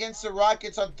game against the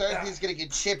Rockets on Thursday is going to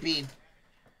get chippy.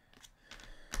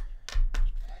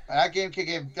 That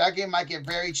game might get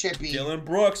very chippy. Dylan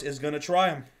Brooks is going to try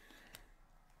him.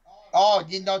 Oh,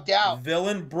 no doubt.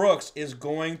 Dylan Brooks is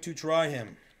going to try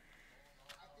him.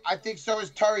 I think so is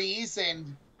Tari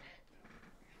Eason.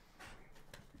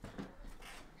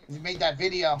 He made that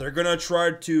video. They're going to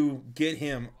try to get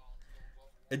him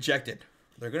ejected.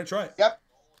 They're going to try it. Yep.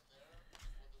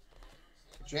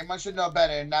 Draymond should know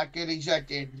better and not get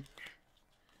ejected.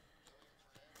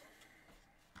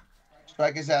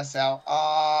 Strike his ass out.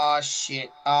 Oh, shit.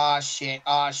 Oh, shit.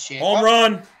 Oh, shit. Home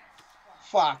run.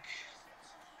 Fuck.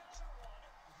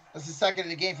 That's the second of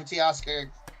the game for Teoscar.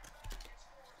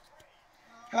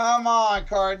 Come on,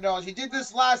 Cardinals. You did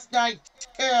this last night,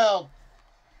 too.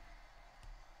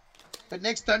 The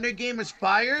next Thunder game is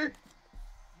fire?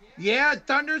 Yeah,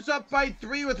 Thunder's up by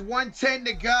 3 with 1:10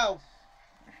 to go.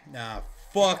 Nah,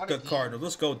 fuck the Cardinals.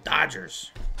 Let's go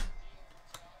Dodgers.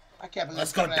 I can't believe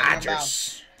Let's go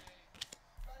Dodgers.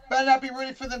 Better not be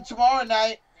rooting for them tomorrow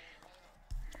night.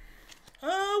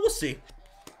 We'll see.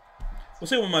 We'll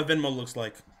see what my Venmo looks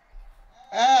like.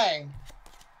 Hey.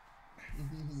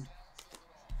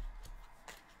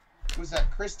 Who's that?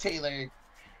 Chris Taylor.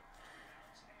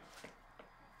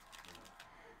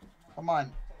 Come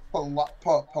on.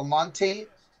 Palante.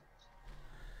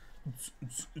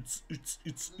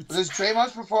 Does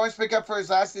Draymond's performance pick up for his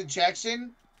last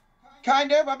ejection?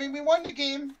 Kind of. I mean, we won the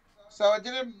game. So it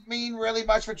didn't mean really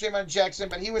much for Draymond Jackson,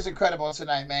 but he was incredible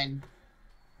tonight, man.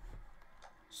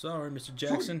 Sorry, Mr.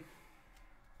 Jackson.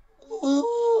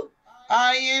 Ooh,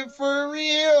 I am for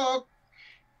real.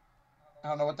 I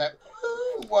don't know what that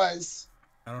was.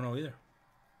 I don't know either.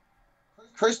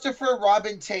 Christopher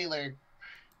Robin Taylor.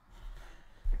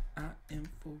 I am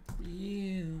for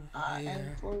real. I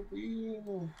am for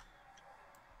real.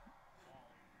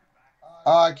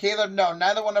 Caleb, no,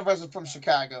 neither one of us is from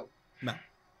Chicago. No.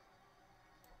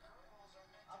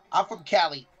 I'm from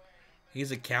Cali.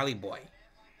 He's a Cali boy.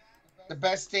 The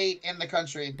best state in the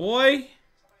country. Boy.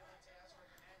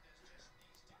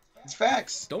 It's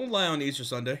facts. Don't lie on Easter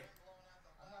Sunday.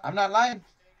 I'm not lying.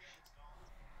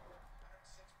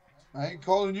 I ain't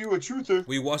calling you a truther.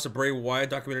 We watch the Bray Wyatt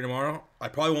documentary tomorrow. I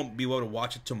probably won't be able to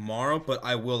watch it tomorrow, but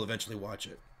I will eventually watch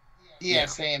it. Yeah,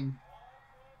 same.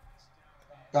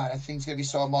 God, I think it's going to be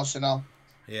so emotional.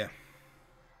 Yeah.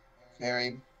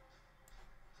 Very.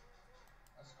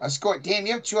 I scored. Damn,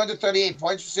 you have 238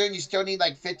 points soon. You still need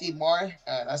like 50 more?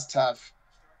 That's tough.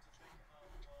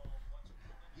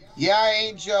 Yeah,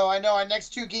 Angel. I know our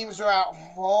next 2 games are at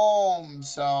home,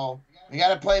 so we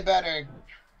got to play better.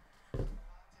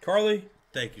 Carly,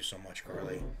 thank you so much,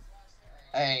 Carly.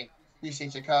 Hey,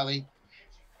 appreciate you, Carly.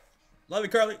 Love you,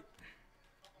 Carly.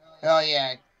 Oh,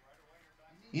 yeah.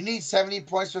 You need 70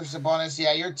 points for Sabonis.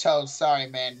 Yeah, you're toast. Sorry,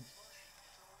 man.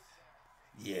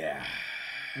 Yeah.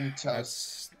 You're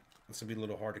toast. That's going to be a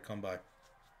little hard to come by.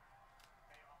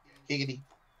 Giggity.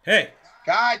 Hey.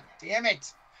 God damn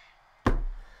it.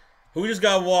 Who just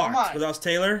got walked? Was that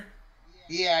Taylor?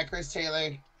 Yeah, Chris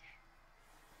Taylor.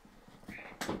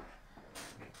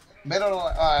 Middle,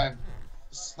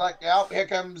 here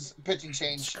comes pitching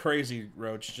change. It's crazy,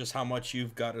 Roach, just how much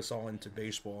you've got us all into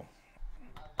baseball.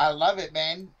 I love it,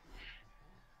 man.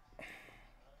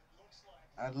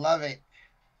 I love it.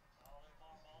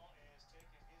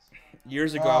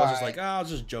 Years ago, I was just like, I was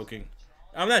just joking.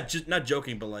 I'm not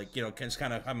joking, but like, just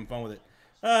kind of having fun with it.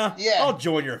 Yeah. I'll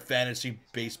join your fantasy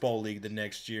baseball league the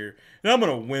next year, and I'm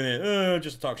gonna win it.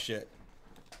 Just to talk shit.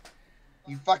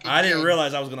 You fucking. I didn't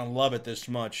realize I was gonna love it this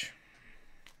much.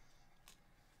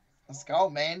 Let's go,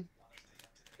 man.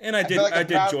 And I did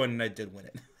join, and I did win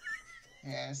it.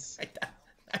 Yes.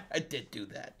 I did do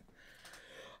that.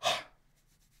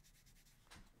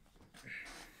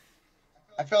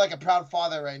 I feel like a proud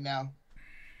father right now.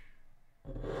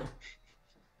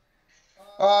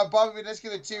 Bobby Vinisky,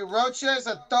 the 2. Roches,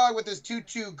 a thug with his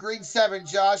 2-2. Green 7,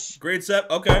 Josh. Green 7,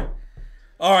 okay.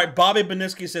 All right, Bobby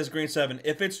Beniski says green 7.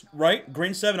 If it's right,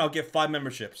 green 7, I'll get 5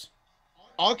 memberships.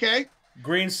 Okay.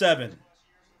 Green 7.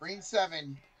 Green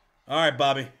 7. All right,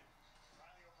 Bobby.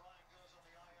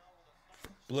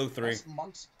 Blue 3.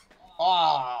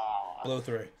 Blue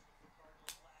 3.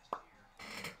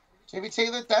 JB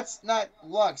Taylor, that's not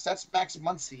Lux. That's Max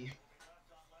Muncy.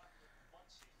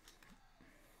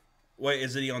 Wait,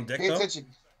 is he on deck, Pay though? attention.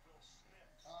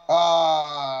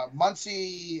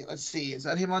 Muncy, let's see. Is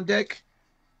that him on deck?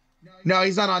 No,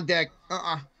 he's not on deck.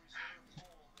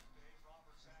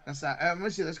 That's not.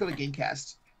 Let's see. Let's go to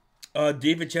Gamecast.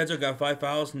 DiVincenzo got 5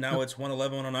 fouls. Now it's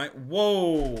 111, 109.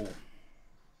 Whoa.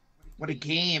 What a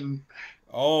game.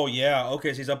 Oh, yeah.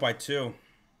 Okay, so he's up by 2.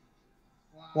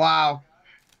 Wow.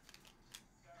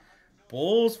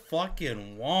 Bulls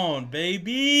fucking won,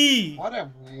 baby. What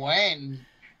a win.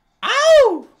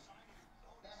 Ow!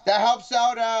 That helps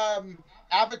out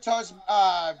Avatar's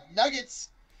Nuggets.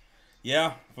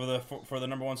 Yeah, for the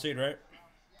number 1 seed, right?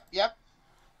 Yep.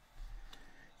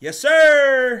 Yes,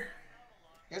 sir.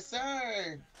 Yes,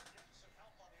 sir.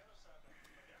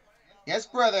 Yes,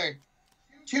 brother.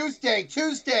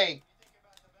 Tuesday.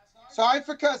 Sorry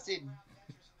for cussing.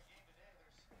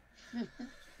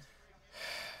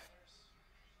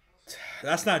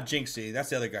 That's not Jinxie.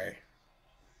 That's the other guy.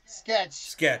 Sketch.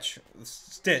 Stitch.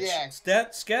 Yeah.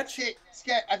 Sketch? Sketch.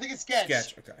 I think it's Sketch.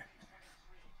 Sketch, okay.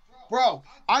 Bro,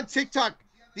 on TikTok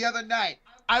the other night,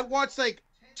 I watched like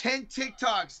 10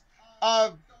 TikToks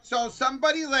of, so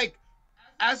somebody like,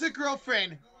 as a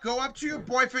girlfriend, go up to your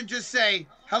boyfriend, just say,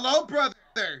 hello,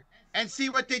 brother, and see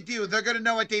what they do. They're going to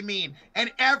know what they mean.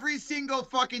 And every single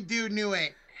fucking dude knew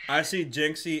it. I see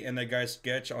Jinxie and that guy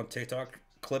Sketch on TikTok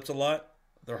clips a lot.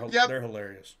 They're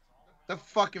hilarious. They're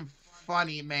fucking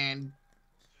funny, man.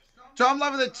 So I'm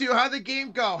loving the 2. How'd the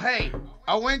game go? Hey,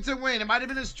 a win's a win. It might have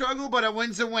been a struggle, but a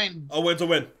win's a win. A win's a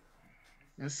win.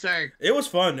 Yes, sir. It was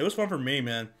fun. It was fun for me,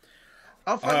 man.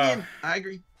 Oh, fun game. I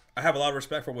agree. I have a lot of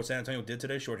respect for what San Antonio did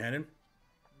today, shorthanded.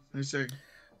 Yes, sir.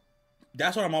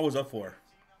 That's what I'm always up for.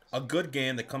 A good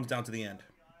game that comes down to the end.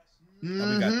 Mm-hmm.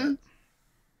 And we got that.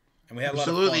 And we had a lot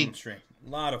of fun on the stream. A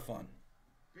lot of fun.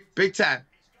 Big time.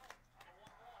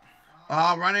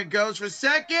 Oh, runner goes for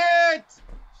second.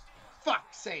 Fuck,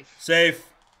 safe. Safe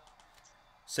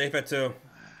at 2.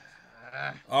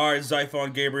 All right,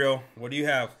 Zyphon Gabriel, what do you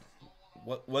have?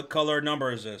 What color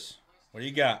number is this? What do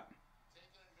you got?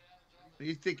 What are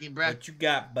you thinking, Brad? What you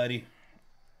got, buddy?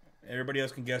 Everybody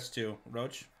else can guess too.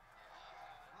 Roach?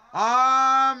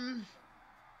 Yeah,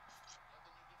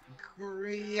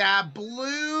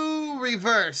 blue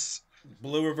reverse.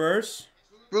 Blue reverse?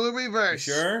 Blue reverse.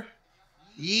 You sure?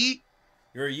 Yeet.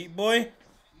 You're a yeet boy?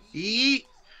 Yeet.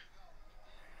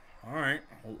 All right.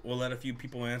 We'll let a few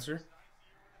people answer.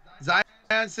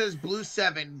 Zion says blue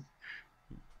 7.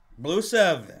 Blue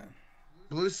 7.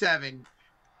 Blue 7.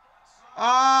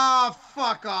 Oh,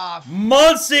 fuck off.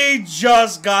 Muncy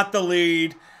just got the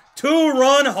lead.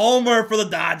 2-run homer for the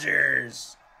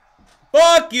Dodgers.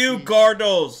 Fuck you,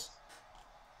 Cardinals.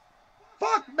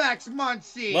 Fuck Max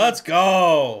Muncy. Let's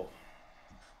go.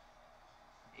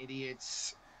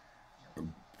 Idiots.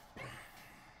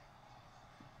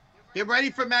 Get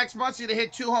ready for Max Muncy to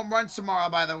hit 2 home runs tomorrow,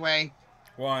 by the way.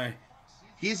 Why?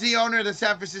 He's the owner of the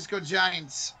San Francisco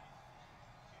Giants.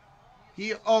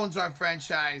 He owns our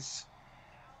franchise.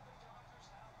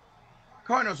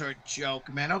 Cardinals are a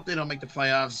joke, man. I hope they don't make the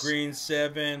playoffs. Green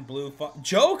 7, blue 5.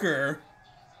 Joker?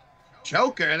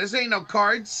 Joker? This ain't no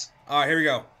cards. All right, here we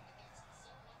go.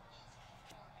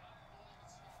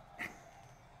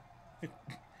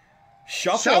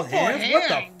 Shuffle hands? What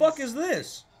the fuck is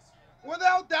this? Where'd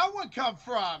that one come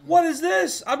from? What is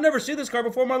this? I've never seen this card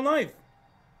before in my life.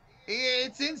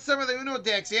 It's in some of the Uno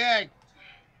decks, yeah.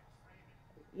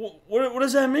 What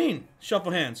does that mean?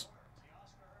 Shuffle hands.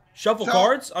 Shuffle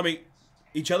cards? I mean,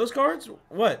 each other's cards?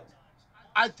 What?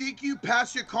 I think you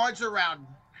pass your cards around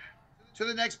to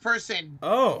the next person.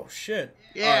 Oh, shit.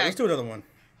 Yeah. All right, let's do another one.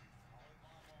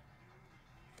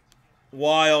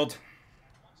 Wild.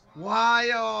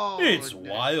 Wild. It's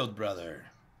wild, brother.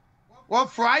 Well,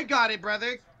 Fry got it,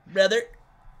 brother. Brother.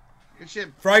 Good shit.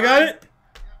 Fry got it?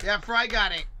 Yeah, Fry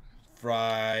got it.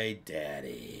 Fry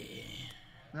Daddy.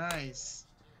 Nice.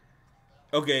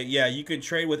 Okay, yeah, you can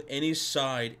trade with any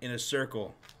side in a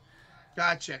circle.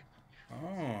 Gotcha.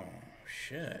 Oh,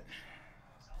 shit.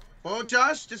 Well,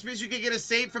 Josh, this means you can get a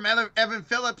save from Evan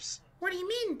Phillips. What do you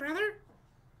mean, brother?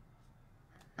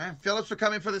 And Phillips for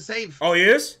coming for the save. Oh, he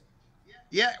is?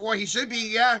 Yeah, well, he should be,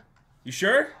 yeah. You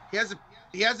sure? He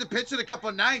hasn't pitched in a couple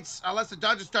of nights, unless the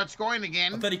Dodgers start scoring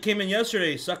again. I thought he came in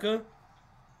yesterday, sucker.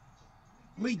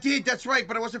 We did, that's right,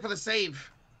 but it wasn't for the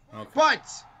save. Okay. But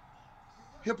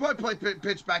he'll probably play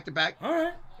pitch back to back. All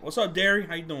right. What's up, Derry?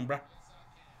 How you doing, bro?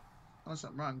 Oh,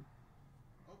 something wrong.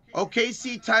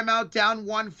 OKC timeout, down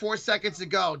 1, 4 seconds to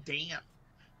go. Damn.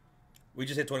 We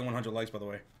just hit 2,100 likes, by the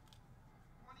way.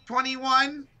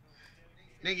 21.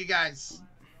 Thank you, guys.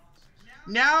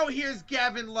 Now here's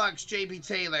Gavin Lux, JB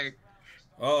Taylor.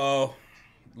 Uh-oh.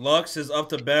 Lux is up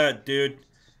to bat, dude.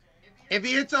 If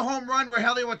he hits a home run,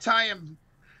 Rahelli will tie him.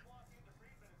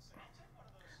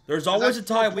 There's always a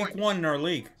tie 4 week points. 1 in our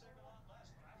league.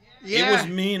 Yeah. It was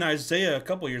me and Isaiah a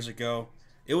couple years ago.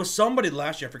 It was somebody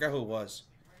last year. I forgot who it was.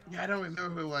 Yeah, I don't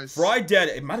remember who it was. Fry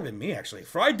Daddy. It might have been me, actually.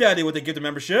 Fry Daddy with the gift of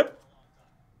membership.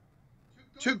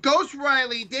 To Ghost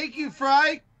Riley. Thank you,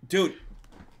 Fry. Dude,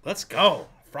 let's go.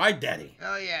 Fry Daddy.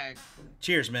 Oh, yeah.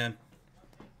 Cheers, man.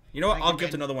 You know what? Thank I'll you,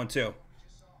 gift man. another one, too.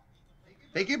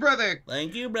 Thank you, brother.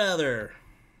 Thank you, brother.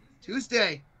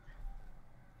 Tuesday.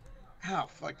 Ow,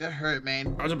 fuck, that hurt,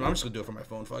 man. I'm just going to do it from my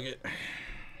phone. Fuck it.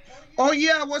 Oh,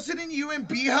 yeah, was it in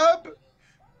UMB Hub?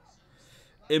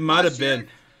 It might have Last year? been.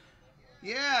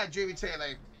 Yeah, JB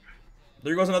Taylor.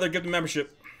 There goes another gift of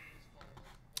membership.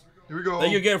 Here we go.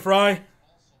 Thank you again, Fry.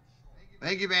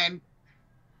 Thank you, man.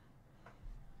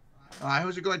 All right,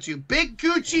 who's it going to? Big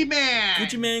Gucci Man.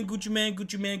 Gucci man, Gucci man,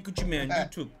 Gucci man, Gucci man. You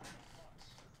too.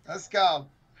 Let's go.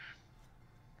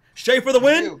 Shay for the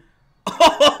win. You.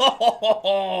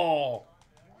 Oh!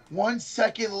 1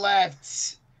 second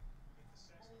left.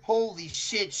 Holy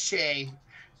shit, Shay.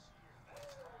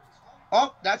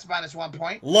 Oh, that's minus 1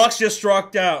 point. Lux just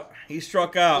struck out. He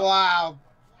struck out. Wow.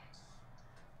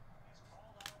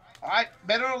 All right,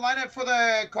 better lineup for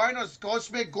the Cardinals.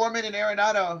 Goldschmidt, Gorman, and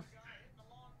Arenado.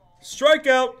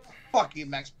 Strikeout. Fuck you,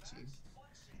 Max.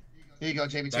 Here you go,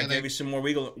 JB That Taylor. gave you some more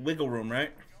wiggle room,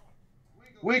 right?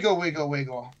 Wiggle, wiggle,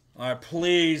 wiggle. All right,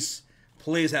 please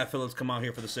have Phillips come out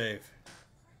here for the save.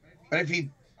 But if he...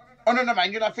 Oh, no, never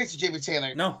mind. You're not facing JB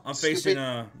Taylor. No, I'm facing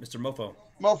Mr. Mofo.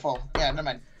 Mofo. Yeah, never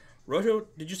mind. Rocha,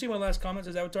 did you see my last comment?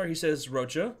 His avatar. He says,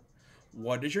 Rocha,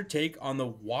 what is your take on the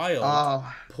Wild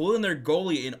pulling their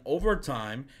goalie in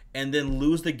overtime and then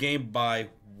lose the game by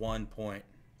 1 point?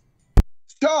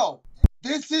 So,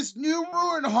 this is new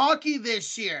rule in hockey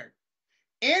this year.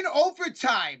 In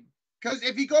overtime, because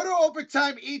if you go to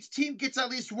overtime, each team gets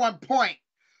at least 1 point.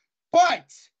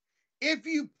 But if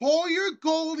you pull your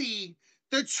goalie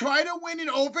to try to win in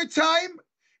overtime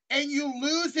and you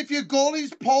lose if your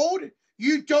goalie's pulled,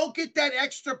 you don't get that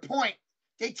extra point.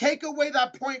 They take away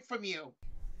that point from you.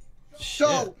 Shit.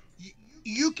 So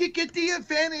you could get the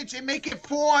advantage and make it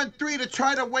 4-on-3 to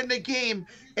try to win the game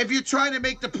if you're trying to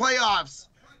make the playoffs.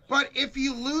 But if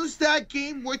you lose that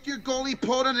game with your goalie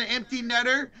pulled on an empty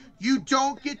netter, you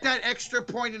don't get that extra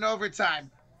point in overtime.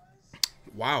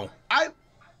 Wow. I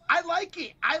like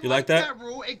it. I You like like that?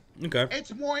 rule. Okay.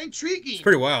 It's more intriguing. It's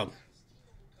pretty wild.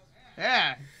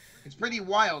 Yeah, it's pretty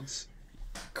wild.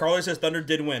 Carly says Thunder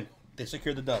did win. They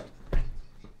secured the dub.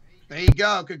 There you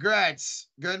go. Congrats.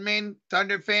 Goodman,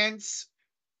 Thunder fans.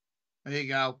 There you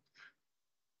go.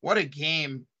 What a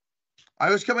game. I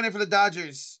was coming in for the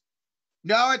Dodgers.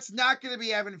 No, it's not going to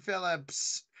be Evan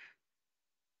Phillips.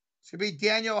 It's going to be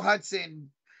Daniel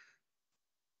Hudson.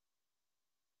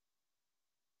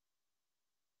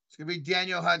 It's going to be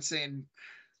Daniel Hudson.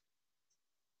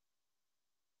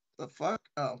 The fuck?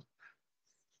 Oh.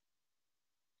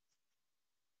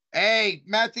 Hey,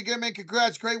 Matthew Goodman,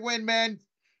 congrats. Great win, man.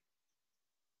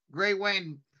 Great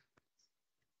win.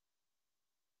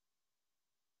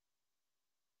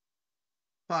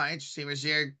 Huh, interesting. Was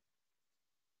here.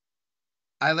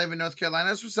 I live in North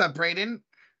Carolina. What's up, Braden?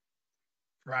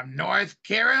 From North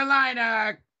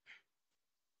Carolina.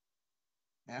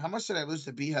 Man, how much did I lose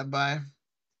to B-Hub by?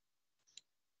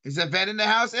 Is Yvette in the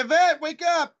house? Yvette, wake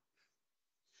up!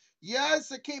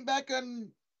 Yes, I came back on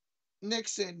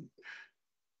Nixon.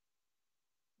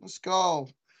 Let's go.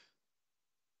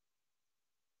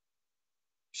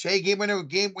 Shay, game winner,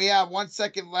 game. We have 1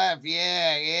 second left.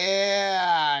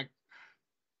 Yeah.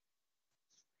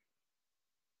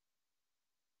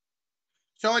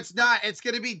 So it's not. It's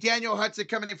going to be Daniel Hudson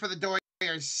coming in for the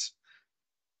Doyers.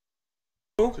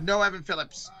 So no Evan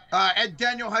Phillips. And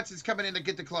Daniel Hudson's coming in to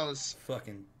get the close.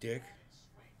 Fucking dick.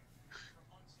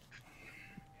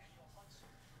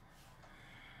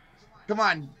 Come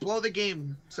on, blow the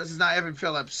game. Says it's not Evan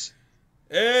Phillips.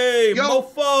 Hey, Yo.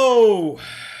 mofo!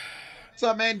 What's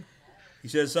up, man? He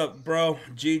says, up, bro.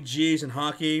 GG's in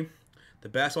hockey, the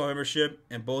basketball membership,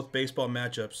 and both baseball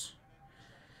matchups.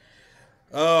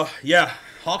 Yeah,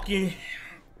 hockey.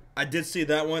 I did see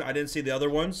that one. I didn't see the other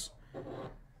ones.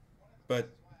 But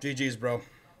GG's, bro.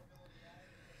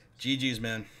 GG's,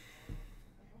 man.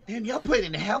 Damn, y'all played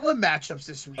in hella matchups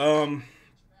this week.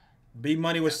 B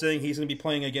Money was saying he's going to be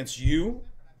playing against you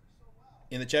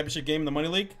in the championship game in the Money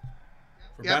League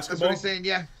for basketball. That's what he's saying,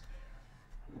 yeah.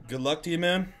 Good luck to you,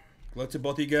 man. Good luck to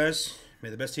both of you guys. May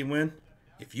the best team win.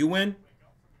 If you win,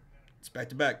 it's back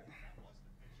to back.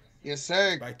 Yes,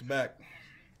 sir. Back to back.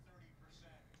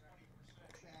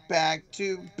 Back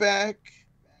to back.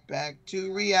 Back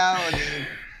to reality.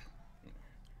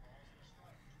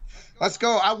 Let's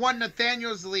go. I won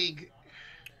Nathaniel's league.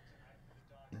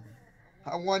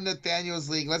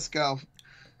 Let's go.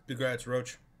 Congrats,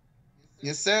 Roach.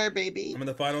 Yes, sir, baby. I'm in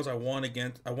the finals. I won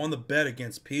the bet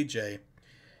against PJ.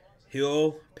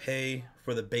 He'll pay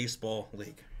for the baseball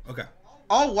league. Okay.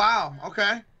 Oh, wow.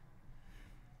 Okay.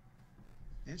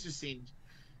 Interesting.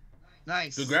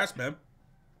 Nice. Congrats, man.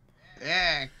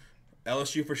 Yeah.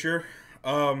 LSU for sure.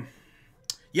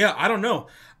 Yeah, I don't know.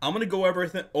 I'm gonna go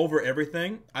over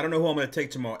everything. I don't know who I'm gonna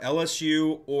take tomorrow.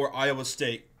 LSU or Iowa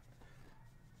State.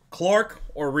 Clark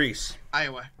or Reese.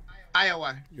 Iowa.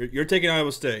 You're taking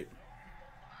Iowa State.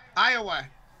 Iowa.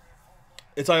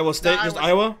 It's Iowa State. No, just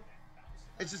Iowa.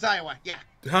 It's just Iowa. Yeah.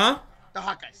 Huh? The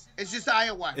Hawkeyes. It's just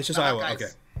Iowa. It's just the Iowa. Hawkeyes.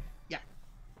 Okay.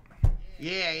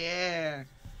 Yeah. Yeah.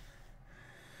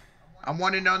 I'm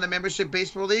 1-0 in the membership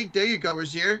baseball league. There you go,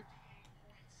 Razier.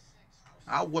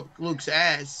 I'll whoop Luke's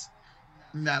ass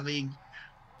in that league.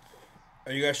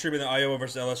 Are you guys streaming the Iowa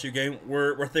versus LSU game?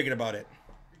 We're thinking about it.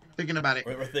 Thinking about it.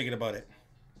 We're thinking about it.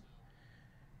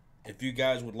 If you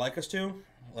guys would like us to,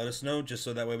 let us know, just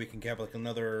so that way we can have like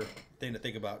another thing to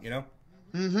think about, you know?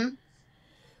 Mm-hmm.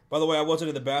 By the way, I wasn't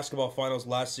in the basketball finals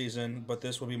last season, but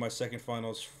this will be my second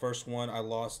finals. First one, I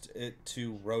lost it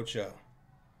to Rocha.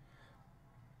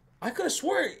 I could have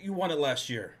swore you won it last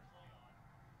year.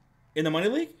 In the Money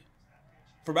League?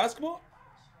 For basketball?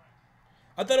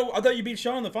 I thought you beat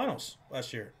Sean in the finals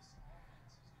last year.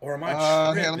 Or am I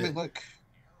tripping? Here, let me look.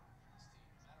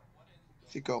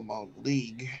 Go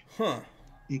league. Huh.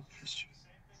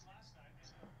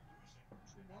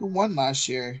 Who won last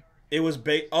year? It was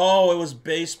it was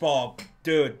baseball.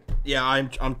 Dude. Yeah, I'm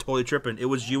totally tripping. It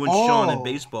was you and Sean in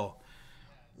baseball.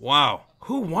 Wow.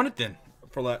 Who won it then?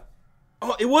 For that?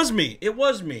 Oh, it was me.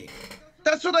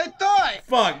 That's what I thought.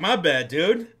 Fuck, my bad,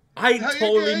 dude. I No, you're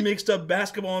totally good. mixed up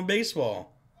basketball and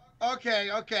baseball. Okay.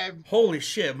 Holy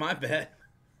shit, my bad.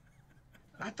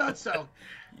 I thought so.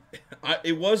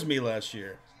 It was me last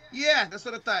year. Yeah, that's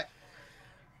what I thought.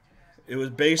 It was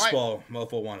baseball.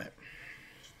 Mofo won it.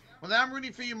 Well, now I'm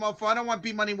rooting for you, mofo. I don't want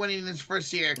B-Money winning in his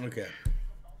first year. Okay.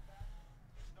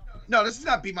 No, this is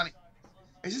not B-Money.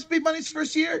 Is this B-Money's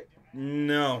first year?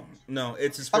 No.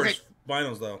 It's his first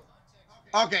finals, though.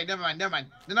 Okay, never mind.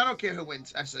 Then I don't care who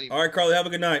wins, actually. All right, Carly, have a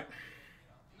good night.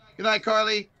 Good night,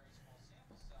 Carly.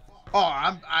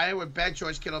 Oh, I would bet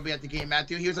George Kittle will be at the game,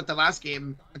 Matthew. He was at the last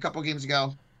game a couple games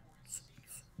ago.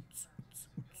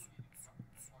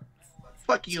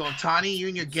 Fuck you, Otani. You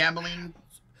and your gambling.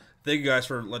 Thank you guys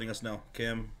for letting us know.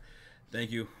 Kim,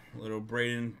 thank you. Little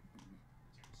Braden,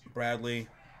 Bradley,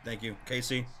 thank you.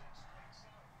 Casey,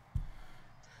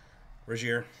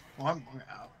 Rozier. One more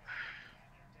out.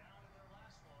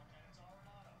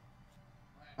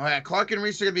 All right, Clark and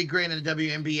Reese are going to be great in the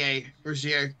WNBA,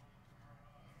 Rozier.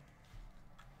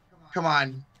 Come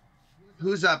on.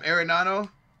 Who's up? Arenado?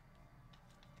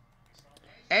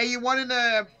 Hey, you won in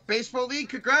the baseball league?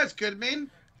 Congrats,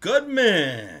 Goodman.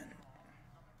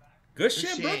 Good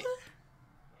shit, brother.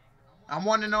 I'm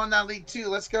 1-0 in that league, too.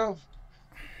 Let's go.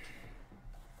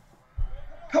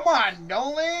 Come on,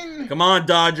 Nolan. Come on,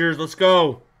 Dodgers. Let's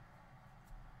go.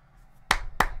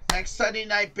 Next Sunday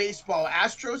night baseball,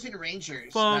 Astros and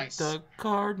Rangers. Fuck Nice. the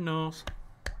Cardinals.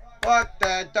 Fuck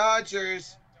the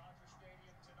Dodgers.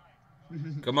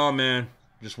 Come on, man.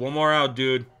 Just one more out,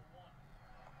 dude.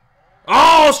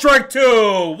 Oh, strike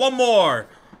 2. One more.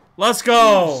 Let's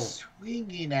go.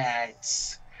 Swinging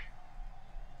at.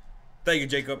 Thank you,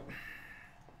 Jacob.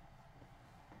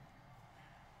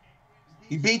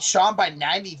 You beat Sean by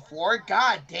 94?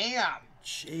 God damn.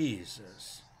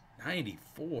 Jesus.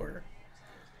 94.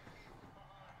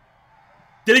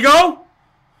 Did he go?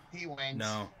 He went.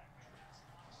 No.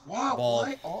 Wow. Ball.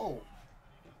 What? Oh.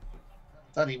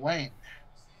 Thought he went.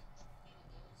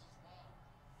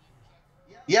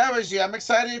 Yeah, Reggie, I'm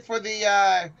excited for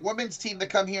the women's team to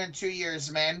come here in 2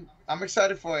 years, man. I'm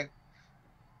excited for it.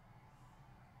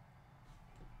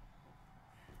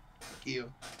 Thank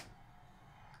you.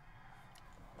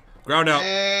 Ground out.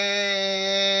 And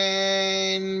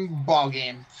ball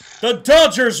game. The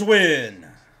Dodgers win.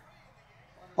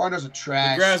 Cardinals are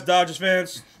trash. Congrats, Dodgers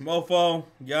fans. Mofo,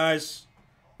 guys.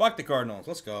 Fuck the Cardinals.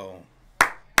 Let's go.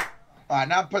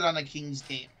 Now put on the Kings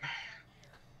game.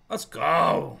 Let's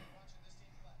go.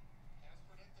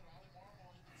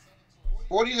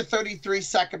 40-33,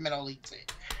 Sacramento leads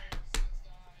it.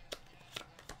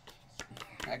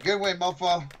 Good win,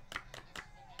 mofo.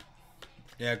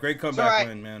 Yeah, great comeback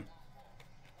win, man.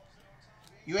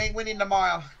 You ain't winning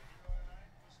tomorrow.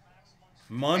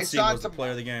 Muncy was the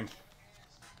player of the game.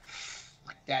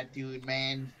 Fuck that dude,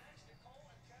 man.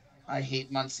 I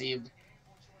hate Muncy.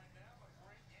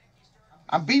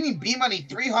 I'm beating B-Money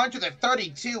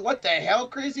 332. What the hell,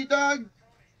 crazy dog?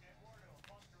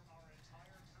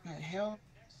 What the hell?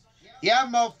 Yeah,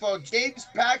 mofo. James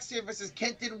Paxton versus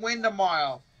Kenton Wynn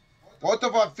tomorrow. Both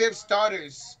of our 5th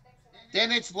starters.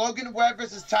 Then it's Logan Webb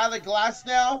versus Tyler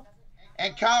Glasnow.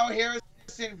 And Kyle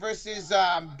Harrison versus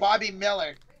Bobby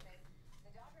Miller.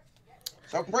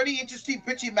 So pretty interesting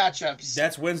pitching matchups.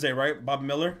 That's Wednesday, right? Bob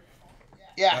Miller?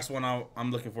 Yeah. That's one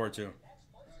I'm looking forward to.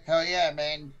 Hell yeah,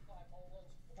 man.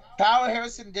 Kyle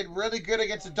Harrison did really good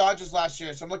against the Dodgers last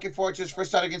year, so I'm looking forward to his first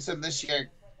start against them this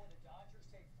year.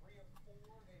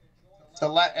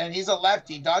 And he's a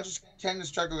lefty. Dodgers tend to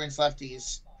struggle against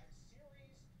lefties.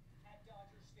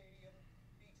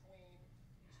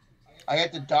 I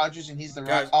got the Dodgers, and he's the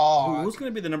right. Oh, who's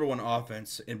going to be the #1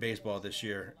 offense in baseball this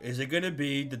year? Is it going to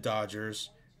be the Dodgers?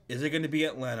 Is it going to be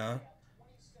Atlanta,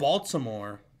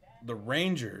 Baltimore, the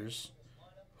Rangers?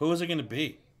 Who is it going to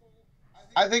be?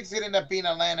 I think it's going to end up being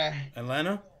Atlanta.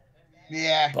 Atlanta?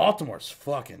 Yeah. Baltimore's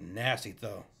fucking nasty,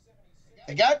 though.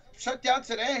 They got shut down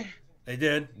today. They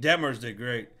did. Detmers did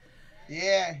great.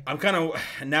 Yeah. I'm kind of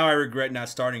now. I regret not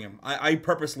starting him. I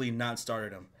purposely not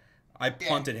started him. I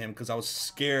punted him because I was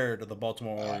scared of the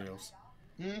Baltimore Orioles.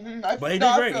 Mm-hmm. But he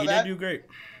did great. He did do great.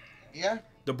 Yeah.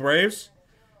 The Braves.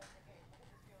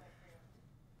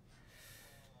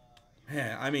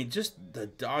 Man, I mean, just the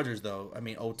Dodgers, though. I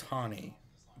mean, Ohtani,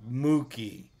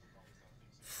 Mookie,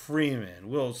 Freeman,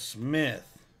 Will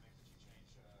Smith,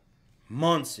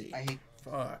 Muncy.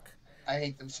 I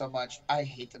hate them so much. I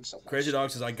hate them so much. Crazy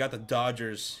Dog says I got the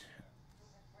Dodgers,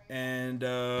 and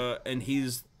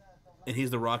he's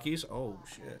the Rockies. Oh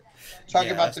shit!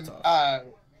 Talking about the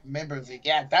members league.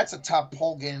 Yeah, that's a tough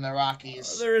poll getting the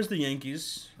Rockies. There is the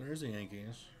Yankees.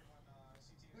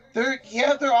 Their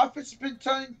offense has been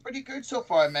doing pretty good so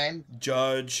far, man.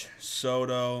 Judge,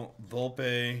 Soto,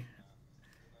 Volpe,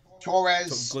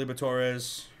 Gleyber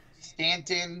Torres,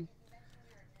 Stanton,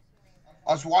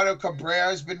 Oswaldo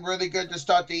Cabrera has been really good to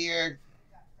start the year.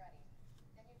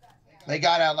 They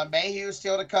got LeMahieu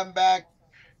still to come back,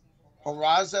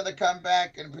 Peraza to come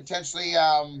back, and potentially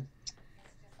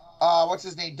what's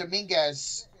his name,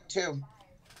 Dominguez too.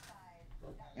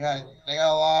 Yeah, they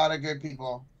got a lot of good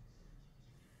people.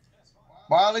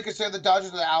 Well, I only consider the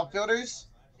Dodgers the outfielders.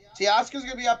 Teoscar's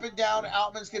going to be up and down.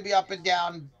 Altman's going to be up and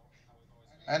down.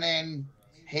 And then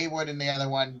Hayward in the other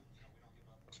one.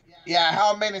 Yeah,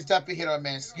 Howman is definitely hit or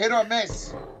miss. Hit or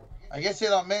miss. I guess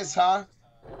hit or miss, huh?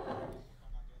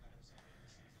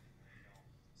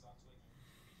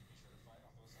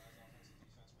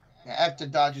 Yeah, F the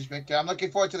Dodgers, Victor. I'm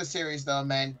looking forward to the series, though,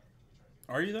 man.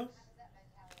 Are you, though?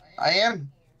 I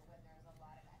am.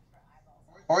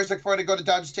 Always look forward to go to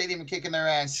Dodger Stadium and kicking their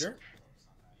ass. Sure.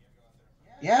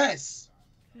 Yes.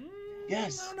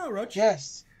 Yes. No, Roach.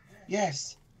 Yes.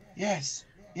 Yes. Yes.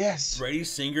 Yes. Brady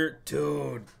Singer,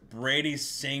 dude. Brady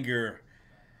Singer.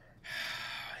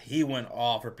 He went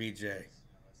off for PJ.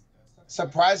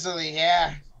 Surprisingly,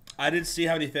 yeah. I didn't see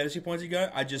how many fantasy points he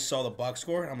got. I just saw the box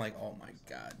score. I'm like, oh my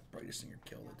god, Brady Singer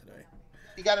killed it today.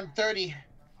 He got him 30.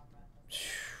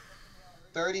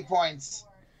 30 points.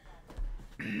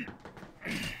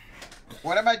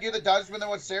 What am I do? The Dodgers win the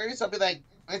World Series? I'll be like,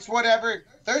 it's whatever.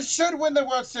 They should win the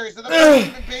World Series. They're the best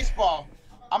team in baseball.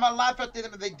 I'm gonna laugh at them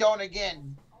if they don't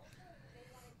again.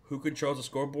 Who controls the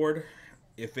scoreboard?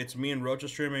 If it's me and Rocha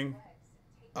streaming,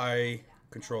 I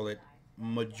control it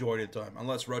majority of the time,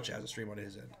 unless Rocha has a stream on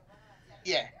his end.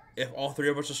 Yeah. If all three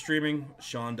of us are streaming,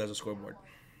 Sean does a scoreboard.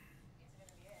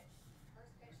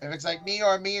 If it's like me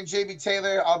or me and JB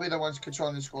Taylor, I'll be the ones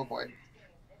controlling the scoreboard.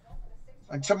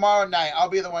 And tomorrow night, I'll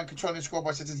be the one controlling the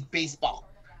scoreboard since it's baseball.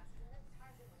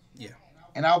 Yeah.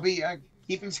 And I'll be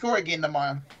keeping score again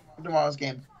tomorrow's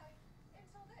game.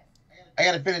 I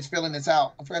gotta finish filling this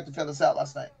out. I forgot to fill this out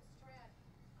last night.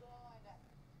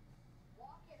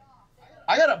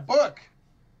 I got a book.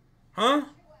 Huh?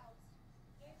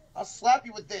 I'll slap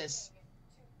you with this.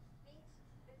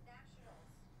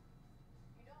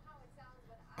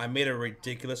 I made a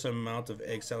ridiculous amount of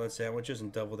egg salad sandwiches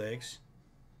and deviled eggs.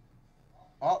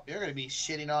 Oh, you're gonna be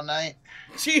shitting all night.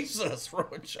 Jesus,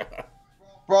 Rocha.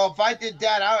 Bro, if I did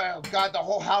that, God, the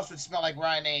whole house would smell like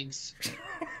rotten eggs.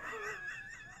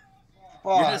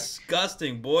 You're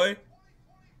disgusting, boy.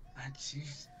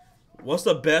 Jeez. What's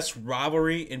the best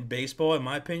rivalry in baseball, in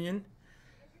my opinion?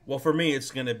 Well, for me,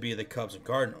 it's going to be the Cubs and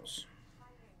Cardinals.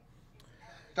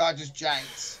 Dodgers,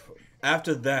 Giants.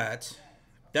 After that,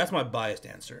 that's my biased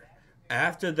answer.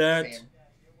 After that, Same.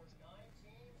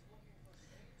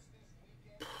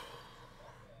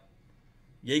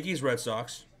 Yankees, Red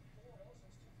Sox,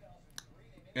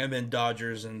 and then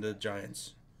Dodgers and the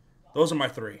Giants. Those are my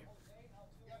three.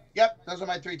 Yep, those are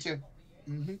my three, too.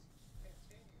 Mm-hmm.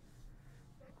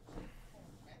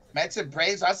 Mets and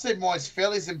Braves. I'd say more it's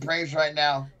Phillies and Braves right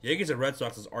now. Yankees and Red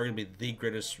Sox is arguably the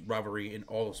greatest rivalry in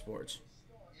all of sports.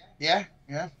 Yeah,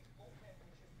 yeah.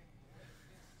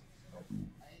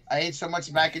 I ate so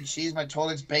much mac and cheese, my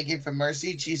toilet's begging for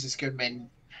mercy. Jesus, good man.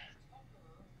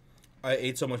 I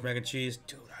ate so much mac and cheese.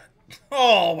 Dude,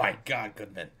 oh my God,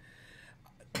 Goodman.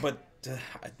 But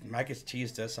mac and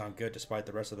cheese does sound good despite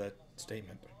the rest of that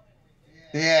statement.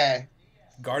 Yeah.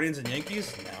 Guardians and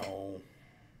Yankees? No.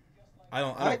 I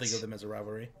don't think of them as a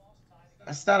rivalry.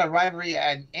 That's not a rivalry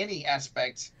at any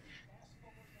aspect.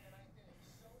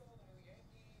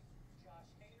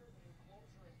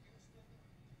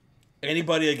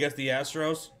 Anybody against the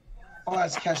Astros? Oh,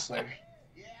 that's Kessler.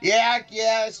 Yeah,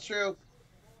 it's true.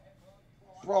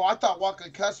 Bro, I thought Walker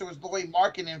Kessler was Lloyd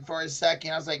Markkinen for a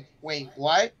second. I was like, wait,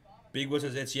 what? Big Woods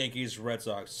says it's Yankees, Red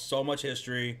Sox. So much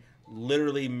history.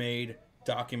 Literally made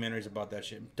documentaries about that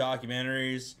shit.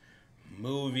 Documentaries,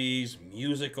 movies,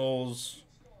 musicals.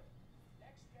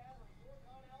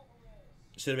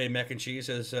 Should have made mac and cheese,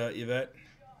 says Yvette.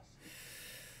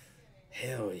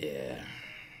 Hell yeah.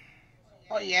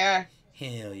 Oh, yeah.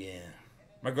 Hell yeah.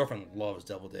 My girlfriend loves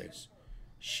deviled eggs.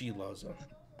 She loves them.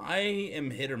 I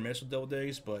am hit or miss with deviled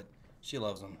eggs, but she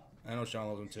loves them. I know Sean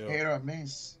loves them too. Hit or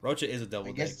miss. Rocha is a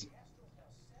deviled egg.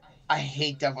 I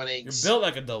hate deviled eggs. You're built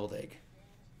like a deviled egg.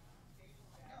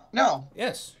 No.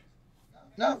 Yes.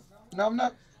 No, I'm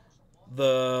not.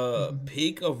 The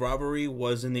peak of rivalry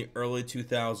was in the early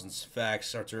 2000s.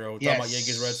 Facts, Arturo. Talking about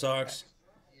Yankees, Red Sox.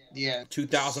 Yeah.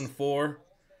 2004.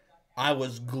 I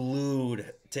was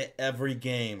glued to every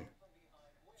game.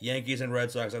 Yankees and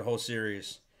Red Sox, that whole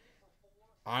series.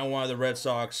 I wanted the Red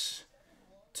Sox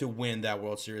to win that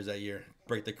World Series that year.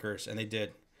 Break the curse. And they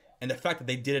did. And the fact that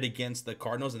they did it against the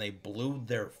Cardinals and they blew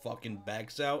their fucking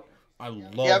backs out, I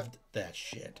loved that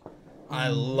shit. I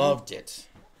loved it.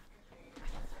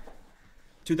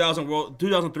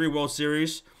 2003 World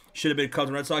Series should have been Cubs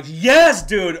and Red Sox. Yes,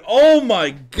 dude. Oh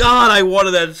my God, I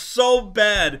wanted that so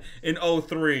bad in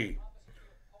 03.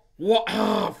 What?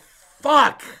 Oh,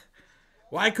 fuck.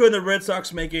 Why couldn't the Red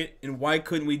Sox make it, and why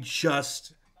couldn't we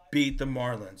just beat the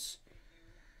Marlins?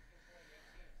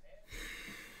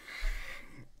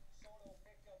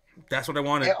 That's what I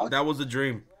wanted. That was the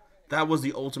dream. That was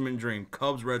the ultimate dream.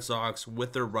 Cubs, Red Sox,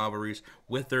 with their rivalries,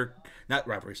 with their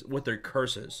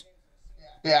curses.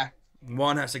 Yeah.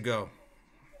 One has to go.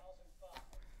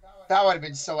 That would have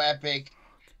been so epic.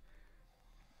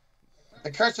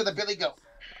 The curse of the Billy Goat.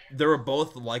 They were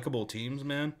both likable teams,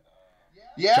 man.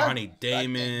 Yeah. Johnny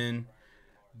Damon,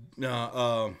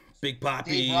 Big Papi,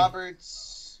 Dave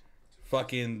Roberts.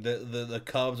 Fucking the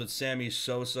Cubs with Sammy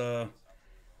Sosa,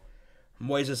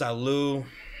 Moises Alou,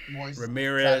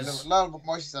 Ramirez. Love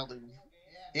Moises Alou.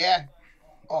 Yeah.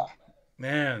 Oh.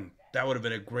 Man, that would have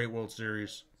been a great World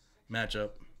Series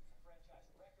matchup.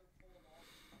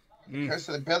 The curse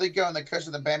of the Billy Goat and the curse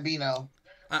of the Bambino.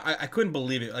 I couldn't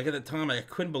believe it. Like at the time, I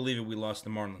couldn't believe it. We lost the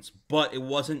Marlins, but it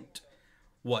wasn't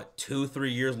what,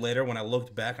 2-3 years later, when I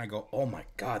looked back, I go, oh my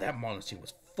god, that Marlins team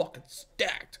was fucking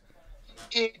stacked.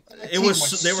 They were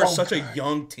such a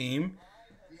young team.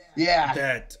 Yeah.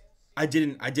 That I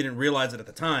didn't realize it at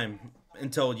the time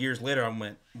until years later. I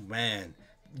went, man,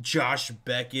 Josh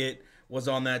Beckett was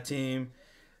on that team.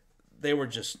 They were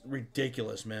just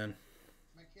ridiculous, man.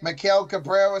 Miguel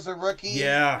Cabrera was a rookie.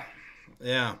 Yeah.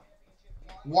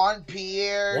 Juan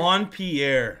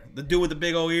Pierre, the dude with the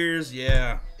big old ears.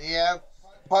 Yeah.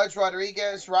 Pudge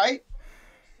Rodriguez, right?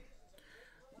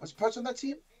 Was Pudge on that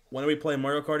team? When do we play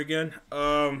Mario Kart again?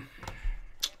 I'll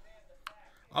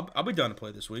be down to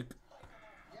play this week.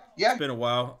 Yeah. It's been a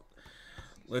while.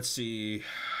 Let's see.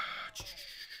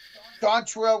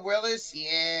 Dontrell Willis,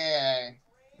 yeah.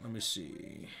 Let me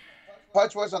see.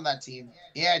 Pudge was on that team.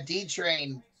 Yeah,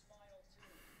 D-Train.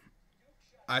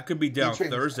 I could be down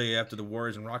Thursday after the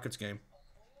Warriors and Rockets game.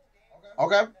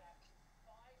 Okay.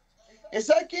 Is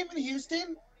that game in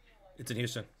Houston? It's in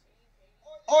Houston.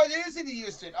 Oh, it is in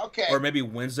Houston. Okay. Or maybe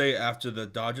Wednesday after the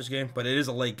Dodgers game, but it is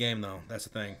a late game though. That's the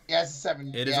thing. Yeah, it's a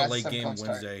 7. It is a late game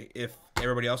Wednesday. If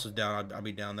everybody else is down, I'll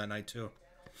be down that night too.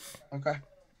 Okay.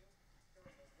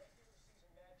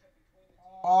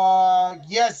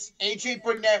 Yes, AJ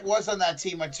Burnett was on that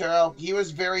team, Arturo. He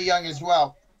was very young as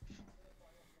well.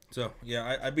 So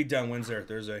yeah, I'd be down Wednesday or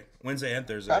Thursday. Wednesday and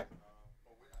Thursday. Okay.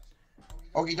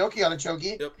 Okie dokie on a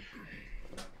choky. Yep.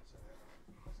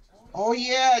 Oh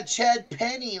yeah, Chad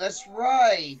Penny. That's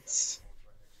right.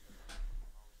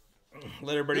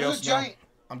 Let everybody else know.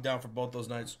 I'm down for both those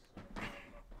nights.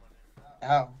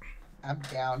 Oh, I'm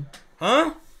down.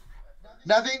 Huh?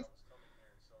 Nothing?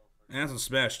 And some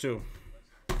Smash too.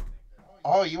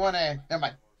 Oh, you want to... Never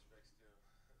mind.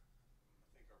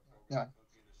 No.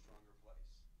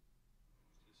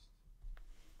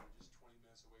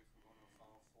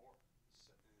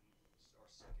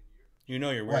 You know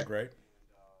you're weird, right?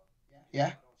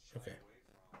 Yeah. Okay.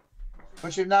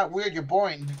 But you're not weird. You're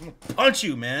boring. I'm gonna punch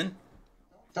you, man.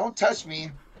 Don't touch me.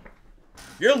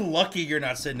 You're lucky you're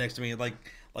not sitting next to me like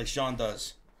Sean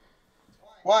does.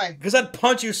 Why? Because I'd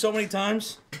punch you so many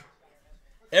times.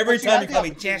 Every time you call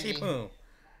me Joshy Poo.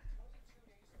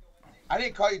 I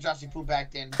didn't call you Joshy Poo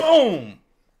back then. Boom!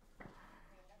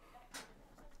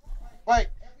 Wait,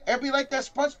 it'd be like that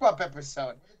SpongeBob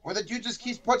episode where the dude just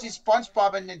keeps punching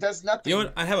SpongeBob and it does nothing. You know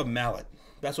what? I have a mallet.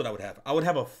 That's what I would have. I would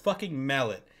have a fucking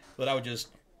mallet that I would just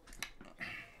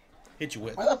hit you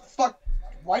with. Why the fuck?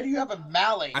 Why do you have a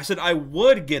mallet? I said I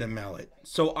would get a mallet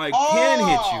so I can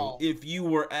hit you if you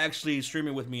were actually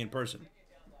streaming with me in person.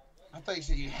 I thought you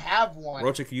said you have one.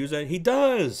 Rocha can use that. He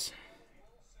does.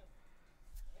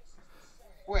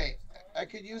 Wait, I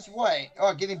could use what?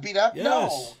 Oh, getting beat up? Yes.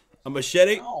 No. A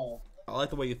machete? No. I like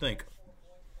the way you think.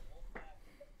 What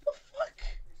the fuck?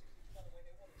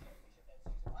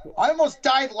 I almost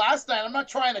died last night. I'm not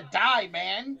trying to die,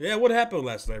 man. Yeah, what happened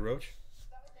last night, Roach?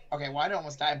 Okay, well, I didn't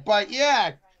almost die. But,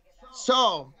 yeah.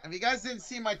 So, if you guys didn't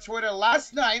see my Twitter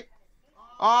last night,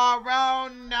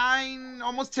 around 9,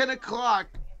 almost 10 o'clock,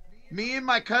 me and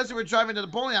my cousin were driving to the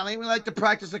bowling alley. We like to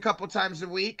practice a couple times a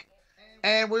week.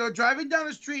 And we were driving down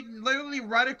the street, literally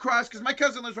right across, because my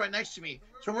cousin lives right next to me.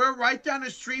 So we're right down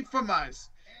the street from us.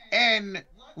 And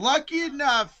lucky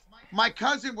enough, my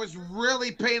cousin was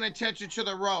really paying attention to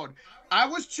the road. I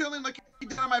was chilling, looking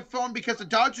down at my phone because the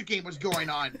Dodger game was going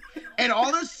on. And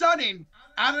all of a sudden,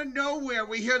 out of nowhere,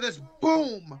 we hear this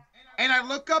boom. And I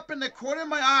look up in the corner of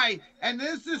my eye, and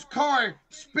there's this car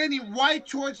spinning right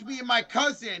towards me and my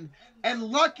cousin. And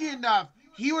lucky enough,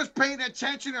 he was paying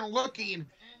attention and looking.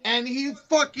 And he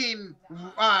fucking,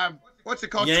 what's it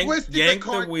called? Twisted yanked the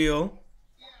car. The wheel.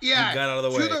 Yeah, and got out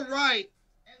of the way. To the right.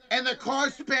 And the car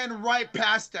spun right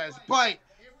past us. But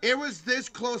it was this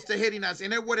close to hitting us,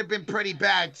 and it would have been pretty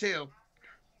bad, too.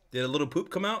 Did a little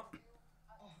poop come out?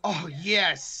 Oh,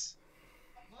 yes.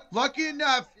 Lucky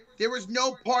enough, there was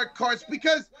no parked cars,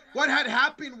 because what had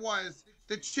happened was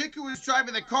the chick who was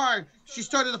driving the car, she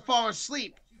started to fall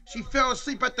asleep. She fell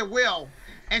asleep at the wheel,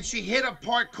 and she hit a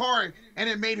parked car, and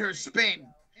it made her spin.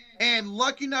 And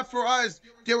lucky enough for us,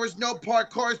 there was no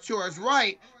parked cars to our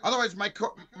right. Otherwise, my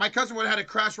cousin would have had to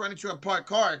crash right into a parked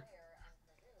car.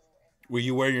 Were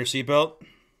you wearing your seatbelt?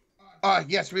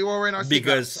 Yes, we were wearing our seatbelts.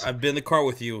 Because I've been in the car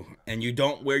with you, and you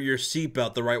don't wear your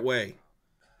seatbelt the right way.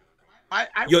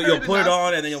 You'll put it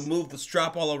on, and then you'll move the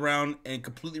strap all around and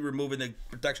completely removing the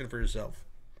protection for yourself.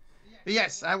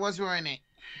 Yes, I was wearing it.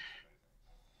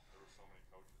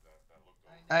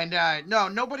 And no,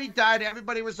 nobody died.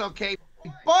 Everybody was okay.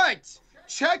 But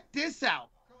check this out.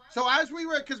 So as we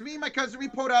were, because me and my cousin, we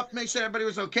pulled up, make sure everybody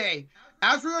was okay.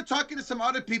 As we were talking to some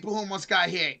other people who almost got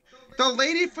hit, the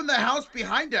lady from the house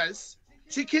behind us,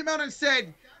 She came out and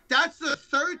said, that's the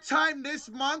third time this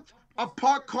month a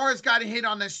parked car has got hit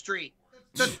on the street.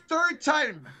 The third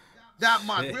time that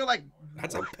month. We were like,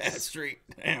 that's a bad street.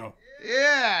 Damn.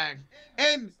 Yeah.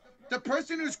 And the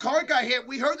person whose car got hit,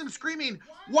 we heard them screaming,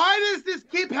 why does this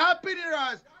keep happening to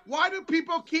us? Why do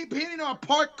people keep hitting a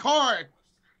parked car?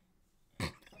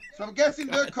 So I'm guessing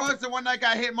their car's the one that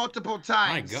got hit multiple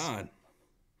times. My God.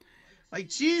 Like,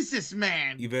 Jesus,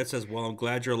 man. Yvette says, well, I'm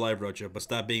glad you're alive, Rocha, but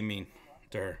stop being mean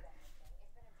to her.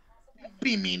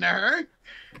 Be mean to her.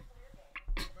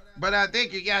 But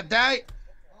thank you. Yeah, that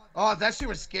shit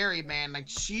was scary, man. Like,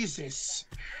 Jesus.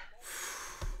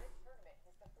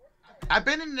 I've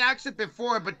been in an accident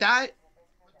before, but that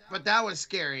was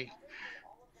scary.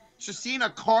 Just seeing a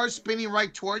car spinning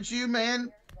right towards you,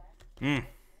 man.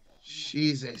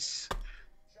 Jesus.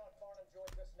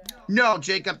 No,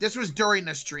 Jacob, this was during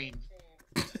the stream.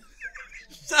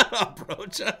 Shut up,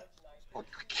 Rocha.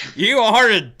 You are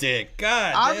a dick.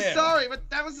 God I'm damn. sorry, but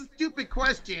that was a stupid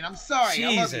question. I'm sorry.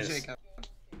 Jesus. I love you, Jacob.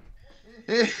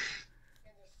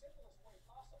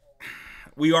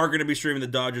 We are going to be streaming the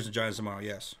Dodgers and Giants tomorrow,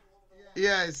 yes.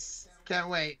 Yes. Can't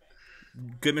wait.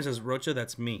 Goodman says, Rocha,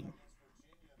 that's mean.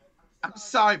 I'm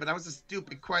sorry, but that was a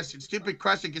stupid question. Stupid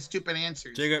question gets stupid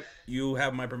answers. Jacob, you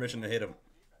have my permission to hit him.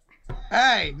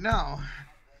 Hey, no.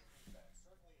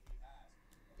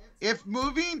 If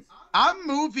moving, I'm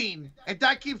moving. If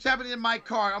that keeps happening in my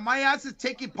car, my ass is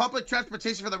taking public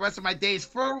transportation for the rest of my days.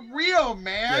 For real,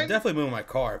 man. Yeah, definitely moving my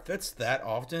car. If it's that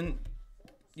often,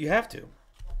 you have to.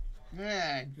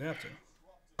 Man. You have to.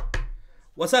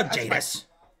 What's up, Jadis?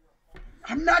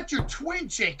 I'm not your twin,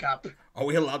 Jacob. Are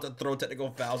we allowed to throw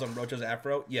technical fouls on Rocha's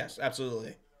afro? Yes,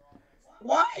 absolutely.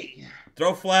 Why?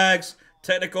 Throw flags,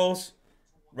 technicals,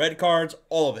 red cards,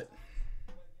 all of it.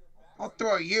 I'll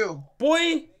throw you.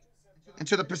 Boy!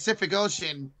 Into the Pacific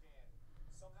Ocean.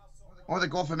 Or the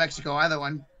Gulf of Mexico, either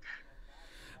one.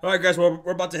 All right, guys, we're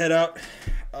about to head out.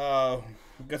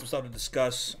 We've got some stuff to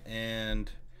discuss and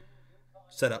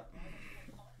set up.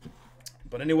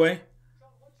 But anyway,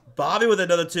 Bobby with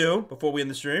another 2 before we end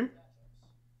the stream.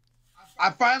 I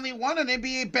finally won an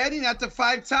NBA betting after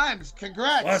 5 times.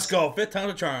 Congrats. Let's go. 5th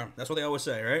time's a charm. That's what they always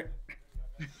say, right?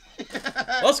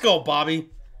 Let's go, Bobby.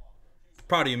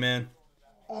 Proud of you, man.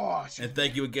 Awesome. And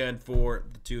thank you again for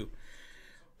the 2.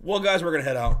 Well, guys, we're going to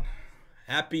head out.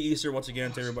 Happy Easter once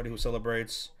again to everybody who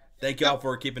celebrates. Thank y'all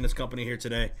for keeping us company here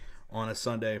today on a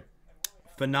Sunday.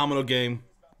 Phenomenal game.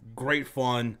 Great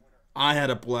fun. I had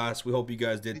a blast. We hope you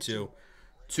guys did too.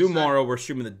 Tomorrow, we're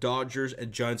streaming the Dodgers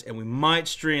and Giants, and we might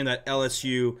stream that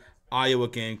LSU Iowa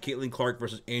game, Caitlin Clark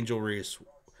versus Angel Reese.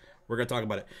 We're going to talk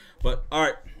about it. But, all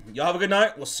right, y'all have a good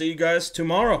night. We'll see you guys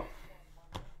tomorrow.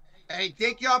 Hey,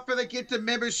 thank y'all for the gift of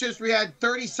memberships. We had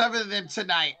 37 of them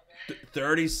tonight.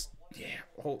 39.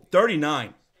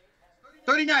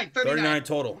 39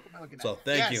 total. So,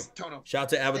 thank you. Total. Shout out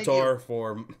to Avatar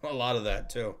for a lot of that,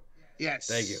 too. Yes.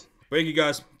 Thank you. Thank you,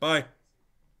 guys. Bye.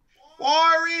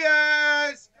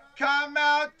 Warriors, come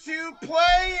out to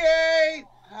play.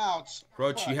 Ouch.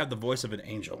 Roach, you have the voice of an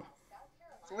angel.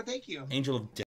 Well, thank you. Angel of death.